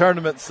district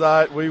tournament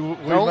site. We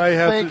may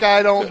have think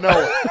I don't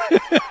know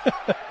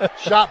it.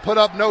 Shot put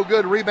up, no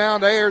good.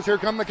 Rebound, Ayers. Here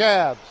come the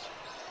Cavs.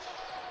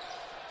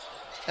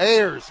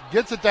 Ayers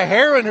gets it to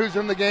Herron, who's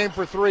in the game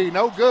for three.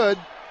 No good.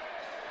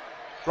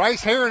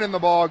 Bryce Herron in the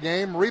ball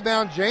game.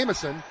 Rebound,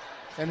 Jamison.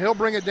 And he'll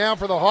bring it down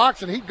for the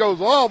Hawks, and he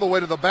goes all the way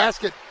to the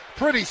basket.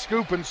 Pretty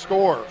scoop and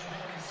score.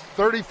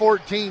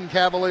 30-14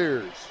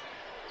 Cavaliers.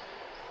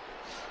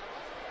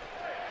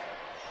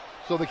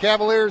 So the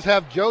Cavaliers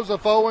have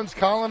Joseph Owens,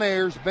 Colin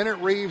Ayers, Bennett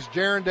Reeves,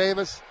 Jaron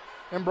Davis,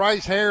 and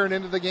Bryce Herron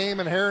into the game,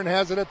 and Herron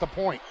has it at the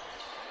point.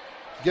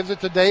 Gives it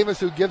to Davis,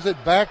 who gives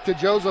it back to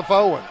Joseph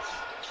Owens.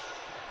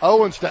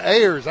 Owens to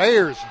Ayers.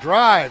 Ayers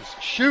drives,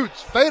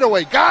 shoots,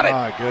 fadeaway, got it!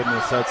 My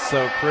goodness, that's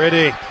so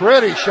pretty.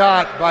 Pretty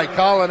shot by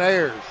Colin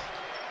Ayers.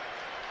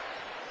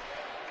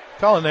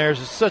 Colin Ayers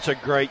is such a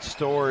great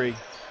story.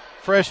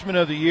 Freshman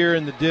of the year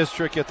in the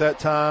district at that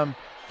time,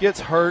 gets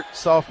hurt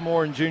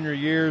sophomore and junior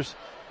years,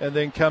 and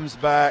then comes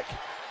back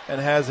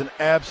and has an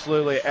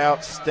absolutely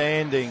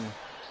outstanding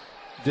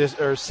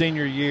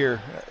senior year.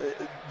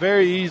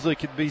 Very easily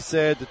could be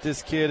said that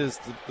this kid is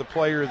the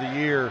player of the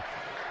year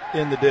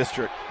in the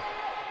district.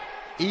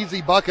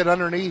 Easy bucket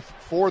underneath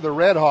for the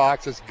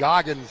Redhawks as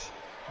Goggins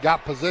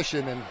got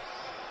position and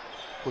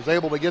was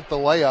able to get the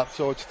layup.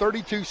 So it's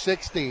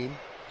 32-16.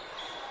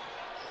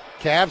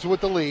 Cavs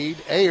with the lead.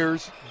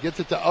 Ayers gets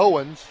it to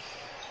Owens.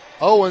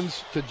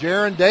 Owens to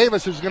Jaron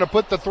Davis, who's going to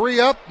put the three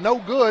up. No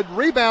good.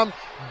 Rebound.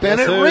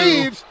 Bennett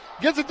Reeves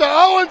gets it to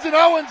Owens, and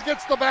Owens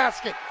gets the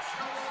basket.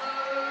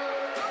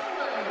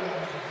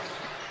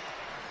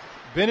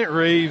 Bennett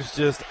Reeves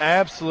just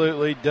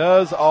absolutely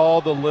does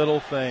all the little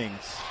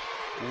things.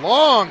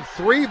 Long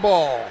three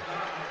ball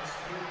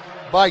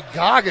by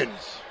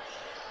Goggins.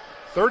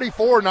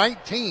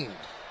 34-19.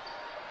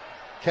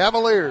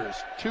 Cavaliers,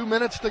 2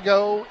 minutes to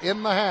go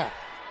in the half.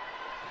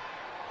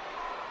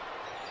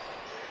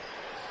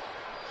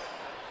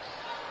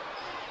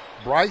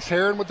 Bryce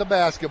Herron with the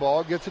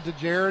basketball, gets it to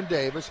Jaron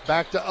Davis,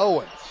 back to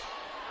Owens.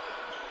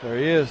 There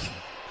he is.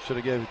 Should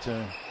have gave it to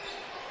him.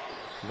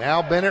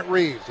 Now Bennett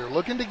Reeves. They're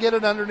looking to get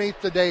it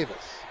underneath to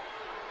Davis.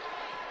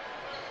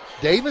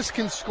 Davis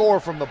can score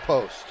from the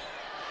post.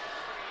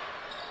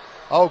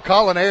 Oh,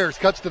 Colin Ayers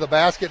cuts to the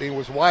basket. He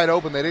was wide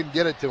open. They didn't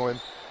get it to him.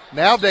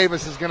 Now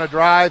Davis is going to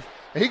drive.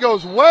 He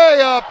goes way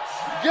up,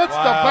 gets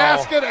the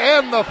basket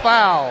and the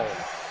foul.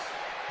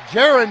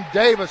 Jaron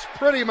Davis,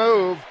 pretty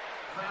move.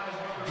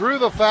 Drew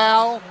the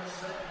foul,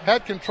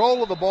 had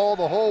control of the ball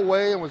the whole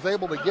way and was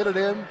able to get it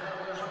in.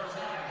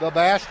 the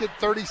basket,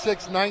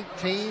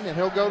 36-19, and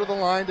he'll go to the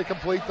line to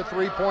complete the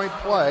three-point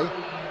play.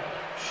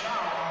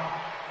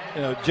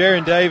 You know,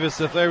 Jaron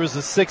Davis, if there was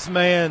a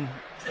six-man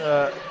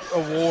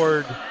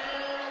award,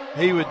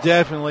 he would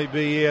definitely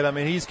be it. I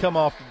mean, he's come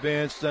off the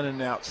bench, done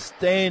an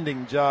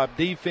outstanding job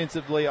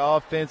defensively,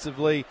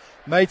 offensively,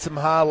 made some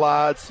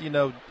highlights, you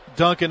know,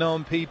 dunking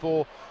on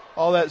people,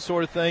 all that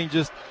sort of thing.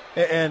 Just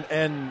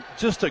and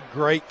just a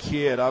great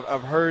kid.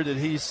 I've heard that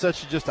he's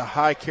just a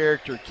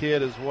high-character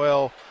kid as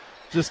well.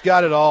 Just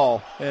got it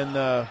all. And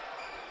the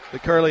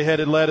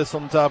curly-headed lettuce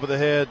on the top of the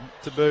head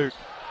to boot.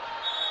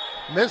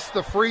 Missed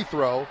the free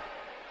throw.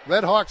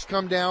 Redhawks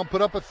come down,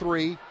 put up a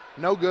three.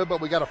 No good,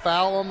 but we got a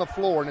foul on the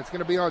floor, and it's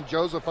going to be on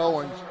Joseph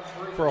Owens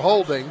for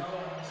holding.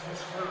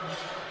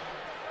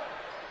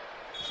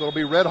 So it'll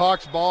be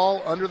Redhawks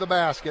ball under the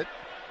basket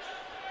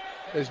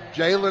as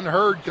Jalen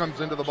Hurd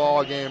comes into the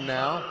ball game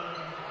now.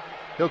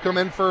 He'll come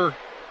in for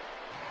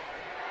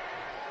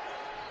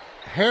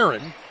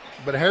Heron,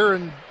 but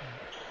Heron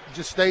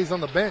just stays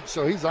on the bench,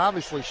 so he's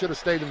obviously should have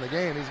stayed in the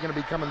game. He's going to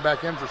be coming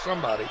back in for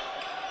somebody.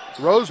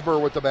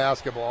 Roseburg with the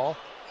basketball.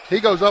 He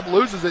goes up,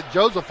 loses it.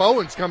 Joseph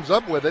Owens comes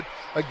up with it.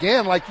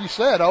 Again, like you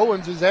said,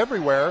 Owens is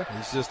everywhere.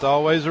 He's just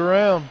always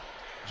around.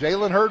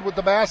 Jalen Hurd with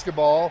the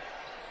basketball.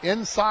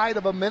 Inside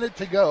of a minute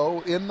to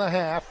go in the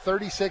half,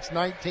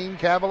 36-19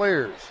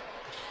 Cavaliers.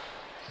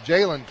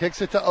 Jalen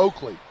kicks it to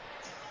Oakley.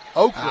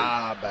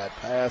 Bad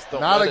pass.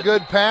 Not a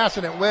good pass,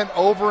 and it went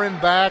over and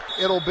back.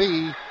 It'll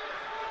be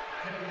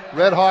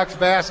Redhawks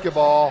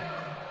basketball.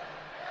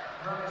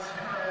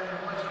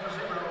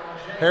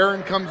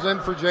 Heron comes in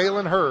for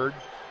Jalen Hurd.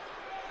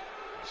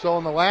 So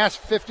in the last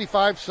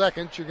 55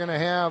 seconds, you're going to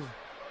have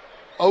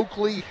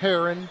Oakley,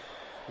 Heron,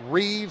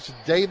 Reeves,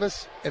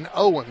 Davis, and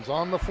Owens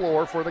on the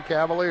floor for the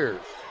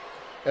Cavaliers.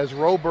 As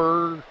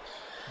Roberg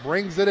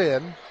brings it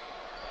in.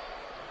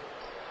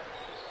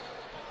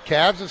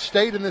 Cavs have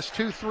stayed in this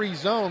 2-3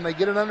 zone. They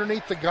get it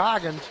underneath to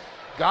Goggins.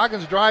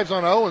 Goggins drives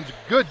on Owens.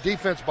 Good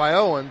defense by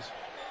Owens.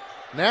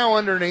 Now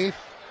underneath.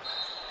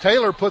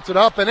 Taylor puts it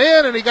up and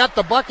in, and he got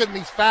the bucket, and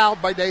he's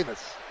fouled by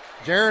Davis.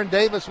 Jaron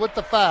Davis with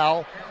the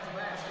foul.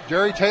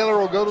 Jerry Taylor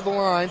will go to the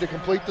line to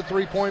complete the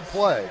three-point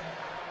play.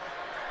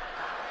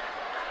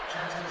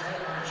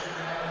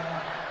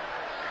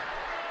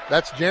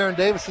 That's Jaron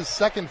Davis's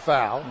second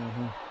foul.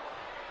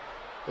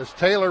 As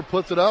Taylor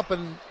puts it up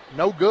and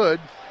no good.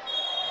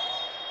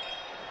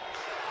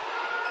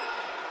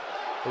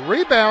 The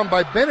rebound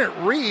by Bennett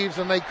Reeves,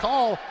 and they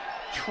call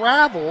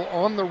travel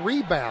on the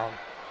rebound.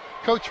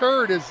 Coach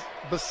Hurd is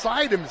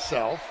beside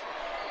himself.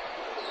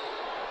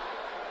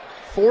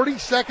 40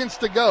 seconds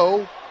to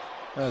go.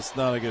 That's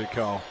not a good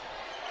call.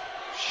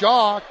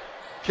 Shaw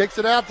kicks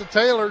it out to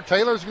Taylor.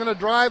 Taylor's going to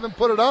drive and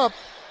put it up.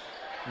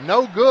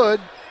 No good.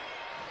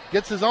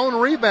 Gets his own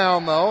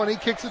rebound, though, and he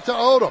kicks it to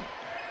Odom.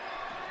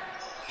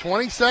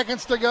 20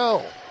 seconds to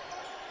go.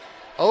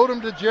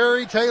 Odom to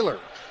Jerry Taylor.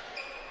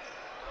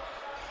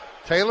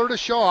 Taylor to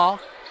Shaw.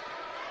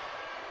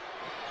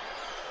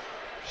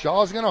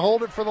 Shaw's going to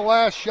hold it for the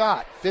last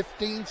shot.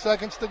 15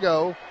 seconds to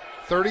go.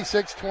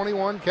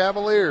 36-21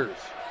 Cavaliers.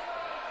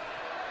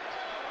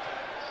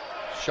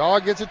 Shaw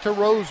gets it to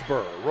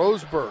Roseburg.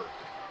 Roseburg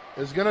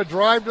is going to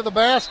drive to the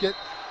basket.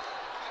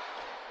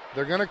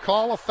 They're going to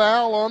call a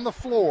foul on the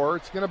floor.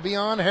 It's going to be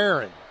on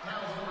Heron.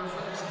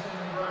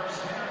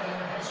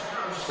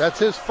 That's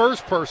his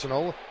first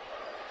personal.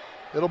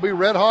 It'll be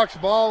Redhawks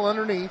ball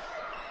underneath.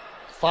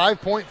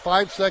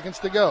 5.5 seconds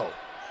to go.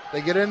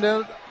 They get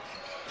into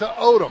to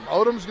Odom.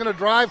 Odom's going to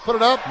drive, put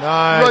it up.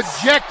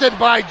 Nice. Rejected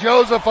by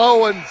Joseph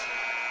Owens.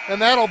 And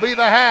that'll be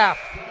the half.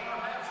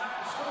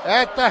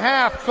 At the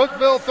half,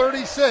 Cookeville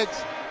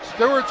 36,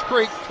 Stewarts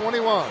Creek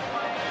 21.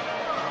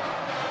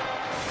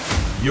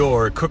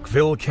 Your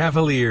Cookeville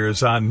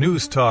Cavaliers on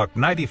News Talk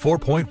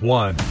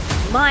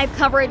 94.1. Live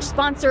coverage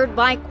sponsored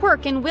by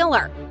Quirk and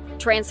Willer,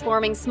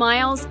 transforming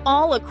smiles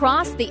all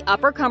across the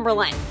Upper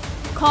Cumberland.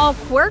 Call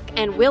Quirk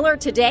and Willer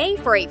today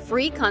for a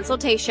free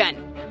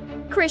consultation.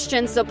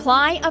 Christian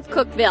Supply of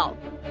Cookeville.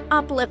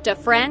 Uplift a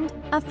friend,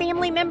 a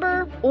family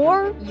member,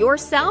 or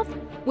yourself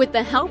with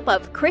the help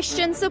of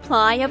Christian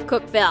Supply of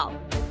Cookeville.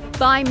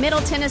 By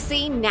Middle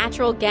Tennessee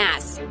Natural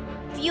Gas.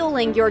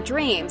 Fueling your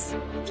dreams,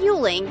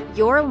 fueling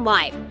your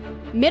life.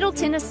 Middle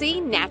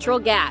Tennessee Natural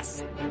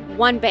Gas.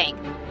 One Bank.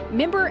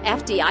 Member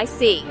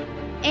FDIC.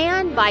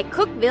 And by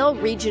Cookeville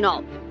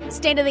Regional.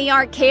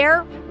 State-of-the-art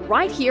care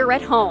right here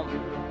at home.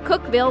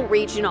 Cookeville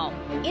Regional.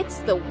 It's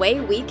the way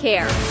we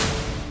care.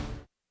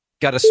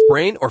 Got a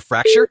sprain or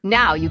fracture?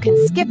 Now you can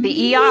skip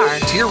the ER.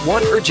 Tier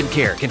 1 Urgent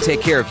Care can take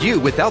care of you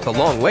without the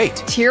long wait.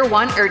 Tier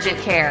 1 Urgent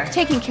Care,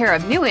 taking care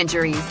of new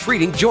injuries.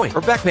 Treating joint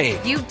or back pain.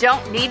 You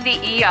don't need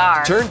the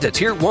ER. Turn to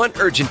Tier 1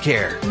 Urgent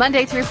Care.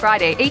 Monday through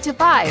Friday, 8 to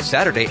 5.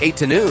 Saturday, 8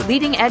 to noon.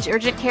 Leading edge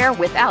urgent care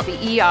without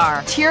the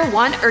ER. Tier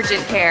 1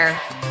 Urgent Care.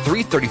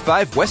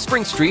 335 West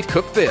Spring Street,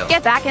 Cookeville.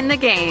 Get back in the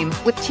game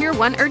with Tier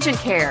 1 Urgent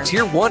Care.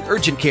 Tier 1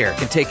 Urgent Care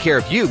can take care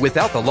of you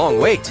without the long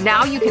wait.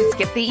 Now you can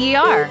skip the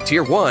ER.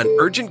 Tier 1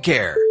 Urgent Care.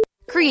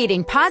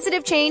 creating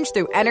positive change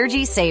through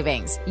energy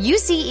savings.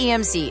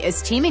 UCEMC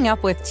is teaming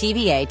up with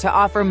TVA to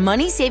offer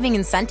money-saving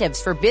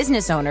incentives for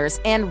business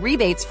owners and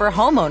rebates for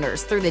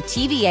homeowners through the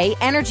TVA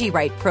Energy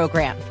Right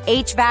program.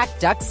 HVAC,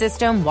 duct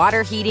system,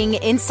 water heating,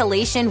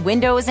 installation,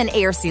 windows, and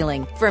air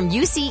sealing from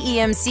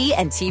UCEMC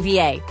and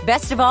TVA.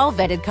 Best of all,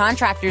 vetted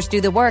contractors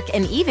do the work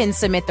and even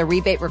submit the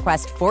rebate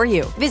request for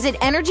you. Visit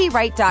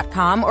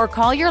EnergyRight.com or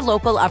call your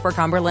local Upper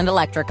Cumberland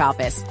Electric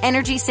office.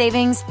 Energy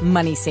savings,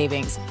 money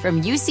savings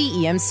from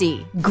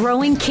UCEMC.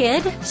 Growing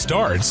kid?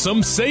 Start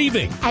some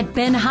saving At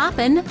Ben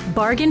Hoppin'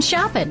 Bargain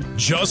Shoppin'.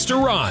 Just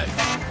arrived.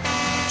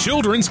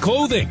 Children's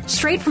clothing.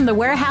 Straight from the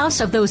warehouse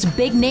of those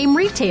big name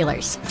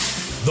retailers.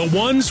 The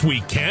ones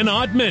we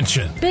cannot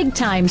mention. Big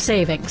time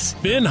savings.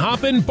 Ben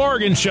Hoppin'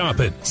 Bargain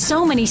Shoppin'.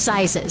 So many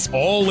sizes.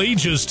 All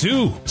ages,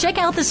 too. Check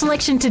out the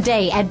selection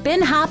today at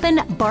Ben Hoppin'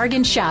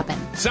 Bargain Shoppin'.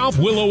 South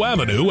Willow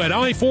Avenue at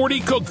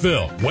I-40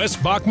 Cookeville.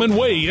 West Bachman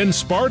Way in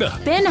Sparta.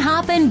 Ben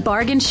Hoppin'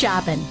 Bargain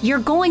Shoppin'. You're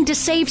going to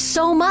save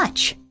so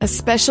much. A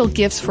special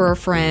gift for a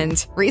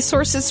friend,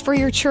 resources for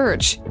your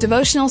church,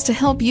 devotionals to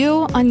help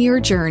you on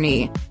your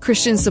journey.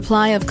 Christian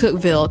Supply of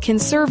Cookeville can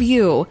serve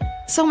you.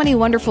 So many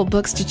wonderful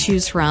books to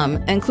choose from,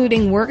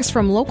 including works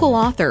from local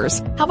authors.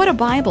 How about a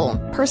Bible,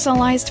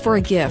 personalized for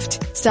a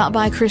gift? Stop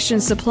by Christian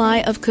Supply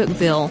of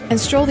Cookeville and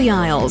stroll the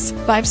aisles.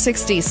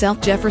 560 South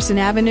Jefferson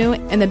Avenue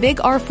and the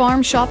Big R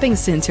Farm Shopping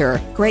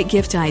Center. Great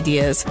gift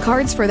ideas,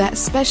 cards for that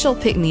special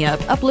pick-me-up,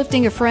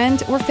 uplifting a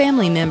friend or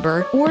family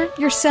member, or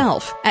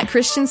yourself at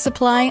Christian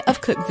Supply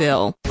of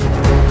Cookeville.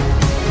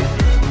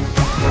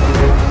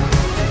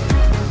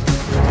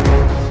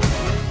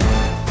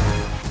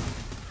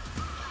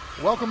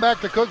 Welcome back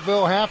to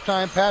Cookeville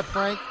halftime. Pat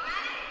Frank,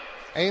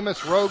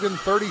 Amos Rogan,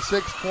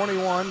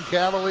 36-21.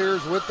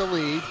 Cavaliers with the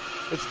lead.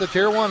 It's the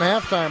Tier 1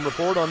 halftime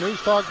report on News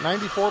Talk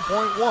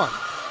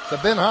 94.1. The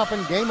Ben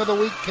Hoppin' Game of the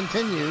Week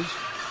continues.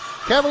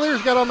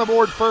 Cavaliers got on the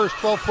board first,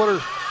 12-footer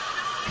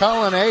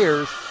Colin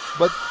Ayers,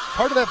 but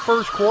part of that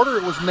first quarter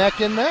it was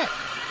neck and neck.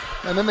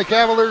 And then the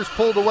Cavaliers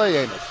pulled away,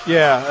 Amos.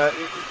 Yeah,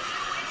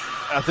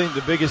 I think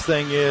the biggest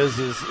thing is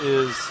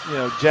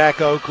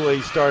Jack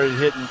Oakley started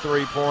hitting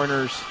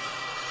three-pointers.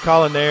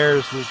 Colin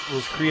Ayers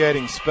was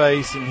creating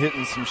space and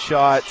hitting some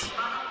shots,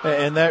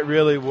 and that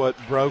really what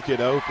broke it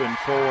open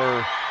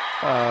for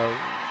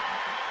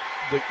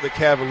the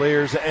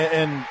Cavaliers.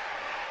 And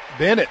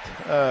Bennett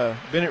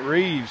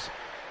Reeves,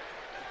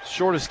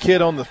 shortest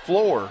kid on the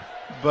floor,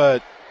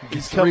 but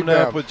he's coming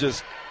up with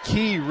just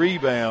key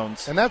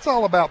rebounds. And that's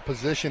all about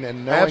position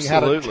and knowing how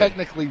to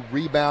technically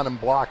rebound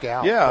and block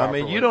out. Yeah, properly.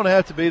 I mean, you don't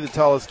have to be the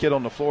tallest kid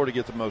on the floor to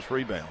get the most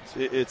rebounds.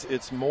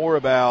 It's more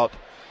about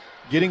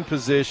getting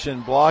position,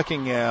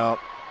 blocking out,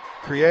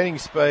 creating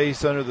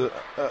space under the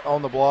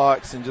on the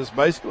blocks, and just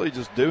basically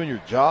just doing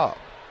your job.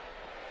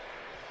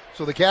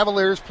 So the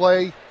Cavaliers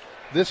play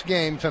this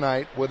game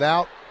tonight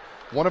without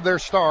one of their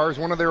stars,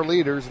 one of their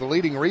leaders, the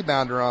leading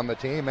rebounder on the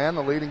team and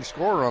the leading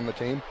scorer on the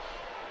team,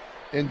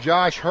 in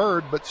Josh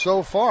Hurd. But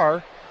so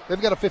far,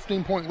 they've got a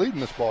 15-point lead in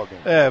this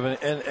ballgame. Yeah,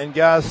 and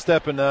guys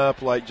stepping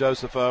up like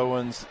Joseph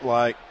Owens,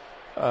 like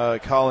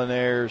Colin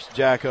Ayers,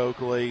 Jack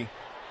Oakley,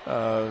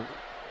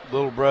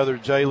 little brother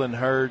Jalen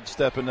Hurd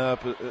stepping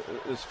up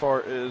as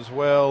far as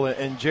well,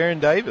 and Jaron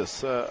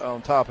Davis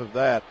on top of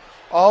that,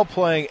 all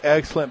playing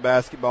excellent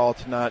basketball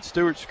tonight.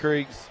 Stewarts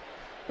Creek's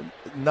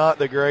not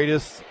the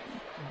greatest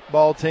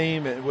ball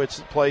team, which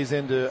plays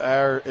into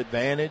our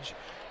advantage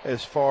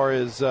as far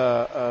as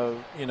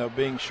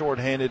being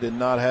shorthanded and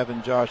not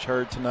having Josh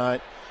Hurd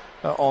tonight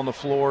on the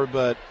floor,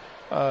 but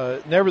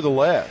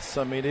nevertheless,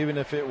 I mean, even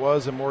if it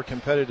was a more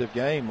competitive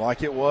game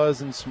like it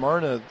was in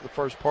Smyrna the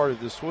first part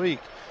of this week,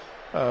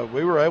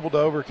 we were able to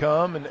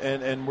overcome,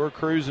 and we're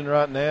cruising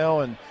right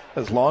now. And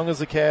as long as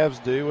the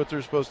Cavs do what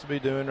they're supposed to be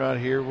doing right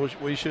here,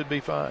 we should be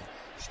fine.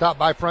 Stop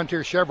by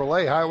Frontier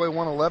Chevrolet, Highway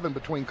 111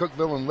 between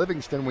Cookeville and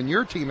Livingston when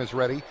your team is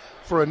ready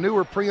for a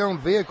newer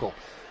pre-owned vehicle.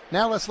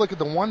 Now let's look at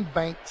the One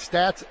Bank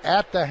stats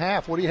at the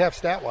half. What do you have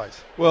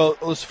stat-wise? Well,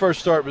 let's first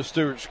start with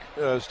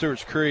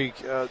Stewarts Creek.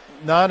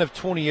 9 of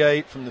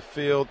 28 from the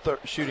field,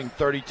 shooting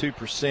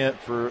 32%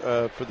 for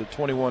the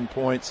 21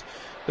 points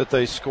that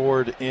they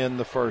scored in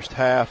the first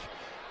half.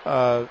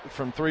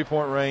 From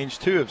three-point range,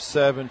 2 of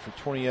 7 for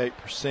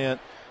 28%.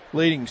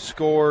 Leading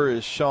scorer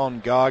is Sean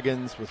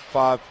Goggins with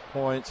 5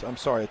 points. I'm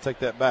sorry, I take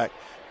that back.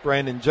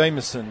 Brandon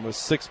Jamison with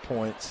 6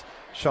 points.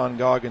 Sean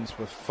Goggins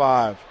with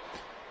 5.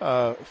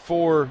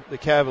 For the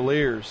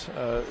Cavaliers,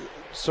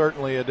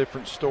 certainly a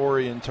different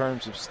story in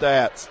terms of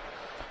stats.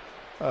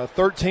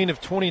 13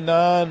 of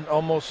 29,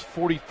 almost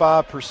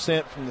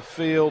 45% from the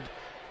field.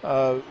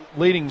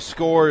 Leading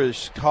scorer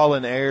is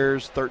Colin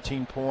Ayers,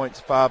 13 points,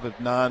 5 of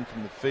 9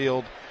 from the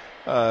field.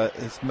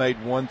 Has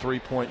made 1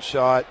 3-point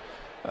shot.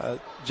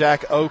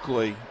 Jack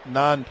Oakley,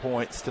 9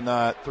 points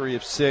tonight, 3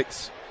 of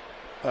 6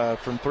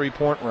 from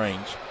three-point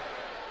range.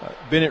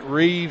 Bennett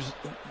Reeves,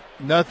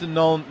 nothing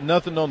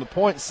on the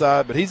point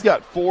side, but he's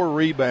got 4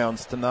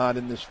 rebounds tonight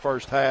in this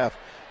first half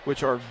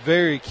which are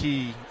very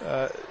key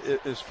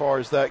as far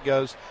as that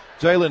goes.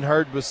 Jalen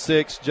Hurd was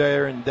 6,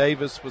 Jaron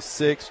Davis was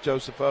 6,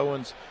 Joseph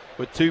Owens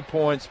with 2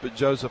 points, but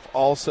Joseph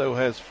also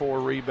has 4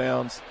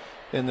 rebounds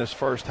in this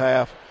first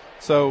half.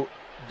 So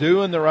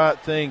doing the right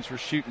things. We're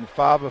shooting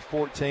 5 of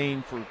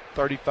 14 for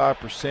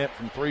 35%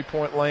 from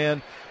three-point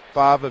land,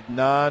 5 of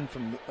 9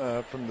 from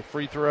the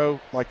free throw.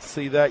 Like to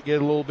see that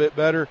get a little bit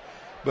better.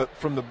 But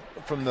from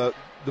the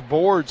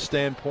board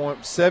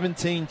standpoint,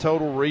 17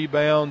 total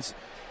rebounds,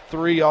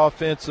 3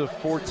 offensive,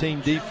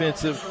 14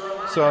 defensive.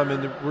 So, I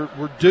mean,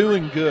 we're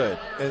doing good.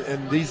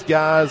 And these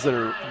guys that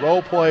are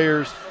role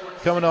players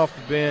coming off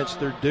the bench,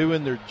 they're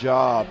doing their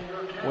job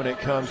when it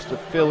comes to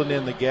filling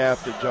in the gap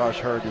that Josh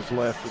Hurd has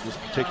left for this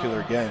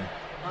particular game.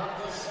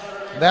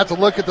 That's a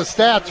look at the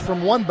stats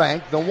from One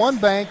Bank, the One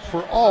Bank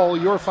for all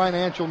your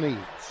financial needs.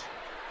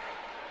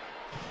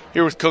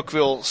 Here with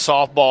Cookeville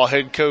softball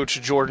head coach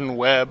Jordan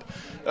Webb.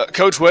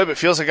 Coach Webb, it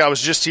feels like I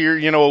was just here,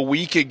 a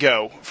week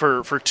ago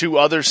for 2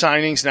 other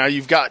signings. Now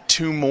you've got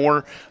 2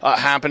 more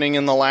happening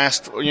in the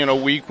last,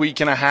 week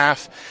and a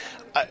half.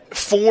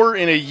 4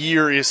 in a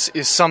year is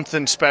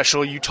something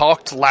special. You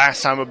talked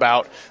last time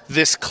about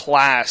this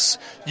class.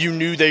 You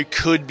knew they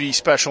could be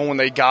special when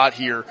they got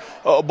here.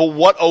 But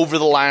what over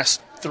the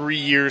last 3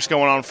 years,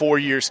 going on 4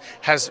 years,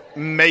 has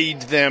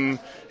made them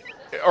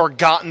or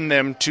gotten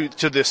them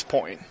to this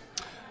point?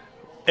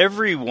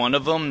 Every one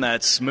of them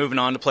that's moving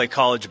on to play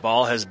college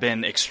ball has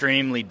been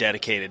extremely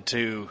dedicated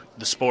to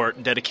the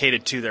sport,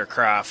 dedicated to their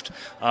craft.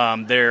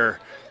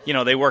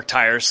 They work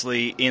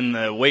tirelessly in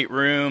the weight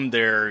room.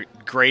 They're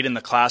great in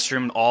the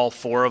classroom. All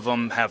 4 of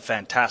them have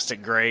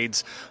fantastic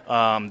grades.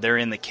 They're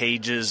in the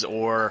cages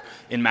or,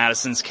 in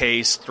Madison's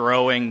case,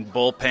 throwing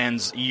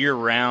bullpens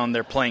year-round.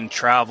 They're playing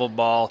travel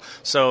ball.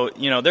 So,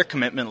 their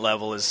commitment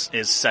level is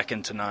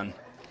second to none.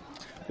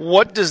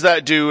 What does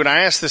that do? And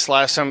I asked this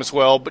last time as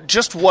well, but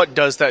just what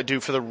does that do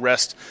for the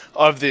rest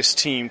of this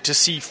team to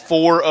see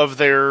 4 of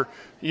their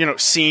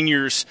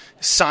seniors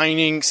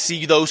signing,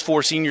 see those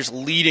 4 seniors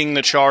leading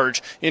the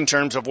charge in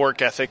terms of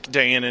work ethic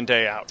day in and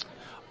day out?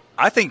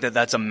 I think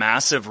that's a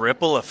massive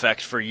ripple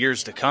effect for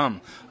years to come.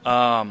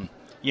 When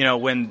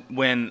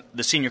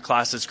the senior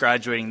class that's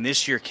graduating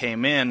this year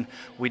came in,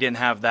 we didn't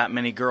have that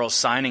many girls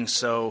signing,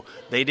 so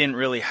they didn't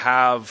really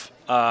have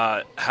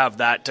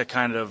that to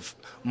kind of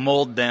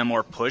mold them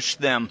or push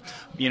them,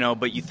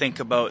 but you think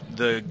about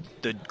the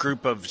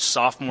group of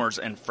sophomores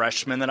and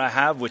freshmen that I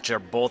have, which are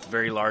both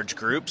very large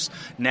groups.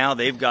 Now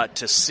they've got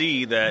to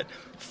see that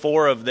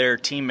 4 of their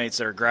teammates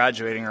that are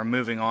graduating are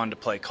moving on to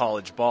play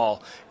college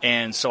ball.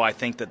 And so I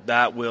think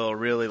that will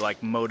really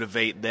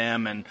motivate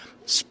them and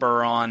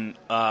spur on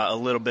a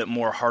little bit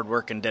more hard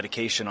work and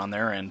dedication on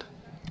their end.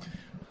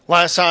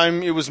 Last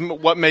time it was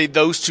what made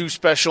those 2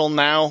 special.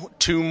 Now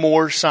 2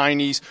 more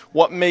signees.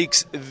 What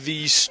makes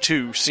these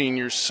 2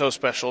 seniors so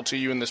special to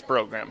you in this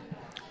program?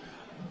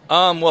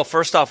 Well,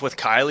 first off, with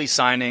Kylie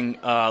signing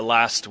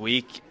last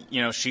week,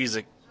 she's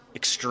an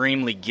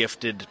extremely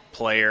gifted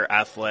player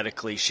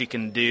athletically. She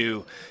can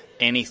do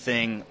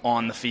anything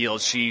on the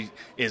field. She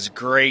is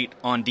great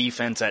on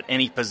defense at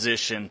any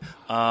position.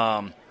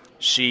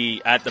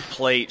 She at the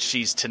plate,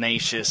 she's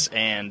tenacious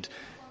and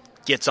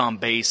gets on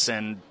base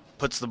and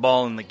puts the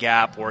ball in the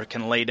gap or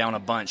can lay down a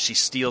bunch. She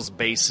steals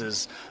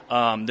bases.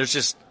 There's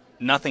just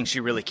nothing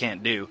she really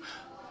can't do.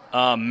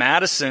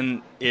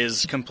 Madison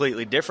is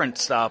completely different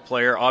style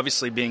player,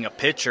 obviously being a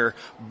pitcher,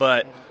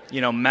 but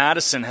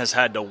Madison has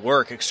had to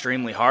work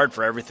extremely hard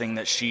for everything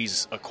that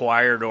she's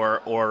acquired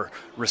or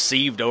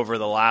received over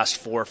the last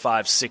 4,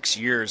 5, 6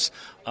 years.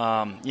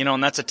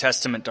 And that's a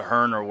testament to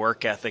her and her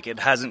work ethic. It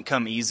hasn't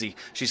come easy.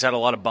 She's had a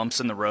lot of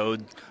bumps in the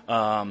road.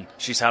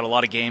 She's had a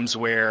lot of games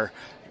where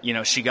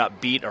she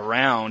got beat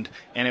around,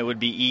 and it would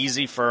be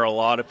easy for a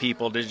lot of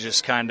people to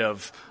just kind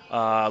of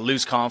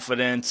lose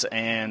confidence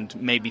and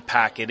maybe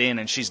pack it in,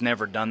 and she's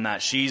never done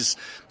that.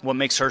 What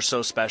makes her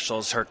so special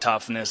is her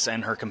toughness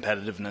and her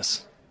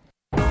competitiveness.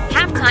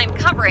 Halftime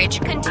coverage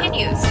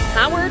continues,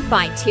 powered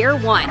by Tier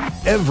 1.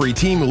 Every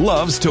team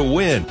loves to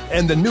win,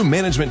 and the new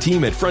management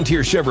team at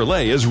Frontier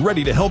Chevrolet is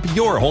ready to help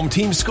your home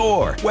team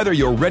score. Whether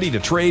you're ready to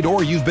trade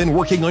or you've been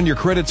working on your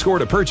credit score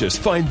to purchase,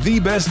 find the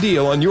best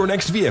deal on your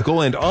next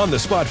vehicle and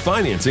on-the-spot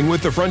financing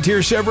with the Frontier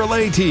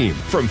Chevrolet team.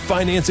 From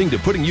financing to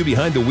putting you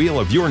behind the wheel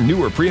of your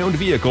newer pre-owned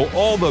vehicle,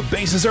 all the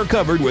bases are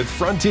covered with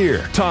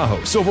Frontier.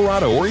 Tahoe,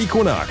 Silverado, or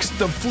Equinox,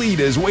 the fleet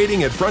is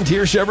waiting at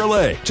Frontier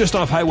Chevrolet, just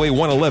off Highway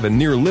 111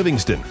 near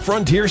Livingston.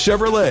 Frontier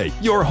Chevrolet,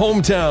 your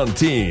hometown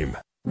team.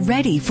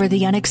 Ready for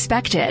the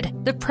unexpected.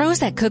 The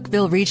pros at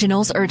Cookeville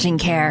Regional's Urgent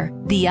Care.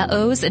 The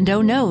uh-ohs and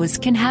don't-knows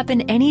can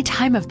happen any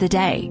time of the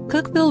day.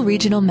 Cookeville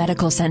Regional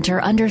Medical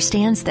Center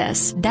understands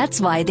this.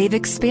 That's why they've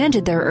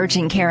expanded their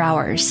urgent care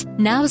hours.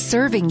 Now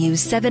serving you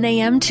 7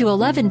 a.m. to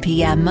 11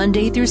 p.m.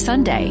 Monday through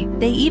Sunday.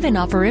 They even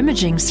offer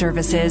imaging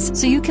services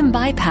so you can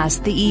bypass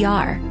the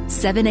ER.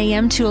 7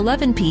 a.m. to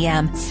 11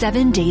 p.m.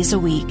 7 days a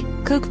week.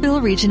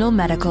 Cookeville Regional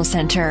Medical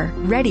Center.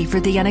 Ready for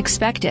the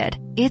unexpected.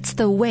 It's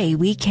the way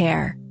we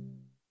care.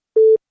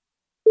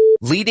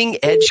 Leading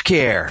Edge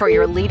Care. For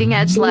your leading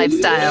edge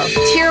lifestyle.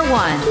 Tier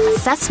 1.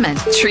 Assessment,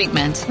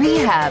 treatment,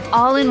 rehab,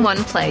 all in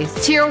one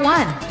place. Tier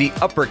 1. The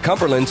Upper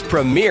Cumberland's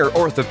premier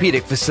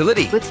orthopedic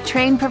facility. With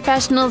trained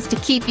professionals to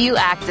keep you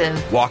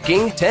active.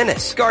 Walking,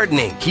 tennis,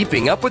 gardening,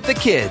 keeping up with the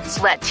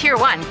kids. Let Tier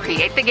 1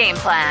 create the game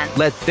plan.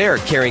 Let their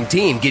caring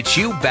team get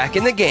you back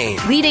in the game.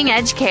 Leading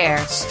Edge Care.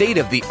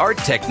 State-of-the-art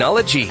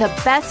technology. The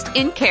best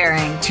in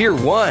caring. Tier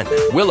 1.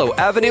 Willow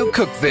Avenue,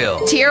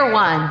 Cookeville. Tier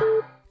 1.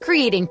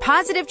 Creating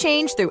positive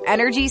change through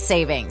energy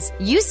savings.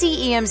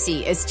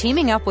 UCEMC is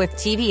teaming up with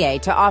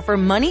TVA to offer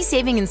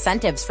money-saving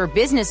incentives for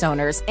business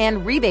owners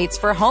and rebates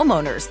for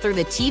homeowners through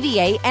the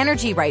TVA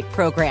Energy Right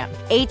program.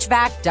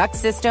 HVAC, duct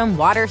system,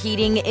 water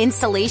heating,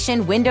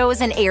 installation,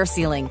 windows, and air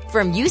sealing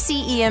from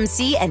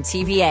UCEMC and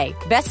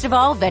TVA. Best of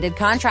all, vetted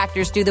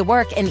contractors do the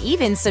work and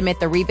even submit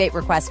the rebate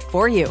request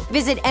for you.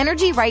 Visit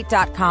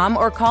EnergyRight.com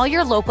or call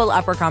your local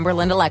Upper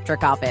Cumberland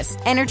Electric office.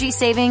 Energy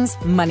savings,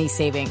 money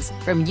savings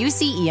from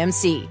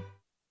UCEMC.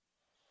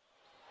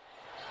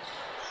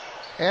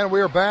 And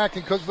we are back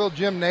in Cookeville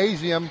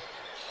Gymnasium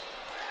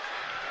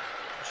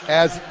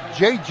as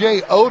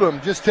J.J.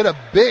 Odom just hit a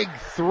big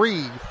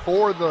three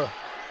for the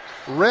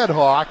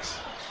Redhawks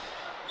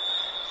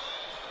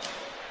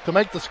to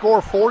make the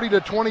score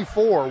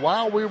 40-24.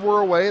 While we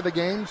were away, the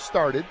game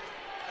started.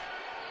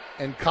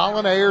 And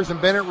Colin Ayers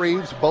and Bennett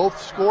Reeves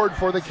both scored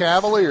for the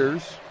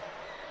Cavaliers.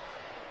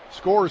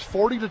 Score is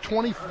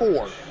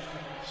 40-24.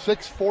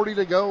 6:40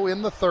 to go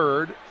in the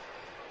third.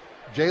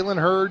 Jalen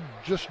Hurd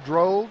just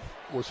drove,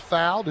 was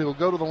fouled. He'll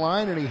go to the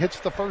line, and he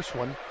hits the first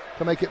one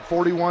to make it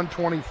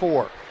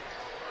 41-24.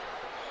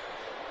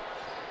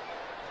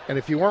 And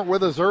if you weren't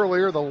with us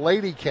earlier, the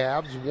Lady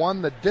Cavs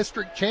won the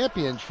district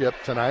championship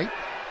tonight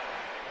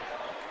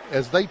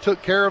as they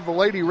took care of the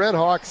Lady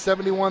Redhawks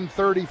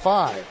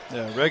 71-35.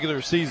 Yeah,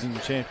 regular season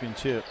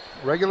championship.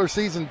 Regular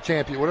season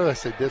champion. What did I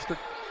say,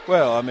 district?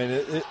 Well, I mean,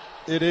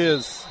 it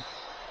is.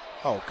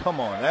 Oh, come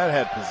on. That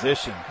had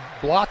position.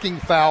 Blocking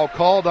foul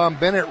called on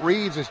Bennett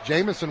Reeves as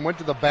Jamison went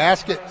to the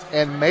basket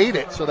and made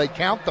it. So they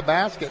count the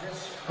basket,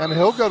 and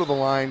he'll go to the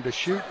line to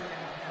shoot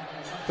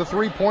the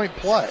three-point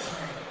play.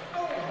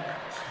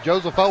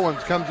 Joseph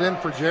Owens comes in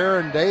for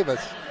Jaron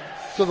Davis.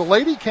 So the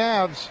Lady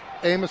Cavs,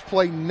 Amos,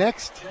 play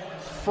next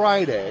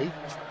Friday,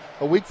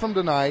 a week from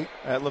tonight.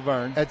 At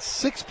Laverne. At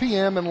 6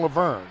 p.m. in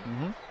Laverne.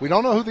 Mm-hmm. We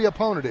don't know who the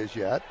opponent is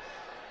yet.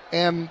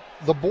 And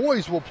the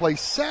boys will play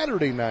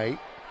Saturday night,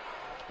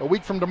 a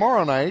week from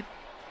tomorrow night,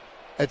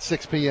 at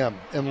 6 p.m.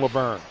 in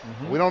Laverne.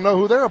 Mm-hmm. We don't know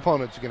who their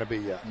opponent's going to be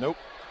yet. Nope.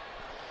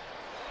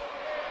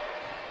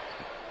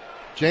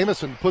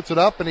 Jamison puts it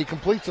up, and he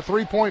completes a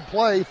three-point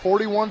play,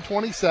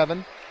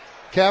 41-27.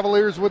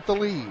 Cavaliers with the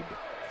lead.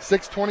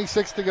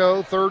 6:26 to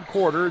go, third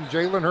quarter, and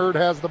Jalen Hurd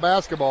has the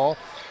basketball,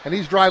 and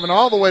he's driving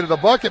all the way to the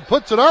bucket,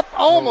 puts it up,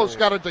 almost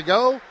got it to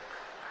go,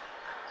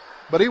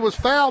 but he was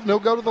fouled, and he'll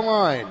go to the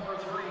line.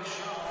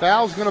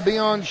 Foul's going to be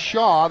on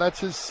Shaw. That's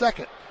his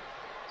second.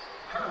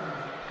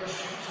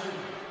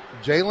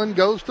 Jalen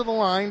goes to the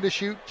line to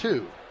shoot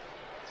two.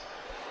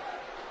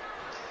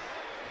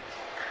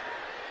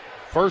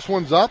 First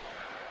one's up.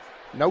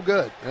 No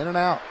good. In and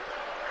out.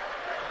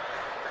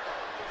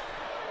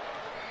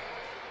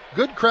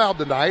 Good crowd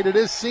tonight. It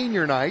is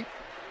senior night.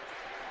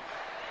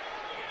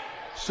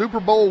 Super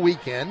Bowl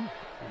weekend.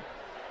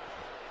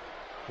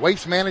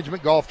 Waste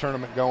management golf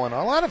tournament going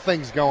on. A lot of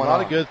things going on. A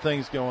lot of good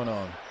things going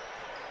on.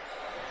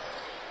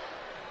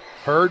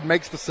 Hurd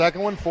makes the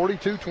second one,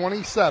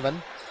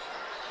 42-27.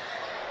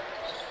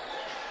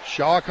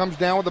 Shaw comes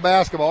down with the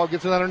basketball,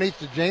 gets it underneath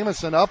to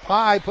Jamison, up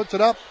high, puts it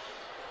up.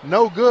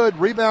 No good.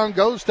 Rebound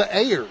goes to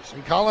Ayers,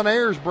 and Colin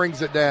Ayers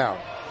brings it down.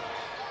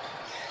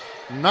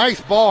 Nice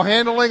ball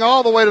handling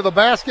all the way to the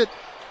basket,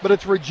 but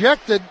it's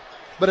rejected,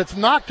 but it's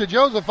knocked to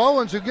Joseph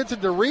Owens, who gets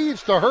it to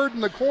Reeves, to Hurd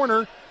in the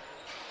corner.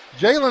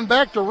 Jalen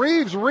back to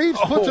Reeves. Reeves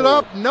puts it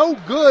up. No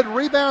good.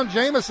 Rebound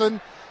Jamison,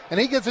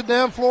 and he gets it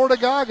down floor to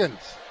Goggins.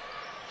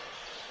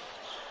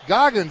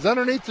 Goggins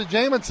underneath to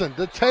Jamison,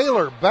 to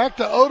Taylor, back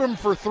to Odom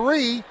for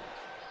three.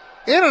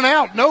 In and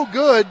out, no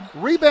good.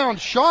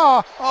 Rebound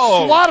Shaw,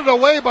 swatted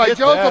away by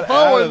Joseph Owens.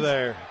 Out of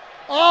there.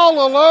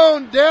 All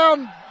alone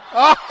down.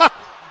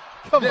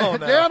 Come on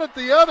now. Down at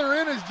the other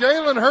end is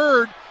Jalen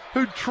Hurd,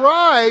 who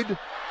tried.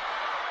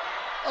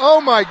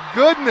 Oh my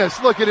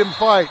goodness, look at him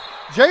fight.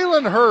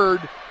 Jalen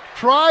Hurd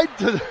tried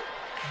to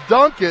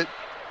dunk it.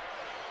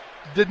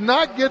 Did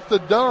not get the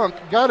dunk,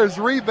 got his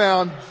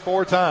rebound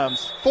 4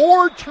 times.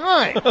 4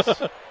 times.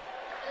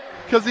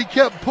 Because he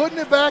kept putting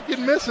it back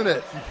and missing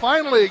it. And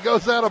finally it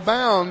goes out of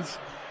bounds.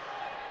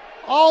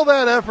 All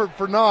that effort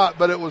for naught,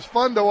 but it was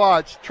fun to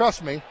watch.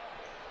 Trust me.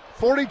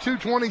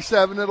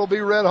 42-27, it'll be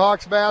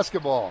Redhawks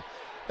basketball.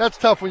 That's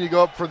tough when you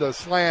go up for the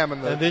slam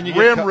and then you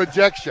rim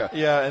rejects you.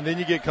 Yeah, and then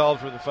you get called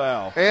for the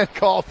foul. And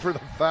called for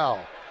the foul.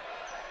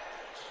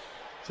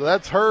 So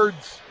that's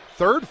Hurd's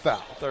third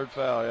foul. Third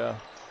foul, yeah.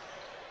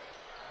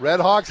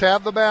 Redhawks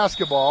have the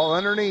basketball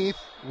underneath.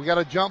 We got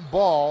a jump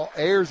ball.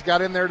 Ayers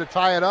got in there to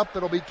tie it up.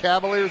 It'll be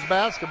Cavaliers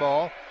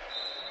basketball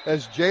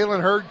as Jalen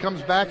Hurd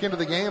comes back into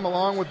the game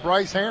along with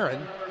Bryce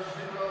Herron.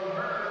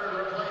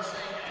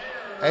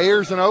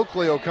 Ayers and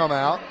Oakley will come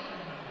out.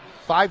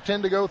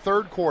 5:10 to go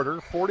third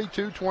quarter,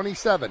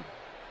 42-27.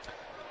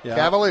 Yeah.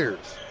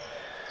 Cavaliers.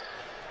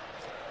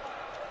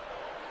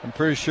 I'm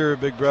pretty sure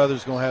Big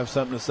Brother's going to have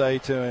something to say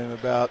to him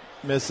about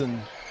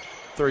missing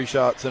 3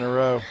 shots in a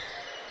row.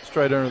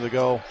 Straight under the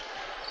goal.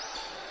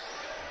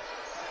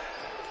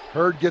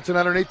 Hurd gets it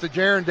underneath to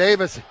Jaron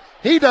Davis.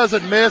 He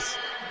doesn't miss.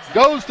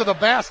 Goes to the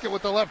basket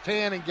with the left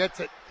hand and gets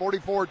it.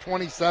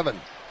 44-27.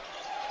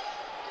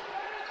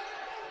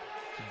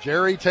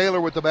 Jerry Taylor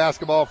with the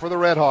basketball for the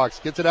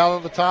Redhawks. Gets it out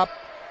of the top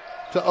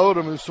to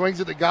Odom, who swings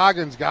it to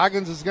Goggins.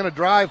 Goggins is going to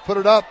drive, put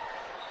it up.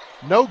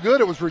 No good.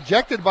 It was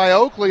rejected by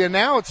Oakley, and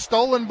now it's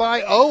stolen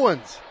by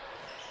Owens.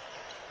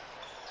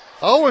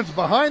 Owens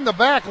behind the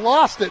back,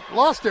 lost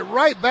it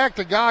right back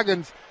to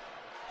Goggins,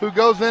 who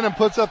goes in and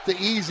puts up the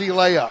easy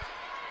layup.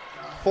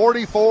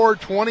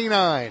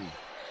 44-29.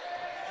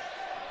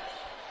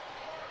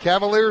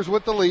 Cavaliers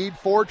with the lead,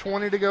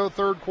 4:20 to go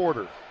third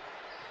quarter.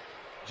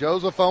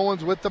 Joseph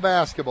Owens with the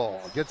basketball.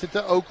 Gets it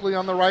to Oakley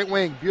on the right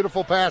wing.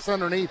 Beautiful pass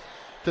underneath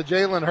to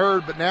Jalen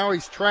Hurd, but now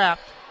he's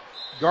trapped.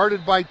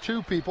 Guarded by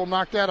 2 people,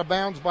 knocked out of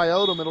bounds by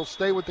Odom. It'll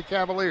stay with the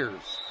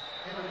Cavaliers.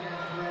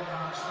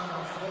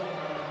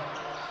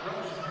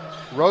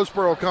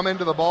 Roseboro will come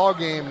into the ball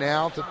game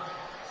now to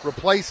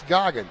replace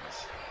Goggins.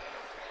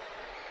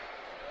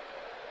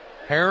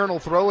 Herron will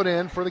throw it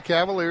in for the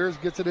Cavaliers.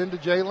 Gets it into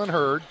Jalen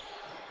Hurd.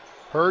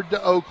 Hurd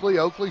to Oakley.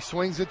 Oakley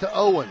swings it to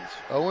Owens.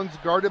 Owens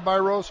guarded by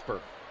Rosper.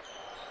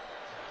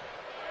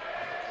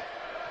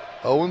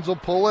 Owens will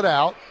pull it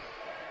out.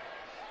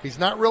 He's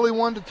not really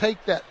one to take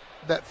that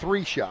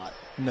 3 shot.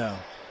 No.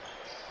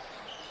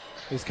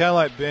 He's kind of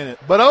like Bennett.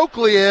 But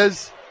Oakley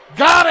is.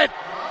 Got it!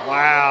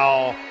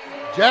 Wow.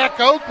 Jack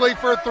Oakley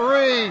for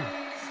 3.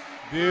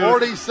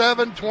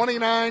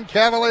 47-29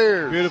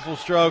 Cavaliers. Beautiful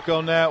stroke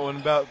on that one,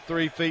 about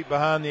 3 feet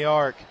behind the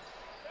arc.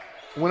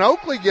 When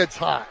Oakley gets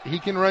hot, he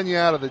can run you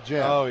out of the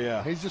gym. Oh,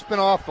 yeah. He's just been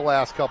off the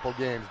last couple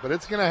games, but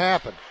it's going to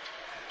happen.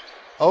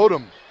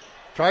 Odom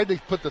tried to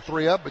put the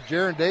 3 up, but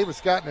Jaron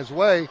Davis got in his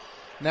way.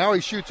 Now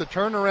he shoots a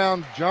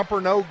turnaround jumper,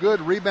 no good.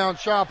 Rebound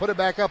Shaw, put it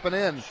back up and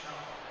in.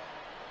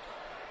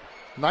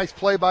 Nice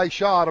play by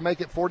Shaw to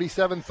make it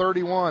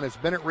 47-31 as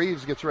Bennett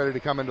Reeves gets ready to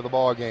come into the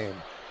ball game.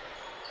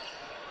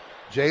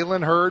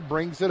 Jalen Hurd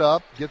brings it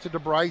up, gets it to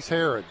Bryce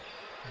Herod.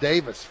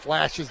 Davis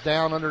flashes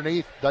down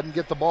underneath, doesn't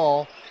get the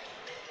ball.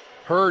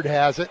 Hurd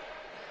has it.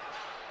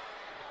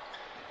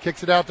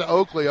 Kicks it out to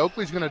Oakley.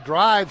 Oakley's going to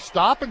drive,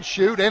 stop, and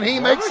shoot, and he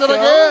makes it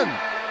again.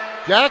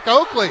 Jack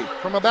Oakley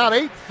from about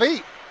 8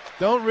 feet.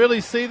 Don't really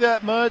see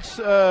that much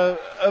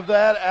of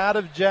that out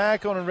of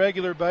Jack on a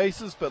regular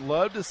basis, but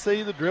love to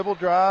see the dribble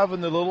drive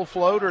and the little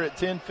floater at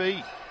 10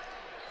 feet.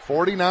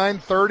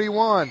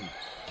 49-31,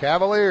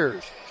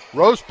 Cavaliers.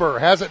 Rosper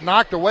has it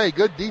knocked away.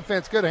 Good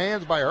defense, good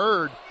hands by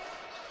Hurd.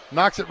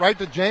 Knocks it right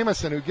to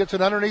Jamison, who gets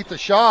it underneath to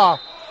Shaw.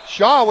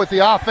 Shaw with the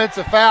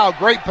offensive foul.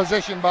 Great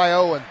position by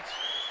Owens.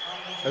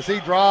 As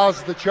he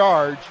draws the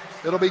charge,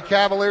 it'll be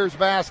Cavaliers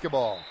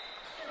basketball.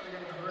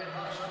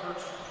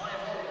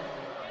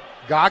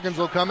 Goggins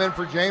will come in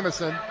for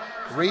Jamison.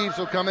 Reeves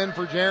will come in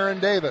for Jaron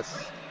Davis.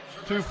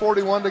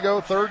 2:41 to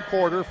go, third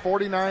quarter,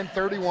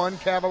 49-31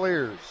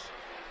 Cavaliers.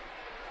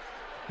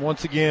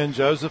 Once again,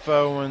 Joseph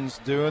Owens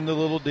doing the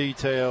little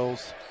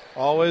details,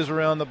 always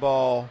around the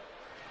ball.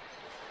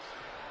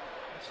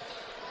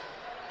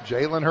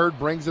 Jalen Hurd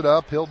brings it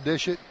up. He'll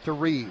dish it to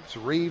Reeves.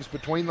 Reeves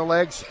between the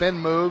legs, spin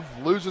move,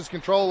 loses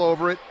control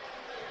over it.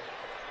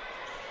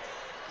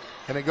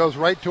 And it goes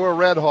right to a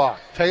Red Hawk.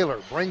 Taylor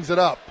brings it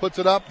up, puts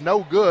it up,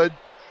 no good.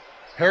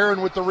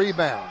 Herron with the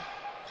rebound.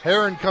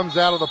 Herron comes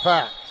out of the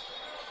pack.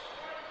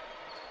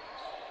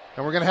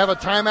 And we're going to have a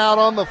timeout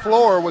on the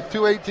floor with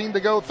 2:18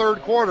 to go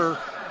third quarter.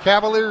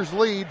 Cavaliers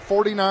lead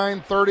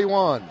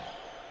 49-31.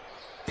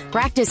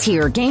 Practice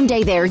here, game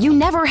day there. You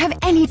never have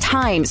any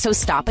time, so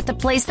stop at the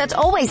place that's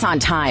always on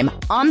time.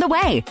 On the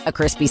Way. A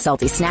crispy,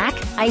 salty snack,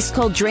 ice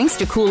cold drinks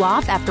to cool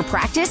off after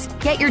practice.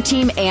 Get your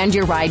team and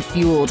your ride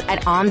fueled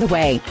at On the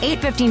Way,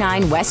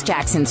 859 West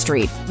Jackson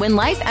Street. When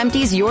life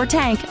empties your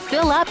tank,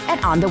 fill up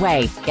at On the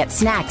Way. Get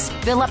snacks.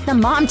 Fill up the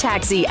mom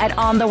taxi at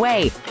On the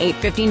Way,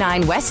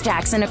 859 West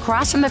Jackson,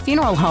 across from the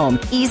funeral home.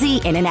 Easy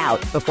in and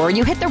out. Before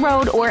you hit the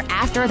road or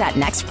after that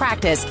next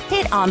practice,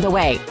 hit On the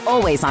Way.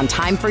 Always on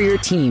time for your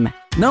team.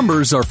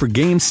 Numbers are for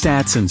game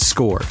stats and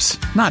scores,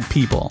 not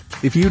people.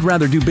 If you'd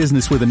rather do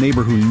business with a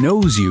neighbor who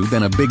knows you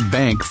than a big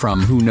bank from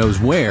who knows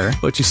where,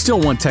 but you still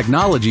want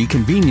technology,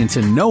 convenience,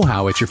 and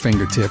know-how at your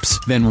fingertips,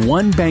 then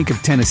One Bank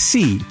of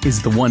Tennessee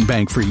is the one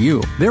bank for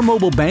you. Their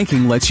mobile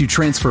banking lets you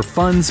transfer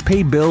funds,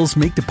 pay bills,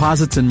 make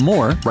deposits, and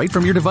more right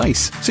from your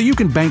device, so you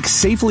can bank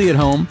safely at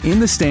home, in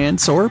the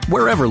stands, or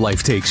wherever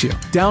life takes you.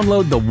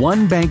 Download the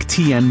One Bank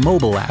TN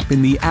mobile app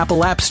in the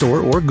Apple App Store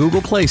or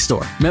Google Play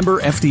Store.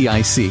 Member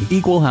FDIC,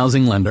 Equal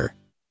Housing Lender.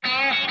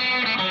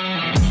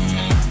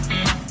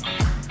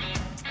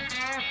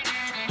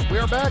 We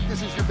are back.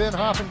 This is your Ben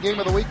Hoffman Game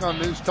of the Week on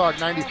News Talk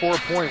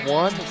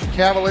 94.1. The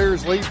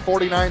Cavaliers lead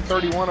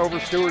 49-31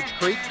 over Stewarts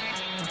Creek.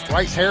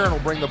 Bryce Herron will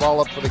bring the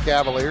ball up for the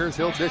Cavaliers.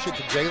 He'll dish it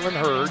to Jalen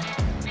Hurd.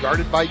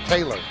 guarded by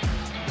Taylor.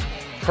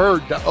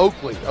 Hurd to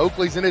Oakley.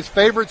 Oakley's in his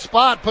favorite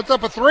spot, puts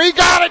up a three,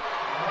 got it!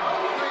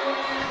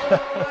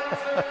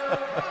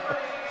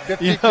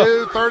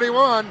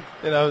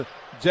 52-31.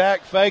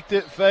 Jack faked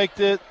it.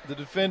 The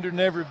defender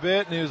never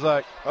bit, and he was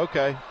like,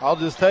 okay, I'll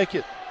just take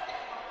it.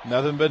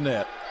 Nothing but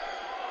net.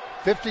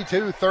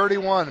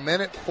 52-31,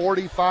 minute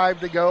 45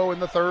 to go in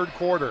the third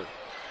quarter.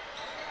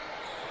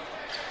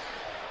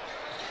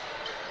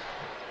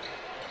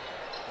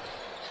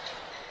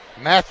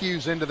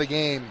 Matthews into the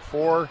game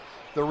for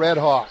the Red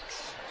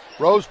Hawks.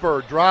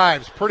 Roseburg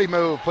drives, pretty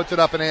move, puts it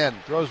up and in.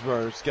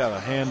 Roseburg's got a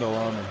handle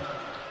on him.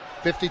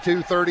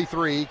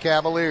 52-33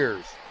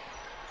 Cavaliers.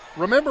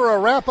 Remember a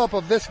wrap-up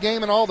of this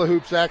game and all the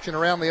hoops action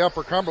around the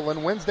Upper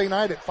Cumberland Wednesday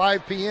night at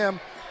 5 p.m.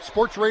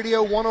 Sports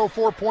Radio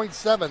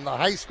 104.7, the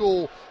high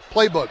school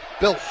playbook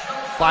built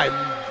by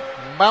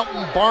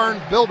Mountain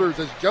Barn Builders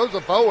as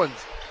Joseph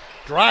Owens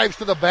drives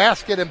to the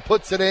basket and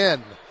puts it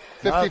in.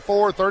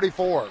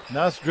 54-34.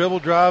 Nice dribble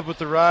drive with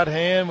the right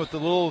hand with the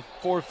little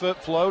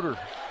 4-foot floater.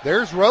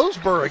 There's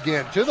Roseburg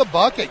again to the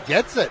bucket,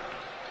 gets it.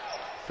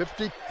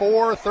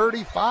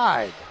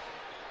 54-35.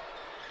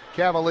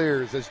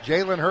 Cavaliers as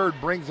Jalen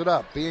Hurd brings it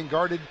up, being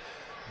guarded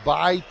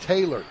by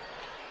Taylor.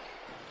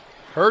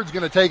 Hurd's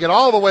going to take it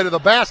all the way to the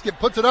basket,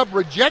 puts it up,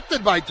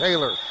 rejected by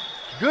Taylor.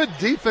 Good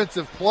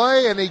defensive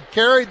play, and he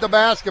carried the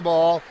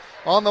basketball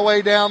on the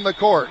way down the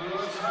court.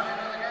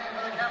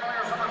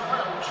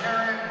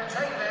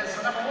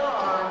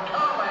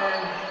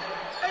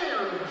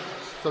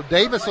 So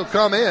Davis will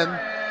come in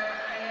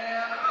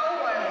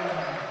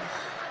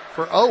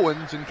for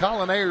Owens, and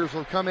Colin Ayers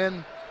will come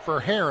in for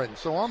Heron.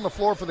 So on the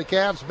floor for the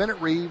Cavs,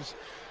 Bennett Reeves,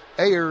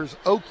 Ayers,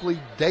 Oakley,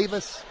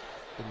 Davis,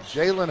 and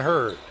Jalen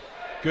Hurd.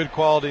 Good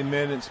quality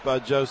minutes by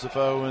Joseph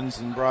Owens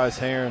and Bryce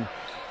Heron,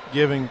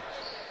 giving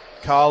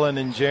Colin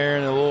and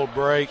Jaron a little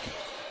break.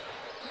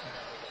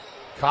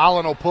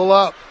 Colin will pull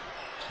up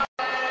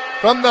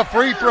from the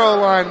free throw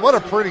line. What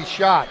a pretty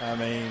shot.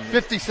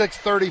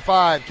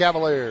 56-35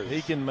 Cavaliers.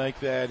 He can make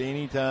that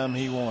anytime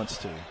he wants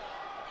to.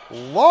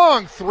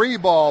 Long three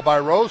ball by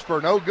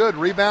Roseburg. No good.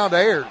 Rebound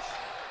Ayers.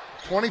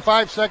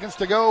 25 seconds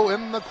to go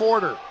in the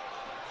quarter.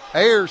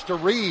 Ayers to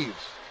Reeves.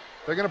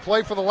 They're going to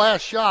play for the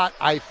last shot,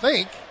 I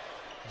think.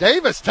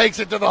 Davis takes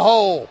it to the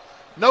hole.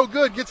 No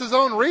good. Gets his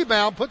own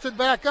rebound. Puts it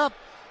back up.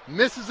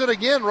 Misses it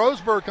again.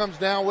 Roseburg comes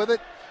down with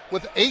it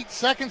with 8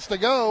 seconds to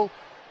go.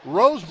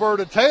 Roseburg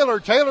to Taylor.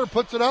 Taylor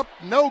puts it up.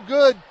 No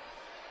good.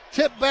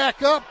 Tip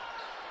back up.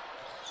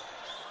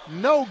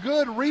 No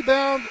good.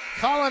 Rebound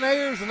Colin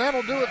Ayers, and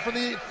that'll do it for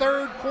the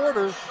third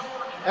quarter.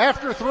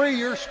 After three,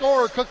 your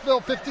score,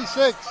 Cookeville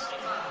 56.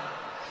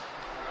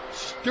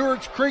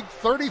 Stewarts Creek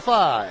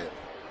 35.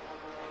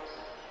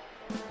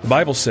 The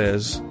Bible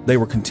says they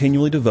were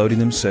continually devoting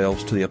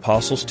themselves to the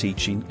apostles'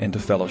 teaching and to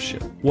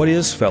fellowship. What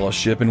is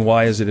fellowship and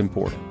why is it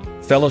important?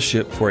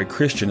 Fellowship for a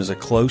Christian is a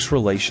close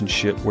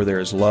relationship where there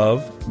is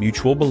love,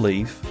 mutual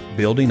belief,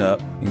 building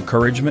up,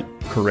 encouragement,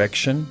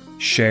 correction,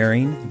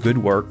 sharing, good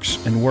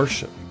works, and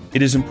worship.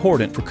 It is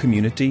important for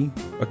community,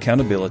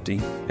 accountability,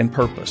 and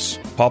purpose.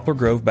 Poplar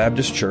Grove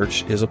Baptist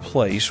Church is a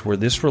place where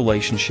this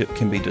relationship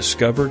can be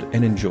discovered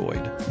and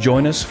enjoyed.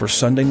 Join us for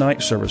Sunday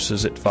night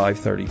services at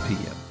 5:30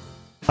 p.m.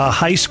 A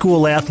high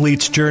school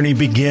athlete's journey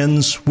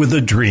begins with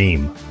a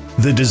dream,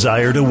 the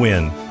desire to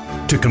win,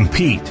 to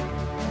compete,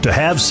 to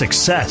have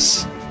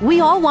success. We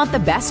all want the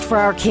best for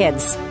our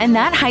kids, and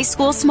that high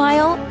school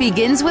smile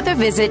begins with a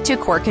visit to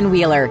Cork and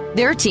Wheeler.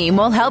 Their team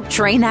will help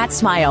train that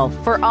smile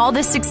for all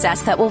the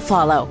success that will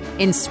follow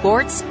in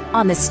sports,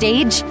 on the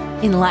stage,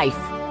 in life.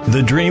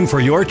 The dream for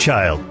your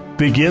child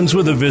begins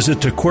with a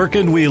visit to Quirk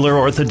and Wheeler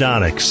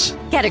Orthodontics.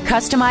 Get a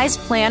customized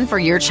plan for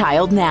your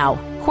child now.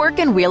 Quirk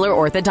and Wheeler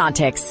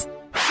Orthodontics.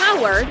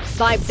 Powered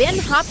by Ben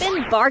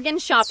Hoppin Bargain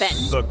Shopping.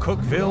 The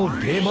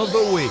Cookeville Game of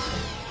the Week.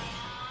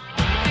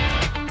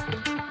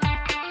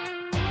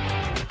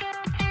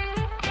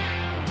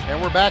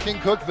 And we're back in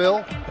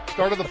Cookeville.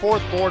 Start of the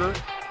fourth quarter.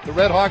 The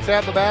Red Hawks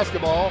have the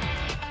basketball.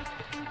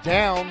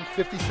 Down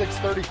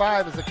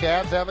 56-35 as the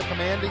Cavs have a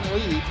commanding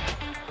lead.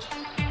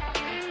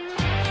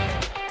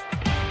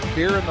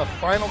 Here in the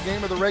final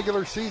game of the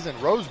regular season,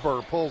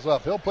 Roseburg pulls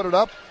up. He'll put it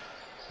up.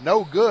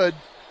 No good.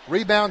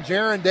 Rebound,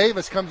 Jaron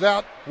Davis comes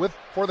out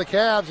for the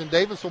Cavs, and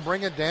Davis will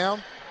bring it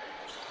down.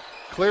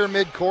 Clear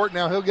midcourt.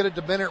 Now he'll get it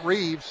to Bennett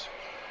Reeves,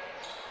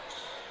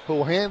 who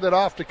will hand it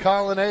off to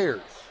Colin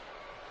Ayers.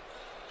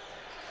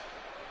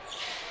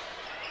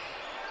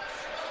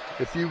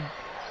 If you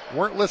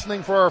weren't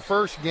listening for our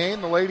first game,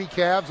 the Lady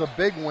Cavs, a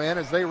big win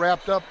as they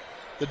wrapped up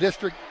the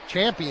district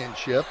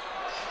championship.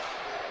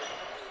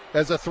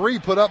 As a three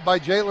put up by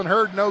Jalen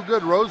Hurd, no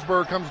good.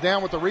 Roseburg comes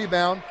down with the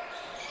rebound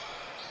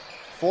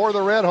for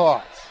the Red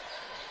Hawks.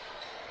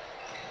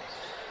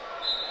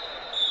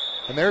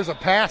 And there's a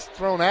pass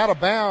thrown out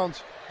of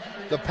bounds.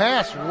 The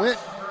pass went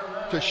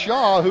to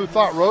Shaw, who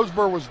thought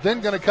Roseburg was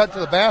then going to cut to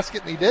the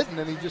basket, and he didn't,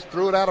 and he just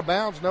threw it out of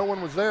bounds. No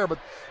one was there. But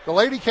the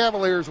Lady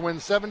Cavaliers win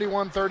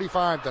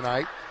 71-35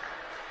 tonight.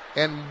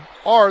 and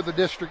are the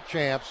district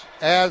champs,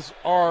 as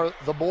are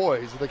the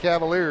boys. The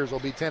Cavaliers will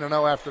be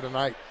 10-0 after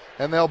tonight,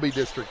 and they'll be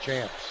district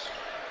champs.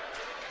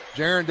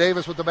 Jaron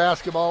Davis with the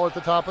basketball at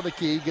the top of the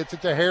key, gets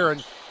it to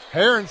Heron.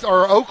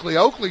 Oakley.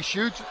 Oakley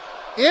shoots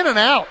in and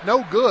out,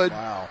 no good.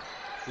 Wow.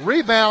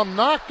 Rebound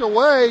knocked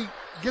away,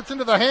 gets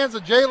into the hands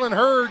of Jalen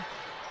Hurd,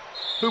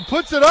 who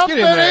puts it up and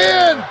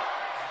in.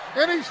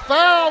 And he's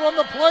fouled on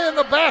the play, and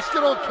the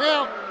basket will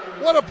count.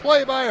 What a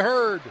play by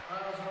Hurd.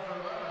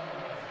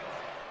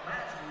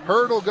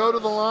 Hurd will go to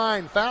the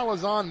line. Foul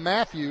is on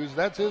Matthews.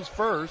 That's his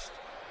first.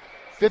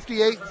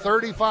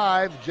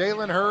 58-35.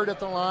 Jalen Hurd at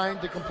the line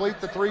to complete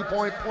the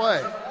three-point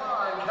play.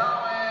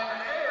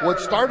 What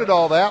started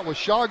all that was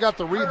Shaw got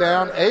the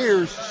rebound.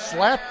 Ayers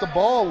slapped the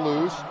ball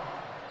loose,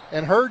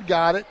 and Hurd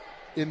got it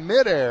in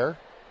midair,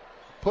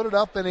 put it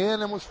up and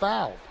in, and was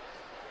fouled.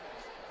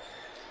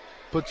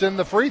 Puts in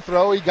the free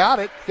throw. He got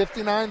it.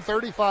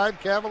 59-35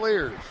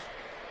 Cavaliers.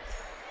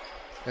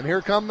 And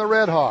here come the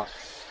Red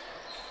Hawks.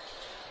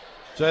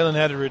 Jalen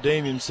had to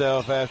redeem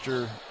himself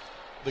after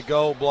the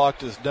goal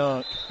blocked his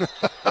dunk,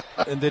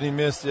 and then he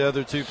missed the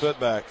other two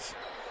putbacks.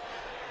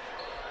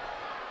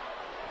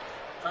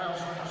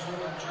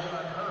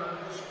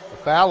 The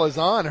foul is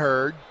on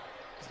Hurd.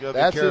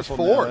 That's his fourth.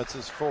 Now. That's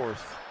his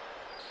fourth.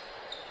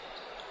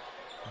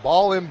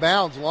 Ball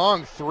inbounds,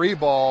 long three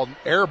ball,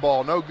 air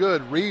ball, no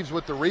good. Reeves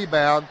with the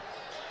rebound.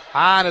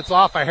 And it's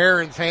off of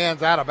Heron's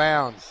hands, out of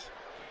bounds.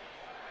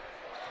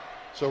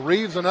 So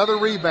Reeves another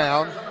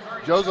rebound.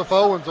 Joseph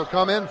Owens will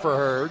come in for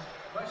Hurd.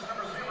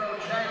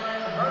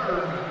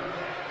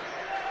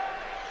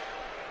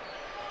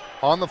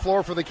 On the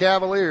floor for the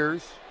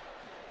Cavaliers,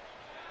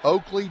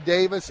 Oakley,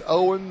 Davis,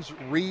 Owens,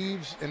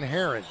 Reeves, and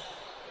Heron.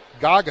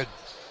 Goggins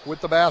with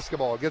the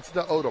basketball, gets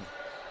to Odom.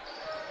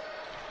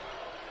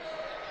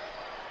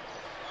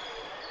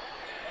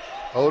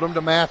 Odom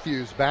to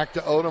Matthews, back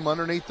to Odom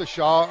underneath the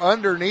Shaw,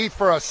 underneath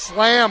for a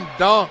slam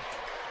dunk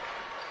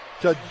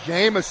to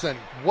Jamison.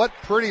 What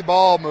pretty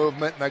ball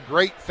movement and a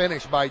great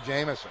finish by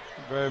Jamison.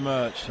 Very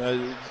much.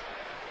 You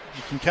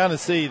can kind of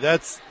see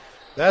that's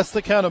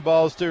the kind of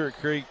ball Stewart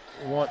Creek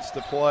wants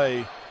to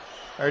play.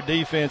 Our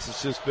defense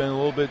has just been a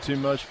little bit too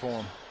much for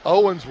them.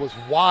 Owens was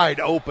wide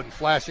open,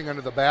 flashing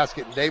under the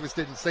basket, and Davis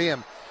didn't see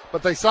him.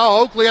 But they saw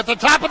Oakley at the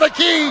top of the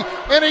key,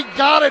 and he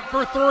got it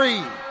for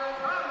three.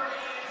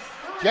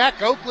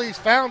 Jack Oakley's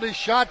found his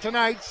shot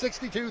tonight,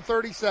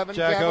 62-37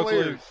 Jack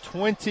Cavaliers. Oakley,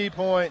 20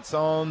 points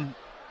on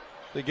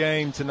the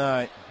game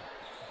tonight.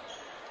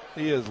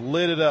 He has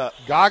lit it up.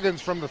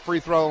 Goggins from the free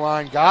throw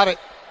line got it.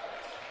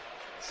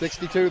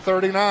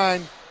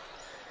 62-39.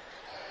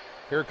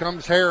 Here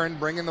comes Heron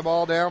bringing the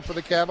ball down for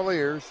the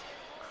Cavaliers.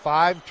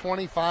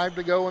 5:25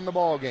 to go in the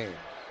ball game.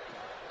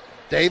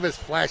 Davis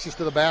flashes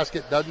to the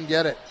basket, doesn't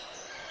get it.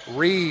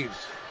 Reeves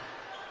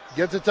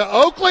gets it to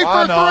Oakley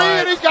for three,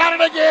 and he got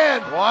it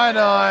again. Why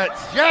not?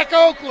 Jack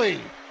Oakley.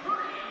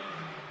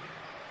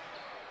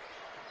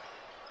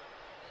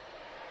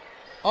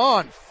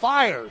 On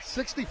fire,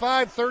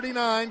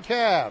 65-39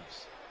 Cavs.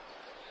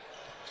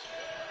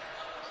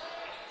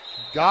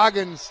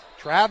 Goggins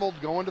traveled,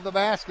 going to the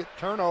basket.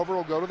 Turnover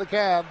will go to the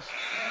Cavs.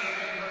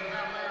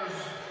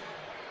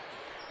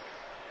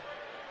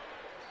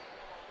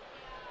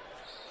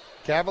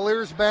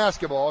 Cavaliers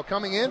basketball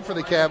coming in for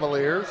the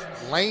Cavaliers.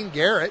 Lane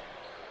Garrett.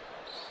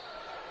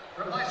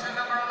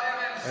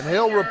 And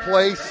he'll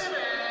replace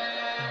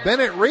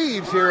Bennett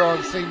Reeves here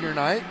on senior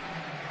night.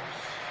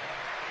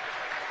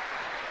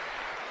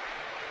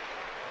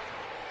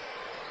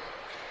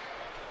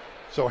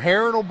 So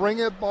Heron will bring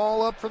the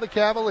ball up for the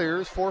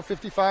Cavaliers.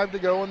 4:55 to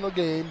go in the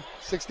game.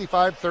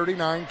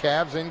 65-39,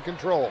 Cavs in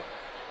control.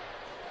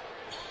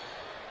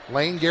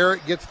 Lane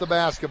Garrett gets the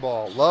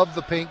basketball. Love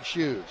the pink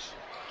shoes.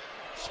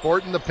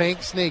 Sporting the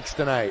pink sneaks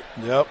tonight.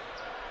 Yep.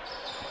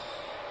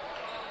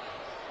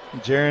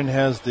 Jaron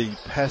has the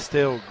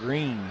pastel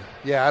green.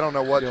 Yeah, I don't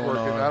know what's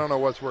working. On. I don't know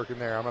what's working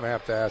there. I'm going to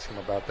have to ask him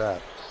about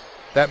that.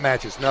 That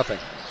matches nothing.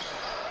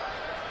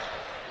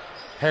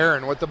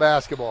 Heron with the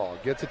basketball.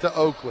 Gets it to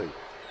Oakley.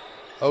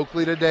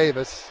 Oakley to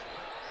Davis.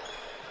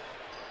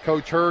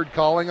 Coach Hurd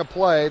calling a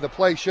play. The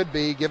play should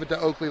be give it to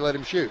Oakley, let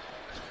him shoot.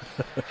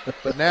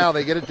 But now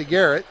they get it to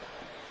Garrett.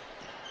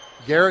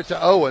 Garrett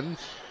to Owens.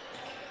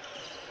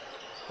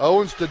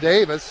 Owens to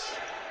Davis.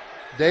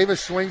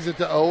 Davis swings it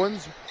to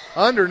Owens.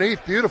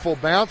 Underneath, beautiful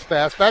bounce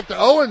pass. Back to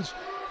Owens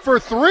for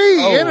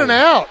three. In and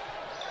out.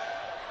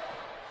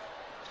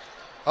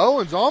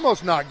 Owens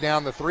almost knocked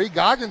down the three.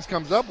 Goggins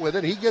comes up with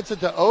it. He gets it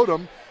to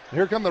Odom.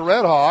 Here come the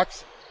Red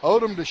Hawks.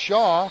 Odom to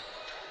Shaw.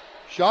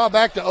 Shaw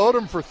back to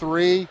Odom for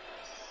three.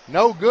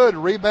 No good.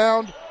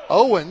 Rebound.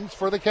 Owens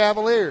for the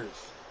Cavaliers.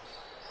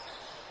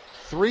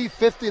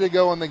 3:50 to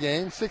go in the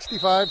game.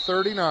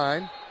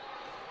 65-39.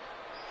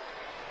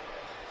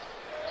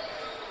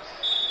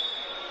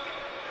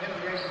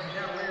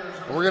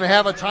 We're going to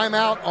have a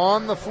timeout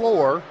on the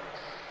floor.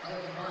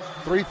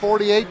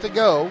 3:48 to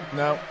go.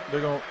 No,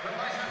 they're going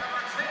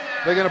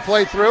to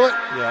play through it?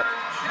 Yeah.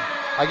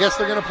 I guess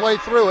they're going to play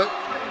through it.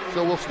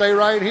 So we'll stay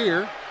right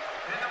here.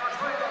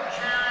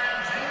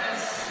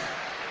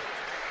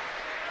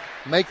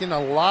 making a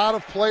lot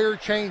of player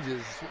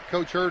changes.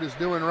 Coach Hurd is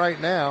doing right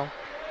now.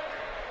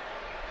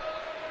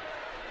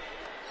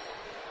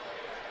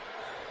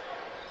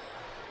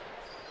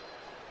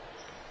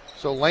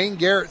 So Lane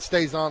Garrett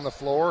stays on the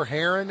floor.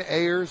 Herron,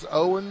 Ayers,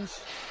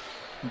 Owens,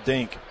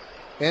 Dink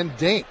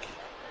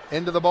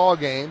into the ball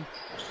game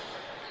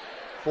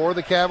for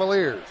the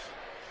Cavaliers.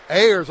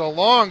 Ayers, a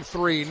long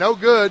three, no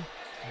good.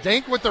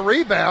 Dink with the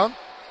rebound,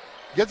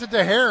 gets it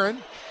to Herron.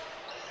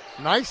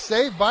 Nice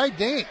save by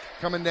Dink,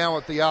 coming down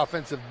with the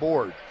offensive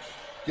board.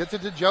 Gets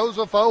it to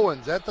Joseph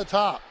Owens at the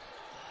top.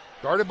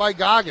 Guarded by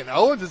Goggin.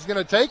 Owens is going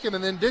to take him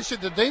and then dish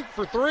it to Dink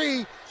for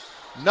three.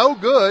 No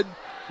good.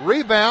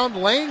 Rebound,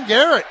 Lane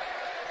Garrett.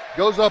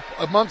 Goes up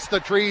amongst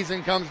the trees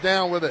and comes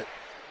down with it.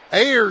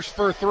 Ayers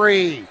for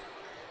three.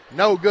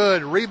 No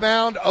good.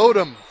 Rebound,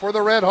 Odom for the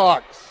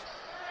Redhawks.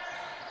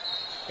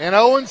 And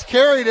Owens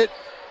carried it.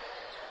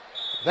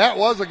 That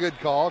was a good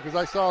call because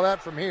I saw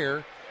that from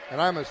here,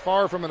 and I'm as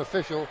far from an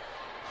official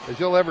as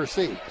you'll ever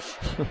see.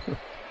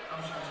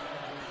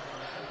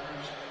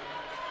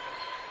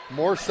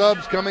 More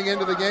subs coming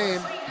into the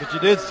game. But you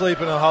did sleep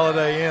in a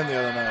Holiday Inn the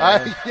other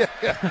night.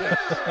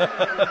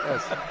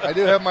 Yes, I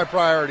do have my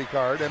priority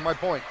card and my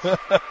points.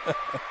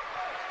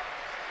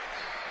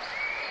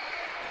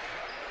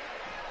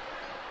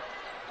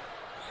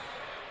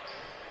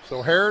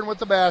 So Herron with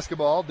the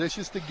basketball,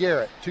 dishes to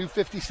Garrett.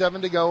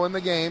 2:57 to go in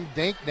the game.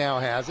 Dink now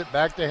has it.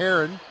 Back to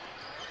Herron.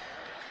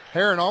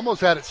 Herron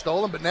almost had it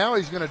stolen, but now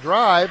he's going to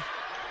drive.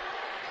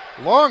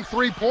 Long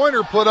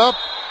three-pointer put up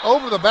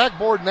over the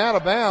backboard and out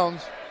of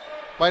bounds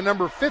by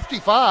number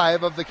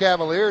 55 of the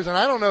Cavaliers, and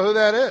I don't know who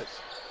that is.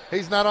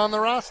 He's not on the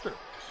roster.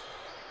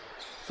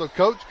 So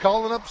Coach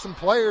calling up some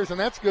players, and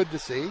that's good to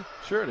see.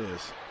 Sure it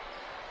is.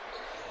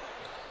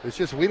 It's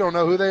just we don't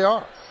know who they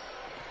are.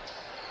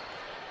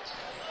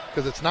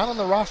 Because it's not on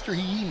the roster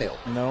he emailed.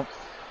 No.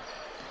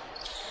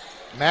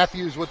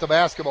 Matthews with the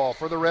basketball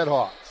for the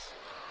Redhawks.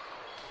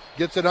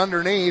 Gets it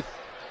underneath.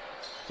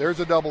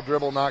 There's a double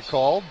dribble not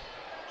called.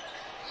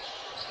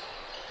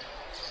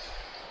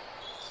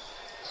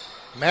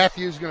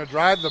 Matthews going to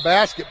drive the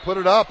basket, put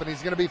it up, and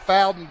he's going to be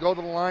fouled and go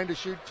to the line to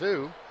shoot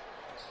two.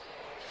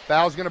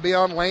 Foul's going to be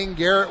on Lane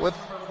Garrett with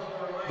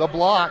the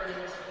block.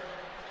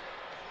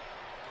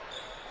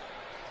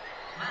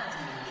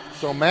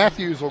 So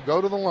Matthews will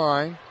go to the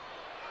line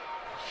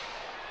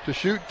to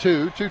shoot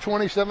two.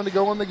 2:27 to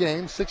go in the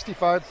game.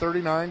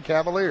 65-39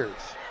 Cavaliers.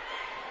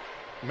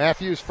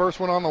 Matthews' first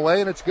one on the way,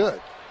 and it's good.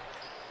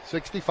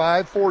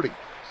 65-40.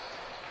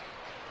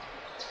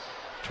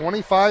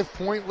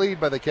 25-point lead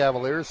by the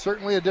Cavaliers.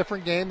 Certainly a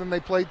different game than they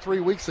played 3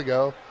 weeks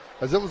ago,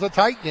 as it was a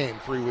tight game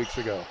 3 weeks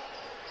ago.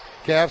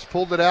 Cavs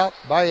pulled it out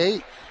by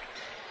 8.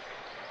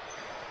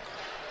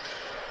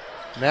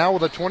 Now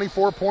with a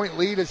 24-point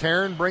lead as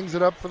Herron brings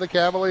it up for the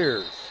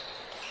Cavaliers.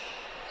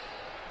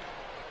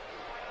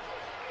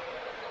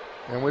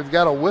 And we've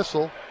got a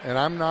whistle, and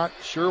I'm not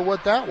sure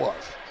what that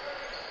was.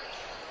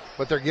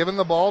 But they're giving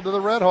the ball to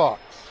the Redhawks.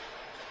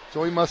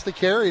 So he must have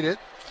carried it.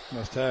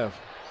 Must have.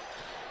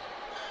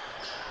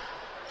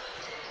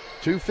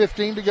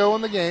 2:15 to go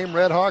in the game.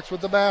 Redhawks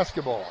with the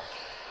basketball.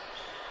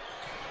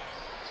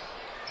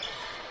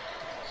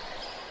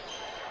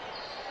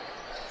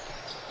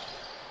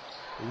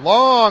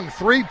 Long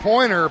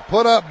three-pointer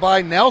put up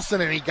by Nelson,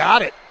 and he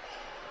got it.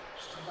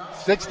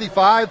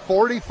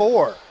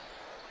 65-44.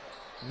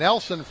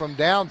 Nelson from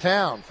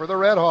downtown for the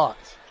Redhawks.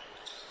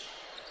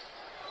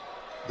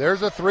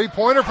 There's a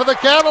three-pointer for the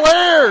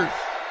Cavaliers.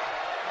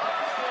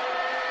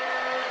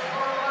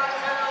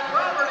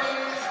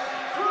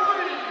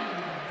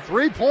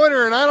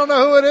 Three-pointer, and I don't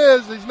know who it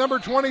is. He's number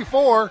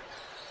 24.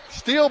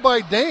 Steal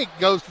by Dink,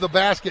 goes to the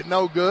basket,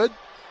 no good.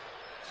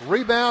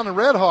 Rebound, the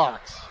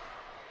Redhawks.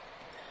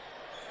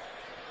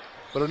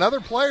 But another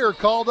player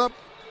called up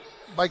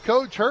by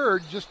Coach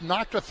Hurd just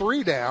knocked a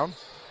three down.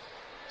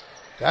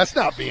 That's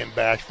not being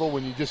bashful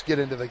when you just get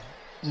into the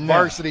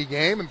varsity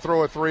game and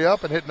throw a three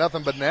up and hit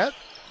nothing but net.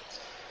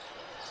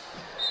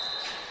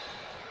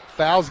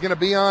 Foul's going to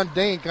be on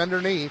Dink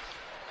underneath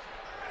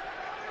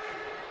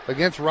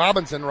against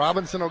Robinson.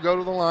 Robinson will go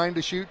to the line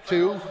to shoot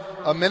two.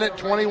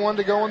 1:21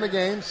 to go in the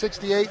game.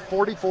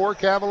 68-44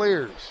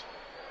 Cavaliers.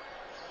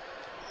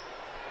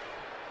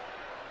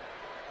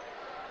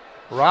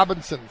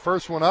 Robinson,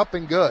 first one up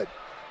and good.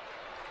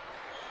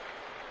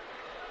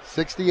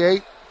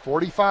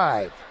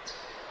 68-45.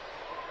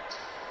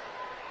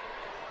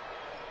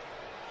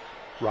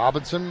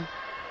 Robinson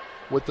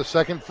with the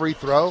second free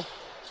throw.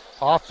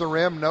 Off the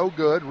rim, no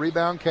good.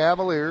 Rebound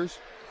Cavaliers.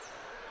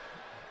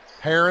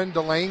 Herron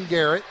to Lane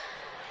Garrett.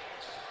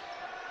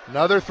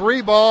 Another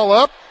three ball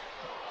up.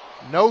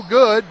 No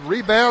good.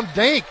 Rebound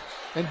Dink.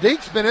 And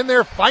Dink's been in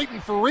there fighting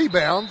for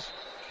rebounds.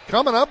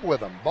 Coming up with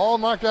them. Ball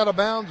knocked out of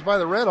bounds by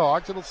the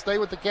Redhawks. It'll stay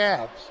with the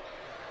Cavs.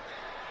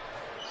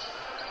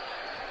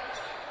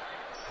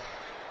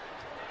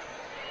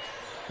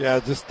 Yeah,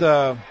 just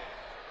sorry,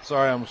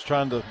 I was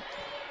trying to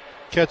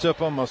catch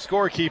up on my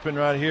scorekeeping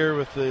right here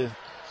with the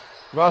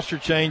roster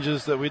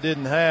changes that we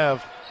didn't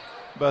have.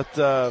 But,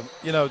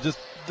 just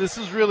this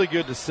is really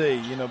good to see.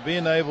 You know,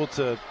 being able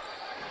to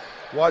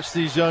watch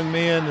these young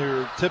men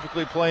who are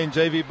typically playing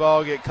JV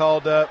ball get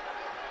called up,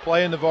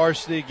 play in the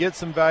varsity, get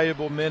some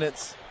valuable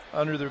minutes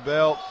under their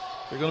belt.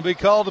 They're going to be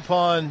called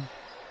upon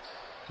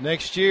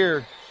next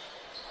year,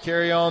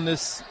 carry on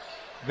this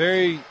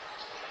big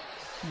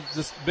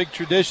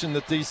tradition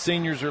that these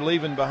seniors are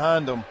leaving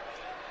behind them.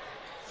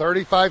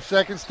 35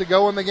 seconds to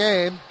go in the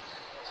game.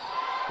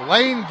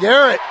 Lane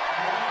Garrett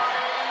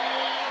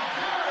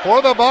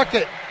for the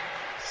bucket.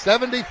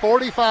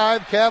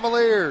 70-45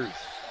 Cavaliers.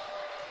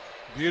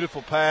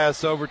 Beautiful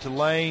pass over to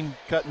Lane,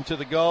 cutting to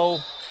the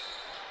goal.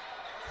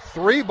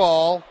 3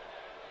 ball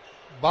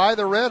by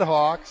the Red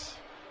Hawks,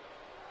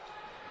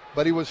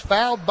 but he was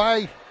fouled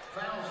by.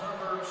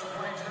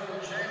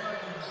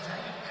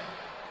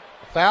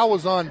 Foul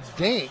was on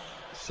Dink,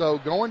 so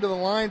going to the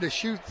line to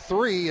shoot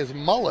 3 is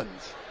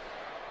Mullins,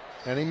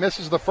 and he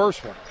misses the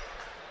first one.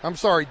 I'm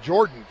sorry,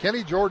 Jordan.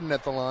 Kenny Jordan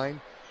at the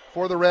line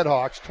for the Red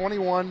Hawks.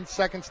 21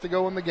 seconds to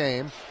go in the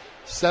game.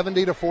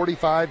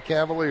 70-45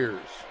 Cavaliers.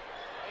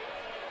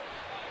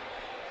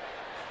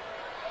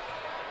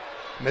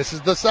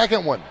 Misses the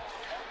second one.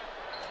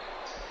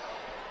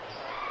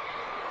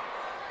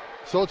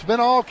 So it's been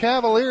all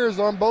Cavaliers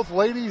on both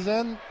ladies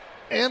and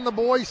the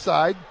boys'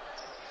 side.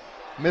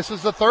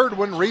 Misses the third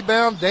one.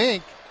 Rebound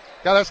Dink.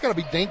 God, that's got to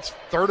be Dink's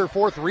 3rd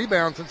or 4th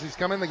rebound since he's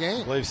come in the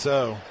game. I believe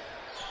so.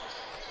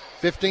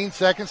 15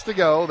 seconds to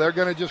go. They're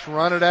going to just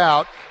run it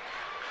out.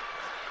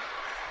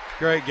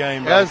 Great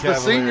game by as the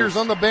Cavaliers. Seniors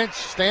on the bench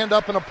stand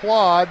up and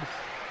applaud.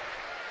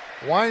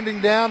 Winding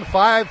down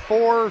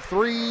 5-4,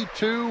 3,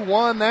 2,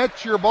 1.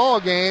 That's your ball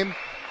game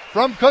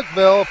from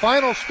Cookeville.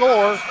 Final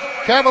score,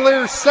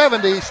 Cavaliers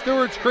 70,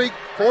 Stewarts Creek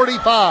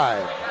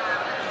 45.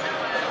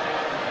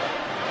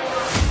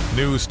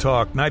 News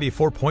Talk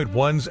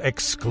 94.1's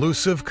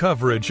exclusive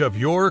coverage of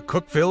your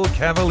Cookeville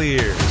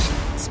Cavaliers.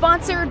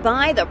 Sponsored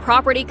by the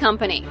Property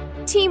Company.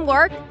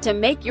 Teamwork to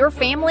make your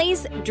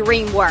family's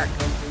dream work.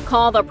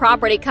 Call the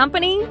Property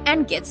Company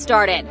and get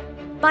started.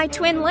 By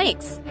Twin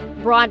Lakes.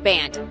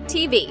 Broadband,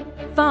 TV,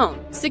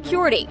 phone,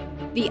 security.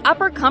 The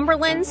Upper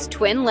Cumberland's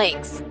Twin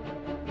Lakes.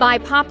 By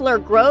Poplar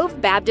Grove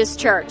Baptist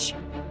Church.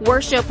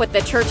 Worship with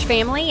the church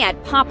family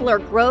at Poplar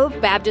Grove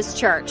Baptist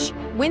Church,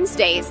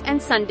 Wednesdays and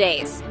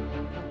Sundays.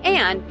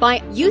 And by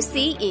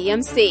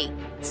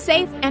UCEMC,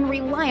 safe and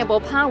reliable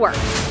power.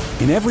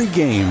 In every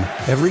game,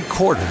 every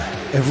quarter,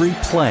 every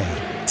play,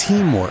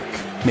 teamwork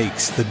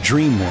makes the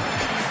dream work.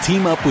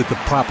 Team up with the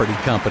Property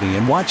Company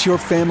and watch your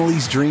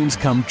family's dreams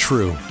come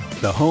true.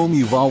 The home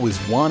you've always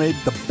wanted,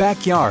 the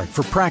backyard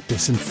for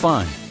practice and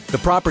fun. The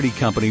Property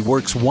Company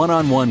works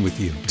one-on-one with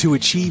you to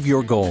achieve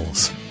your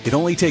goals. It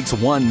only takes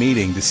one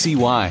meeting to see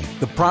why.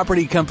 The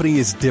Property Company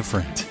is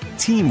different.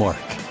 Teamwork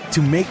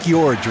to make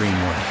your dream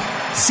work.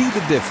 See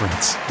the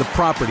difference. The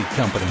Property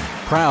Company,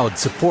 proud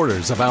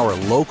supporters of our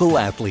local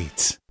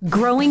athletes.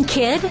 Growing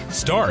kid?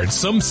 Start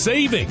some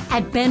saving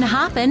At Ben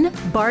Hoppin'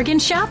 Bargain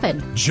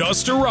Shoppin'.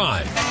 Just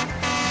arrived.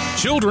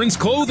 Children's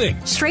clothing.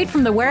 Straight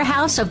from the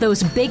warehouse of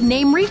those big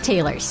name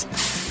retailers.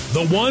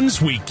 The ones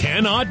we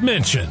cannot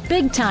mention.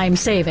 Big time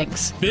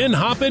savings. Ben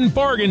Hoppin'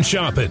 Bargain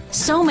Shoppin'.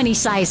 So many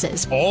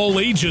sizes. All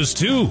ages,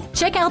 too.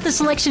 Check out the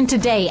selection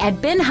today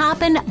at Ben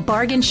Hoppin'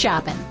 Bargain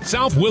Shoppin'.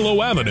 South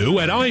Willow Avenue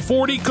at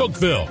I-40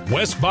 Cookeville.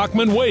 West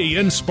Bachman Way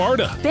in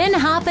Sparta. Ben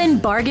Hoppin'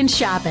 Bargain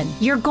Shoppin'.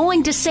 You're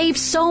going to save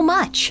so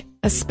much.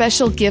 A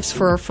special gift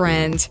for a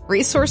friend,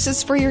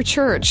 resources for your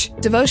church,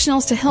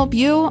 devotionals to help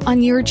you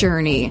on your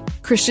journey.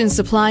 Christian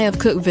Supply of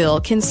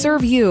Cookeville can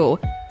serve you.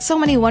 So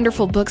many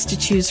wonderful books to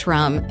choose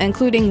from,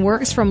 including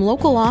works from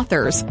local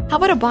authors. How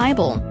about a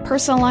Bible,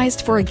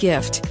 personalized for a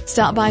gift?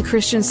 Stop by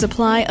Christian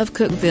Supply of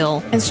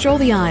Cookeville and stroll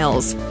the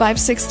aisles.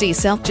 560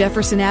 South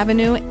Jefferson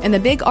Avenue and the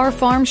Big R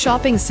Farm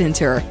Shopping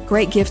Center.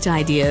 Great gift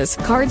ideas,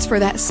 cards for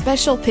that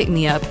special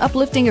pick-me-up,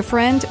 uplifting a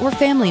friend or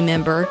family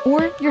member,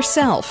 or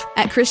yourself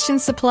at Christian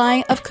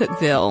Supply of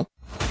Cookeville.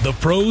 The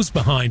pros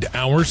behind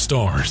our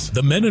stars,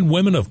 the men and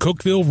women of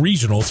Cookeville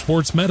Regional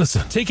Sports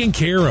Medicine, taking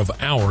care of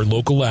our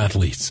local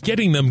athletes,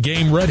 getting them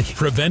game ready,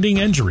 preventing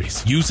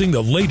injuries, using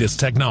the latest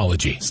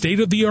technology,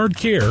 state-of-the-art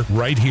care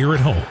right here at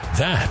home.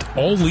 That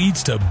all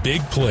leads to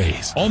big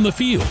plays on the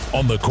field,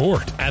 on the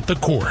court, at the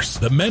course.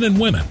 The men and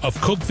women of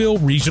Cookeville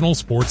Regional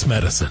Sports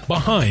Medicine,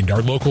 behind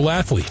our local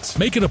athletes.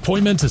 Make an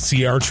appointment to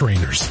see our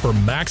trainers for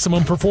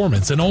maximum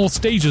performance in all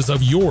stages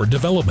of your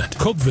development.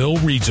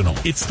 Cookeville Regional,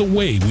 it's the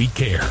way we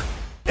care.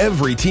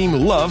 Every team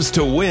loves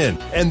to win,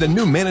 and the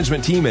new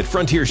management team at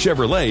Frontier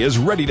Chevrolet is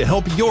ready to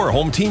help your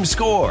home team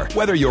score.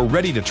 Whether you're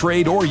ready to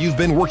trade or you've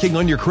been working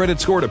on your credit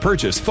score to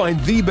purchase, find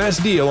the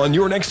best deal on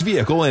your next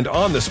vehicle and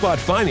on-the-spot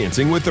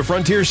financing with the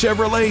Frontier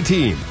Chevrolet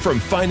team. From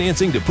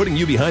financing to putting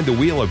you behind the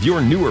wheel of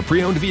your new or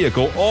pre-owned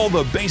vehicle, all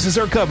the bases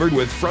are covered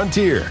with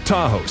Frontier.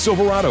 Tahoe,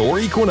 Silverado, or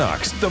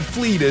Equinox, the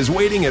fleet is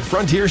waiting at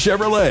Frontier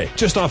Chevrolet,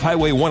 just off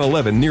Highway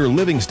 111 near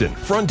Livingston.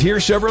 Frontier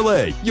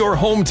Chevrolet, your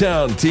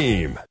hometown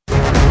team.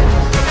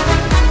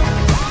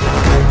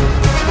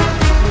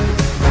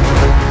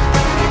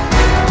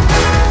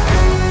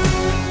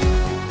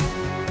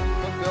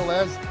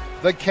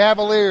 The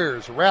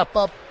Cavaliers wrap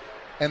up,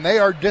 and they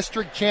are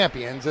district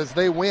champions as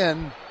they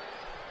win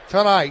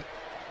tonight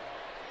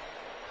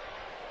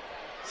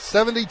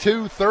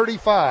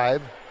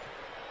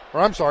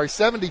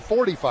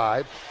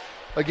 70-45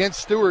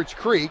 against Stewarts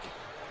Creek.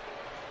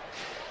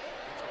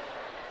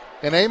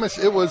 And Amos,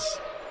 it was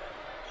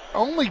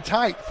only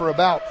tight for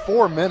about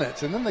 4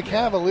 minutes, and then the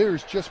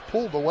Cavaliers just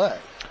pulled away.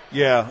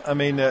 Yeah, I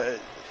mean, it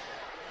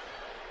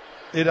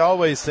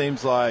always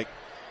seems like,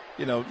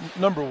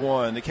 number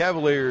one, the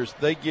Cavaliers,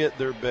 they get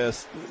their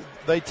best.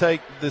 They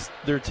take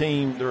their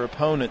team, their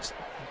opponents,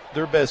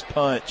 their best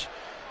punch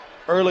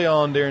early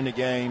on during the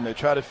game. They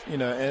try to,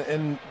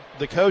 and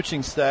the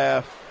coaching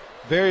staff,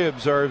 very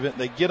observant.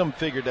 They get them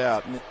figured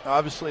out. And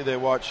obviously, they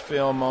watch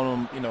film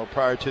on them,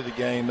 prior to the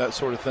game, that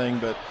sort of thing.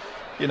 But,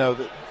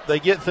 they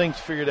get things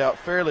figured out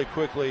fairly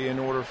quickly in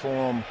order for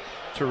them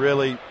to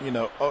really,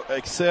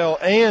 excel.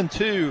 And,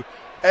 two,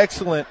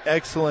 excellent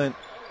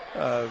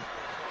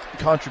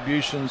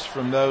contributions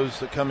from those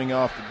that coming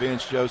off the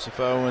bench, Joseph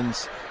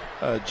Owens,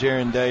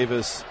 Jaron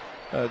Davis.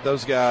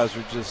 Those guys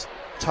are just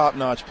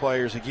top-notch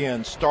players.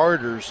 Again,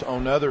 starters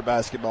on other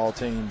basketball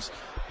teams,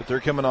 but they're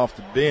coming off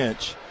the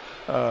bench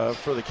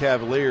for the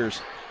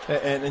Cavaliers.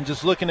 And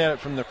just looking at it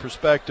from the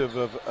perspective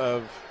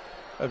of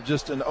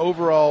just an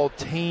overall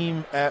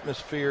team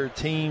atmosphere,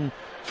 team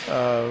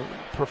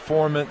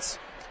performance.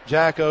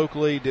 Jack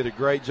Oakley did a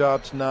great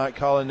job tonight.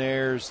 Colin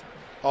Ayers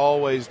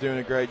always doing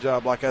a great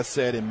job. Like I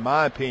said, in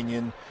my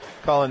opinion,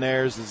 Colin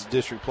Ayers is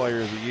District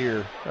Player of the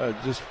Year,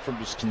 just from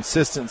his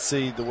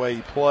consistency, the way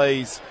he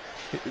plays,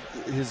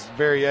 his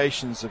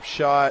variations of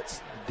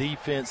shots,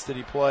 defense that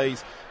he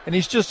plays, and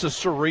he's just a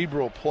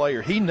cerebral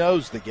player. He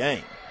knows the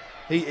game.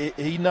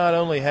 He not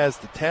only has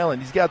the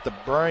talent, he's got the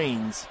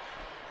brains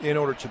in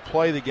order to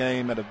play the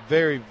game at a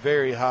very,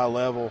 very high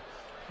level.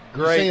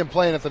 Great. You see him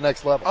playing at the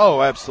next level.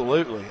 Oh,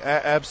 absolutely.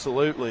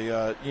 Absolutely.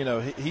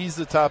 He's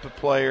the type of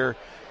player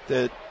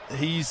that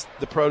he's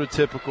the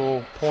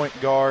prototypical point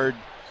guard,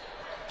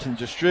 can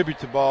distribute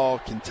the ball,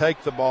 can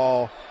take the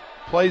ball,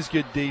 plays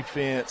good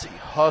defense, he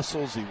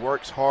hustles, he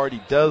works hard,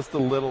 he does the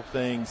little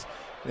things.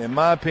 And in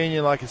my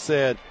opinion, like I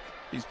said,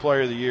 he's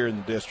Player of the Year in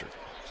the district.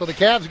 So the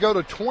Cavs go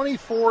to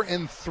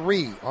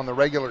 24-3 on the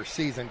regular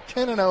season,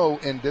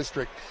 10-0 in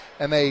district,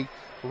 and they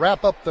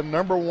wrap up the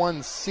number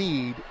one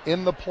seed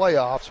in the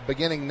playoffs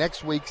beginning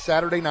next week,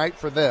 Saturday night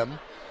for them,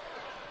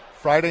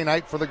 Friday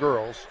night for the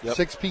girls,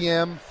 6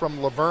 p.m.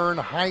 from Laverne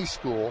High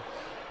School.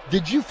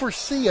 Did you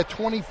foresee a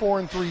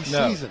 24-3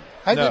 season?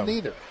 I didn't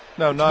either.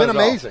 No, not at all. It's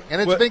been amazing, and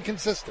it's been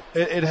consistent.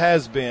 It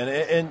has been,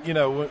 and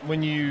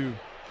when you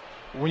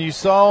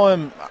saw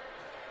him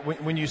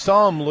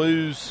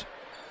lose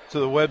to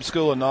the Webb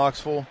School of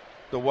Knoxville,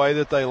 the way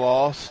that they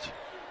lost,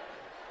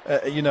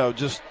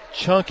 just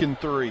chunking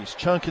threes,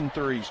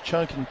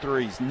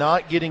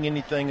 not getting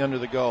anything under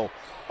the goal,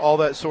 all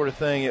that sort of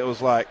thing. It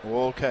was like,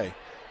 well, okay,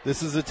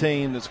 this is a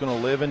team that's going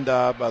to live and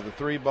die by the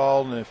three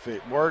ball, and if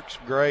it works,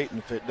 great, and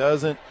if it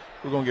doesn't,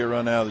 we're going to get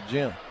run out of the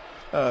gym.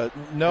 And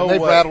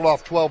they've rattled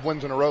off 12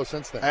 wins in a row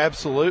since then.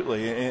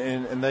 Absolutely,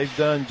 and they've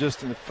done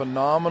just a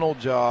phenomenal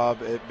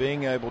job at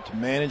being able to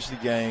manage the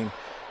game.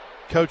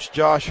 Coach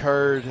Josh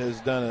Hurd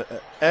has done an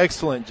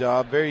excellent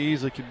job. Very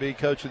easily could be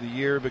Coach of the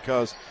Year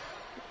because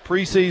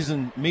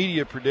preseason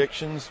media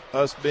predictions,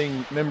 us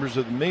being members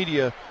of the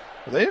media,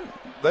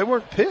 they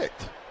weren't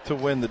picked to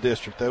win the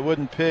district. They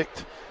wasn't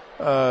picked,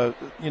 to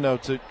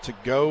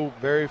go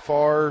very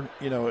far,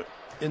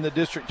 in the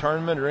district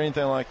tournament or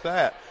anything like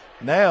that.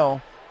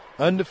 Now,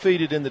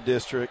 undefeated in the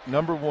district,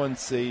 number one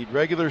seed,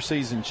 regular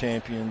season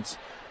champions,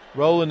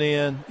 rolling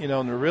in,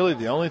 and they're really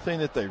the only thing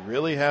that they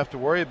really have to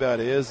worry about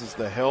is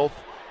the health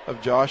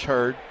of Josh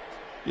Hurd.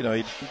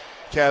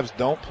 Cavs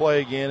don't play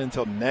again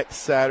until next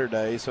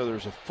Saturday, so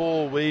there's a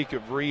full week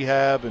of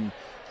rehab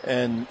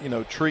and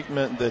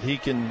treatment that he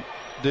can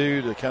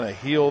do to kind of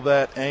heal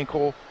that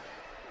ankle.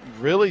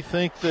 Really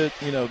think that,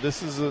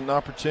 this is an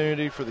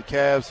opportunity for the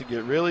Cavs to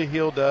get really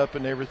healed up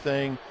and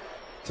everything,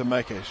 to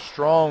make a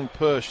strong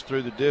push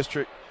through the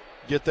district,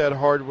 get that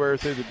hardware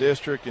through the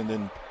district, and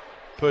then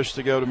push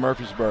to go to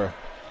Murfreesboro.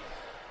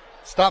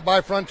 Stop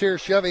by Frontier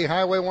Chevy,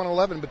 Highway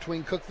 111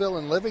 between Cookeville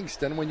and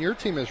Livingston when your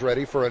team is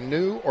ready for a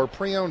new or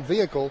pre-owned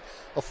vehicle.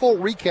 A full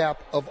recap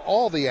of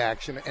all the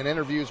action and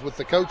interviews with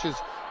the coaches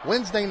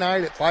Wednesday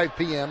night at 5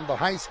 p.m. The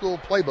high school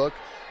playbook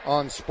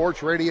on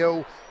Sports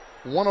Radio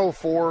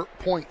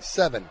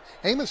 104.7.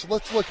 Amos,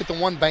 let's look at the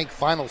One Bank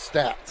final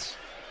stats.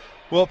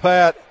 Well,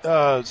 Pat,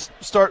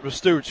 start with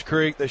Stewarts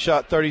Creek. They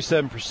shot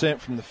 37%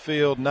 from the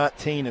field,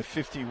 19 of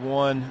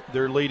 51.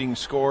 Their leading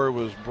scorer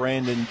was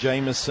Brandon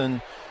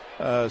Jamison,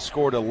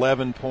 scored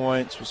 11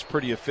 points, was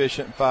pretty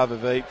efficient, 5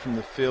 of 8 from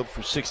the field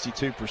for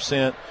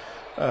 62%.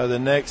 The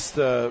next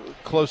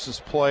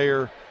closest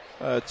player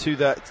to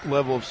that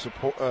level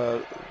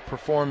of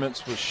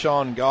performance was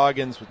Sean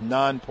Goggins with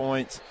 9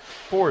 points,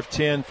 4 of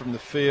 10 from the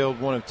field,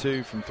 1 of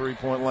 2 from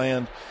three-point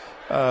land.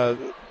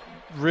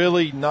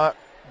 Really not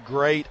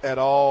great at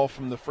all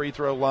from the free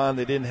throw line.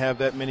 They didn't have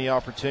that many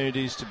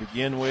opportunities to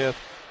begin with.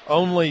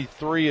 only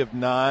 3 of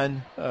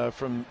 9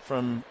 from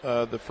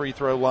the free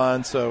throw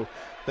line, so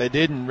they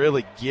didn't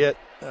really get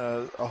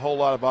a whole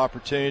lot of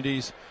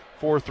opportunities.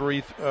 4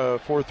 free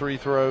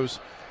throws.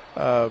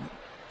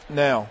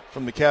 Now,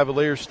 from the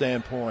Cavaliers'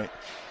 standpoint,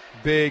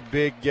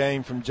 big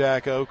game from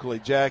Jack Oakley.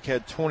 Jack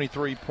had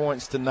 23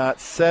 points tonight,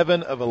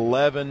 7 of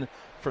 11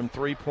 from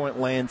three-point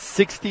land,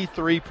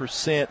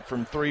 63%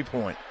 from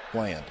three-point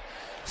land,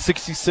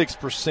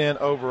 66%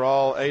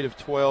 overall, 8 of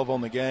 12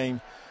 on the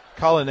game.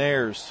 Colin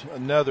Ayers,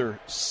 another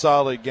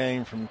solid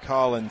game from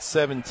Colin,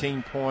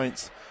 17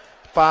 points,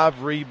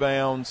 5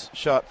 rebounds,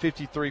 shot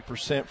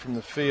 53% from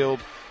the field.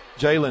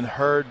 Jalen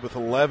Hurd with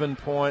 11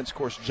 points. Of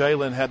course,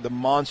 Jalen had the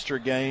monster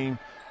game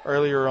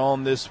earlier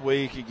on this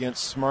week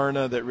against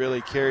Smyrna that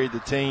really carried the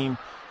team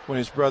when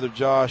his brother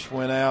Josh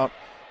went out.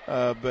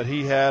 But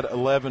he had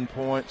 11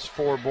 points,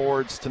 4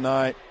 boards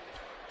tonight.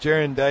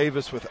 Jaron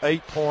Davis with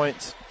 8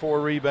 points, 4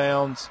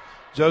 rebounds.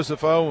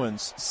 Joseph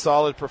Owens,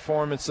 solid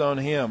performance on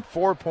him.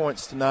 4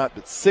 points tonight,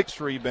 but 6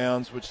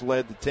 rebounds, which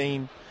led the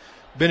team.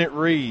 Bennett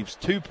Reeves,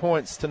 2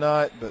 points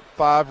tonight, but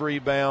 5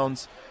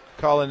 rebounds.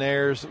 Colin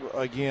Ayers,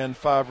 again,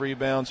 5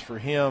 rebounds for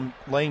him.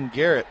 Lane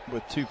Garrett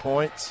with 2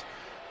 points.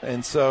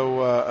 And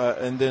so,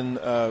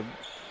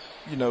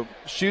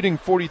 shooting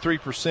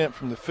 43%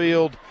 from the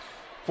field,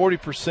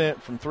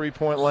 40% from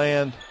three-point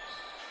land,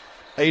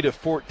 8 of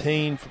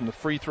 14 from the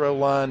free throw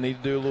line. Need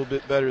to do a little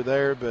bit better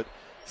there, but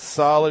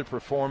solid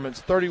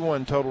performance.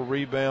 31 total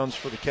rebounds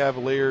for the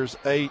Cavaliers,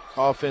 8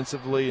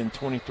 offensively and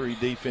 23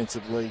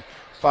 defensively,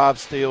 5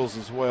 steals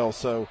as well.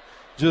 So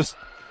just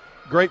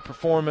great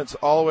performance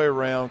all the way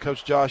around.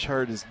 Coach Josh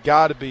Hurd has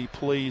got to be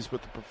pleased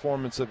with the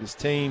performance of his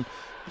team,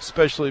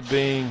 especially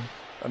being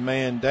a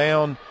man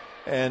down,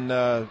 and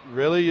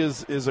really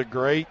is a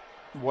great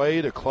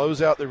way to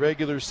close out the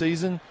regular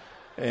season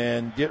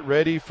and get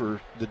ready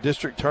for the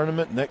district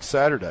tournament next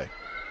Saturday.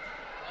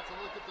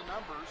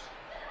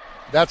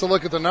 That's a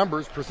look at the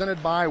numbers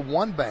presented by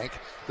One Bank.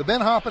 The Ben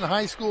Hoppin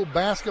High School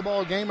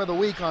basketball game of the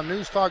week on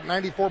News Talk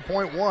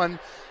 94.1.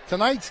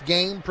 Tonight's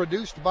game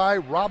produced by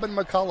Robin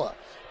McCullough.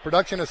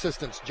 Production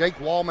assistants Jake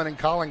Wallman and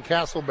Colin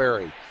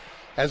Castleberry.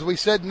 As we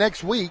said,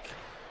 next week,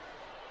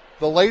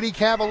 the Lady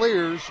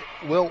Cavaliers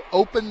will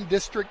open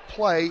district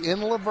play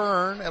in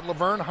Laverne at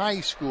Laverne High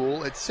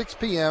School at 6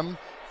 p.m.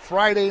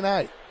 Friday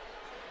night.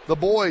 The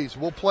boys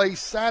will play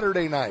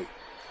Saturday night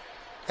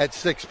at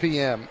 6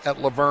 p.m.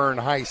 at Laverne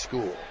High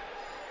School.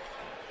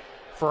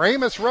 For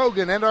Amos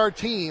Rogan and our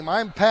team,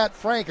 I'm Pat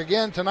Frank.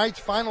 Again, tonight's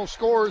final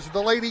scores,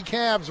 the Lady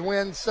Cavs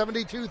win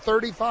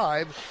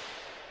 72-35,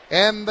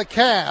 and the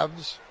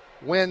Cavs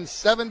win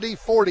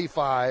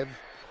 70-45.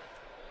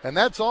 And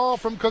that's all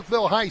from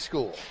Cookeville High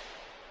School.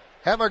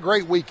 Have a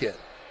great weekend.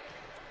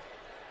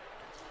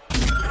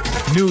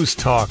 News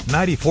Talk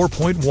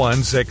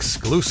 94.1's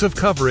exclusive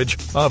coverage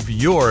of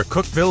your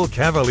Cookeville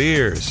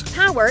Cavaliers.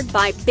 Powered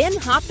by Ben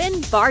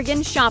Hoppin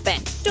Bargain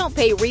Shopping. Don't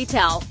pay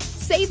retail.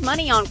 Save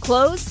money on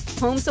clothes,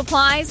 home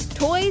supplies,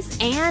 toys,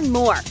 and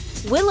more.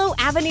 Willow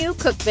Avenue,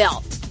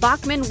 Cookeville.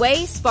 Bachman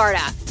Way,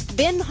 Sparta.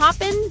 Ben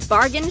Hoppin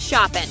Bargain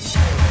Shopping.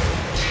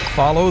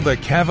 Follow the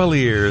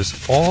Cavaliers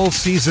all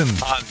season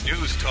on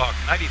News Talk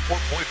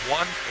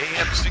 94.1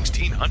 AM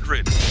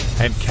 1600.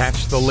 And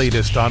catch the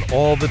latest on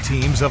all the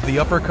teams of the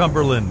Upper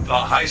Cumberland. The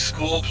High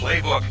School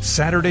Playbook.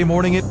 Saturday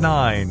morning at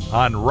 9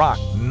 on Rock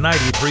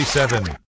 93.7.